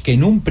digamos que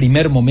en un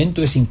primer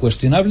momento es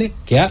incuestionable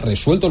que ha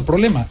resuelto el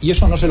problema y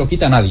eso no se lo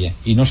quita a nadie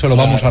y no se lo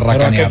vamos a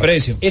racanear. ¿Pero a qué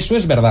precio? Eso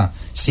es verdad.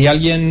 Si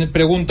alguien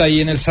pregunta,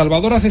 ¿y en El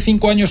Salvador hace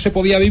 5 años se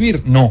podía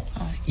vivir? No.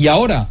 ¿Y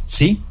ahora?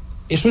 Sí.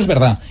 Eso es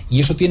verdad, y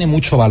eso tiene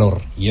mucho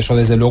valor, y eso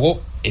desde luego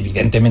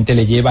evidentemente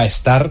le lleva a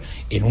estar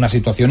en una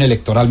situación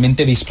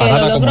electoralmente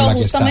disparada como la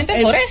que está.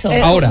 Justamente por eso.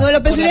 Ahora, uno de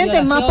los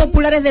presidentes más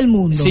populares del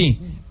mundo. Sí,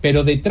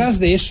 pero detrás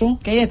de eso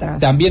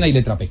también hay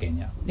letra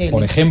pequeña.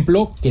 Por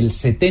ejemplo, que el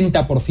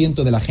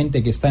 70% de la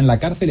gente que está en la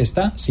cárcel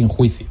está sin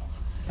juicio.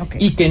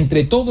 Y que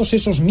entre todos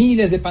esos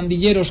miles de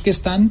pandilleros que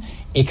están,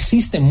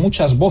 existen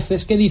muchas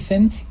voces que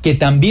dicen que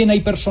también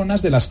hay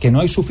personas de las que no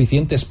hay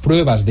suficientes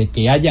pruebas de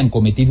que hayan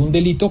cometido un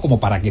delito como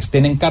para que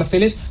estén en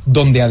cárceles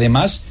donde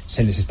además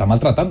se les está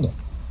maltratando.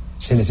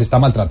 Se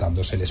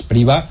les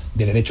priva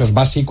de derechos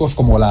básicos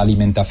como la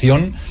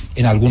alimentación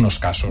en algunos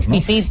casos, ¿no?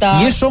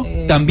 Visitas, y eso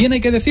también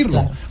hay que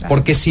decirlo,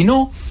 porque si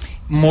no,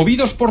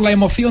 movidos por la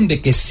emoción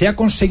de que se ha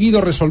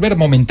conseguido resolver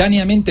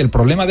momentáneamente el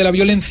problema de la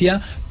violencia,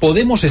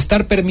 podemos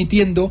estar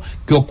permitiendo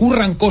que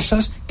ocurran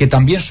cosas que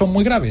también son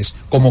muy graves,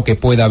 como que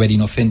pueda haber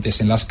inocentes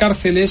en las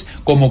cárceles,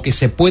 como que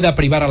se pueda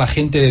privar a la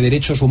gente de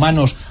derechos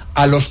humanos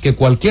a los que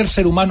cualquier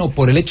ser humano,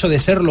 por el hecho de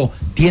serlo,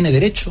 tiene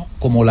derecho,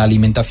 como la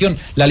alimentación.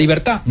 La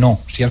libertad, no.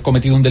 Si has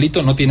cometido un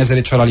delito, no tienes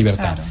derecho a la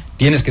libertad.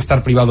 Tienes que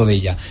estar privado de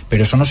ella.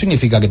 Pero eso no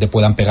significa que te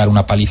puedan pegar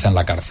una paliza en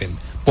la cárcel,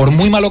 por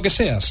muy malo que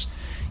seas.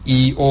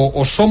 Y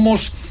o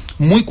somos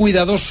muy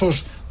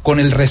cuidadosos con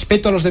el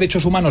respeto a los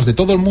derechos humanos de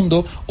todo el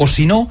mundo, o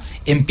si no,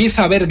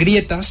 empieza a haber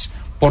grietas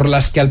por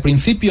las que al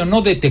principio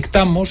no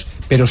detectamos,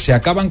 pero se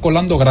acaban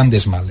colando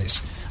grandes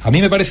males. A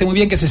mí me parece muy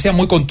bien que se sea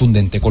muy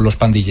contundente con los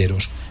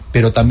pandilleros,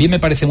 pero también me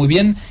parece muy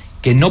bien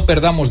que no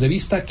perdamos de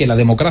vista que la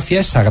democracia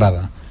es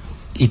sagrada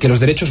y que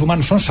los derechos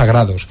humanos son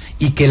sagrados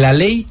y que la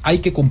ley hay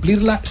que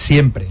cumplirla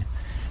siempre.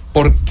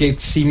 Porque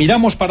si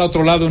miramos para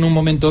otro lado en un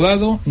momento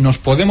dado, nos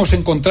podemos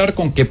encontrar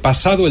con que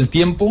pasado el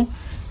tiempo,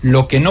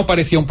 lo que no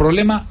parecía un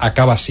problema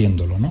acaba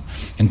siéndolo, ¿no?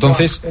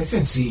 Entonces... Es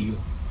sencillo.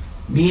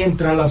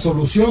 Mientras la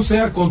solución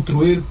sea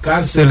construir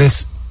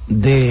cárceles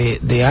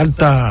de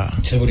alta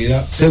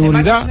seguridad,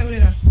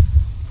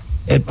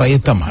 el país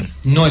está mal.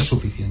 No es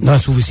suficiente. No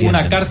es suficiente.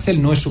 Una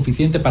cárcel no es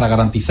suficiente para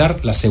garantizar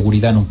la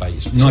seguridad en un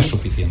país. No es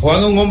suficiente. Juan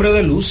es un hombre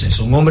de luces,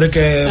 un hombre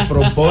que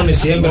propone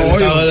siempre el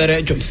Estado de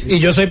Derecho. Y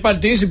yo soy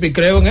partícipe y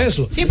creo en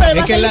eso. Sí, pero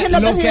es que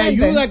lo que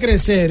ayuda a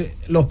crecer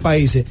los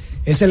países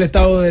es el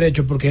Estado de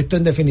Derecho, porque esto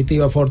en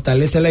definitiva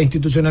fortalece la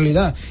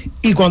institucionalidad.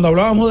 Y cuando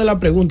hablábamos de la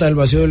pregunta del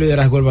vacío de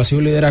liderazgo, el vacío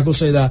de liderazgo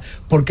se da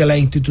porque la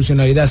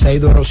institucionalidad se ha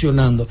ido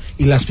erosionando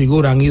y las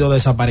figuras han ido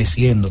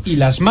desapareciendo. Y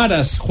las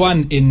maras,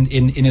 Juan,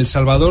 en El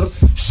Salvador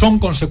son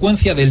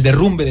consecuencia del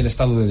derrumbe del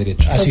Estado de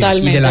Derecho.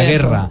 Totalmente. Y de la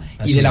guerra,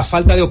 y de la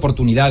falta de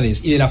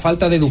oportunidades, y de la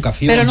falta de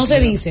educación. Pero no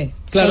se dice.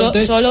 Claro,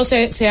 solo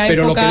se ha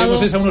pero enfocado... lo que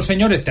vemos es a unos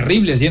señores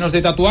terribles, llenos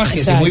de tatuajes.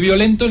 Exacto. Y muy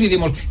violentos, y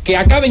decimos que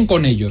acaben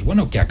con ellos.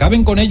 Bueno, que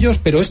acaben con ellos,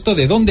 pero esto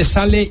de dónde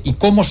sale y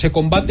cómo se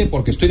combate,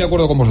 porque estoy de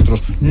acuerdo con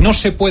vosotros, no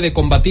se puede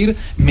combatir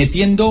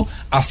metiendo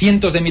a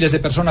cientos de miles de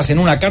personas en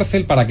una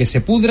cárcel para que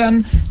se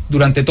pudran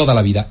durante toda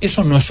la vida.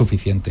 Eso no es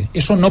suficiente.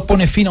 Eso no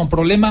pone fin a un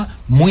problema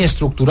muy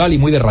estructural y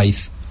muy de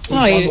raíz.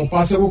 Cuando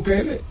pase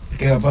Bukele,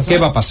 ¿qué va a pasar? ¿Qué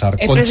va a pasar?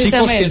 Con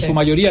chicos que en su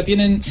mayoría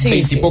tienen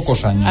 20 y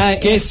pocos años.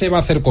 ¿Qué se va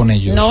a hacer con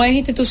ellos? No es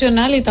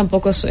institucional y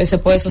tampoco se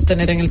puede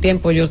sostener en el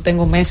tiempo. Yo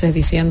tengo meses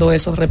diciendo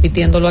eso,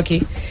 repitiéndolo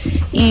aquí.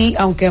 Y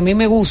aunque a mí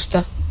me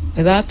gusta,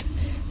 ¿verdad?,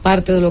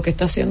 parte de lo que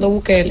está haciendo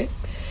Bukele,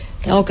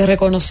 tengo que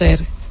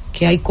reconocer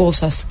que hay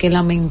cosas que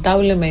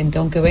lamentablemente,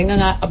 aunque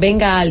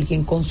venga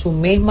alguien con su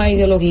misma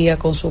ideología,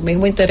 con su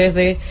mismo interés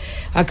de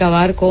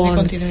acabar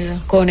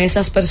con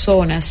esas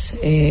personas,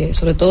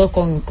 sobre todo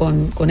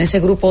con ese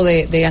grupo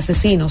de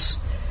asesinos,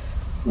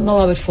 no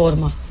va a haber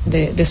forma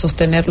de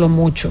sostenerlo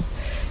mucho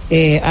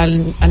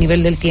a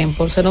nivel del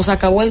tiempo. Se nos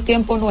acabó el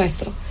tiempo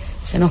nuestro,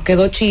 se nos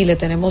quedó Chile.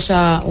 Tenemos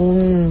a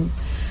un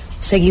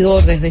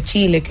seguidor desde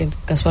Chile que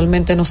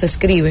casualmente nos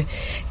escribe.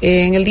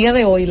 En el día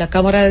de hoy la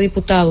Cámara de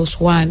Diputados,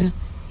 Juana,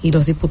 y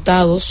los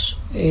diputados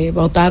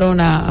votaron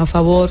a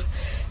favor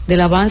del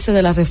avance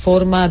de la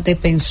reforma de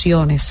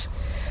pensiones,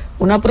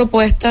 una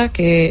propuesta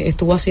que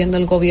estuvo haciendo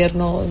el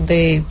gobierno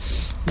de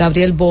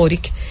Gabriel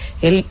Boric.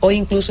 Él hoy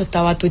incluso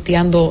estaba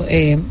tuiteando,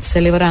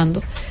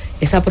 celebrando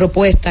esa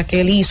propuesta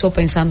que él hizo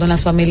pensando en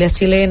las familias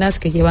chilenas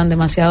que llevan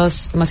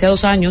demasiados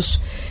años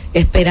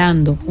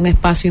esperando un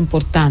espacio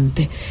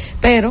importante,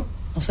 pero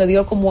no se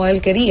dio como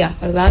él quería,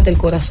 ¿verdad? Del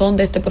corazón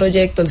de este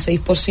proyecto, el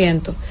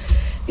 6%,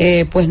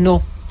 pues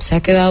no, se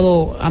ha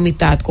quedado a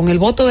mitad. Con el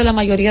voto de la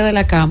mayoría de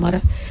la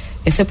Cámara,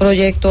 ese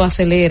proyecto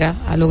acelera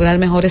a lograr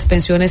mejores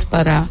pensiones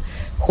para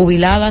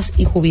jubiladas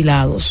y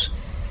jubilados,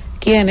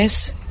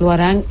 quienes lo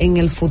harán en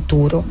el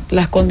futuro.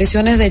 Las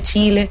condiciones de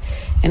Chile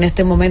en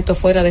este momento,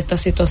 fuera de esta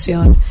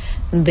situación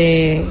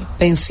de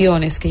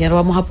pensiones, que ya no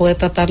vamos a poder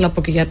tratarla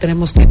porque ya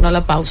tenemos que irnos a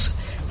la pausa.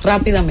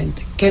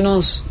 Rápidamente,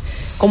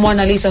 ¿cómo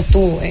analizas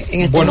tú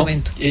en este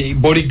momento?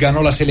 Boric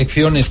ganó las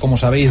elecciones, como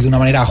sabéis, de una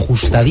manera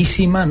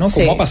ajustadísima, ¿no?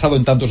 Sí. Como ha pasado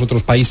en tantos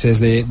otros países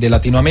de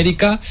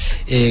Latinoamérica.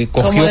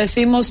 Como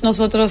decimos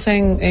nosotros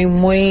en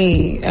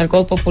muy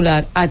argot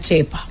popular, a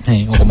chepa.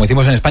 O como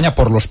decimos en España,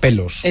 por los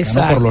pelos.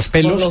 Exacto, ganó por los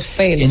pelos.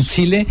 En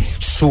Chile,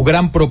 su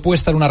gran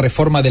propuesta era una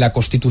reforma de la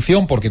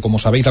Constitución, porque como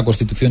sabéis, la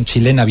Constitución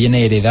chilena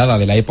viene heredada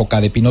de la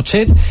época de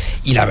Pinochet,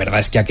 y la verdad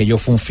es que aquello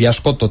fue un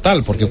fiasco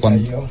total, porque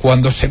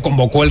cuando se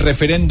convocó el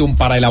referéndum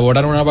para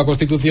elaborar una nueva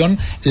Constitución,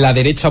 la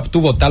derecha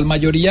obtuvo tal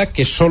mayoría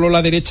que solo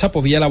la derecha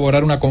podía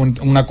elaborar una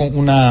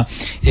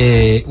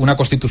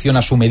Constitución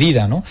a su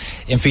medida, ¿no?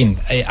 En fin,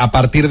 a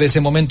partir de ese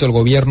momento el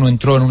gobierno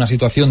entró en una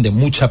situación de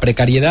mucha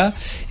precariedad,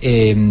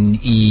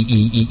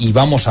 y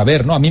vamos a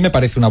ver, ¿no? A mí me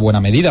parece una buena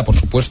medida, por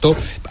supuesto,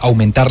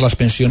 aumentar las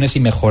pensiones y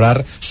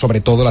mejorar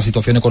sobre todo la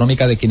situación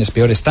económica de quienes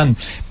peor están,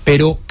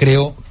 pero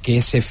creo que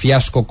ese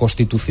fiasco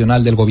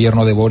constitucional del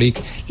gobierno de Boric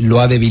lo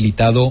ha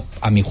debilitado,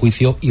 a mi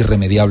juicio,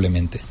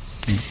 irremediablemente.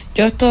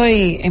 Yo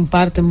estoy en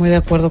parte muy de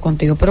acuerdo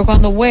contigo, pero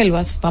cuando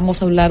vuelvas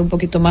vamos a hablar un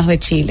poquito más de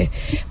Chile,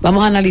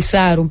 vamos a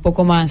analizar un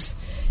poco más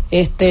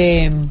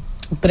este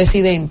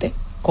presidente,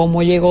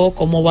 cómo llegó,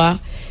 cómo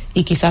va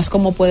y quizás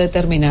cómo puede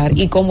terminar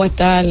y cómo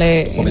está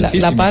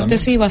la parte también.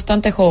 Sí,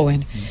 bastante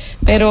joven,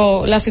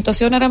 pero la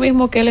situación ahora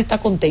mismo que él está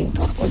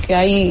contento porque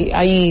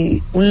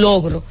hay un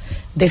logro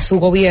de su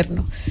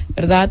gobierno,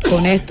 ¿verdad?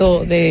 Con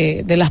esto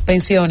de las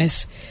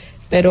pensiones.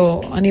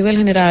 Pero a nivel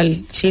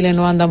general, Chile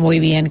no anda muy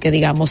bien, que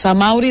digamos. A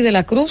Mauri de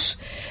la Cruz,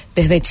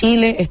 desde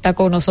Chile, está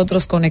con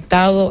nosotros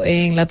conectado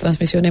en la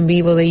transmisión en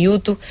vivo de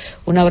YouTube.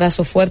 Un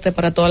abrazo fuerte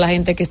para toda la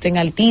gente que esté en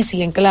Altiz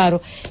y en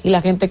Claro, y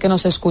la gente que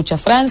nos escucha.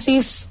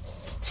 Francis,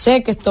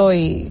 sé que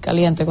estoy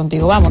caliente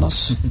contigo,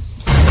 vámonos.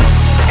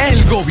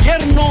 El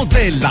gobierno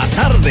de la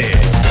tarde.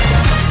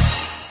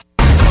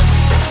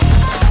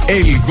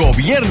 El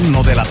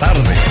gobierno de la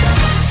tarde.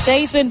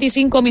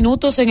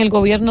 6:25 en el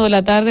gobierno de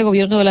la tarde,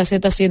 gobierno de la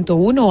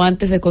Z101.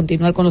 Antes de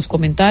continuar con los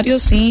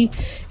comentarios y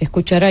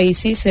escuchar a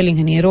Isis, el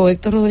ingeniero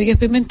Héctor Rodríguez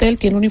Pimentel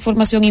tiene una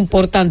información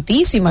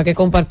importantísima que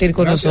compartir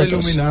con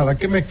nosotros. Iluminada,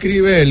 que me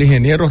escribe el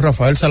ingeniero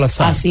Rafael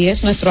Salazar. Así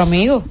es, nuestro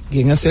amigo.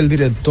 Quien es el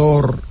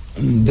director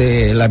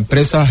de la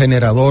empresa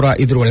generadora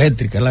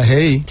hidroeléctrica, la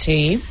GI.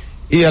 Sí.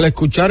 Y al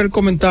escuchar el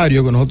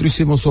comentario que nosotros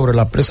hicimos sobre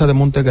la presa de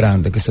Monte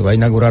Grande, que se va a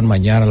inaugurar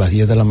mañana a las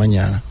 10 de la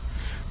mañana,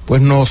 pues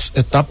nos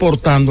está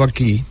aportando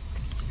aquí,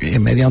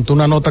 mediante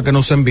una nota que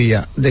nos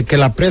envía, de que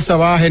la presa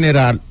va a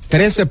generar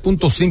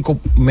 13.5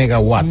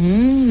 megawatts.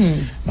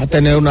 Va a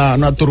tener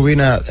una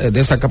turbina de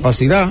esa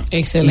capacidad.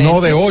 Excelente. No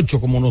de 8,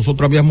 como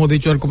nosotros habíamos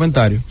dicho en el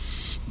comentario,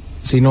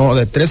 sino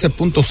de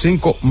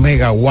 13.5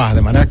 megawatts.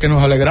 De manera que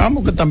nos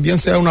alegramos que también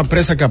sea una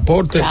presa que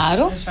aporte,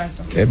 claro,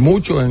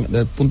 mucho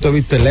desde el punto de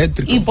vista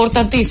eléctrico.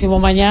 Importantísimo.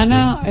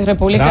 Mañana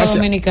República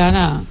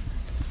Dominicana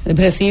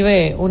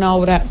recibe una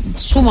obra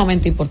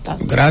sumamente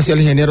importante. Gracias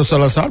al ingeniero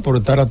Salazar por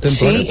estar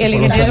atento a eso, por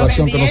la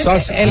observación que nos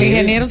hace. El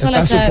ingeniero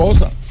Salazar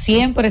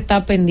siempre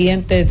está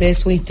pendiente de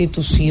su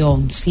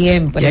institución,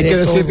 siempre. Y hay que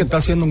decir que está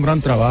haciendo un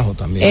gran trabajo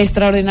también.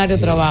 Extraordinario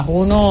trabajo,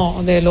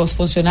 uno de los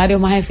funcionarios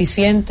más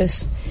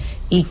eficientes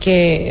y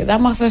que da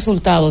más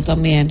resultado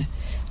también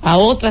a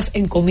otras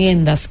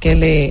encomiendas que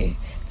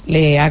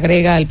le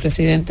agrega el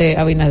presidente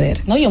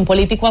Abinader. No, y un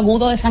político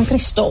agudo de San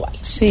Cristóbal.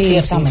 Sí,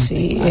 ciertamente.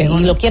 Sí. Y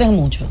lo quieren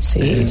mucho.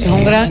 Sí, es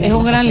un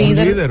gran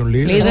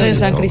líder en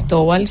San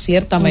Cristóbal,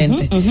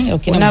 ciertamente.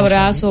 Un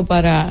abrazo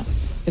para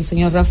el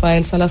señor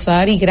Rafael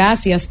Salazar y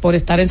gracias por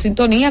estar en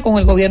sintonía con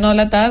el gobierno de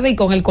la tarde y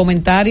con el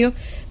comentario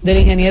del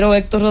ingeniero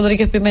Héctor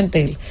Rodríguez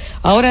Pimentel.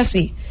 Ahora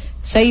sí,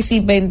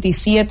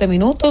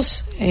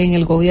 6:27 en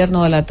el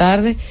gobierno de la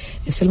tarde.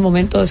 Es el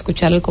momento de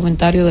escuchar el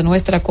comentario de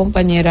nuestra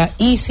compañera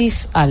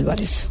Isis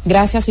Álvarez.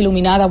 Gracias,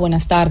 Iluminada.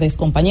 Buenas tardes,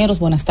 compañeros.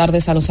 Buenas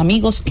tardes a los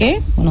amigos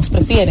que nos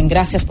prefieren.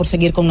 Gracias por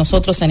seguir con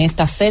nosotros en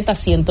esta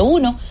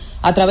Z101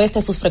 a través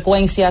de sus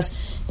frecuencias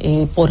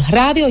por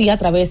radio y a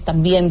través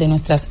también de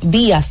nuestras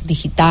vías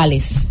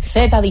digitales.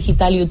 Z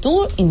Digital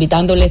YouTube,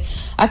 invitándole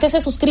a que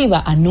se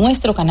suscriba a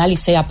nuestro canal y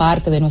sea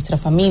parte de nuestra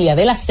familia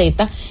de la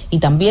Z, y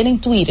también en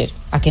Twitter,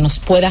 a que nos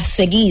pueda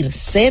seguir,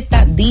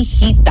 Z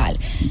Digital.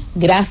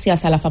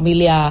 Gracias a la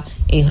familia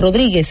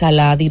Rodríguez, a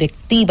la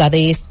directiva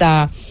de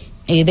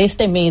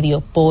este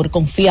medio, por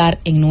confiar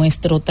en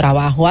nuestro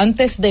trabajo.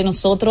 Antes de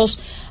nosotros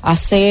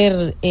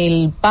hacer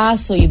el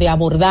paso y de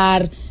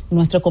abordar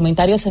nuestro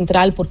comentario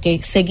central,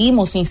 porque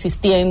seguimos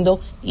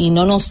insistiendo y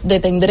no nos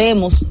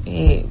detendremos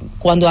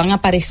cuando han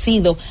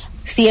aparecido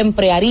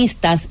siempre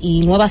aristas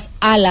y nuevas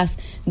alas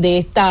de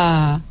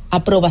esta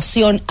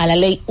aprobación a la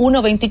ley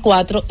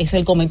 124, es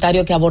el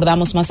comentario que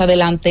abordamos más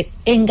adelante.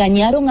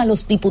 Engañaron a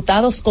los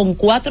diputados con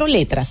 4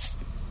 letras.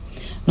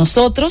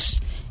 Nosotros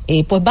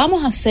pues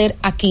vamos a hacer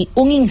aquí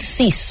un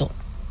inciso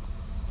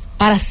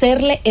para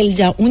hacerle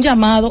un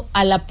llamado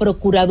a la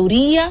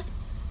Procuraduría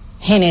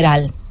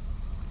General.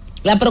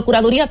 La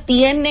Procuraduría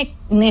tiene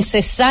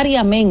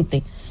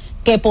necesariamente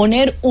que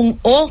poner un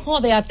ojo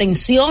de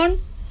atención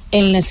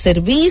en el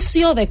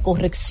servicio de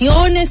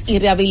correcciones y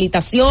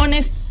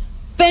rehabilitaciones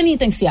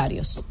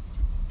penitenciarios.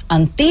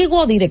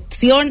 Antigua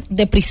Dirección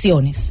de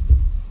Prisiones.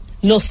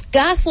 Los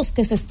casos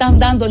que se están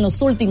dando en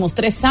los últimos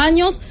 3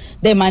 años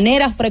de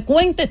manera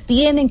frecuente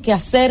tienen que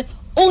hacer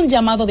un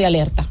llamado de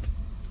alerta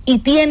y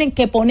tienen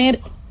que poner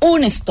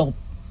un stop.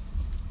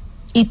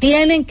 Y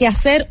tienen que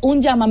hacer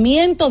un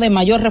llamamiento de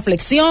mayor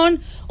reflexión,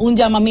 un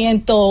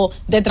llamamiento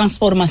de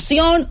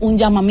transformación, un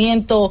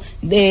llamamiento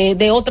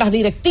de otras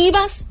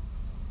directivas,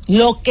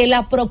 lo que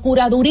la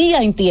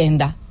Procuraduría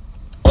entienda.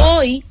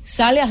 Hoy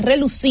sale a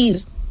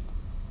relucir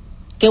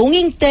que un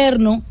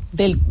interno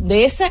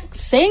de ese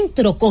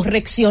centro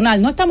correccional,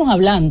 no estamos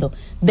hablando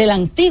del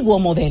antiguo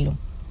modelo,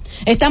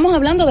 estamos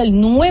hablando del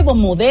nuevo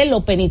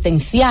modelo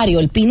penitenciario,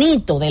 el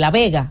Pinito de La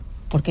Vega,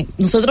 porque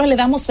nosotros le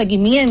damos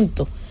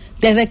seguimiento.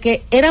 Desde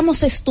que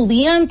éramos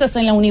estudiantes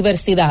en la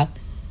universidad,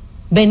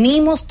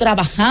 venimos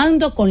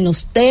trabajando con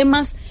los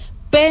temas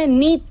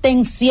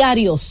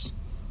penitenciarios.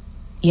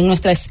 Y en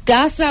nuestro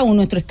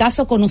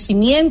escaso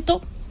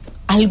conocimiento,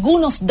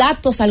 algunos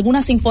datos,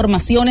 algunas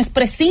informaciones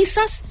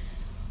precisas,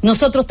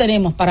 nosotros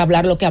tenemos para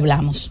hablar lo que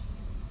hablamos.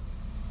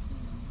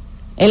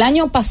 El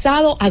año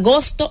pasado,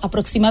 agosto,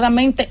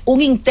 aproximadamente,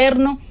 un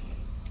interno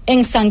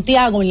en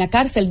Santiago, en la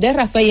cárcel de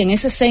Rafey, en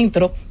ese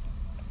centro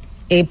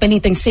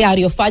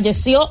penitenciario,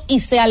 falleció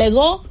y se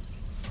alegó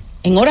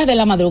en horas de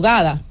la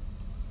madrugada.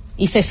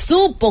 Y se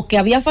supo que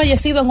había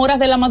fallecido en horas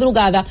de la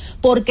madrugada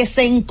porque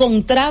se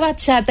encontraba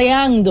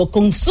chateando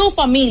con su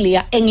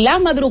familia en la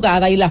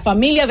madrugada, y la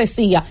familia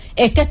decía,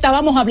 es que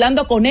estábamos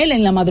hablando con él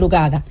en la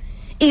madrugada.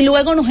 Y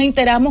luego nos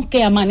enteramos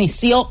que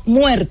amaneció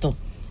muerto.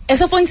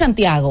 Eso fue en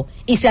Santiago,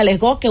 y se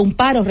alegó que un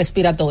paro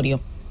respiratorio.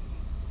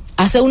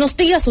 Hace unos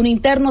días, un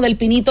interno del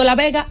Pinito La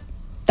Vega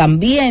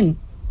también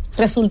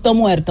resultó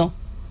muerto.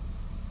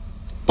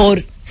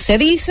 Se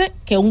dice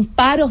que un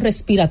paro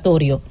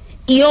respiratorio.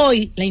 Y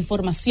hoy la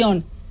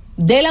información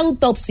de la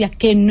autopsia,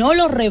 que no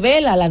lo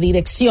revela la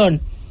dirección,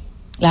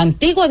 la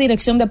antigua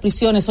Dirección de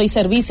Prisiones, hoy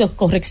Servicios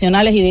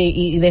Correccionales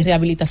y de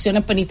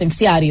Rehabilitaciones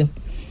Penitenciarios,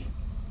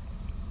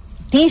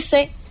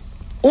 dice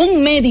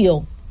un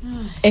medio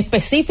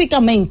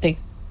específicamente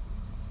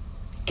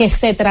que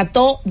se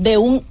trató de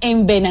un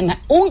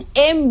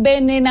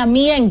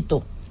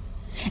envenenamiento.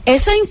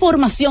 Esa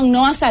información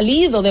no ha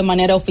salido de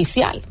manera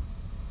oficial.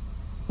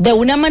 De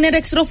una manera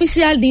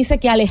extraoficial dice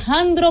que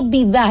Alejandro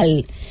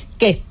Vidal,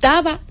 que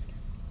estaba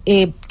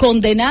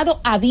condenado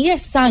a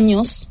 10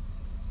 años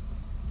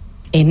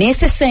en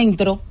ese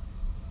centro,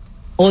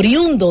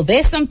 oriundo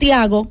de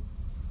Santiago,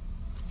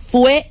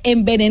 fue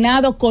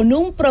envenenado con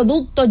un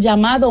producto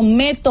llamado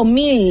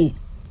metomil,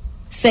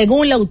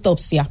 según la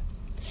autopsia.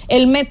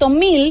 El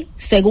metomil,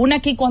 según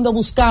aquí cuando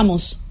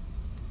buscamos,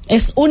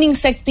 es un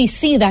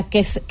insecticida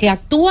que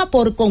actúa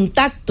por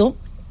contacto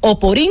o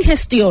por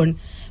ingestión,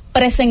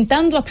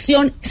 presentando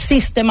acción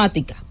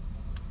sistemática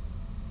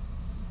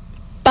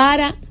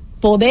para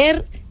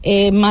poder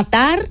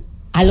matar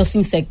a los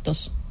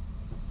insectos.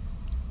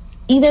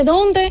 ¿Y de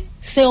dónde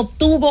se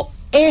obtuvo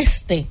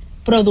este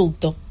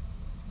producto?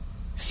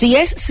 Si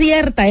es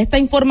cierta esta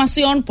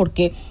información,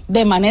 porque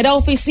de manera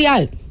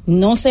oficial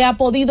no se ha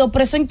podido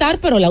presentar,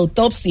 pero la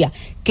autopsia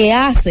que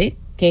hace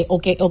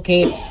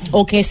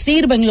o que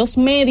sirven los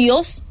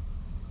medios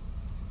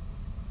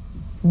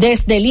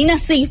desde el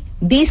INASIF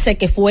dice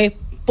que fue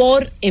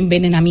por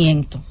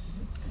envenenamiento.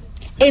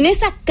 En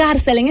esa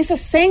cárcel, en ese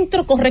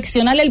centro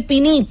correccional El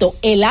Pinito,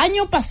 el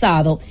año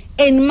pasado,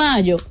 en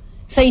mayo,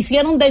 se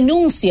hicieron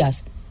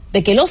denuncias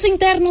de que los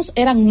internos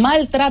eran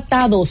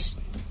maltratados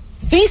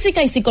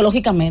física y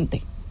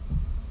psicológicamente.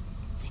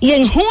 Y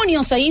en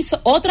junio se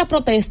hizo otra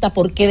protesta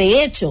porque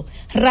de hecho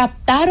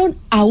raptaron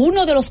a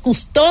uno de los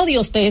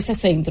custodios de ese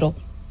centro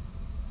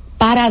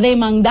para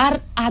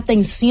demandar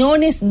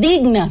atenciones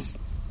dignas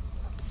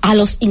a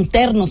los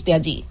internos de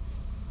allí.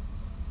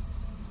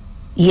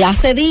 Y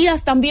hace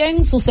días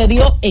también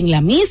sucedió en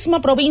la misma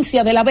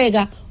provincia de La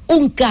Vega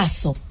un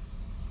caso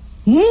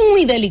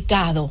muy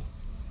delicado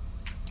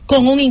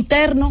con un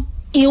interno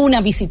y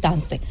una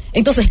visitante.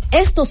 Entonces,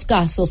 estos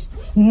casos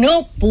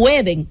no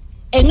pueden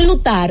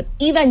enlutar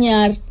y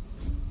dañar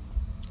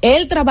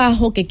el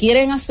trabajo que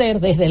quieren hacer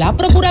desde la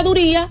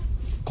Procuraduría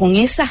con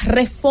esa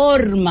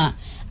reforma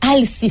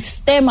al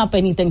sistema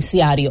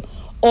penitenciario.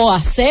 O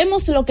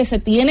hacemos lo que se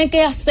tiene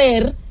que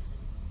hacer,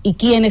 y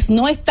quienes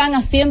no están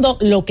haciendo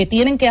lo que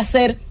tienen que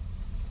hacer,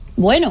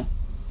 bueno,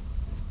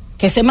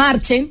 que se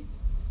marchen,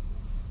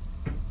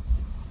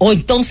 o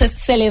entonces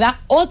se le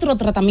da otro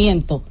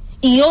tratamiento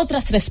y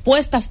otras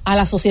respuestas a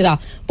la sociedad,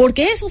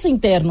 porque esos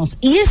internos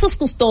y esos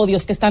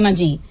custodios que están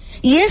allí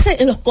y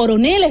los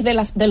coroneles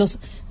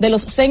de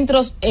los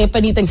centros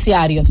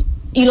penitenciarios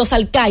y los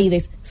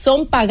alcaides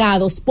son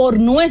pagados por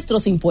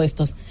nuestros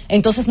impuestos.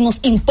 Entonces nos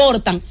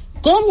importan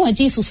cómo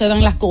allí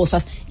sucedan las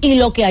cosas y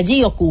lo que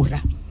allí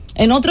ocurra.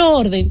 En otro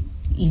orden,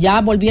 y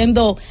ya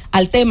volviendo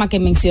al tema que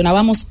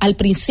mencionábamos al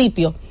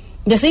principio,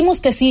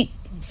 decimos que si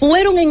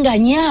fueron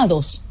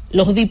engañados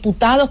los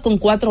diputados con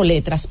 4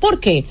 letras. ¿Por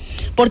qué?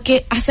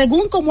 Porque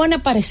según como han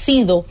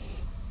aparecido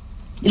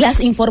las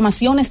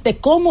informaciones de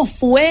cómo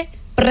fue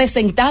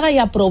presentada y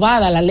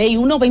aprobada la ley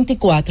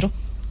 124,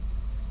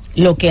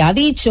 lo que ha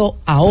dicho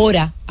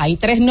ahora, hay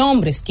 3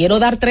 nombres, quiero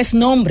dar 3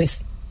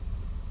 nombres.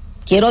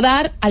 Quiero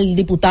dar al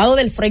diputado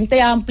del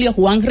Frente Amplio,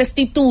 Juan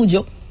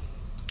Restituyo,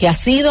 que ha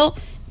sido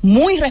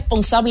muy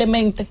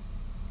responsablemente,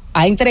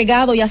 ha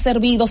entregado y ha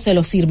servido, se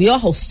lo sirvió a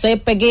José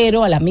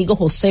Peguero, al amigo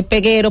José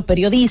Peguero,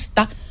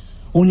 periodista,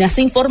 unas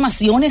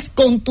informaciones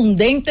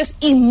contundentes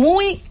y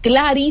muy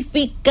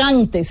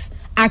clarificantes,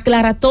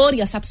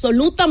 aclaratorias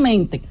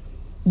absolutamente,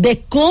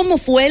 de cómo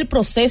fue el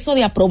proceso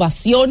de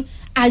aprobación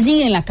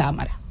allí en la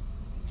Cámara.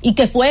 Y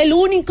que fue el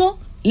único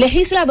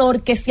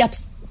legislador que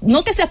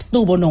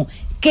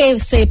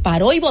que se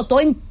paró y votó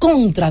en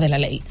contra de la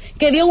ley,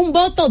 que dio un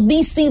voto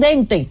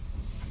disidente.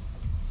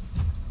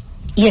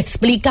 Y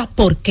explica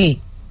por qué.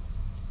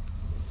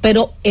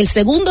 Pero el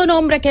segundo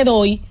nombre que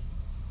doy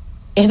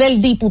es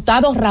del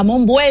diputado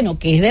Ramón Bueno,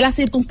 que es de la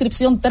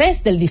circunscripción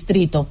 3 del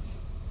distrito.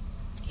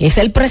 Es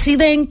el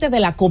presidente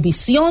de la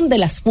Comisión de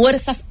las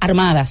Fuerzas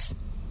Armadas.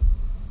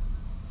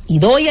 Y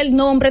doy el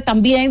nombre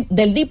también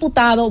del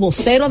diputado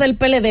vocero del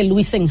PLD,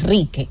 Luis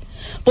Enrique,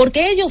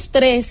 porque ellos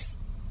 3,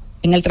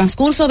 en el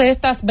transcurso de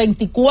estas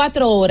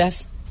 24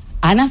 horas,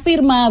 han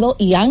afirmado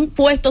y han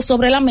puesto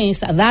sobre la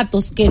mesa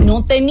datos que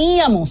no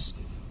teníamos.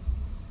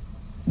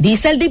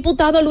 Dice el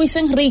diputado Luis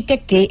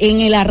Enrique que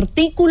en el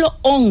artículo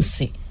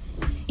 11,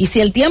 y si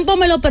el tiempo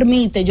me lo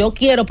permite, yo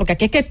quiero, porque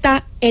aquí es que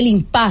está el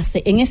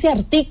impasse, en ese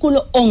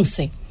artículo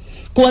 11,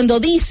 cuando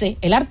dice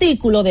el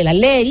artículo de la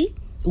ley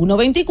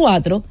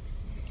 124,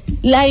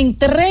 la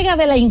entrega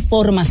de la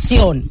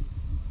información,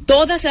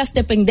 todas las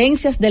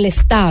dependencias del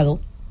Estado,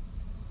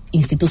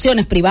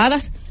 instituciones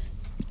privadas,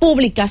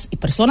 públicas y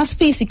personas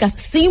físicas,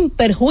 sin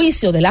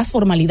perjuicio de las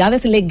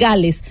formalidades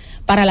legales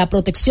para la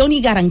protección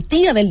y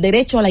garantía del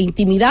derecho a la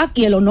intimidad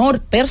y el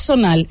honor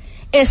personal,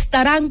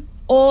 estarán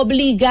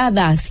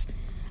obligadas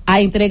a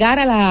entregar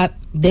a la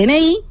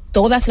DNI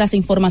todas las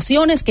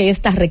informaciones que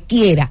ésta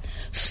requiera,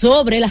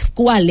 sobre las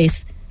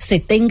cuales se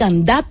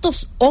tengan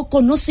datos o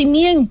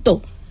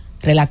conocimiento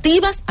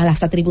relativas a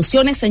las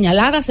atribuciones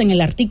señaladas en el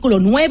artículo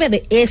 9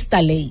 de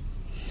esta ley.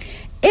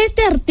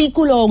 Este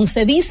artículo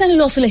 11, dicen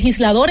los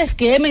legisladores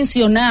que he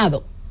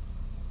mencionado,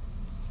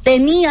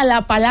 tenía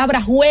la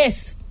palabra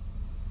juez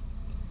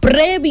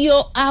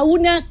previo a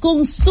una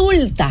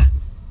consulta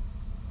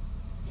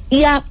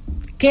y a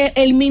que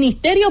el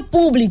Ministerio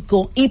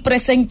Público y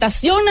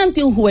presentación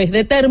ante un juez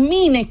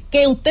determine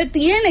que usted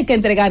tiene que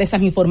entregar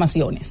esas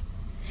informaciones.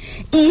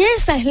 Y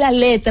esa es la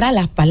letra,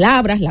 las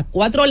palabras, las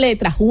 4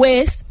 letras,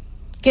 juez,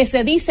 que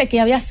se dice que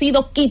había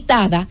sido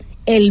quitada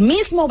el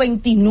mismo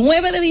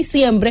 29 de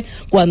diciembre,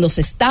 cuando se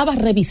estaba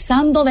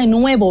revisando de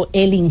nuevo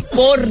el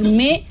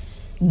informe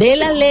de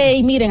la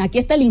ley. Miren, aquí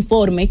está el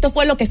informe, esto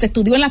fue lo que se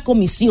estudió en las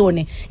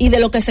comisiones, y de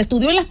lo que se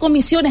estudió en las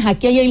comisiones,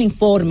 aquí hay el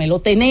informe, lo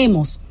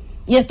tenemos,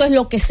 y esto es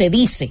lo que se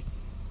dice.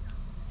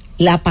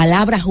 La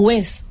palabra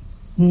juez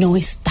no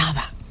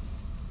estaba.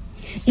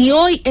 Y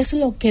hoy es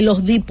lo que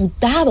los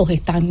diputados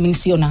están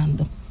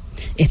mencionando.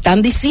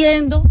 Están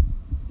diciendo,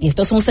 y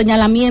estos son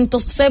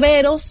señalamientos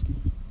severos,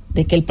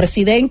 de que el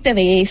presidente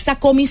de esa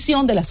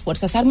comisión de las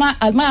Fuerzas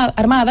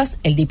Armadas,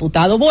 el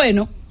diputado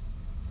Bueno,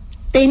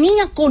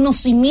 tenía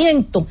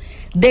conocimiento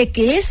de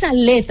que esa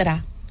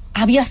letra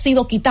había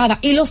sido quitada,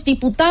 y los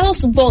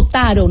diputados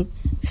votaron,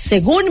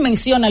 según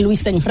menciona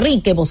Luis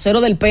Enrique,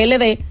 vocero del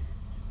PLD,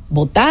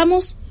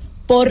 votamos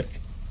por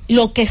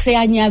lo que se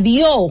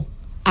añadió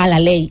a la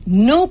ley,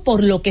 no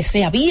por lo que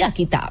se había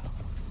quitado.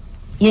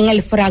 y en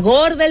el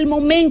fragor del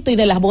momento y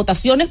de las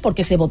votaciones,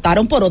 porque se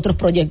votaron por otros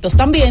proyectos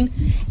también,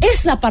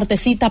 esa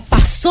partecita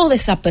pasó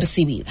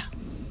desapercibida.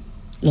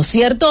 Lo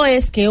cierto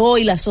es que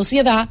hoy la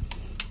sociedad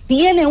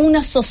tiene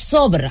una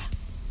zozobra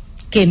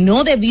que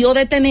no debió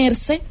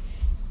detenerse,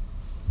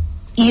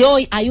 y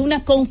hoy hay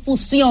una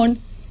confusión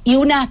y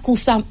una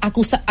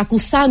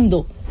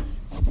acusando.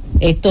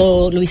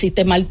 Esto lo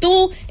hiciste mal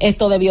tú,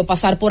 esto debió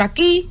pasar por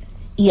aquí,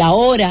 y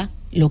ahora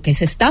lo que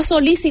se está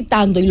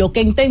solicitando y lo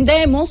que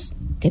entendemos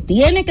que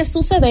tiene que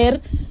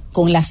suceder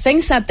con la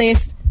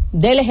sensatez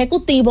del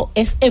Ejecutivo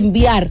es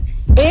enviar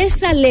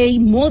esa ley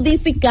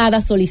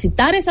modificada,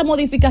 solicitar esa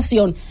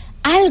modificación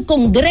al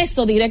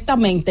Congreso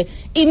directamente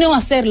y no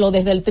hacerlo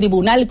desde el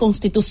Tribunal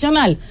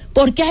Constitucional,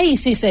 porque ahí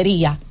sí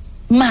sería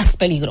más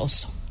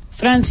peligroso.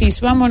 Francis,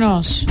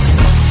 vámonos.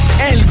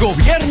 El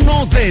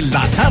gobierno de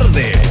la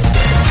tarde.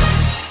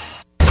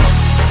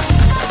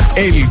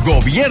 El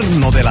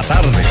gobierno de la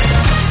tarde.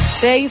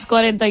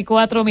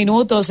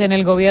 6:44 en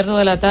el gobierno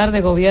de la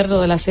tarde,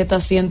 gobierno de la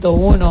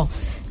Z101.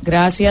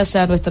 Gracias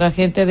a nuestra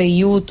gente de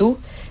YouTube,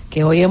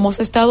 que hoy hemos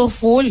estado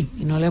full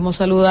y no le hemos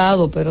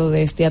saludado, pero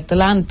desde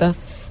Atlanta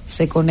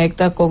se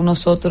conecta con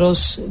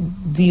nosotros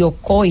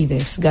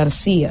Diocoides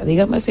García.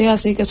 Dígame si es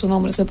así que su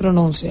nombre se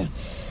pronuncia.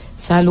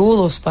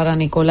 Saludos para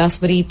Nicolás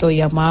Brito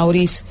y a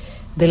Maurice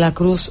de la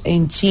Cruz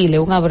en Chile.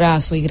 Un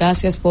abrazo y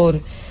gracias por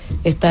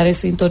estar en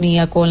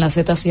sintonía con la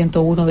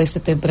Z101 de este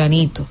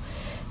tempranito.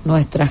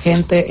 Nuestra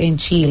gente en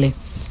Chile.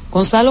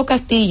 Gonzalo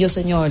Castillo,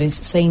 señores,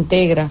 se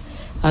integra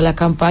a la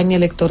campaña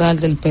electoral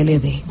del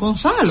PLD.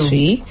 ¿Gonzalo?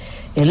 Sí,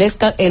 el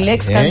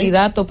ex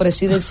candidato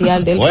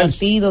presidencial del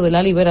Partido de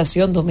la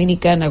Liberación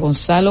Dominicana,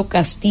 Gonzalo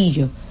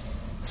Castillo,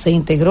 se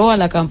integró a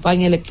la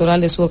campaña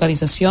electoral de su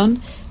organización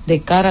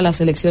de cara a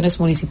las elecciones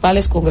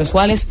municipales,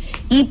 congresuales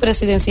y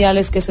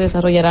presidenciales que se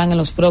desarrollarán en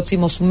los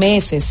próximos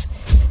meses.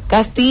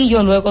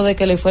 Castillo, luego de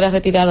que le fuera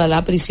retirada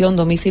la prisión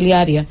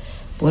domiciliaria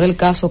por el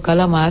caso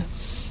Calamar,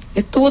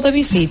 estuvo de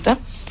visita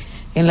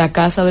en la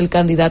casa del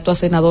candidato a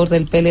senador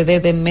del PLD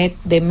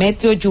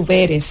Demetrio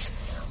Lluveres,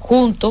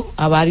 junto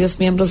a varios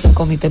miembros del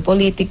comité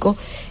político,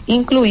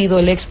 incluido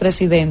el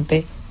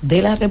expresidente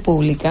de la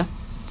República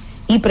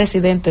y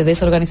presidente de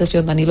esa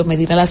organización, Danilo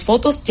Medina. Las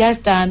fotos ya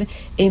están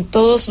en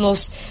todos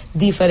los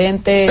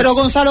diferentes... Pero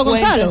Gonzalo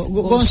Le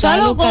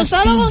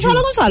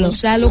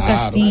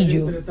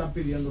Castillo. están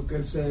pidiendo que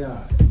él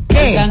sea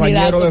 ¿Qué?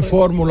 compañero de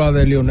fórmula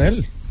de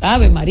Lionel.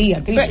 Ave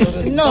María, Cristo.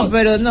 No.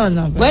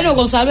 Bueno,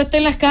 Gonzalo está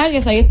en las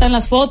calles, ahí están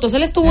las fotos.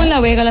 Él estuvo en La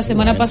Vega la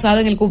semana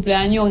pasada en el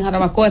cumpleaños en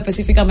Jarabacoa,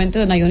 específicamente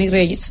de Nayoni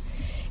Reyes.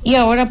 Y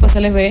ahora pues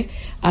se les ve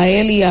a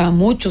él y a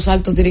muchos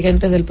altos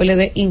dirigentes del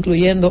PLD,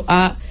 incluyendo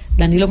a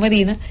Danilo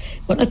Medina.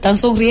 Bueno, están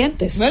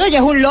sonrientes. Bueno, ya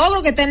es un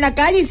logro que está en la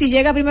calle, y si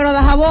llega primero a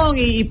Dajabón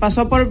y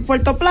pasó por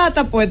Puerto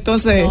Plata, pues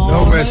entonces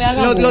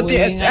lo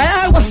tiene.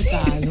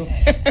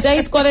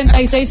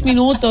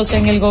 6:46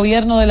 en el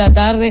gobierno de la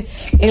tarde.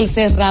 El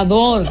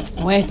cerrador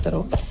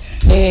nuestro,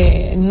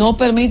 no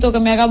permito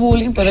que me haga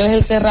bullying, pero él es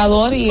el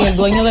cerrador y el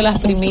dueño de las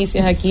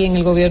primicias aquí en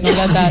el gobierno de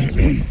la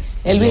tarde.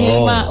 Elvis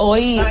Lima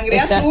hoy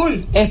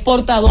es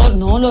portador,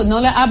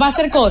 va a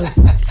ser coro.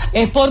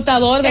 Es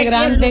portador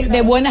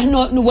de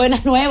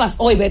buenas nuevas.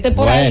 Hoy vete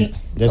por ahí.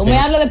 No me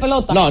hable de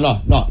pelota. No,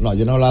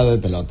 yo no he hablado de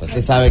pelota.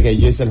 Usted sabe que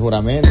yo hice el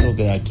juramento,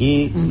 que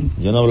aquí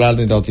yo no voy a hablar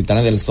ni de los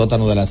titanes del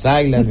sótano de las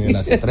águilas, ni de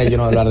las estrellas, yo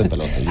no voy a hablar de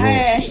pelota.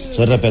 Yo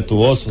soy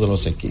respetuoso de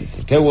los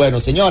equipos. Qué bueno,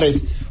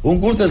 señores, un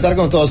gusto estar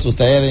con todos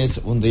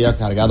ustedes, un día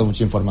cargado de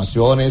muchas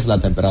informaciones, la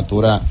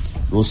temperatura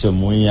luce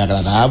muy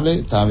agradable,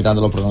 estaba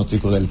mirando los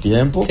pronósticos del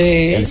tiempo, sí.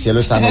 El cielo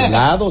está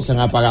nublado, se han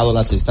apagado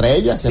las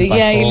estrellas, se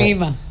sigue ahí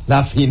Lima.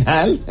 La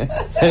final.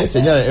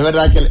 Señores, es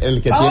verdad que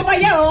el que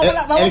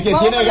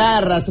tiene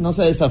garras no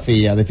se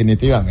desafía,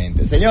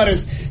 definitivamente.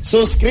 Señores,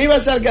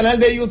 suscríbase al canal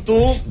de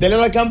YouTube, denle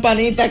a la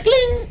campanita,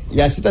 ¡cling!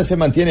 Y así usted se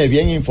mantiene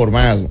bien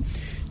informado.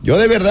 Yo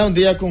de verdad un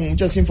día con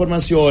muchas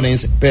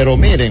informaciones, pero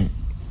miren,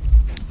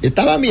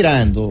 estaba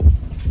mirando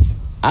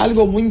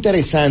algo muy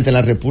interesante en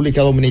la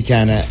República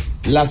Dominicana.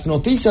 Las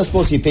noticias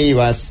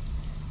positivas,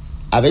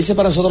 a veces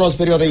para nosotros los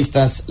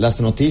periodistas, las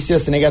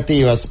noticias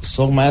negativas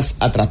son más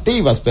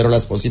atractivas, pero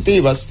las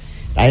positivas,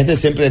 la gente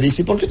siempre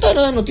dice, ¿por qué usted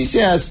no da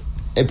noticias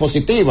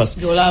positivas?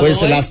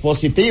 Pues las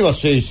positivas,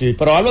 sí,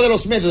 pero hablo de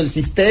los medios, del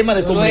sistema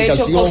de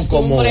comunicación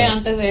como...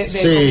 Antes de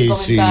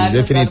sí,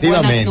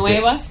 definitivamente.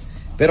 Nuevas.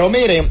 Pero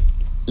miren,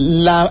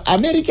 la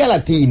América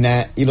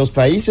Latina y los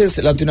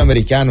países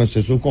latinoamericanos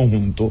en su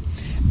conjunto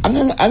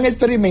han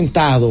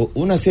experimentado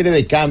una serie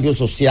de cambios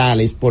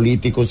sociales,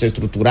 políticos,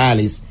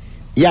 estructurales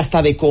y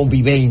hasta de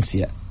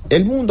convivencia.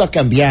 El mundo ha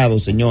cambiado,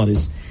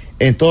 señores,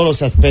 en todos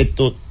los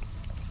aspectos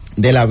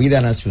de la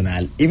vida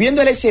nacional. Y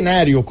viendo el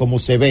escenario como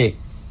se ve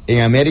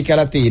en América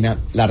Latina,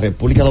 la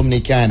República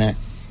Dominicana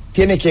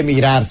tiene que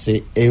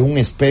mirarse en un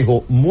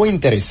espejo muy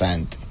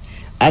interesante.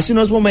 Hace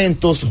unos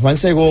momentos, Juan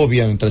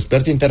Segovia, nuestro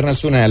experto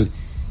internacional,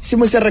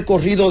 hicimos ese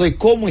recorrido de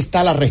cómo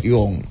está la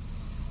región.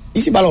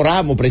 Y si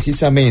valoramos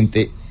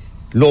precisamente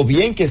lo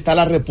bien que está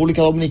la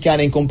República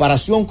Dominicana en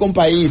comparación con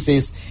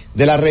países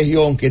de la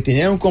región que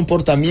tenían un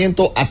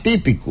comportamiento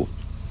atípico,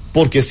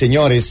 porque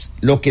señores,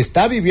 lo que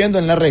está viviendo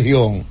en la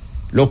región,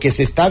 lo que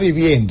se está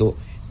viviendo,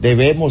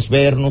 debemos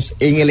vernos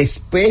en el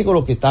espejo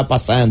lo que está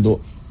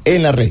pasando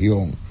en la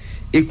región.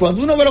 Y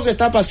cuando uno ve lo que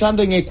está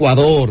pasando en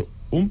Ecuador,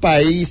 un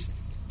país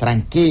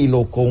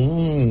tranquilo, con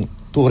un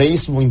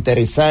turismo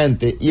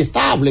interesante y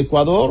estable,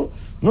 Ecuador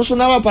no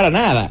sonaba para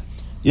nada.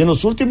 Y en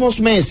los últimos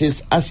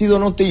meses ha sido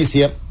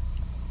noticia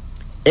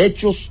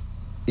hechos,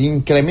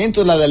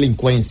 incremento de la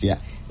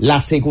delincuencia, la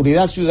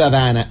seguridad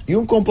ciudadana y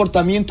un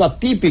comportamiento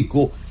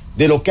atípico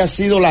de lo que ha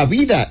sido la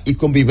vida y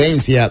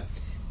convivencia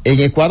en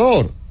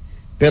Ecuador.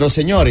 Pero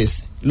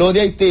señores, lo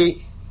de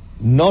Haití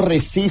no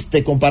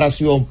resiste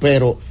comparación,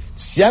 pero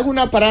si hago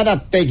una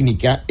parada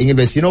técnica en el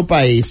vecino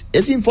país,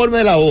 ese informe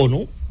de la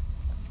ONU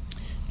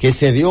que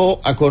se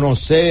dio a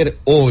conocer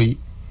hoy,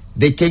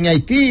 de que en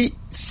Haití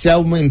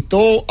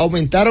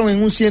aumentaron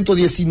en un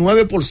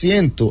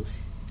 119%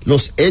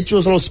 los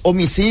hechos, los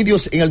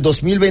homicidios en el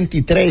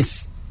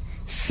 2023.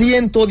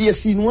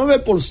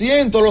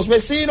 119%, los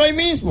vecinos ahí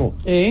mismo.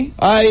 ¿Sí?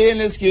 Ahí en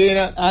la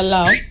esquina. Al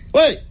lado.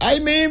 Oye,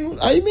 ahí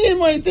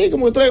mismo, Haití,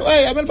 como que traigo,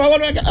 hazme el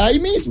favor, ahí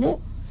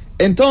mismo.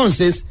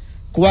 Entonces,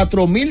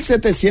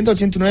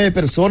 4.789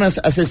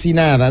 personas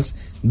asesinadas,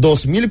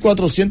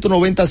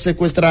 2.490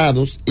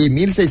 secuestrados y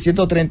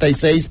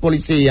 1.636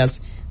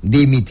 policías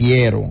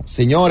dimitieron.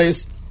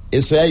 Señores,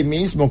 eso es ahí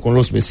mismo con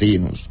los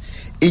vecinos.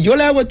 Y yo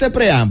le hago este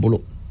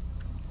preámbulo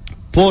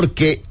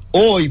porque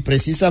hoy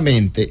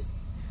precisamente,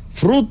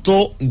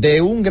 fruto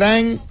de un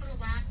gran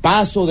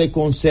paso de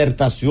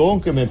concertación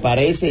que me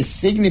parece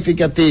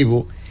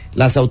significativo,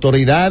 las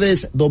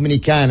autoridades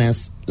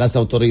dominicanas, las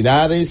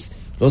autoridades,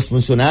 los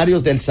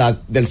funcionarios del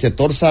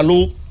sector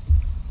salud,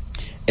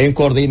 en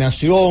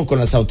coordinación con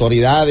las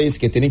autoridades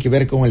que tienen que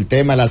ver con el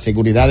tema de la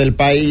seguridad del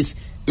país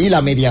y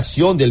la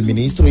mediación del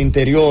ministro de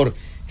Interior,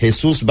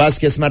 Jesús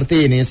Vázquez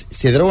Martínez,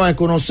 se dieron a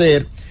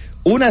conocer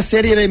una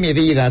serie de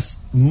medidas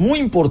muy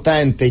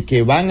importantes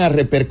que van a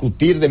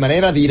repercutir de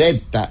manera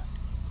directa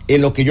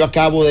en lo que yo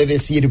acabo de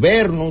decir,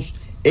 vernos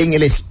en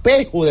el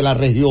espejo de la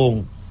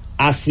región,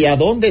 hacia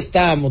dónde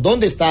estamos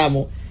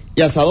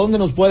y hacia dónde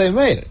nos pueden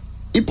ver.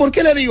 ¿Y por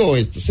qué le digo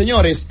esto?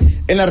 Señores,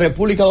 en la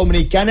República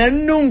Dominicana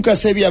nunca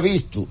se había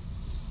visto,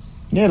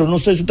 no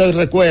sé si ustedes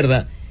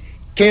recuerdan,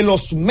 que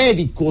los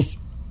médicos,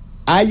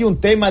 hay un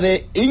tema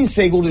de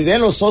inseguridad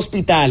en los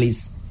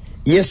hospitales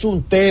y es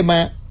un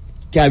tema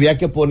que había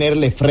que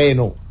ponerle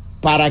freno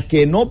para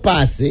que no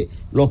pase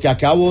lo que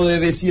acabo de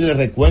decir, el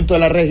recuento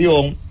de la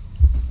región.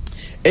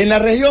 En la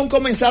región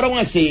comenzaron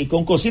así,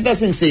 con cositas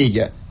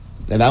sencillas.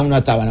 Le dan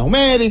una tabana a un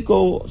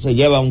médico, se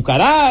lleva un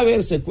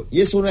cadáver,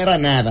 y eso no era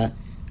nada,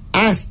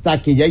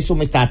 hasta que ya hizo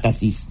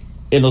metástasis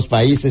en los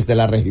países de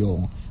la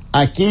región.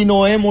 Aquí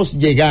no hemos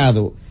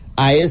llegado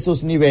a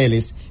esos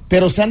niveles,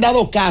 pero se han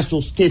dado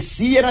casos que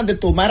sí eran de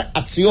tomar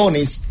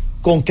acciones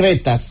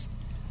concretas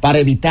para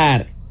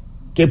evitar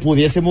que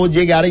pudiésemos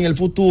llegar en el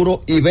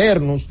futuro y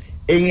vernos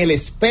en el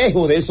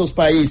espejo de esos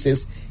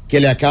países que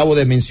le acabo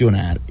de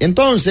mencionar.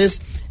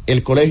 Entonces,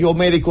 el Colegio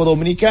Médico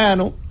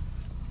Dominicano,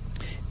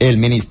 el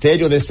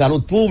Ministerio de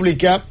Salud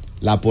Pública,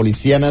 la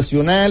Policía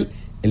Nacional,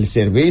 el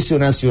Servicio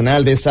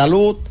Nacional de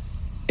Salud,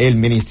 el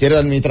Ministerio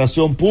de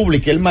Administración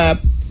Pública, el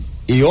MAP,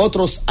 y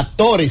otros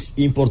actores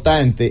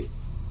importantes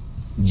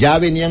ya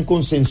venían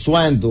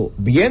consensuando,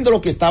 viendo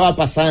lo que estaba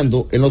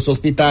pasando en los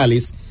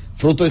hospitales,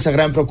 fruto de esa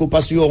gran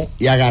preocupación,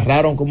 y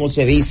agarraron, como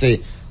se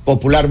dice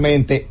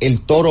popularmente,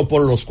 el toro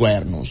por los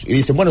cuernos. Y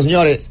dicen, bueno,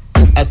 señores,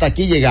 hasta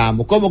aquí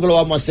llegamos. ¿Cómo que lo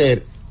vamos a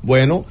hacer?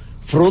 Bueno,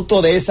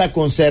 fruto de esa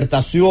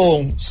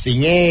concertación,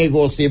 sin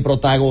ego, sin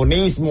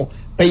protagonismo,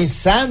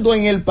 pensando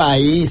en el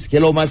país, que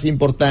es lo más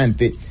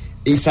importante,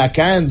 y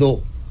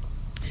sacando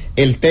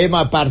el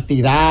tema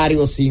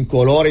partidario, sin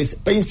colores,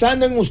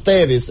 pensando en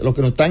ustedes, los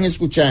que nos están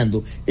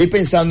escuchando, y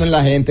pensando en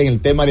la gente, en el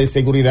tema de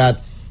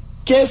seguridad.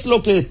 ¿Qué es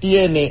lo que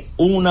tiene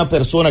una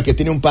persona que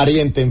tiene un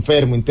pariente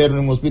enfermo interno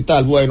en un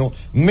hospital? Bueno,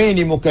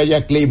 mínimo que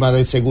haya clima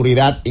de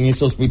seguridad en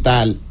ese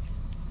hospital,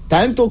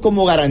 tanto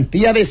como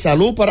garantía de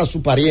salud para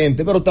su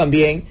pariente, pero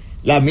también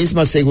la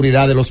misma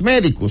seguridad de los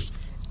médicos.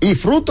 Y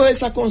fruto de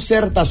esa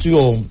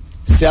concertación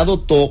se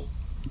adoptó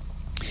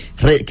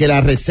que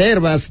las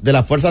reservas de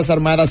las Fuerzas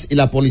Armadas y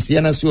la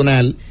Policía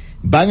Nacional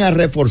van a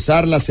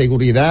reforzar la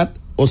seguridad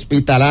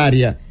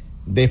hospitalaria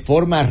de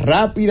forma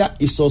rápida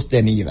y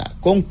sostenida.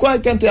 ¿Con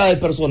cuál cantidad de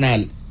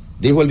personal?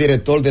 Dijo el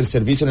director del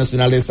Servicio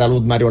Nacional de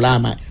Salud, Mario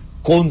Lama,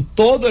 con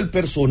todo el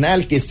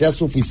personal que sea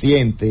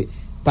suficiente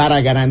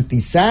para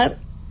garantizar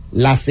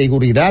la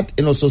seguridad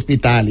en los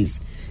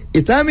hospitales.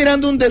 Estaba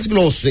mirando un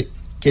desglose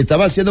que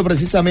estaba haciendo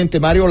precisamente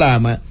Mario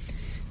Lama,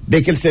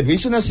 de que el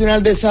Servicio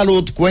Nacional de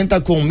Salud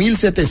cuenta con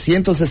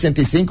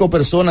 1.765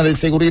 personas de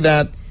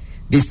seguridad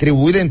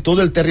distribuidas en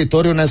todo el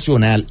territorio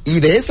nacional, y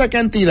de esa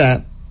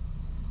cantidad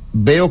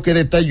veo que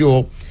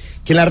detalló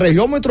que la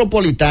región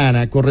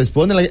metropolitana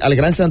corresponde al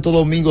Gran Santo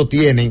Domingo,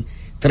 tienen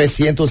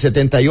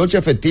 378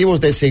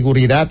 efectivos de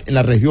seguridad en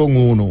la región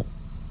 1,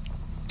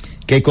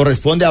 que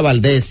corresponde a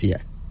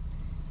Valdesia.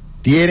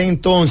 Tiene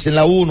entonces en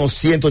la 1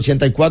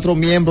 184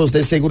 miembros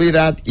de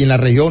seguridad, y en la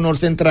región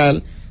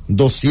norcentral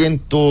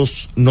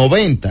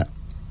 290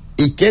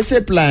 y que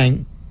ese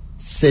plan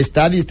se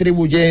está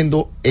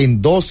distribuyendo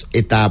en 2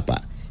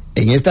 etapas.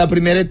 En esta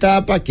primera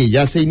etapa que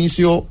ya se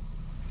inició,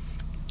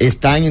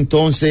 están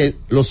entonces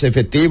los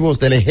efectivos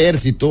del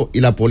Ejército y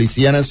la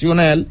Policía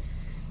Nacional,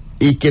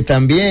 y que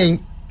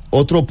también,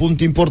 otro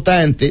punto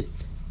importante,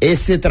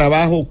 ese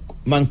trabajo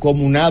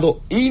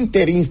mancomunado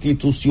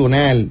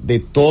interinstitucional de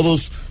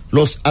todos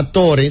los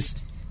actores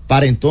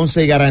para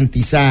entonces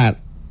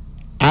garantizar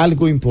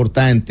algo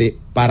importante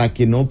para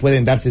que no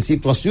pueden darse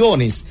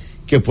situaciones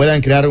que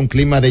puedan crear un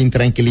clima de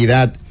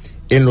intranquilidad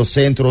en los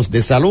centros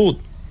de salud.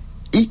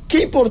 ¿Y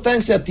qué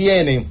importancia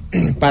tiene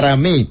para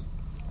mí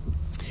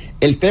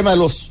el tema de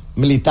los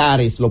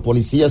militares, los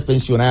policías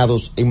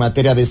pensionados en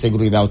materia de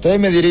seguridad? Ustedes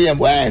me dirían,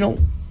 bueno,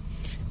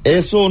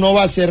 eso no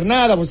va a hacer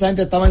nada, pues esa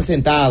gente estaban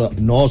sentada.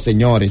 No,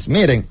 señores,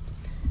 miren,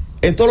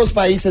 en todos los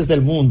países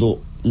del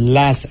mundo,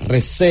 las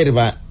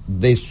reservas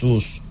de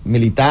sus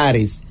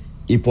militares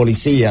y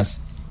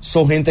policías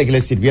son gente que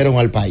le sirvieron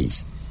al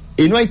país.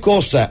 Y no hay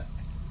cosa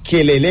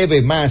que le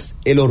eleve más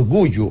el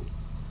orgullo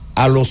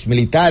a los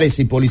militares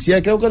y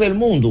policías, creo que del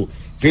mundo.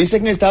 Fíjense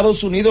que en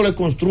Estados Unidos le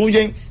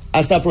construyen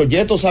hasta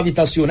proyectos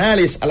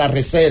habitacionales a la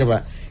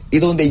reserva, y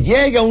donde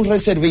llega un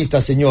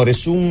reservista,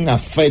 señores, un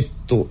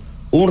afecto,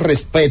 un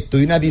respeto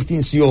y una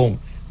distinción,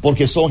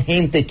 porque son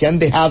gente que han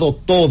dejado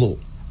todo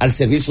al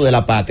servicio de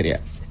la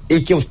patria,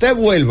 y que usted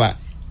vuelva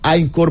a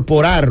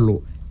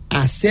incorporarlo,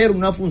 a hacer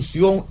una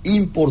función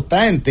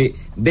importante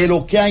de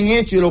lo que han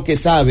hecho y lo que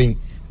saben.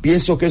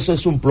 Pienso que eso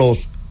es un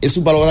plus, es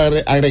un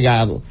valor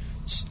agregado.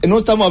 No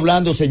estamos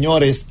hablando,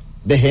 señores,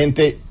 de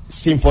gente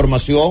sin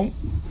formación.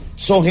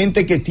 Son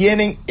gente que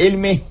tienen el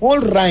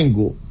mejor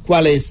rango.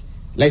 ¿Cuál es?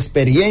 La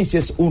experiencia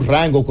es un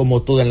rango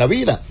como todo en la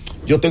vida.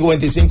 Yo tengo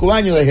 25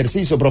 años de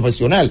ejercicio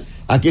profesional.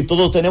 Aquí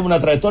todos tenemos una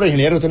trayectoria, el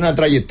ingeniero tiene una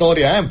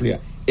trayectoria amplia.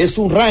 Es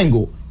un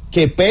rango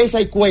que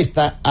pesa y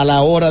cuesta a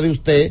la hora de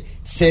usted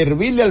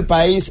servirle al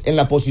país en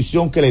la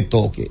posición que le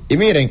toque. Y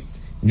miren,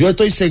 yo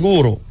estoy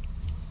seguro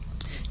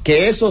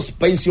que esos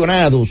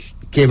pensionados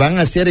que van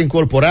a ser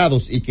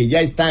incorporados y que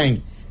ya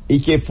están y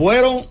que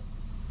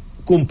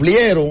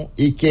cumplieron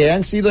y que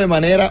han sido de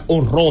manera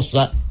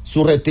honrosa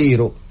su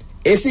retiro,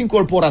 esa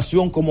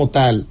incorporación como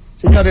tal,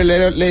 señores,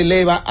 le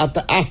eleva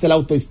hasta la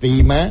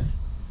autoestima,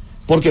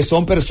 porque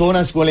son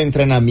personas con el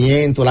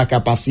entrenamiento, la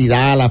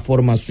capacidad, la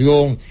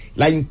formación,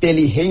 la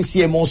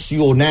inteligencia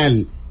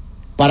emocional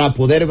para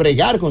poder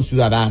bregar con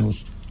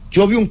ciudadanos.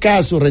 Yo vi un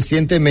caso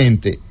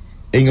recientemente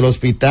en el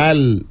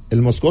hospital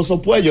El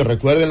Moscoso Puello.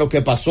 Recuerden lo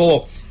que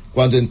pasó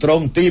cuando entró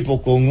un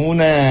tipo con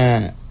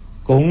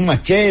un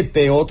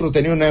machete, otro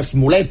tenía unas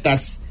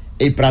muletas,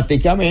 y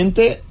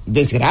prácticamente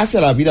desgracia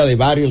la vida de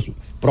varios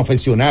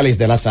profesionales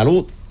de la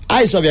salud.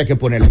 A eso había que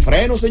ponerle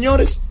freno,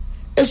 señores.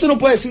 Eso no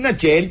puede ser una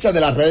chelcha de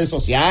las redes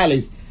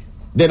sociales,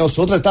 de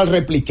nosotros estar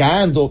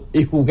replicando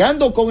y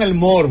jugando con el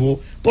morbo,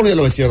 porque yo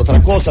le voy a decir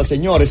otra cosa,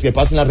 señores, que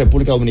pasa en la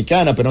República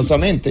Dominicana,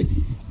 penosamente.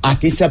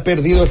 Aquí se ha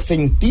perdido el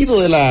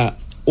sentido de la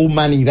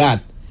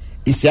humanidad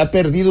y se ha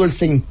perdido el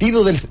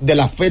sentido del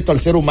afecto al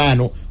ser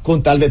humano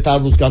con tal de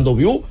estar buscando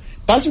view.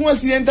 Pasa un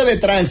accidente de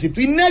tránsito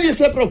y nadie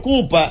se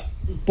preocupa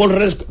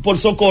por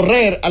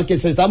socorrer al que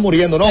se está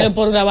muriendo, no. Pero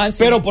por grabar, sí.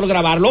 Pero por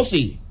grabarlo,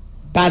 sí.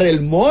 Para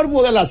el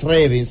morbo de las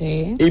redes.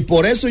 Sí. Y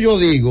por eso yo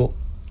digo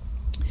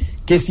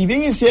que, si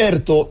bien es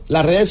cierto,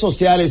 las redes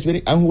sociales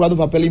han jugado un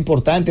papel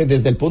importante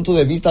desde el punto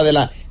de vista de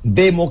la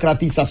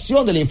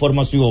democratización de la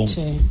información,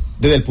 sí,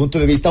 desde el punto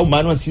de vista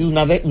humano ha sido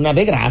una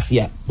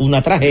desgracia,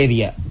 una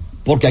tragedia,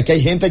 porque aquí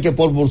hay gente que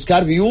por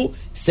buscar view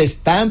se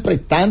están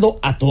prestando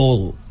a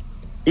todo.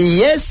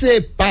 Y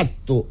ese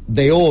pacto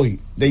de hoy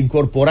de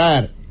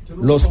incorporar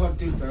los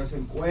artistas se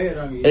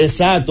encueran y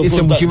exacto,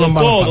 dicen muchísimas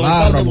malas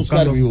palabras, de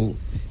buscar view.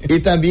 Y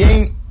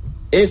también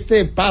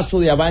este paso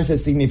de avance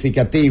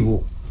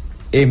significativo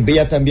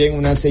envía también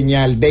una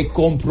señal de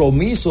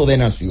compromiso de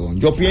nación.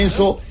 Yo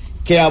pienso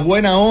que a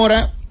buena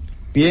hora,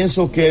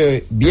 pienso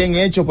que bien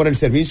hecho por el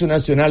Servicio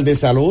Nacional de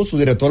Salud, su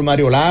director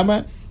Mario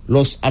Lama,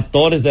 los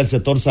actores del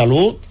sector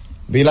salud.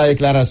 Vi las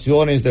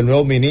declaraciones del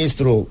nuevo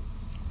ministro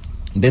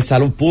de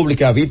Salud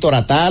Pública, Víctor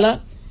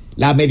Atala,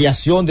 la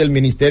mediación del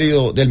ministro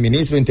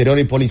de Interior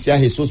y Policía,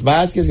 Jesús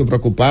Vázquez, que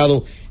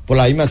preocupado por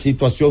la misma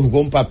situación jugó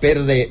un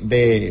papel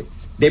de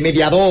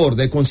mediador,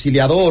 de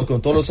conciliador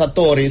con todos los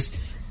actores.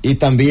 Y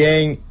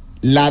también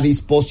la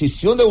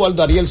disposición de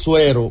Waldo Ariel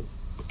Suero,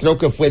 creo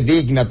que fue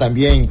digna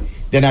también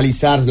de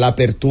analizar la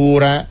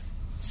apertura.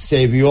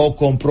 Se vio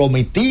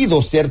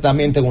comprometido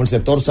ciertamente con el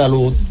sector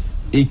salud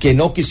y que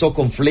no quiso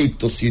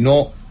conflictos,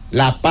 sino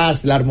la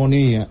paz, la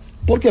armonía,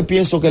 porque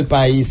pienso que el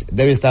país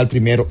debe estar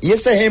primero. Y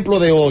ese ejemplo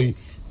de hoy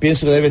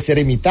pienso que debe ser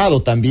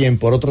imitado también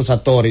por otros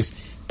actores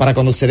para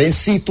cuando se den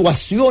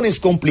situaciones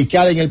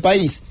complicadas en el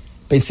país,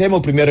 pensemos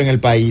primero en el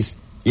país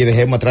y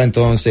dejemos atrás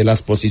entonces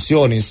las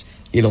posiciones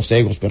y los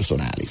egos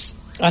personales.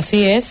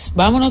 Así es.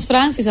 Vámonos,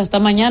 Francis. Hasta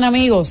mañana,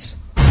 amigos.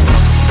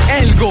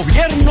 El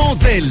gobierno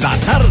de la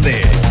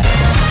tarde.